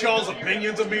care about y'all's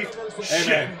opinions of me? Hey, Shit.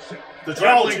 man. The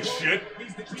tribal shit.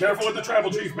 Careful with the tribal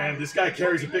chief, man. This guy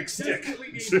carries a big stick.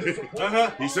 He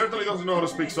certainly doesn't know how to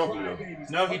speak softly, though.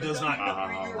 No, he does not.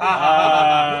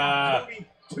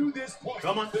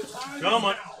 Come on. Come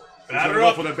on. Batter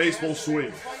up for the baseball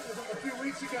swing.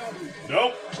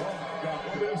 Nope.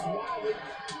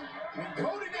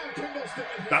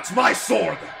 That's my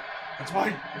sword. That's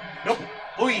mine. Nope.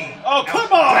 Oy. Oh,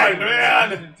 come on,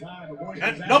 man.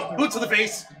 And, nope. Boots to the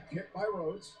face.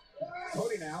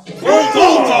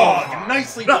 Bulldog!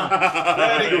 Nicely done.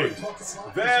 Very good.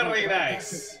 Very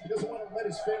nice. He doesn't want to let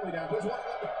his family down. He doesn't want to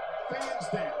let the fans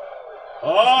down.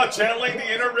 Oh, channeling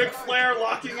the inner Ric Flair,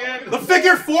 locking in. The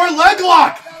figure 4 leg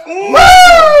lock. Ooh.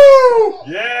 Woo!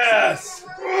 Yes.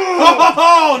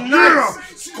 Oh, nice. Yeah.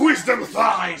 Squeeze them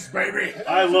thighs, baby.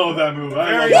 I love that move.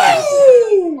 Very nice.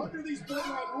 Under these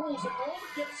bloodline rules, if Roman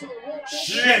gets to the rope,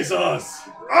 Jesus.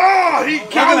 Oh, he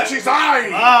counts his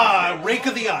eyes. Ah, rake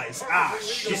of the eyes. Ah,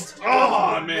 shit.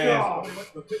 Oh, man.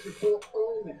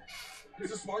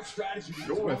 It's a smart strategy. You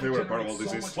know what my favorite part of all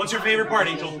this is? What's your favorite part,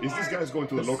 Angel? Is this guy's going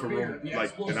to the locker room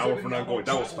like an hour from now going,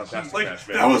 that was fantastic match,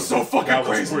 man. That was so fucking that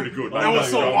crazy. was pretty good. That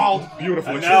was so wild.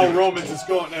 Beautiful. And now Roman's is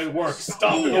going to work,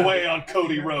 stomping away on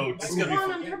Cody Rhodes. It's gonna be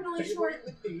fun. I'm permanently short.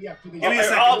 Give me a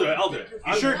second. I'll do it. I'll do it.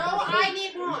 You sure? No, I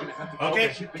need one.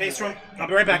 Okay, Storm. I'll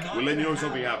be right back. We'll let you know if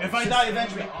something happens. If I die,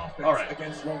 avenge me. All right.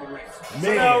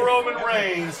 So now Roman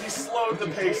Reigns, he slowed the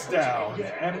pace down,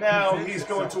 and now he's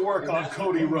going to work on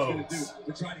Cody Rhodes.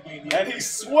 And he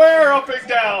swear up and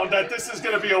down that this is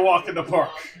going to be a walk in the park.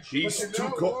 He's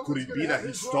too could it be that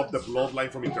he stopped the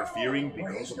bloodline from interfering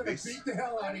because of this?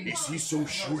 Is he so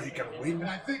sure he can win?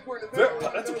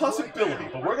 That's a possibility,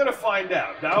 but we're going to find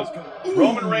out. Now,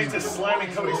 Roman Reigns is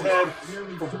slamming Cody's head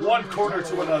from one corner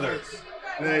to another.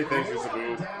 Hey, thanks, Mr.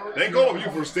 Boo. Thank all of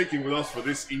you for sticking with us for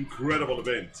this incredible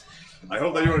event. I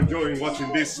hope that you're enjoying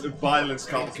watching this violence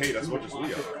cavalcade as much as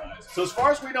we are. So as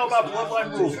far as we know about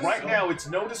Bloodline rules, right now it's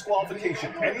no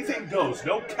disqualification. Anything goes,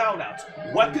 no countouts.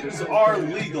 Weapons are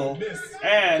legal,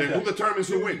 and... Then who determines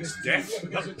who wins? Death?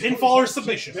 Pinfall or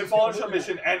submission? Pinfall or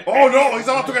submission, and... Oh no, he's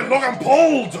about to get Logan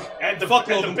pulled! And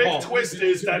the big twist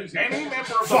is that any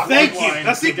member of the Thank you.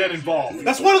 Bloodline can get involved.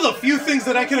 That's one of the few things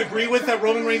that I can agree with that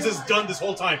Roman Reigns has done this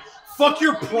whole time. Fuck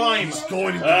your prime. He's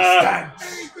going into the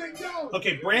stands.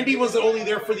 Okay, Brandy was only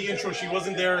there for the intro. She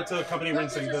wasn't there to accompany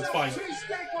ringside. That's fine.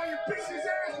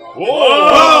 Whoa!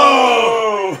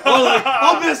 Oh, like,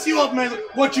 I'll mess you up, man.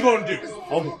 What you gonna do?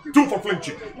 I'll do for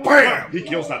flinching. Bam! He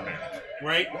kills that man.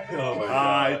 Right? Oh my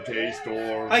Hi,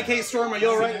 K-Storm. Hi, K-Storm. Are you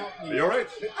alright? Are you alright?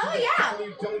 Oh, yeah.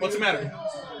 What's the matter?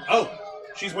 Oh,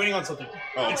 she's waiting on something.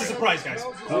 Oh, it's a surprise, guys.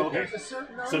 Oh, okay.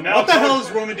 So now what the hell is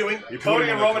Roman doing? Cody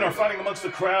and Roman are fighting amongst the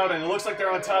crowd, and it looks like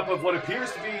they're on top of what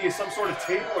appears to be some sort of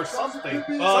table or something.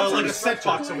 Like a set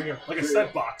box over here. Like a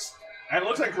set box. And it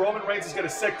looks like Roman Reigns is going to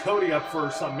set Cody up for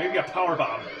maybe a power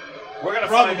bomb. We're going to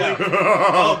find out.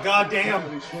 Oh,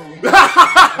 goddamn.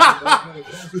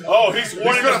 Oh, he's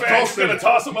warning the fans. He's going to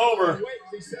toss him over.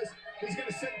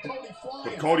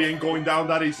 But Cody ain't going down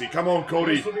that easy. Come on,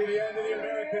 Cody.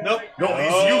 Nope. No,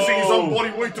 he's using his own body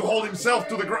weight to hold himself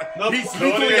to the ground. Nope. He's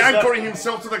literally anchoring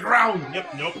himself to the ground.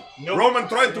 Yep, nope. Roman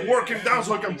tried to work him down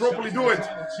so he can properly do it.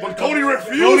 But Cody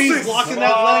refuses. Cody's blocking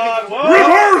that leg.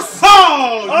 Reverse!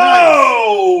 Oh,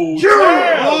 nice.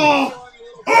 Yeah! Oh!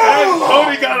 And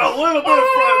Cody got a little bit of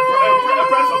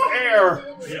breath of air.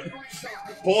 Yep.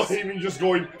 Paul Heyman just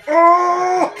going,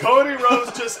 oh! Cody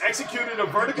Rhodes just executed a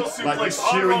vertical suplex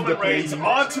on Roman Reigns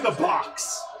onto the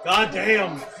box. God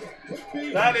damn.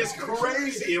 That is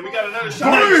crazy. And we got another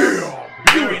shot.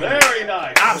 Very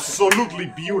nice.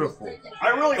 Absolutely beautiful. I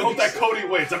really hope that Cody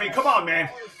wins. I mean, come on, man.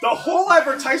 The whole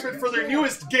advertisement for their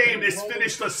newest game is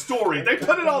finish the story. They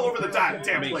put it all over the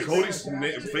damn place. Cody's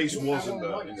face was in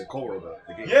the cover of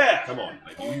the game. Yeah. Come on.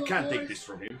 Like, you can't take this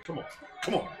from him. Come on.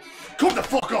 Come on. Come the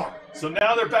fuck on. So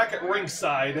now they're back at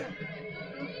ringside.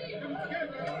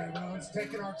 Roman's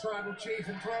taking our tribal chief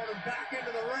and throwing him back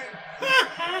into the ring.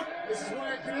 This is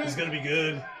where it can end. This is gonna be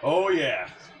good. Oh yeah.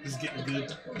 This is getting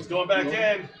good. He's going back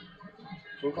in.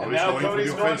 And now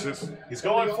Cody's going. He's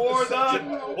going for the.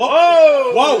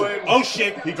 Whoa! Whoa! Oh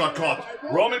shit! He got caught.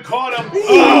 Roman caught him.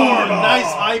 Oh, nice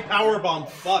high power bomb.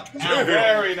 Fuck. Ow.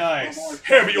 Very nice.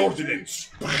 Heavy ordnance.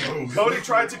 Cody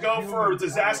tried to go for a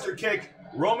disaster kick.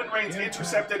 Roman Reigns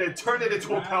intercepted and turned it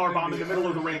into a power bomb in the middle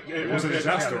of the ring. It was a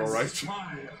disaster, all right.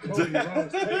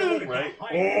 Right?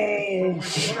 Oh,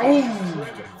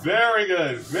 very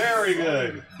good. Very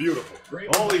good. Beautiful.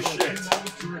 Holy shit.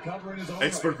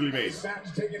 Expertly made.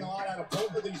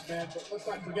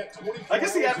 I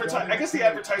guess the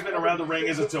advertisement around the ring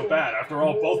isn't so bad. After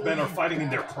all, both men are fighting in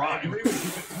their prime.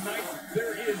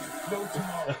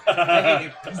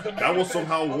 That was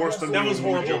somehow worse than that was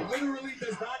horrible.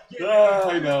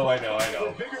 I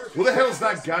know. Who the hell is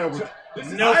that guy over there?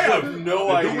 I have no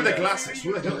the idea. dude with the glasses.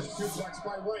 Who the hell?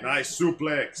 Nice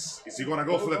suplex. Is he gonna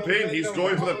go for the pin? He's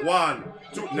going for the 1,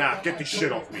 2. Nah, get this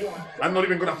shit off me. I'm not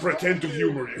even gonna pretend to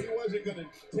humor you. He wasn't gonna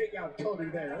take out Cody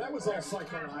there. That was all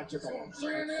psychological. I'm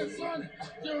saying here, son.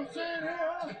 You know what I'm saying here,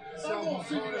 huh? I'm gonna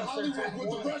see you in Hollywood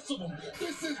with the rest of them.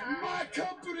 This is my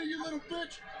company, you little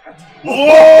bitch.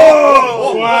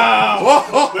 Whoa!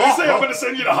 Wow! Did he say I'm gonna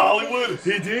send you to Hollywood?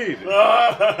 He did.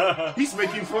 He's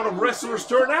making fun of wrestlers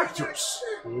turned actors.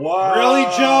 Wow! Really,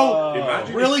 Joe?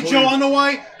 Imagine Really, Joe? I know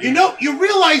why. You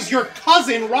realize your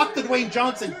cousin, Rock the Dwayne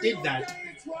Johnson, did that.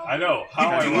 I know.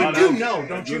 How You do know,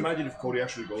 don't Do you you? imagine if Cody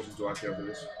actually goes into acting after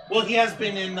this? Well, he has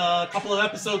been in a couple of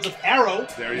episodes of Arrow.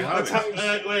 There you have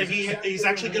it. Where he's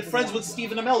actually good friends with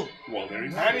Stephen Amell. Well, there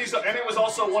you And he was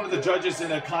also one of the judges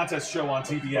in a contest show on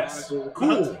TBS.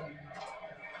 Cool.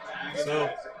 So,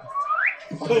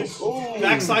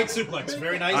 backside suplex,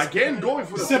 very nice. Again, going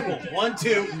for the Simple. 1,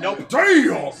 2. Nope.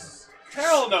 Damn!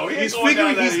 Hell no, he ain't He's going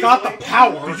figuring down that he's got the easily.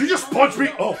 power. Did you just punch me?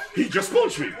 Oh, he just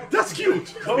punched me. That's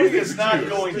cute. Cody is not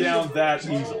going down that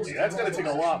easily. That's going to take a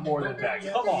lot more than that.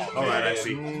 Come on. All right, I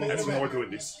see. That's how we're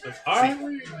doing this. All right.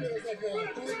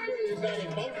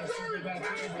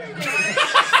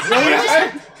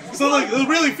 Really? So like, they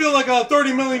really feel like a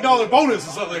 $30 million bonus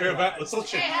or something here. Some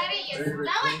shit. How do you smell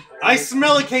it? I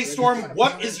smell it, K-Storm.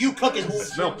 What is you cooking? I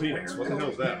smell peanuts. What the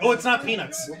hell is that? Oh, it's not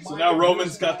peanuts. So now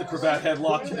Roman's got the cravat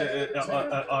headlock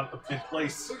in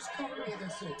place.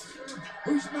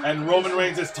 And Roman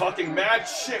Reigns is talking mad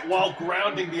shit while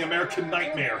grounding the American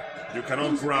Nightmare. You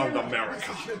cannot ground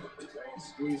America.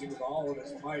 Squeezing with all of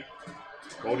his might.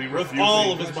 Cody With refusing.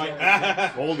 all of his might.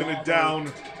 Holding it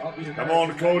down. Come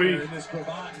on, Cody.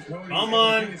 Come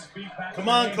on. Come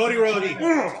on, Cody Rhodey.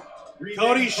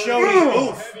 Cody Shody.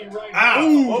 Oof. Ow.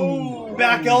 Ooh.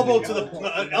 Back elbow to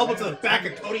the back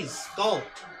of Cody's skull.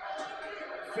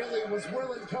 Philly was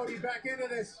willing Cody back into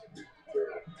this.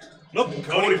 Nope.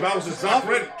 Cody bounces back.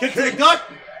 Red. Kick to the gut.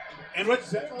 And what?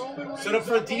 Set up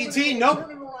for a DDT. Nope.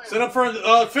 Set up for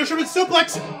a fisherman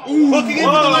suplex. Hooking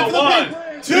into the leg for the pin.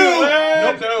 2.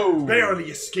 Nope. No.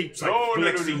 Barely escapes like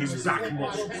flexing his back No.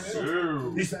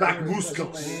 muscles. His back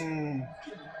muscles.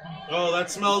 Oh,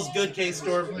 that smells good,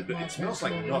 K-Storm. It smells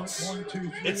like nuts.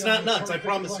 It's not nuts, I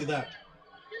promise you that.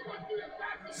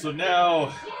 So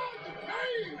now,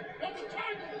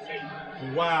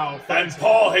 Wow. and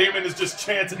Paul Heyman is just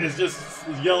chanting, is just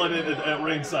yelling it at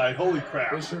ringside. Holy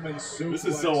crap. Fisherman suplex. This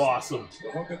is so awesome.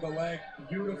 The hook of the leg,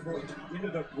 beautiful, into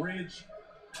the bridge.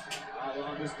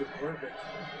 Ah, Mr. Perfect.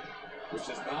 Which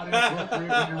is not inappropriate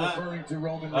when you're referring to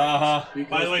Roman Reigns.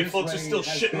 By the way, folks are still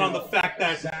shitting on the fact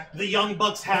that the Young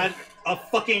Bucks had a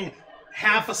fucking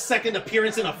half a second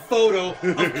appearance in a photo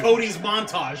of Cody's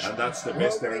montage. And that's the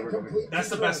best they're ever going to get. That's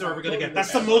the best they're ever going to get.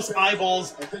 That's the most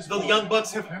eyeballs the Young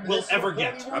Bucks will ever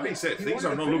get. That being said, things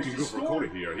are not looking good for Cody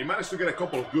here. He managed to get a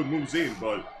couple of good moves in,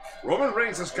 but Roman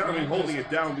Reigns has kind of been holding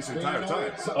it down this entire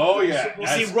time. Oh, yeah.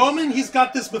 You see, Roman, he's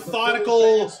got this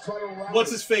methodical, what's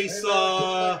his face,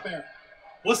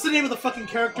 what's the name of the fucking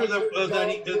character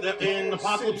that in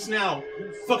Apocalypse Now?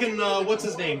 Fucking, what's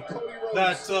his name?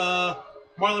 That,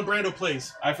 Marlon Brando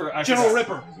plays. General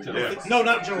Ripper. Yes. No,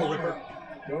 not General Ripper.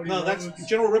 No, that's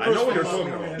General Ripper. I know what you're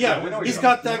talking about. Yeah, he's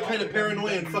got that kind of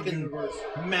paranoia and fucking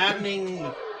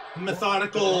maddening,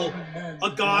 methodical, a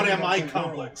god am I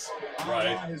complex.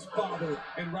 Right. His father,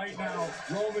 and right now,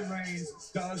 Roman Reigns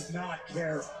does not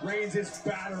care. Reigns is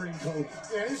battering Cody.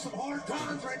 Yeah, there's some hard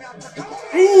times right now for Cody.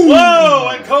 Whoa!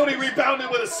 And Cody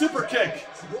rebounded with a super kick.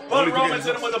 But Roman's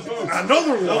hit him with a boot.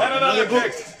 Another one. And another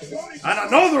kick. And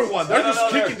another one. They're And just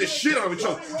another. kicking the shit out of each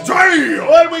other. Damn!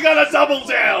 What? We got a double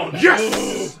down.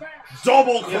 Yes!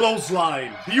 Double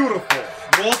clothesline. Beautiful.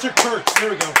 Walter Kurtz.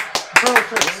 There we go. Colonel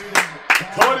Kurtz.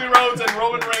 Cody Rhodes and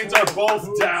Roman Reigns are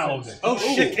both down. Oh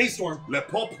shit, K-Storm. Le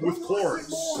Pop with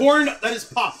corns. Corn that is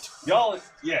popped. Y'all,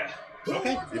 yeah.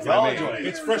 Okay. Y'all enjoy it.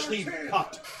 It's freshly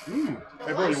popped.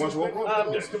 Hey bro, you want to walk, bro?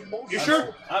 I'm good. You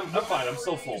sure? I'm fine. I'm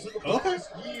still full. Okay.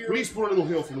 Please pour a little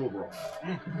hill for little bro.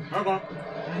 Okay.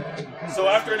 So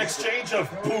after an exchange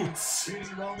of boots, check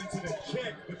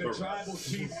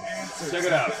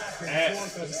it out.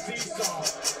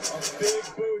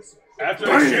 After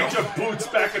an exchange of boots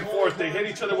back and forth, they hit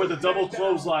each other with a double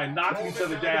clothesline, knocking each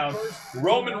other down.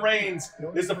 Roman Reigns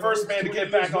is the first man to get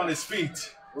back on his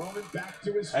feet.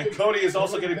 And Cody is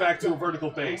also getting back to a vertical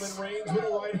base.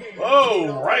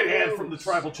 Oh, right hand from the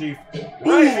Tribal Chief.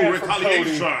 Right hand from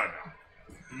Cody.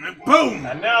 Boom!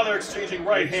 And now they're exchanging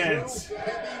right hands.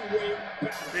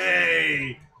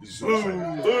 Hey!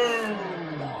 Boom! Boom!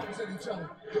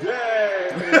 Yay!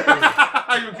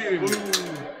 Are you kidding me?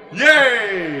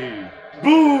 Yay!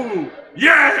 Boo!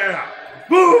 Yeah!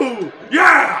 Boo!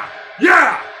 Yeah!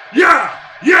 Yeah! Yeah!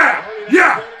 Yeah!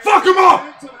 Yeah! Fuck him up!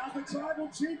 Tribal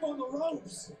Chief on the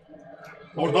ropes.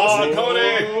 Hold on,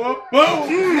 Cody! Boom!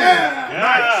 Yeah!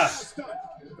 Nice!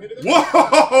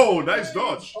 Whoa! Nice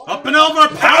dodge. Up and over,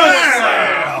 power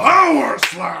slam! Power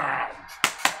slam!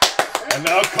 And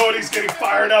now Cody's getting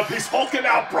fired up. He's hulking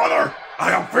out, brother!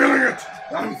 I am feeling it!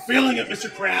 I'm feeling it, Mr.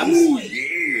 Krabs. Oh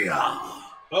yeah!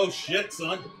 Oh shit,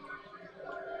 son.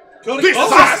 Cody,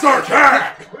 Disaster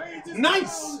attack!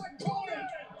 Nice!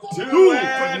 Two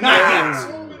and nice!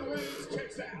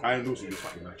 I am losing this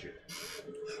fucking match here.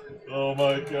 Oh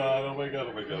my god, oh my god,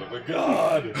 oh my god, oh my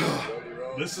god.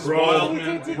 This is wild,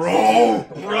 man. Bro!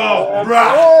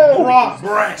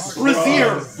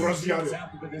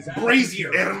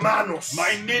 Brazier! Hermanos!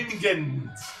 My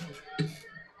Ningans!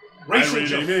 I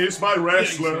really miss my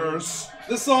wrestlers.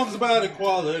 This song's about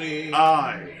equality.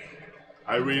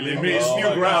 I really miss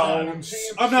new grounds.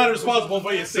 I'm not responsible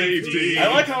for your safety. I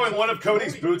like how in one of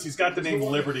Cody's boots he's got the name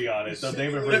Liberty on it. The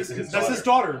name of his That's his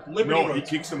daughter, Liberty. No, he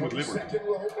kicks him with Liberty.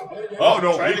 Oh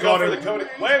no, he he got for it. the Cody.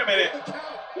 Wait a minute.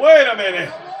 Wait a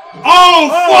minute. Oh,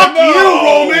 fuck no.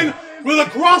 you, Roman! With a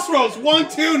crossroads. 1,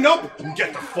 2, nope.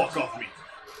 Get the fuck off me.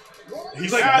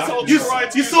 He's like, asshole. You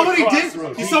saw what he did?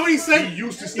 You saw what he said? He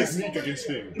used his technique against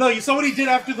him. No, you saw what he did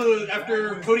after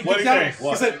Cody What kicked did he out? say?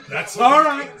 What? He said, "That's all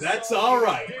right. That's all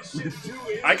right."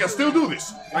 I can still do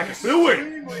this. I can still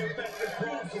win.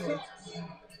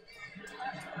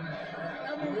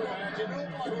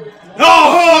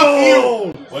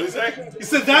 Oh, fuck you! What did he say? He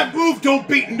said that move don't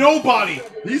beat nobody.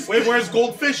 Wait, where's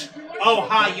Goldfish? Oh,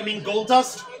 hi. You mean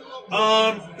Goldust?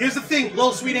 Here's the thing,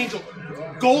 Little Sweet Angel.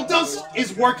 Goldust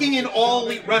is working in All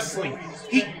Elite Wrestling.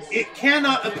 It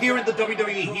cannot appear in the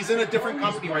WWE. He's in a different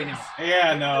company right now.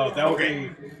 Yeah, no, that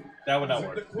would not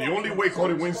work. The only way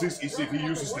Cody wins this is if he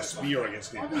uses the spear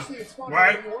against him.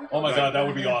 Right? Oh my god, that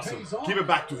would be awesome. Give it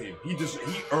back to him. He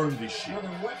earned this shit.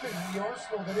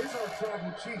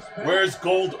 Where's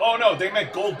Gold? Oh no, they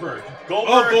meant Goldberg.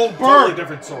 Goldberg. Totally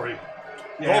different story.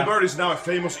 Yeah. Goldberg is now a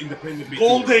famous independent beat.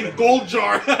 Golden Gold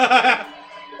Jar.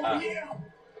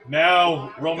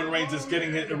 Now Roman Reigns is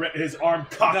getting his arm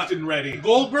cocked and ready.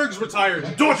 Goldberg's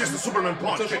retired. Dodges the Superman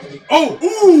punch. Okay. Oh!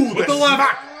 Ooh! With the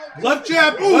left. Left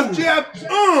jab. Ooh. Left jab.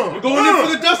 We're going in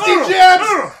for the Dusty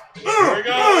jabs. Here we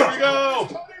go. Here we go.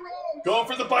 Going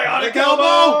for the bionic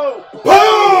elbow. Boom!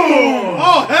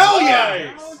 Oh, hell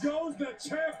yeah.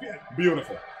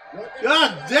 Beautiful.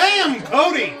 God damn,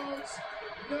 Cody.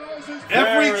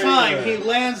 Every time he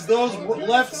lands those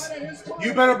lefts,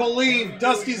 you better believe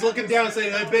Dusty's looking down and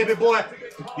saying, "Hey, baby boy,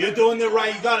 you're doing it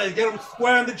right. You gotta get him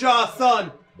square in the jaw,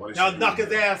 son. Now knock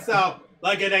his ass out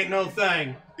like it ain't no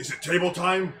thing." Is it table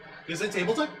time? Is it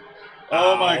table time?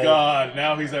 Oh my god,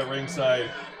 now he's at ringside.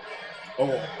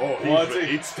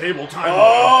 It's table time.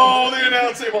 Oh, the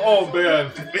announce table. Oh,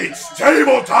 man. It's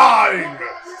table time!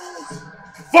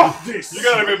 Fuck this! You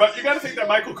gotta think that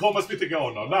Michael Cole must be thinking, oh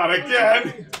no, not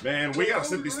again! Man, we gotta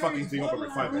set this fucking thing up every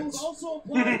 5 minutes.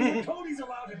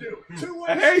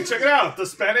 And hey, check it out! The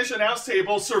Spanish announce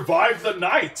table survived the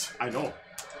night! I know.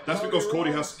 That's because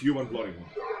Cody has Cuban blood in him.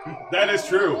 That is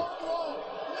true.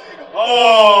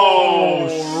 Oh,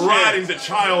 right in the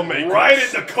child maker. Right in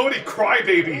the Cody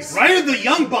crybabies. Right in the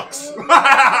Young Bucks.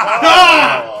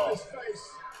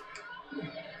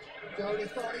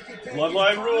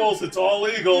 Bloodline rules. It's all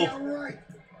legal.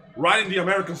 Right in the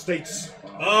American states.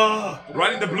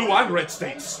 Right in the blue and red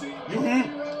states.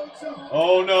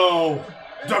 Oh no.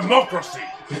 Democracy.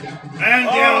 And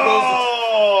down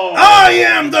goes. I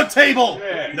am the table.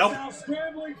 Yeah. Nope.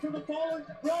 for the fallen.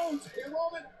 Rhodes.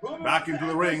 Roman Back into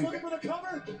the ring. looking for the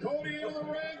cover. Cody into the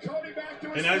ring. Cody back to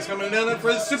his And now he's feet. coming down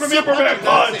for the Superman Superman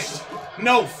punch.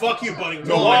 No, fuck you, buddy.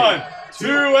 Go on. 2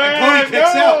 and Cody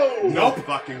kicks out. No Nope.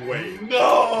 fucking way.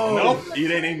 No. Nope.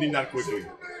 It ain't ending that quickly.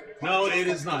 No, it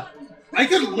is not. I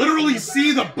could literally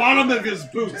see the bottom of his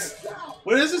boots.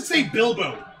 What does it say,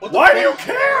 Bilbo? What the Why fuck? do you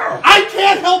care? I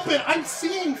can't help it. I'm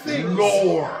seeing things.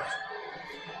 Lord.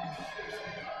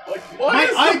 Like, what My is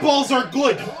the- eyeballs are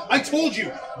good. I told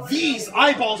you, these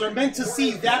eyeballs are meant to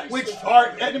see that which our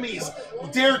enemies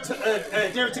dare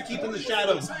to keep in the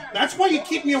shadows. That's why you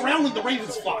keep me around with the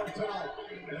Ravens flock.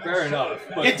 Fair enough.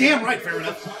 But Yeah, damn right, fair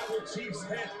enough.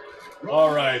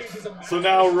 all right. So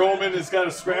now Roman has got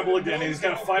to scramble again. He's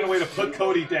got to find a way to put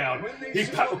Cody down.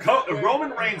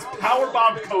 Roman Reigns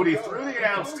powerbombed Cody through the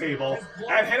announce table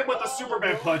and hit him with a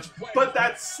Superman punch, but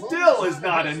that still is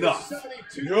not enough.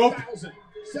 Nope.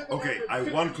 Okay, I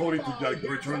want Cody to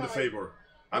return the favor.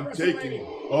 I'm taking him.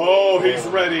 Oh, he's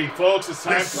ready, folks. It's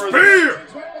time The for spear!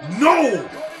 No!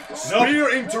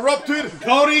 Spear interrupted.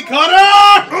 Cody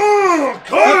Cutter!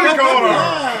 Cody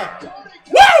Cutter!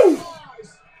 Woo!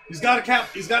 He's got a cap.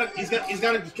 He's got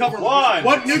to cover. One,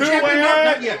 What new 2 champion? and-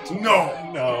 Not yet.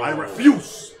 No! No. I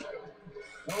refuse!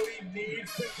 Cody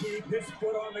needs to keep his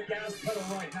foot on the gas pedal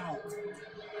right now.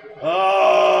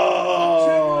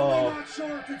 Oh. I'm not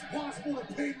sure if it's possible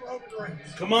to pin Roman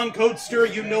Reigns. Come on,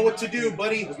 Codester. You know what to do,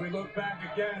 buddy. As we look back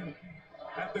again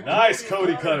at the Nice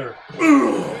Cody Cutter.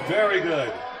 Very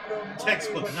good.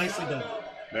 Textbook. Nicely done.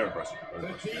 Very impressive. The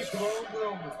teeth grown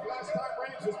Roman. Last time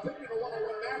Reigns was picked in a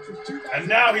one-on-one match was 2000. And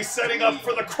now he's setting up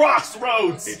for the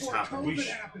crossroads. It's happened.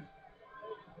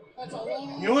 That's a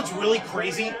long You know what's really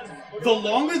crazy? The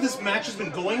longer this match has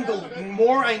been going, the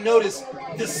more I notice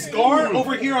the scar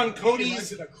over here on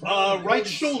Cody's right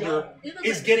shoulder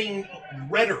is getting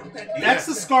redder. That's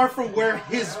the scar from where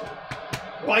his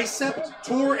bicep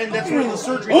tore, and that's where the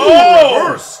surgery Oh!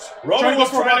 Reversed! Roman was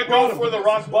for trying to rock go bottom. for the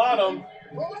rock bottom.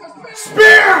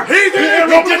 Spear! He did it!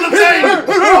 He did the thing!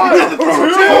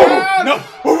 No!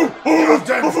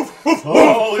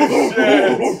 Holy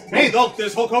shit! Hey, look,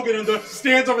 there's Hulk Hogan in the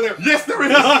stands over there. Yes, there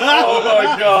is! Oh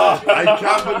my god! I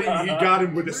can't believe he got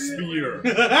him with a spear.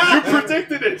 You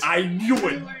predicted it! I knew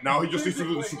it! Now he just needs to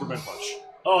do the Superman punch.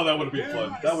 Oh, that would have been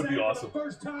fun. That would be awesome.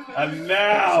 And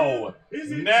now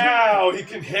he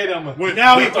can hit him With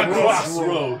Now with he the can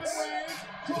crossroads.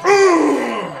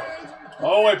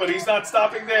 Oh wait, but he's not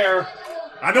stopping there.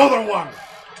 Another one!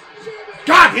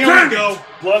 God Here damn we go.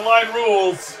 Bloodline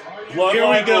rules. Bloodline Here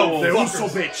we go. rules. The Fuckers. Uso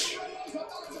bitch.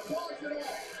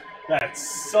 That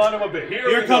son of a bitch. Here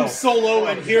Here we comes go. Solo,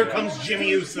 and here comes Jimmy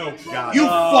Uso. God. You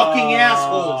fucking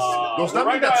assholes. Does that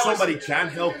Right mean that now, somebody can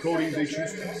help Cody if they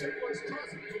choose to?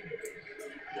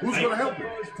 Who's gonna help him?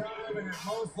 and it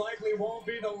most likely won't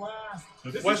be the last.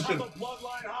 Good question. This is how the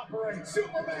bloodline operates.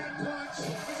 Superman punch.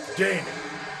 Damn it.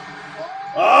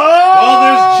 Oh! Well,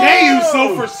 there's Jey Uso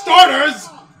for starters.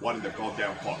 What in the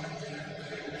goddamn fuck?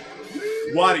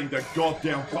 What in the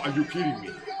goddamn fuck? Are you kidding me?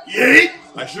 Yeet!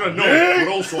 I should have known, Yeet!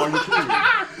 but also, are you kidding me?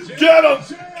 Get him!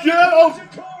 Get him!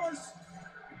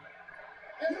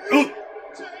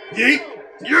 Yeet. Yeet!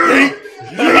 Yeet!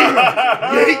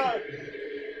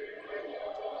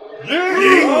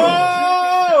 Yeet!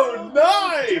 Oh,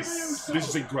 nice! This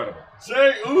is incredible.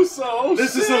 Jey Uso!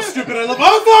 This is so stupid. I love.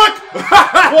 Oh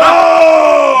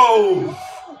Whoa!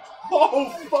 Oh,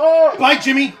 fuck! fuck! Bye,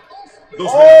 Jimmy. Those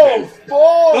Oh, men are dead.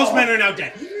 fuck! Those men are now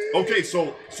dead. Okay,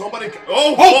 so somebody.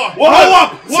 Oh, Oh, fuck! hold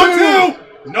up! 1,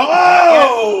 2. No.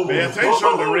 Oh! Pay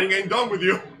attention, the ring ain't done with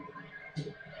you.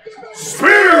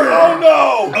 Spear! Oh,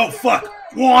 no! Oh fuck!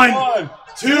 1, 1,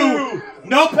 2.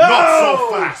 Nope. Not so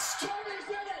fast.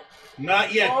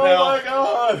 Not yet, Oh pal. my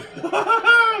god!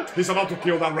 He's about to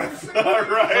kill that ref.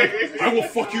 Alright. I will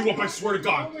fuck you up. I swear to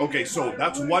God. Okay, so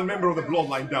that's one member of the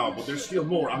bloodline down, but there's still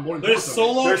more. I'm more There's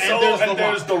important. Solo There's and Solo there's and the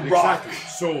there's Rock. the Rock. Exactly.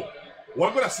 So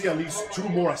we're gonna see at least 2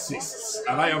 more assists,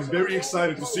 and I am very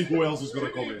excited to see who else is gonna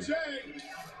come in.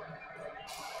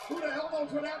 Who the hell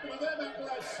knows what happened to them after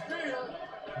that spear?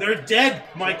 They're dead,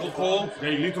 Michael Cole.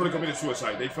 They literally committed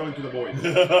suicide. They fell into the void.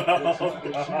 They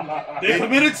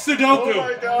committed Sudoku. Oh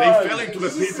my god! They fell into the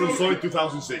pit from Sonic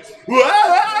 2006.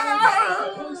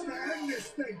 Supposed to end this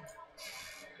thing.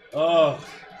 Oh.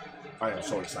 I am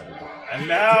so excited. And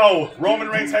now, Roman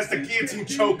Reigns has the guillotine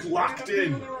choke locked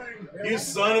in. You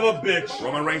son of a bitch.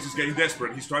 Roman Reigns is getting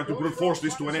desperate. He's trying to brute force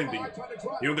this to an ending.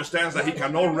 He understands that he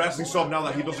cannot wrest this up now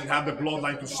that he doesn't have the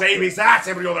bloodline to save his ass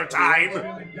every other time.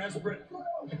 Feeling desperate.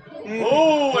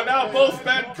 Oh, and now both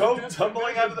men go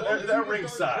tumbling out of their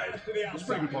ringside. That's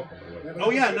pretty good popcorn, by the way. Oh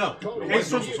yeah, no.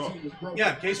 Case K-Strom,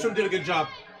 yeah, K-Strom did a good job.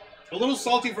 A little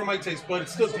salty for my taste, but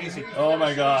it's still tasty. Oh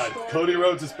my God. Cody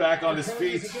Rhodes is back on his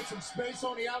feet.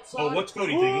 Oh, what's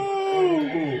Cody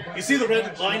thinking? You see the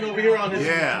red line over here on his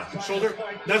shoulder?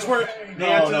 That's where they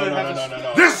had to have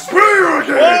no. This spear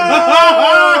again!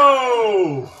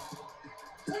 Whoa!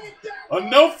 A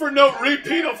note-for-note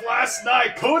repeat of last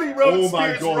night. Cody Rhodes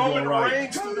spears Roman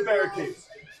Reigns through the barricade.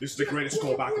 This is the greatest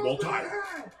callback of all time.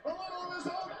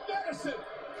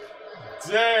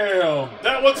 Damn.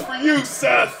 That one's for you,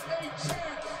 Seth.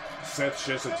 Seth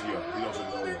sheds it to you. He doesn't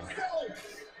know.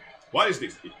 What is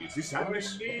this? Is this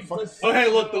sadness? Oh, hey,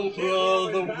 look,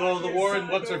 the Warren,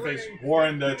 what's her face?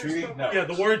 Warren Treaty? No. Yeah,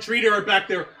 the Warren Treaty are back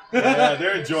there. Yeah,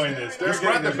 they're enjoying this. Just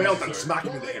grab the belt and smack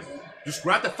him in the head. Just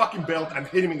grab the fucking belt and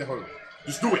hit him in the head.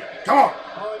 Just do it. Come on.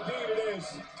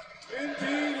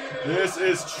 This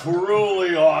is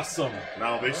truly awesome.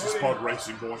 Now this is pod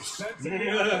racing, boys.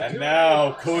 And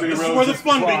now Cody Rhodes is where the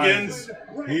fun begins.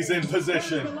 He's in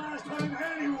position.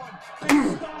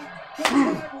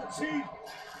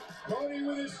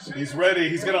 He's ready.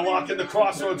 He's going to lock in the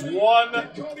crossroads one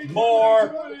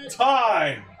more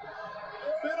time.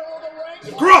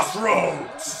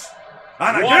 Crossroads!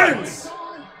 And again!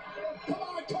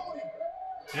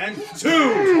 And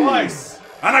two! Twice!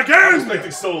 And again!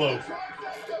 Expecting Solo.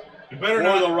 You better or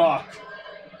not. The Rock.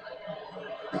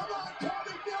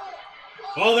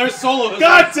 Oh, there's Solo.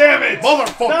 God damn it!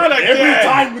 Motherfucker! Not again. Every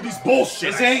time with these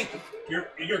bullshit. This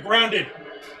you're grounded.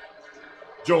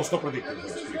 Joe, stop predicting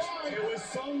this, please. It was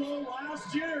Solo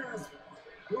last year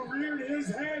who reared his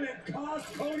head and caused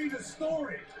Cody the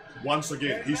story. Once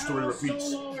again, history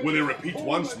repeats. Will it repeat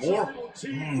once more?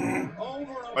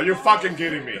 Are you fucking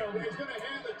kidding me? He's going to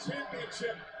hand the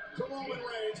championship to Roman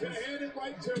Reigns. Going to hand it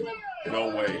right to him.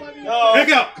 No way. No. Pick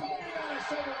up.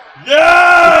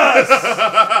 Yes!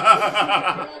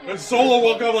 And Solo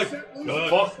woke up like,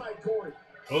 fuck.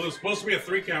 Oh, there's supposed to be a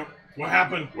 3 count. What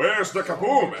happened? Where's the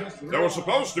kaboom? There was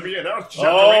supposed to be an earth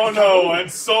Oh no,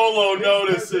 and Solo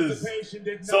notices.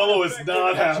 Solo is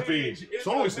not happy.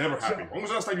 Solo is never happy. When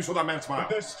was the last time you saw that man smile?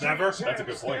 Never? That's a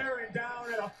good point.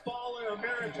 Down at a fallen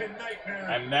American nightmare.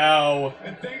 And now,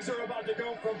 things are about to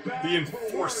go from bad the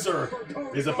Enforcer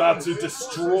is about to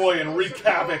destroy and wreak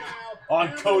havoc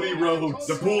on Cody Rhodes.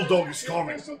 The Bulldog is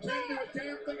coming.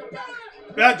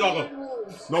 Bad doggo.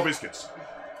 No biscuits.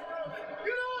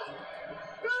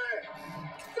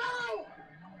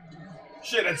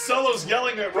 Shit, and Solo's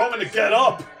yelling at Roman to get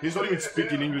up. He's not even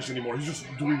speaking English anymore. He's just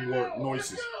doing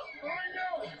noises.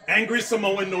 Angry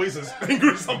Samoan noises.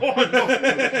 Angry Samoan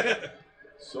noises.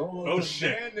 Solo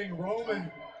demanding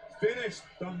Roman finish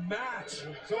the match.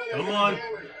 Come on.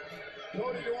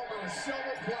 Cody to him on a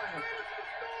silver platter.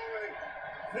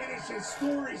 Finish his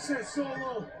story, says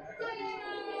Solo.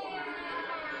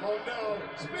 Oh no.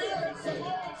 Spear and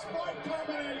Samoan spike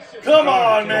combination. Come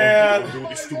on, man. Don't do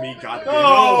this to me, goddamn.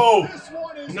 No.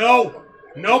 No.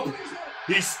 Nope.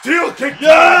 He still kicked.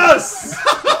 Yes!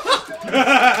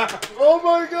 Oh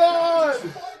my God.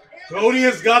 Cody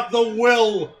has got the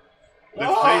will.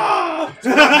 Ah!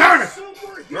 Damn it!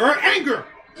 Her anger.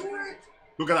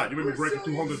 Look at that. You made me break a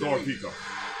 $200 pizza.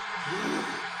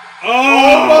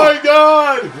 Oh my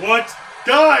God. What?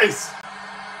 Guys.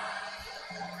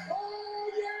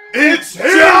 It's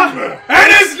him!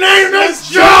 And his name is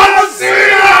John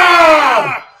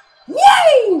Cena!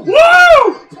 Woo!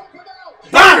 Woo!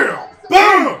 Bam!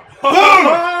 Boom! Boom!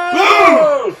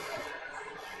 Boom!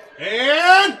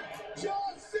 And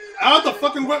out the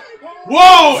fucking way.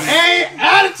 Whoa! A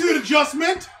attitude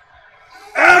adjustment.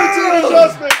 Attitude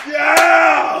adjustment,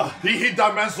 yeah! He hit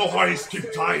that man so hard he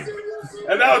skipped time.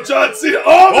 And now John Cena.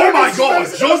 Oh my God!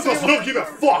 John does not give a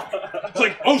fuck. It's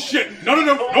like, oh shit! No!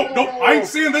 I ain't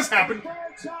seeing this happen.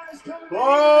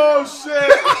 Oh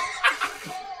shit!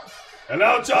 And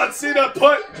now John Cena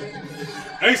put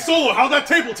Hey Solo, how that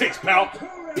table taste, pal?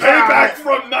 payback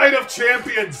from Night of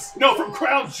Champions. No, from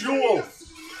Crown Jewel.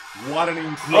 What an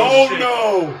incredible Oh shit.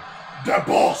 no! The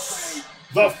boss!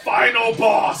 The final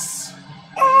boss.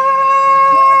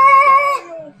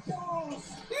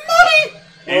 Money!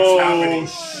 It's happening.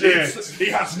 Shit!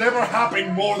 It has never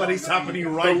happened more than it's happening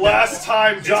right The last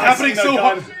time John happening Cena so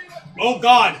got hard. Oh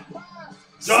God!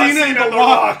 John Cena Cena and The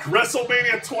Rock,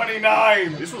 WrestleMania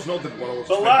 29. This was not the one I was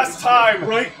The expecting. last time,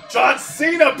 Right. John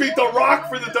Cena beat The Rock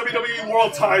for the WWE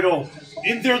World Title.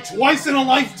 In their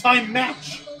twice-in-a-lifetime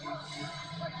match.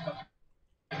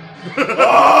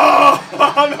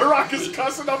 Oh, The Rock is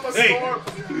cussing up a Hey. storm.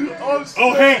 Oh, shit.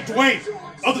 Oh hey, Dwayne.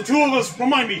 Of the two of us,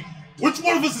 remind me, which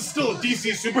one of us is still a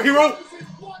DC superhero?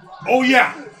 Oh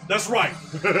yeah, that's right.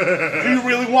 Do you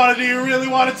really want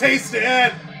to taste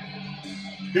it?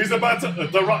 He's about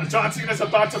to. John Cena's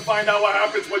about to find out what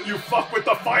happens when you fuck with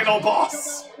the final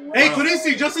boss. Hey,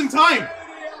 Quincy, just in time.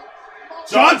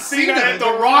 John Cena and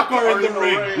The Rock are in the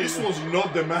ring. This was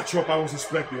not the matchup I was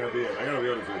expecting at the end. I gotta be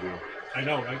honest with you. I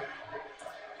know, right?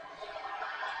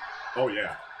 Oh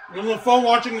yeah. I'm on the phone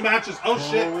watching the matches. Oh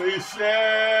shit! Holy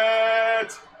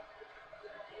shit!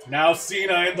 Now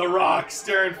Cena and The Rock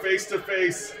staring face to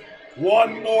face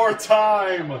one more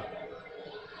time.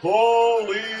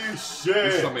 Holy shit!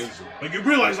 This is amazing. Like, you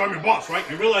realize I'm your boss, right?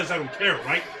 You realize I don't care,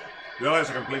 right? You realize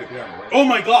I can play the piano, right? Oh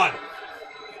my god!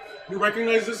 You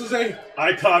recognize this as a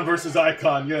icon versus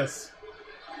icon? Yes.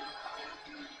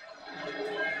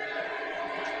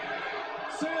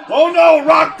 Oh no!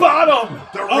 Rock bottom!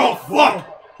 The rock bottom!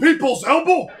 People's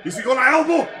elbow? Is he gonna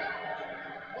elbow?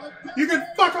 You can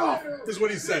fuck off! Is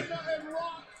what he said.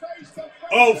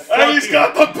 Oh, fuck and he's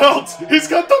got the belt! He's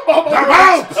got the Mama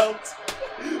Rhodes belt!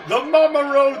 The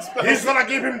Mama Rhodes belt! He's gonna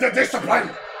give him the discipline!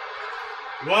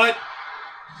 What?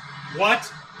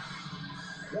 What?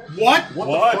 What? What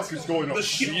the fuck is going on? The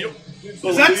shield? Is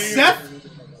that Seth?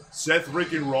 Seth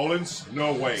freaking Rollins?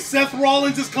 No way. Seth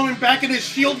Rollins is coming back in his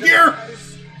shield gear?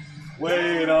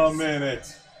 Wait a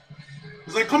minute.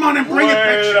 He's like, come on and bring it,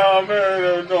 bitch. Wait a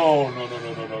minute. No.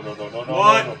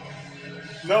 What?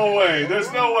 No way.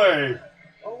 There's no way.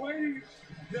 Awaiting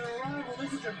their arrival,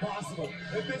 this is impossible.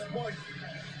 At this point.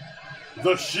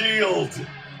 The Shield.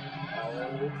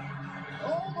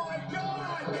 Oh my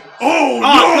god! Oh, no!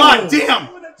 God damn!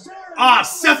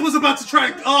 Seth was about to try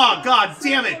to. Oh, god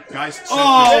damn it! Guys,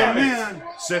 Seth man.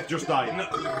 Seth just died. No,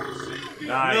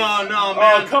 Nice. no,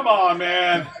 man. Oh, come on,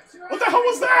 man. What the hell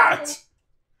was that?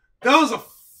 That was a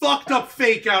fucked up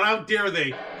fake out. How dare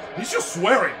they? He's just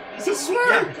swearing. He's just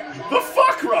swearing. Yeah. The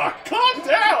fuck, Rock? Calm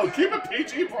down. Keep it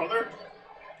PG, brother.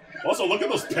 Also, look at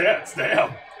those pants.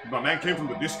 Damn. My man came from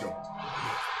the disco.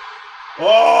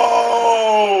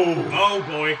 Oh! Oh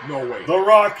boy. No way. The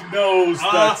Rock knows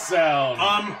that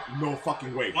sound. No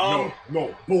fucking way. No.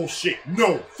 Bullshit.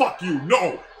 No. Fuck you.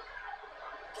 No.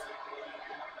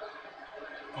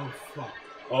 Oh fuck.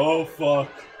 Oh fuck.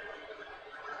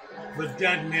 The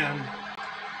dead man.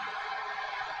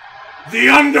 The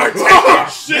Undertaker!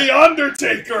 The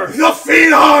Undertaker! The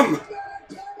Phenom!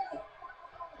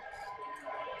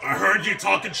 I heard you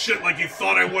talking shit like you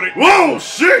thought I wouldn't. Whoa,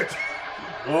 shit!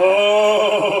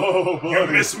 Oh, buddy. You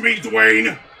miss me,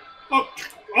 Dwayne? Oh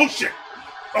shit.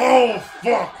 Oh,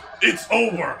 fuck. It's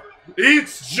over.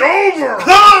 It's Jover!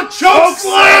 Ah, choke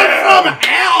slam from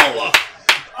hell!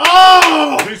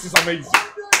 Oh! This is amazing.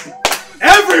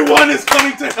 Everyone is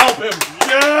coming to help him.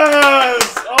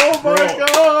 Yes! Oh my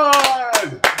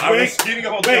god! I was kidding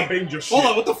about campaign just shit.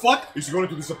 Hold on, what the fuck? Is he going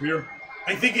to disappear?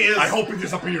 I think he is. I hope he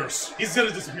disappears. He's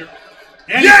gonna disappear.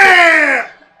 And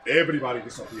yeah! Everybody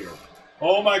disappeared.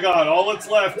 Oh my god, all that's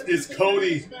left is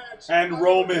Cody and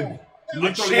Roman.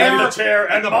 Literally the chair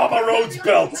and the Mama Rhodes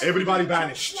belt. Everybody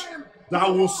vanished. That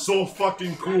was so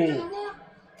fucking cool.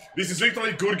 This is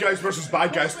literally good guys versus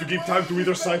bad guys to give time to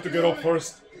either side to get up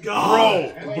first.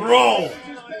 God. Bro!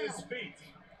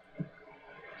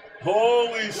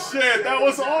 Holy shit, that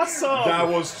was awesome! That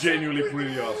was genuinely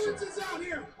pretty awesome.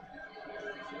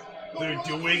 They're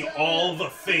doing all the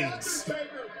things.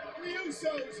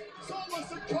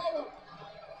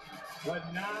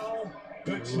 But now,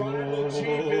 the tribal chief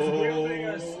is wielding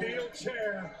a steel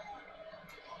chair.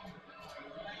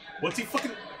 What's he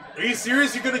fucking... Are you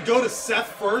serious? You're gonna go to Seth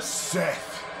first?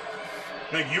 Seth.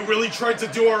 Like, you really tried to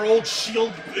do our old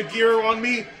shield gear on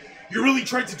me? You really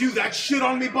tried to do that shit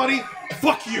on me, buddy?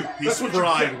 Fuck you. His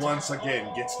pride once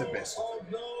again gets the best of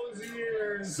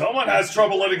him. Someone has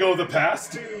trouble letting go of the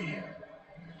past.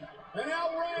 And now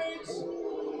Reigns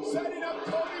setting up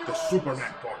Cody. The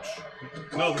Superman punch.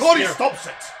 No, Cody stops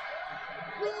it.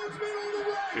 Rhodes middle of the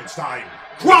ring. It's time.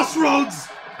 Crossroads!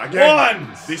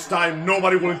 Again. This time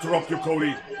nobody will interrupt you,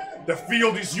 Cody. The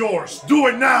field is yours. Do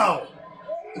it now.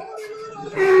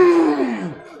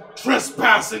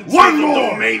 Trespassing to One the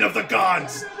more. domain of the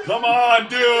gods. Come on,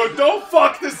 dude. Don't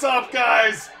fuck this up,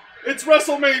 guys. It's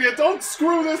WrestleMania. Don't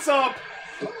screw this up.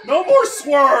 No more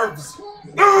swerves.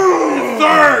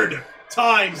 Third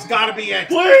time's gotta be it.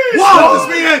 Please. One, this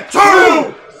be it.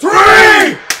 2,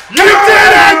 3. You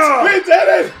did it! We did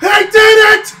it. They did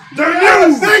it!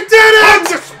 They did it!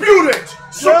 Undisputed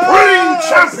Supreme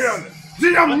Champion,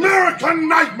 the American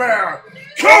Nightmare,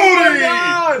 Cody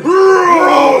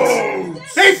Rhodes!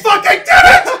 He fucking did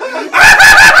it!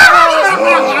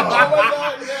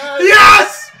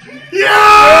 Yes!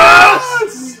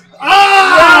 Yes!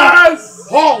 Yes!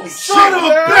 Holy Son of a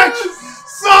bitch!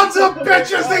 Sons of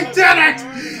bitches, they did it!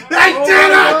 They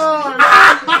did it!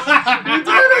 We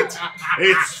did it!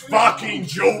 It's fucking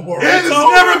Jover. It has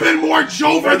never been more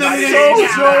Jover than it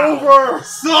is now. Jover.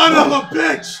 Son of a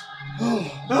bitch.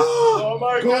 Oh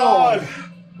my God.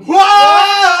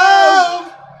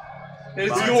 Whoa!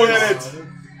 It's He yours. did it.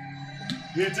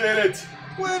 He did it.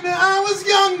 When I was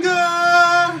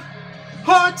younger,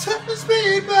 hard times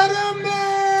made better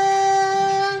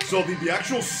man. So did the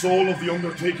actual soul of the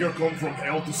Undertaker come from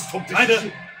hell to stop this Kinda.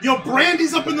 shit? Yo,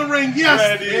 Brandy's up in the ring. Yes,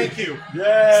 Brandy. thank you.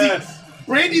 Yes. See,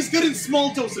 Brandy's good in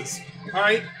small doses. All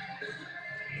right.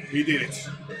 He did it.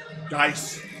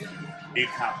 Guys, it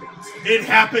happened. It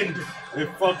happened. It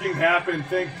fucking happened.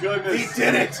 Thank goodness. He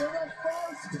did it. For the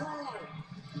first time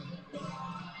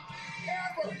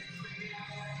ever.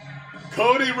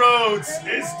 Cody Rhodes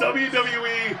is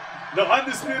WWE, the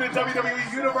undisputed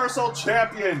WWE Universal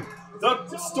Champion.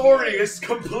 The story is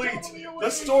complete. The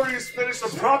story is finished.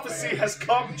 The prophecy has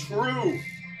come true.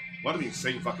 What an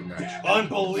insane fucking match.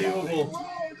 Unbelievable.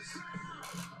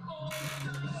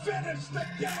 Finish the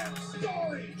damn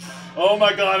story. Oh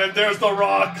my God, and there's The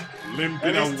Rock. Limping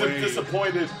And he's away.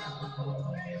 disappointed.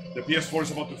 The PS4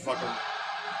 is about to fuck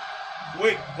him.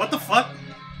 Wait, what the fuck?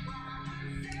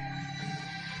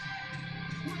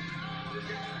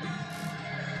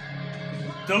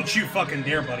 Don't you fucking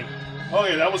dare, buddy. Oh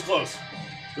yeah, that was close.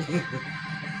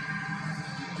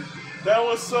 That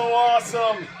was so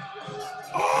awesome.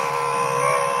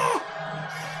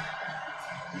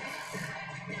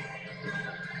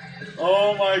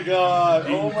 Oh my God.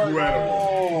 Oh my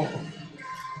God.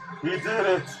 He did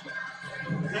it.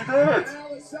 He did it. Now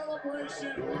the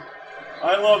celebration.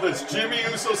 I love this. Jey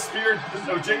Uso speared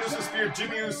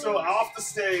Jimmy Uso off the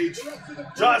stage.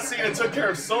 John Cena took care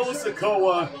of Solo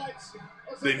Sikoa.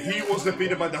 Then he was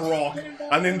defeated by The Rock.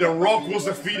 And then The Rock was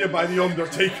defeated by The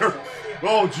Undertaker.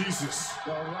 Oh, Jesus.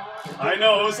 I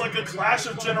know, it was like a clash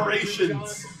of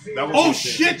generations. That was Oh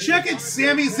insane. shit, check it.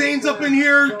 Sami Zayn's up in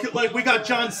here. Like, we got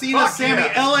John Cena, Fuck Sammy,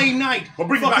 yeah. LA Knight. But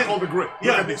bring Fucking- back all the grit.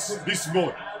 Look Yeah. at this. This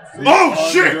moment. The Oh,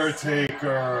 shit!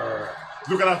 Undertaker.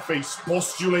 Look at that face,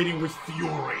 postulating with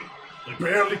fury.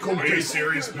 Barely contained.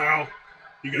 serious, pal?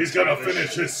 He's gonna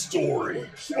finish his story.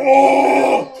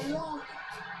 Oh!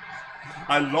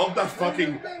 I love that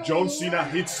fucking John Cena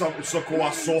hit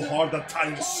Sokoa so hard that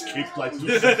time skipped like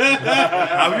 2 seconds.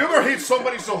 Have you ever hit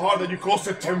somebody so hard that you caused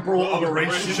a temporal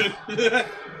aberration?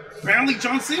 Apparently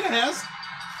John Cena has.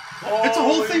 It's a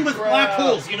whole thing with black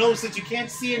holes, you know, since you can't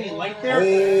see any light there.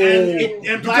 And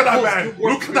Look black at that holes man. do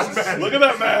work Look at that man. Look at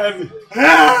that man.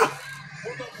 Ah!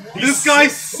 This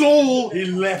guy's soul. He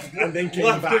left and then came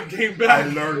Left back. and came back. I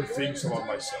learned things about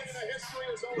myself.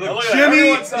 Look at Jimmy,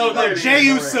 everyone's celebrating. Jey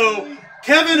Uso,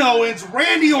 Kevin Owens,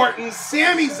 Randy Orton,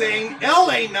 Sami Zayn,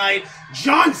 LA Knight,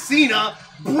 John Cena,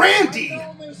 Brandy,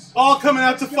 all coming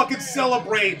out to fucking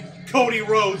celebrate Cody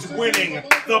Rhodes winning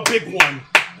the big one.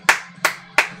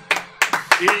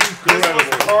 This was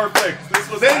perfect.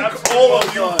 This was Thank absolutely all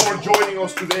of well you done. for joining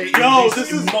us today. Yo, in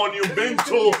this is-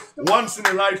 monumental,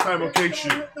 once-in-a-lifetime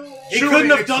occasion. He Surely couldn't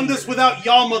have next done year- this without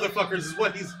y'all motherfuckers, is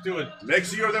what he's doing.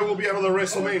 Next year there will be another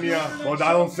WrestleMania, but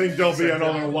I don't think there'll be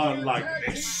another one like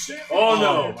this. Oh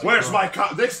no. Where's my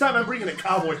next time I'm bringing a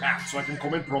cowboy hat so I can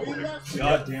comment properly.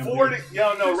 Goddamn. 40.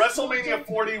 Yeah, no. WrestleMania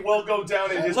 40 will go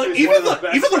down in history. Look, as even one of the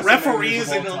best even the WrestleManias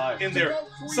referees of all time. in there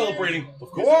celebrating.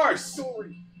 Of course.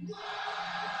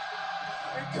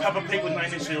 Papa Pig with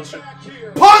 9 Inch Nails shit.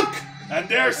 Punk! And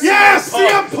there's Yes,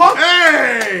 CM CM Punk!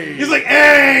 Hey! He's like,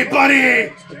 hey,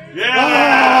 buddy!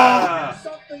 Yeah.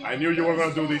 I knew you were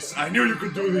gonna do this. I knew you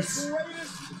could do this.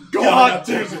 God that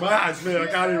tears in my eyes, man. I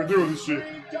can't even do this shit.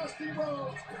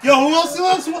 Yo, who else?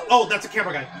 Oh, that's a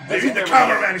camera guy. Maybe the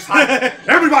cameraman is hyped.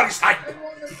 Everybody's hyped.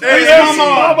 There's There's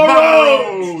Mama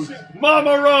Rhodes. Rhodes.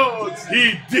 Mama Rhodes.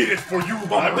 He did it for you,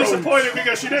 Mama I'm Rhodes. disappointed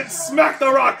because she didn't smack The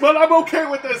Rock, but I'm okay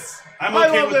with this. I'm I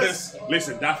okay love with this.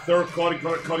 Listen, that third Cody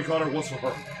Carter was for her.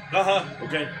 Uh-huh.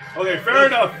 Okay? Okay, fair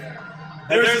enough.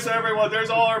 There's- There's everyone. There's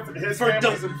all his For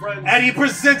families and friends. And he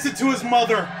presents it to his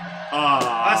mother.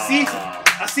 Así lo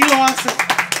hace.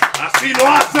 Así lo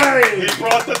hace. He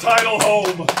brought the title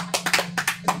home.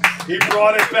 He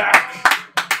brought it back.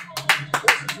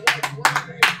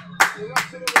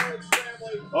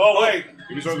 Oh, wait.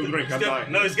 Give me something to drink. I'm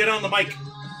dying. No, he's getting on the mic.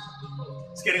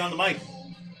 He's getting on the mic.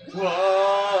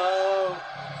 Whoa.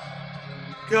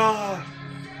 God.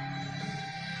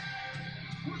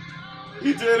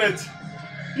 He did it.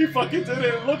 He fucking did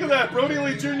it. Look at that. Brody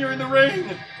Lee Jr. in the ring.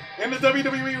 In the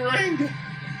WWE ring.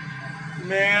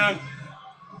 Man.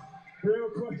 Real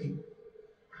quick.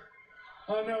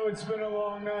 I know it's been a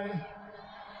long night.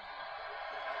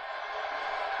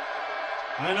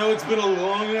 I know it's been a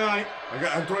long night.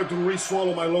 I'm trying to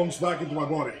re-swallow my lungs back into my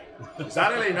body. Is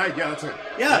that LA Knight? Yeah, that's it.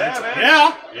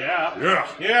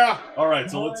 Yeah. All right,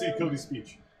 so let's see Cody's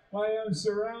speech. I am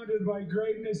surrounded by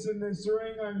greatness in this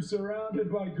ring. I'm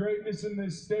surrounded by greatness in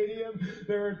this stadium.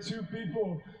 There are two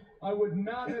people. I would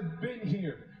not have been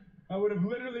here. I would have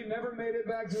literally never made it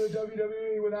back to the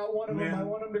WWE without one of them. I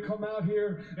want him to come out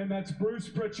here, and that's Bruce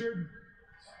Pritchard.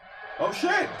 Oh,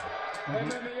 shit.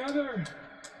 And then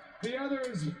the other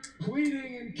is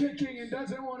pleading and kicking and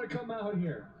doesn't want to come out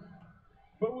here.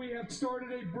 But we have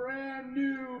started a brand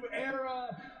new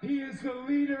era. He is the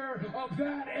leader of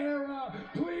that era.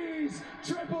 Please,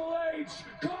 Triple H,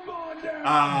 come on down.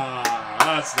 Ah,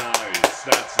 that's nice.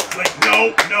 That's nice. Like,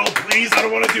 no, please, I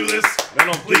don't want to do this.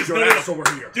 No, Please, your ass over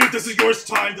here. Dude, this is your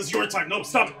time. This is your time. No,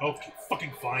 stop it. Okay,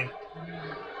 fucking fine.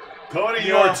 Cody,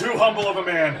 you are too humble of a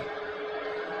man.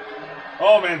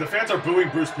 Oh, man, the fans are booing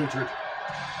Bruce Pritchard.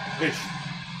 Ish.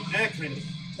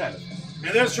 Kind of.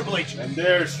 And there's Triple H. And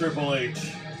there's Triple H.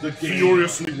 The game.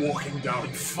 Furiously walking down.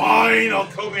 Fine, I'll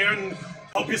come here and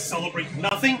help you celebrate.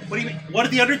 Nothing? What do you mean? What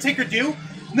did The Undertaker do?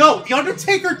 No, The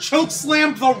Undertaker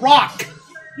chokeslammed The Rock.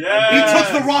 Yeah. He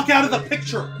took The Rock out of the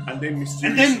picture. And then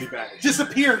mysteriously vanished.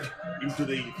 Disappeared. Into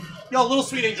the... Yo, little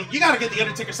sweet angel, you gotta get The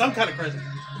Undertaker some kind of present.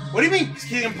 What do you mean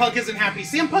CM Punk isn't happy?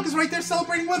 CM Punk is right there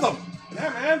celebrating with him. Yeah,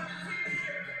 man.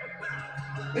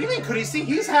 What do you mean, Cody? See,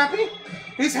 he's happy.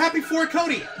 He's happy for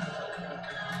Cody.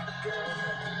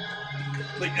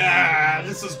 Like,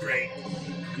 this is great.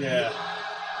 Yeah.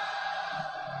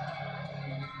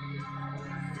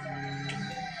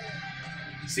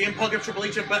 CM Punk and Triple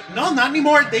H, but no, not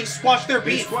anymore. They squashed their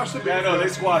beef. They squashed the beef. Yeah, no, they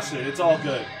squashed it. It's all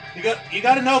good. You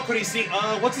got to know, Cody. See,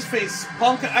 what's his face?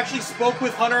 Punk actually spoke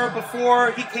with Hunter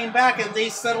before he came back, and they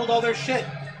settled all their shit.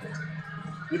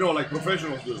 You know, like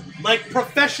professionals do. Like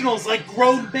professionals, like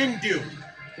grown men do.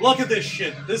 Look at this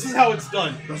shit. This is how it's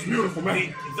done. That's beautiful,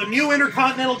 man. The new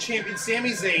Intercontinental Champion,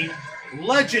 Sami Zayn.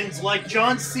 Legends like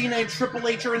John Cena and Triple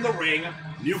H are in the ring.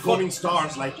 New coming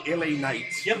stars like LA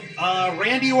Knight. Yep.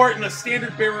 Randy Orton, a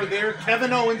standard bearer there.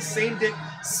 Kevin Owens, same dick.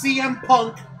 CM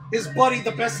Punk, his buddy,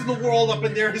 the best in the world, up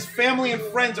in there. His family and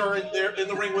friends are in there in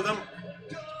the ring with him.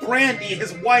 Brandy,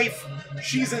 his wife,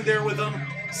 she's in there with him.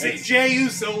 Jey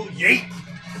Uso, yeet.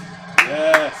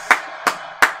 Yes.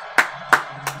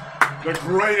 The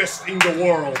greatest in the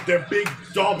world, the big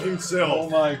dog himself. Oh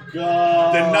my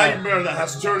god. The nightmare that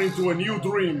has turned into a new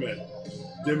dream.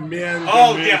 The man,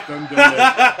 oh, the yeah. myth, and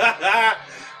the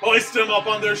Hoist him up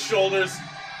on their shoulders.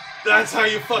 That's how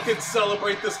you fucking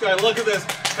celebrate this guy. Look at this.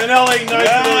 An LA Knight.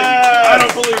 Yes. I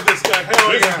don't believe this guy.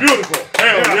 Hell this yeah. is beautiful.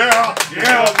 Hell yeah.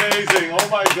 Yeah, amazing. Oh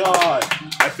my god.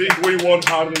 I think we won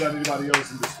harder than anybody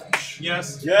else in this match.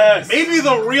 Yes. Yes. Maybe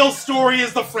the real story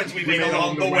is the friends we made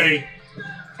along the way.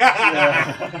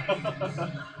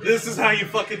 This is how you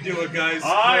fucking do it, guys.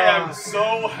 I am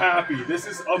so happy. This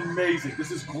is amazing.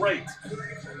 This is great.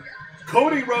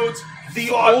 Cody Rhodes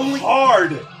fought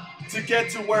hard to get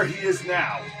to where he is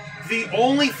now. The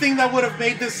only thing that would have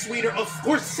made this sweeter, of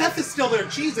course, Seth is still there.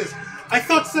 Jesus, I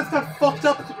thought Seth got fucked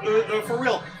up for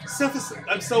real. Seth is.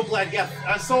 I'm so glad.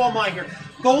 Yeah, so am I here.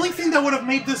 The only thing that would have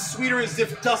made this sweeter is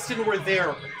if Dustin were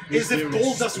there. Is if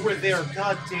Goldust were there.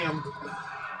 God damn.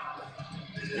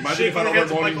 Imagine if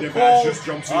another morning the match just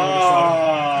jumps in on the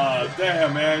side. Ah,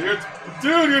 damn, man.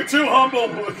 You're too humble,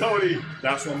 Cody.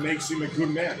 That's what makes him a good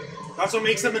man. That's what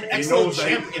makes him an excellent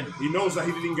champion. He knows that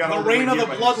he didn't get the reign of the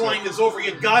bloodline is over.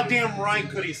 You goddamn right,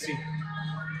 Cody C.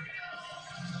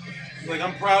 Like,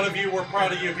 I'm proud of you. We're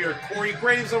proud of you here. Corey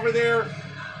Graves over there.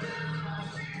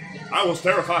 I was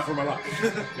terrified for my life.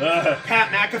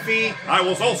 Pat McAfee. I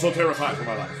was also terrified for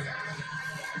my life.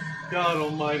 God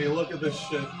almighty, look at this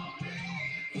shit.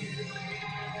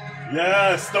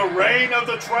 Yes, the reign of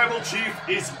the Tribal Chief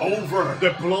is over.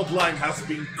 The bloodline has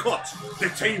been cut, the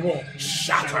table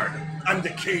shattered, and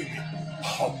the king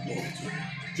humbled.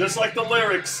 Just like the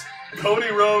lyrics, Cody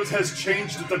Rhodes has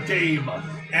changed the game.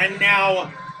 And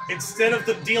now, instead of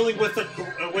dealing with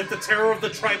the terror of the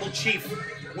Tribal Chief,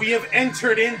 we have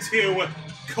entered into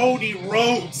Cody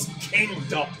Rhodes'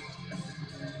 kingdom.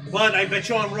 But I bet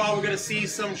you on Raw we're going to see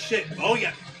some shit. Oh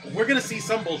yeah, we're going to see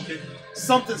some bullshit.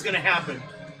 Something's going to happen.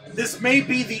 This may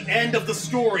be the end of the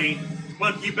story,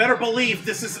 but you better believe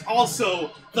this is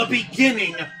also the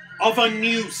beginning of a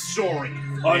new story.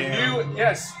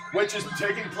 Yes, which is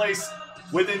taking place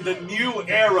within the new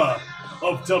era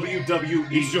of WWE.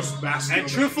 He's just basking. And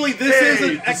truthfully, this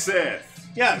is an Seth.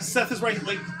 Yeah, Seth is right.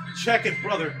 Like, check it,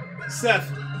 brother.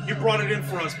 Seth, you brought it in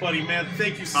for us, buddy, man.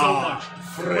 Thank you so much.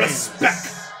 Friends.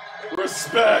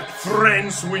 Respect.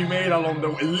 Friends we made along the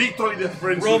way. Literally the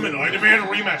friends. Roman, I demand a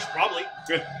rematch, probably.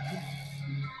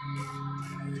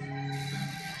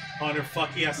 Hunter, fuck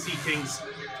yeah, Sea Kings.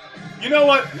 You know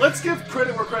what? Let's give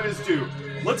credit where credit is due.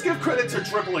 Let's give credit to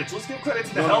Triple H. Let's give credit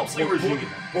to the Helmsley regime.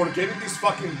 For getting this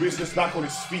fucking business back on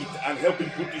its feet and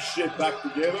helping put this shit back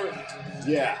together.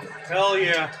 Yeah. Hell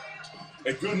yeah.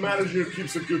 A good manager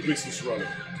keeps a good business running.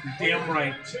 Damn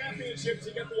right. Championships,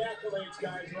 you get the accolades,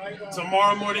 guys, right?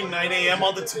 Tomorrow morning, 9 a.m.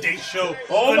 on the Today Show.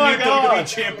 Oh the my new God. WWE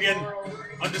Champion,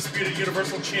 Undisputed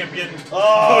Universal Champion,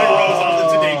 Cody Rhodes on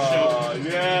the Today Show.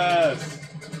 Yes.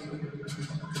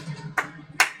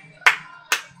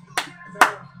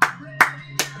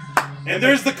 And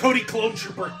there's the Cody Clone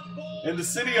Trooper. In the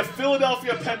city of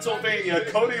Philadelphia, Pennsylvania,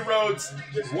 Cody Rhodes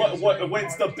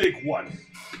wins the big one.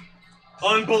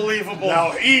 Unbelievable.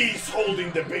 Now he's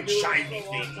holding the big shiny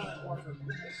thing.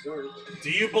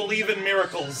 Do you believe in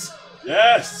miracles?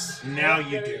 Yes. Now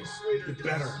you do. You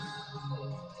better.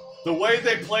 The way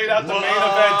they played out the main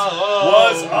event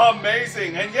was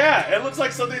amazing. And yeah, it looks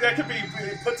like something that could be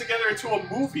put together into a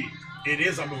movie. It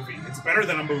is a movie. It's better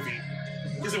than a movie.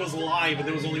 Because it was live and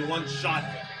there was only one shot.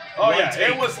 Oh yeah,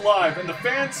 it was live. And the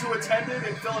fans who attended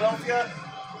in Philadelphia,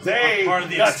 they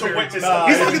got to witness it.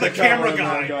 He's looking at the camera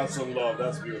guy. Got some love.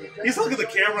 That's beautiful. He's looking at the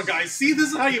camera guy. See,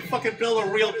 this is how you fucking build a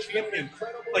real champion.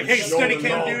 Like, hey, steady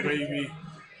cam, dude. Baby.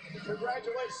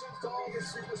 Congratulations to all the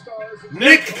superstars.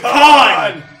 Nick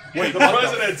Khan! Wait, the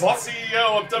president and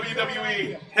CEO of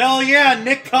WWE. Hell yeah,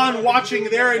 Nick Khan watching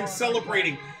there and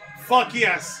celebrating. Fuck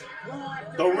yes.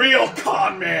 The real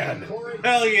con man.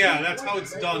 Hell yeah, that's how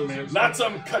it's done, man. Not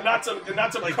some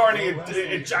carny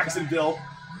in Jacksonville.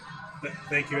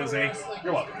 Thank you, Jose.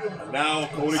 You're welcome. And now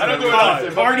Cody I don't do it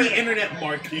often. Carny internet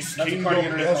mark. His kingdom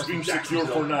has been secured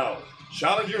for now.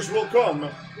 Challengers will come,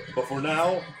 but for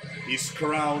now, his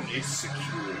crown is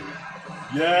secure.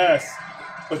 Yes.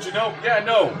 But you know, yeah,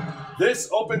 no. This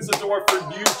opens the door for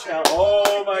new challenge.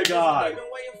 Oh my God.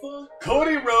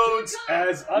 Cody Rhodes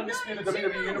as undisputed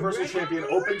WWE Universal Champion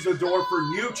opens the door for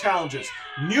new challenges,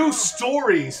 new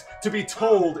stories to be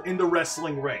told in the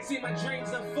wrestling ring.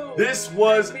 This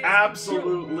was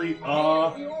absolutely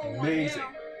amazing.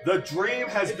 The dream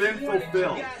has been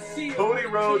fulfilled. Cody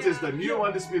Rhodes is the new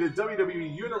undisputed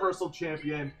WWE Universal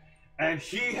Champion, and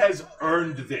he has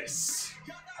earned this.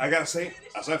 I gotta say,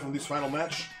 aside from this final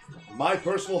match, my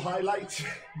personal highlight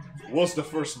was the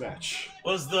first match.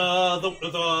 Was the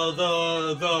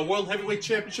World Heavyweight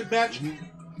Championship match?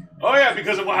 Oh yeah,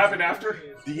 because of what happened after?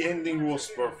 The ending was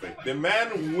perfect. The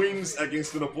man wins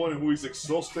against an opponent who is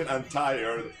exhausted and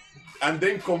tired, and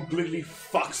then completely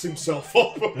fucks himself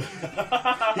up.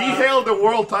 He held the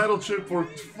world title chip for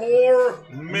 4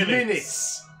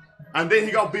 minutes. And then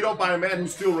he got beat up by a man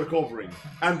who's still recovering.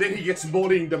 And then he gets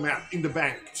money in the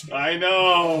bank. I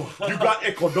know. You got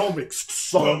economics,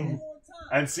 son.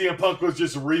 And CM Punk was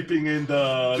just reaping in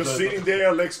sitting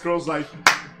there, legs crossed like...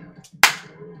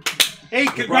 Hey,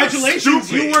 congratulations,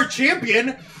 you were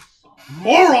champion.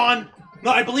 Moron.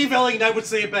 No, I believe LA Knight would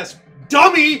say it best.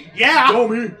 Dummy! Yeah!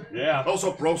 Dummy! Yeah.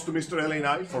 Also, props to Mr. LA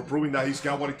Knight for proving that he's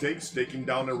got what it takes, taking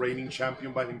down a reigning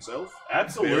champion by himself.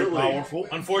 Absolutely. Very powerful.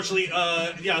 Unfortunately,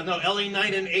 LA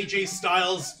Knight and AJ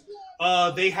Styles,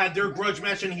 they had their grudge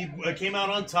match and he came out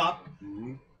on top.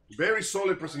 Mm-hmm. Very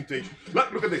solid presentation.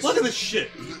 Look at this. Look at this shit.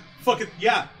 Fucking,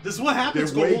 yeah, this is what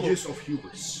happens. The wages of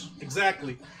hubris.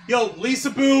 Exactly. Yo, Lisa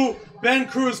Boo, Ben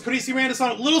Cruz, Carisi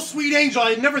Randison, Little Sweet Angel.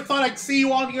 I never thought I'd see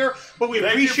you on here, but we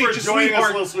appreciate your joining sweetheart.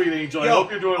 us, Little Sweet Angel. Yo, I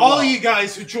hope you're doing all well. of you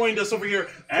guys who joined us over here,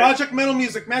 Project Metal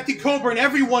Music, Matthew Coburn,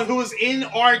 everyone who was in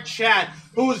our chat,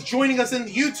 who was joining us in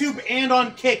YouTube and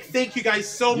on Kick. Thank you guys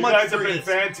so much. You guys have been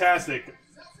fantastic.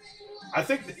 I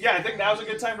think now's a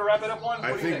good time to wrap it up.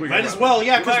 I think we might as well,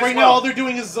 yeah, because right now all they're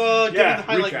doing is giving the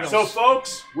highlight notes. So,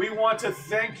 folks, we want to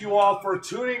thank you all for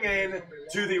tuning in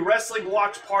to the wrestling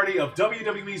watch party of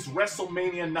WWE's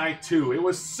WrestleMania Night 2. It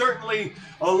was certainly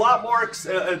a lot more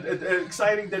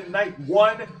exciting than Night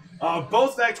 1.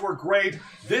 Both nights were great.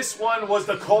 This one was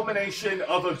the culmination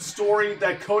of a story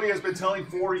that Cody has been telling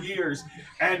for years,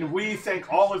 and we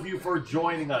thank all of you for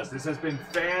joining us. This has been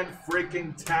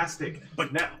fan-freaking-tastic.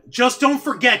 But now, just don't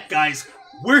forget, guys,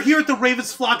 we're here at the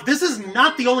Ravens Flock. This is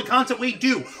not the only content we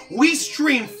do. We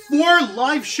stream 4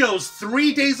 live shows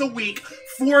 3 days a week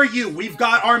for you. We've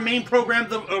got our main program,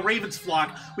 the Ravens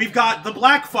Flock. We've got the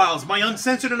Black Files, my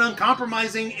uncensored and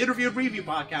uncompromising interview and review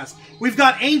podcast. We've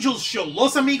got Angel's Show,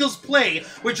 Los Amigos Play,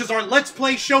 which is our Let's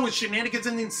Play show with shenanigans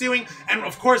and ensuing, and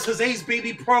of course Jose's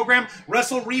baby program,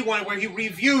 Wrestle Rewind, where he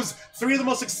reviews 3 of the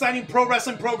most exciting pro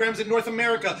wrestling programs in North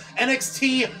America: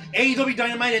 NXT, AEW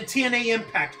Dynamite, and TNA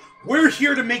Impact. We're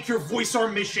here to make your voice our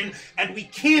mission, and we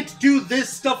can't do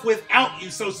this stuff without you,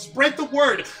 so spread the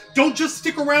word. Don't just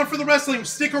stick around for the wrestling,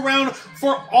 stick around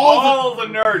for all the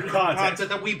nerd content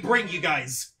that we bring you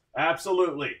guys.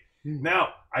 Absolutely. Now,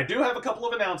 I do have a couple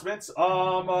of announcements.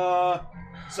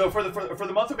 So for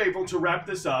the month of April, to wrap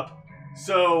this up,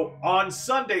 so on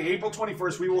Sunday, April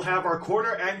 21st, we will have our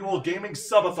quarter annual gaming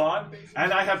subathon,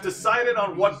 and I have decided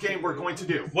on what game we're going to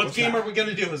do. What game are we going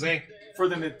to do, Jose? For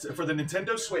the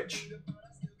Nintendo Switch,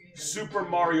 Super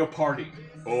Mario Party.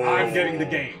 Oh. I'm getting the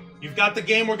game. You've got the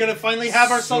game. We're going to finally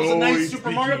have ourselves a nice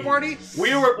Super Mario Party.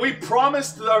 We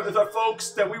promised the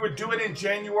folks that we would do it in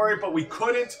January, but we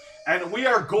couldn't. And we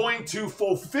are going to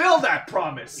fulfill that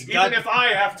promise, even if I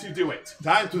have to do it.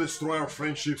 Time to destroy our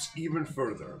friendships even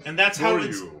further. And that's how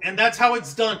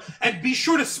it's done. And be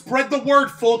sure to spread the word,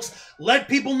 folks. Let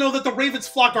people know that the Ravens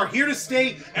flock are here to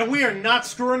stay, and we are not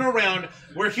screwing around.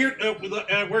 We're here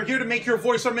to make your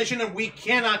voice our mission, and we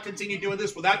cannot continue doing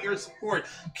this without your support.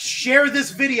 Share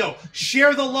this video.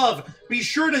 Share the love. Be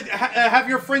sure to have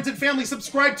your friends and family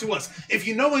subscribe to us. If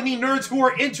you know any nerds who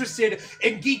are interested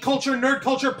in geek culture, nerd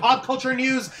culture, pop culture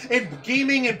news, in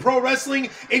gaming and pro wrestling,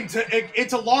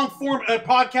 into long-form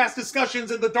podcast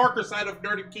discussions in the darker side of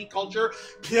nerd and geek culture,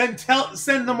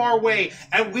 send them our way,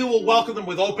 and we will welcome them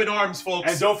with open arms,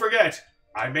 folks. And don't forget,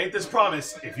 I made this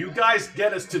promise. If you guys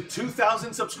get us to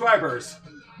 2,000 subscribers,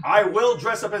 I will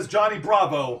dress up as Johnny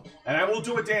Bravo, and I will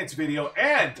do a dance video,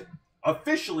 and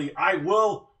officially, I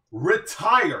will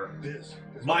retire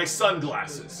my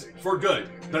sunglasses for good.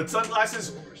 The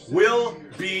sunglasses will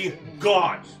be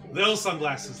gone. Those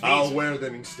sunglasses. I'll wear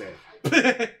them instead.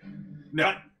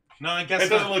 No, I guess it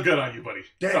doesn't look good on you, buddy.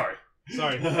 Damn.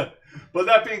 Sorry. But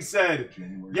that being said,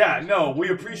 yeah, no, we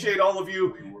appreciate all of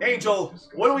you. Angel,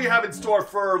 what do we have in store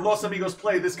for Los Amigos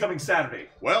Play this coming Saturday?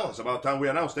 Well, it's about time we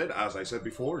announced it. As I said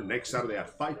before, next Saturday at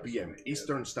 5 p.m.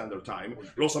 Eastern Standard Time,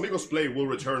 Los Amigos Play will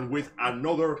return with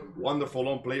another wonderful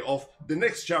on-play of the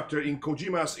next chapter in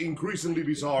Kojima's increasingly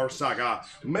bizarre saga,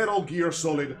 Metal Gear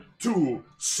Solid 2,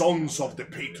 Sons of the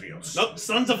Patriots. Nope,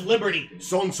 Sons of Liberty.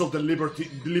 Sons of the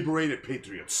Liberated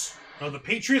Patriots. No, the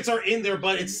Patriots are in there,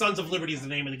 but it's Sons of Liberty is the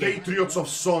name of the game. Patriots of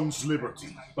Sons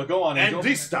Liberty. But go on, Angel. And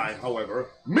this time,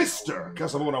 however, Mr.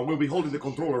 Casabona will be holding the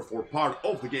controller for part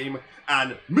of the game,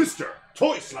 and Mr.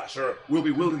 Toy Slasher will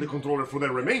be wielding the controller for the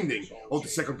remaining of the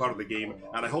second part of the game.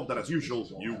 And I hope that, as usual,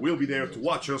 you will be there to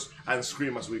watch us and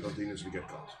scream as we continuously get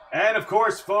caught. And of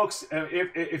course, folks,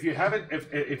 if you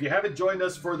haven't joined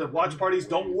us for the watch parties,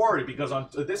 don't worry, because on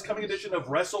this coming edition of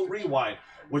Wrestle Rewind,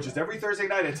 which is every Thursday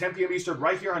night at 10 p.m. Eastern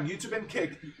right here on YouTube and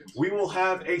Kick, we will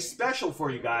have a special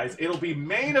for you guys. It'll be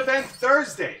Main Event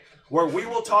Thursday, where we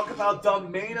will talk about the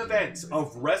main events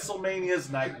of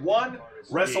WrestleMania's Night 1,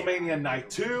 WrestleMania Night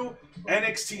 2,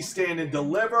 NXT Stand and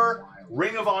Deliver,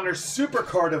 Ring of Honor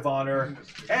Supercard of Honor,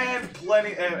 and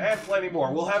plenty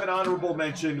more. We'll have an honorable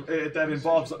mention that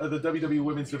involves the WWE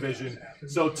Women's Division,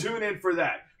 so tune in for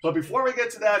that. But before we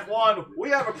get to that, Juan, we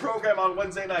have a program on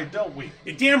Wednesday night, don't we?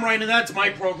 You're damn right, and that's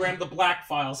my program, The Black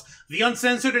Files, the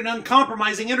uncensored and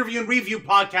uncompromising interview and review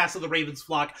podcast of the Ravens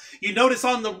flock. You notice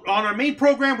on our main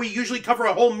program, we usually cover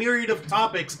a whole myriad of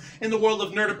topics in the world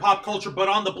of nerd and pop culture, but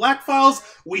on The Black Files,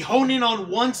 we hone in on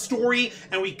one story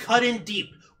and we cut in deep.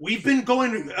 We've been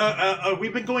going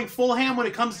full ham when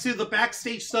it comes to the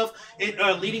backstage stuff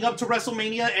leading up to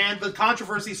WrestleMania and the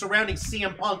controversy surrounding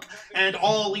CM Punk and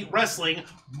All Elite Wrestling.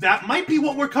 That might be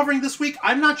what we're covering this week.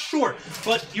 I'm not sure,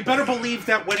 but you better believe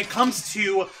that when it comes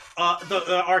to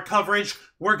our coverage,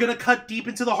 we're going to cut deep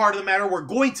into the heart of the matter. We're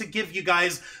going to give you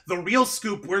guys the real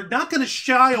scoop. We're not going to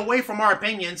shy away from our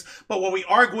opinions, but what we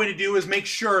are going to do is make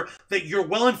sure that you're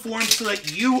well informed so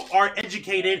that you are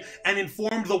educated and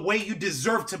informed the way you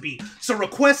deserve to be. So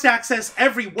request access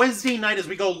every Wednesday night as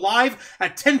we go live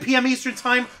at 10 p.m. Eastern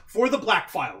Time for the Black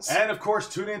Files. And of course,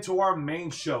 tune into our main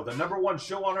show, the #1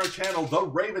 show on our channel, The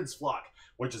Ravens Flock,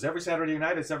 which is every Saturday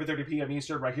night at 7:30 p.m.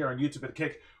 Eastern right here on YouTube and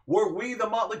Kick, where we, the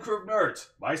Motley Crew of Nerds,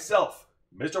 myself,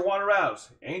 Mr. Juan Arouse,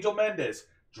 Angel Mendez,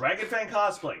 Dragon Fan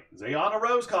Cosplay, Zayana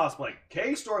Rose Cosplay,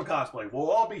 K-Storm Cosplay,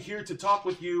 we'll all be here to talk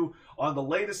with you on the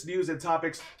latest news and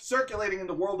topics circulating in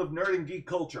the world of nerd and geek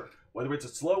culture. Whether it's a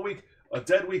slow week, a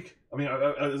dead week,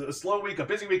 a slow week, a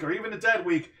busy week, or even a dead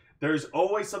week, there's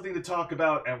always something to talk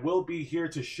about, and we'll be here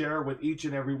to share with each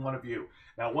and every one of you.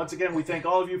 Now, once again, we thank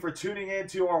all of you for tuning in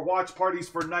to our watch parties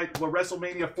for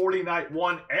WrestleMania 40 Night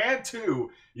 1 and 2.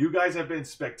 You guys have been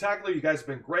spectacular. You guys have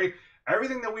been great.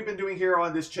 Everything that we've been doing here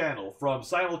on this channel, from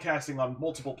simulcasting on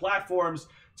multiple platforms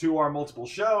to our multiple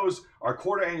shows, our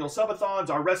quarter annual subathons,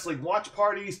 our wrestling watch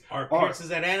parties, our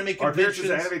appearances at anime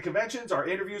conventions, our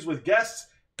interviews with guests,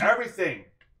 everything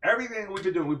we've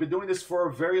been doing. We've been doing this for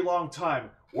a very long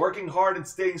time, working hard and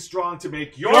staying strong to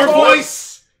make your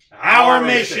voice our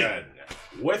mission.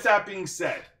 With that being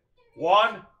said,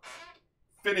 Juan,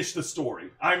 finish the story.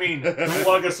 I mean,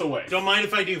 plug us away. Don't mind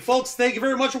if I do. Folks, thank you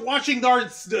very much for watching our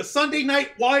Sunday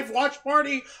night live watch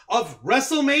party of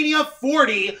WrestleMania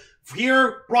 40.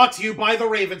 Here, brought to you by the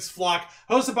Ravens Flock,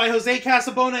 hosted by Jose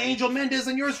Casabona, Angel Mendez,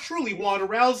 and yours truly, Wanda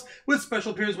Rouse, with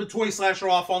special appearance with Toy Slasher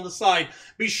off on the side.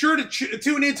 Be sure to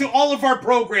tune into all of our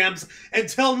programs.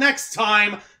 Until next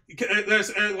time,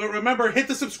 remember, hit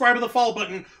the subscribe and the follow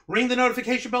button, ring the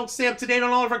notification bell to stay up to date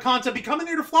on all of our content, become a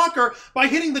Nerd Flocker by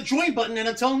hitting the join button, and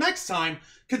until next time,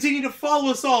 continue to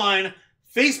follow us on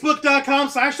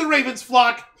Facebook.com/The Ravens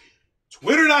Flock,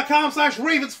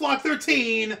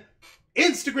 Twitter.com/RavensFlock13,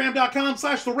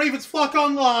 Instagram.com/The Ravens Flock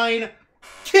Online,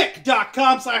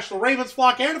 Kick.com/The Ravens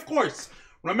Flock, and of course,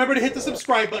 remember to hit the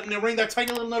subscribe button and ring that tiny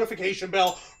little notification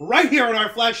bell right here on our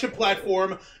flagship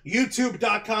platform,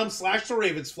 YouTube.com/The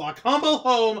Ravens Flock, humble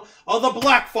home of the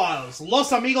Black Files,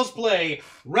 Los Amigos Play,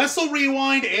 Wrestle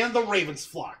Rewind, and the Ravens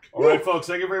Flock. All right, folks,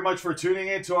 thank you very much for tuning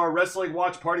in to our wrestling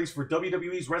watch parties for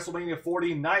WWE's WrestleMania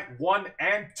 40 Night 1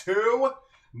 and 2.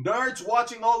 Nerds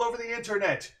watching all over the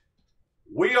internet.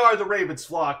 We are the Ravens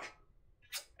Flock,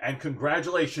 and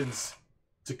congratulations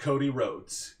to Cody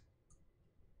Rhodes.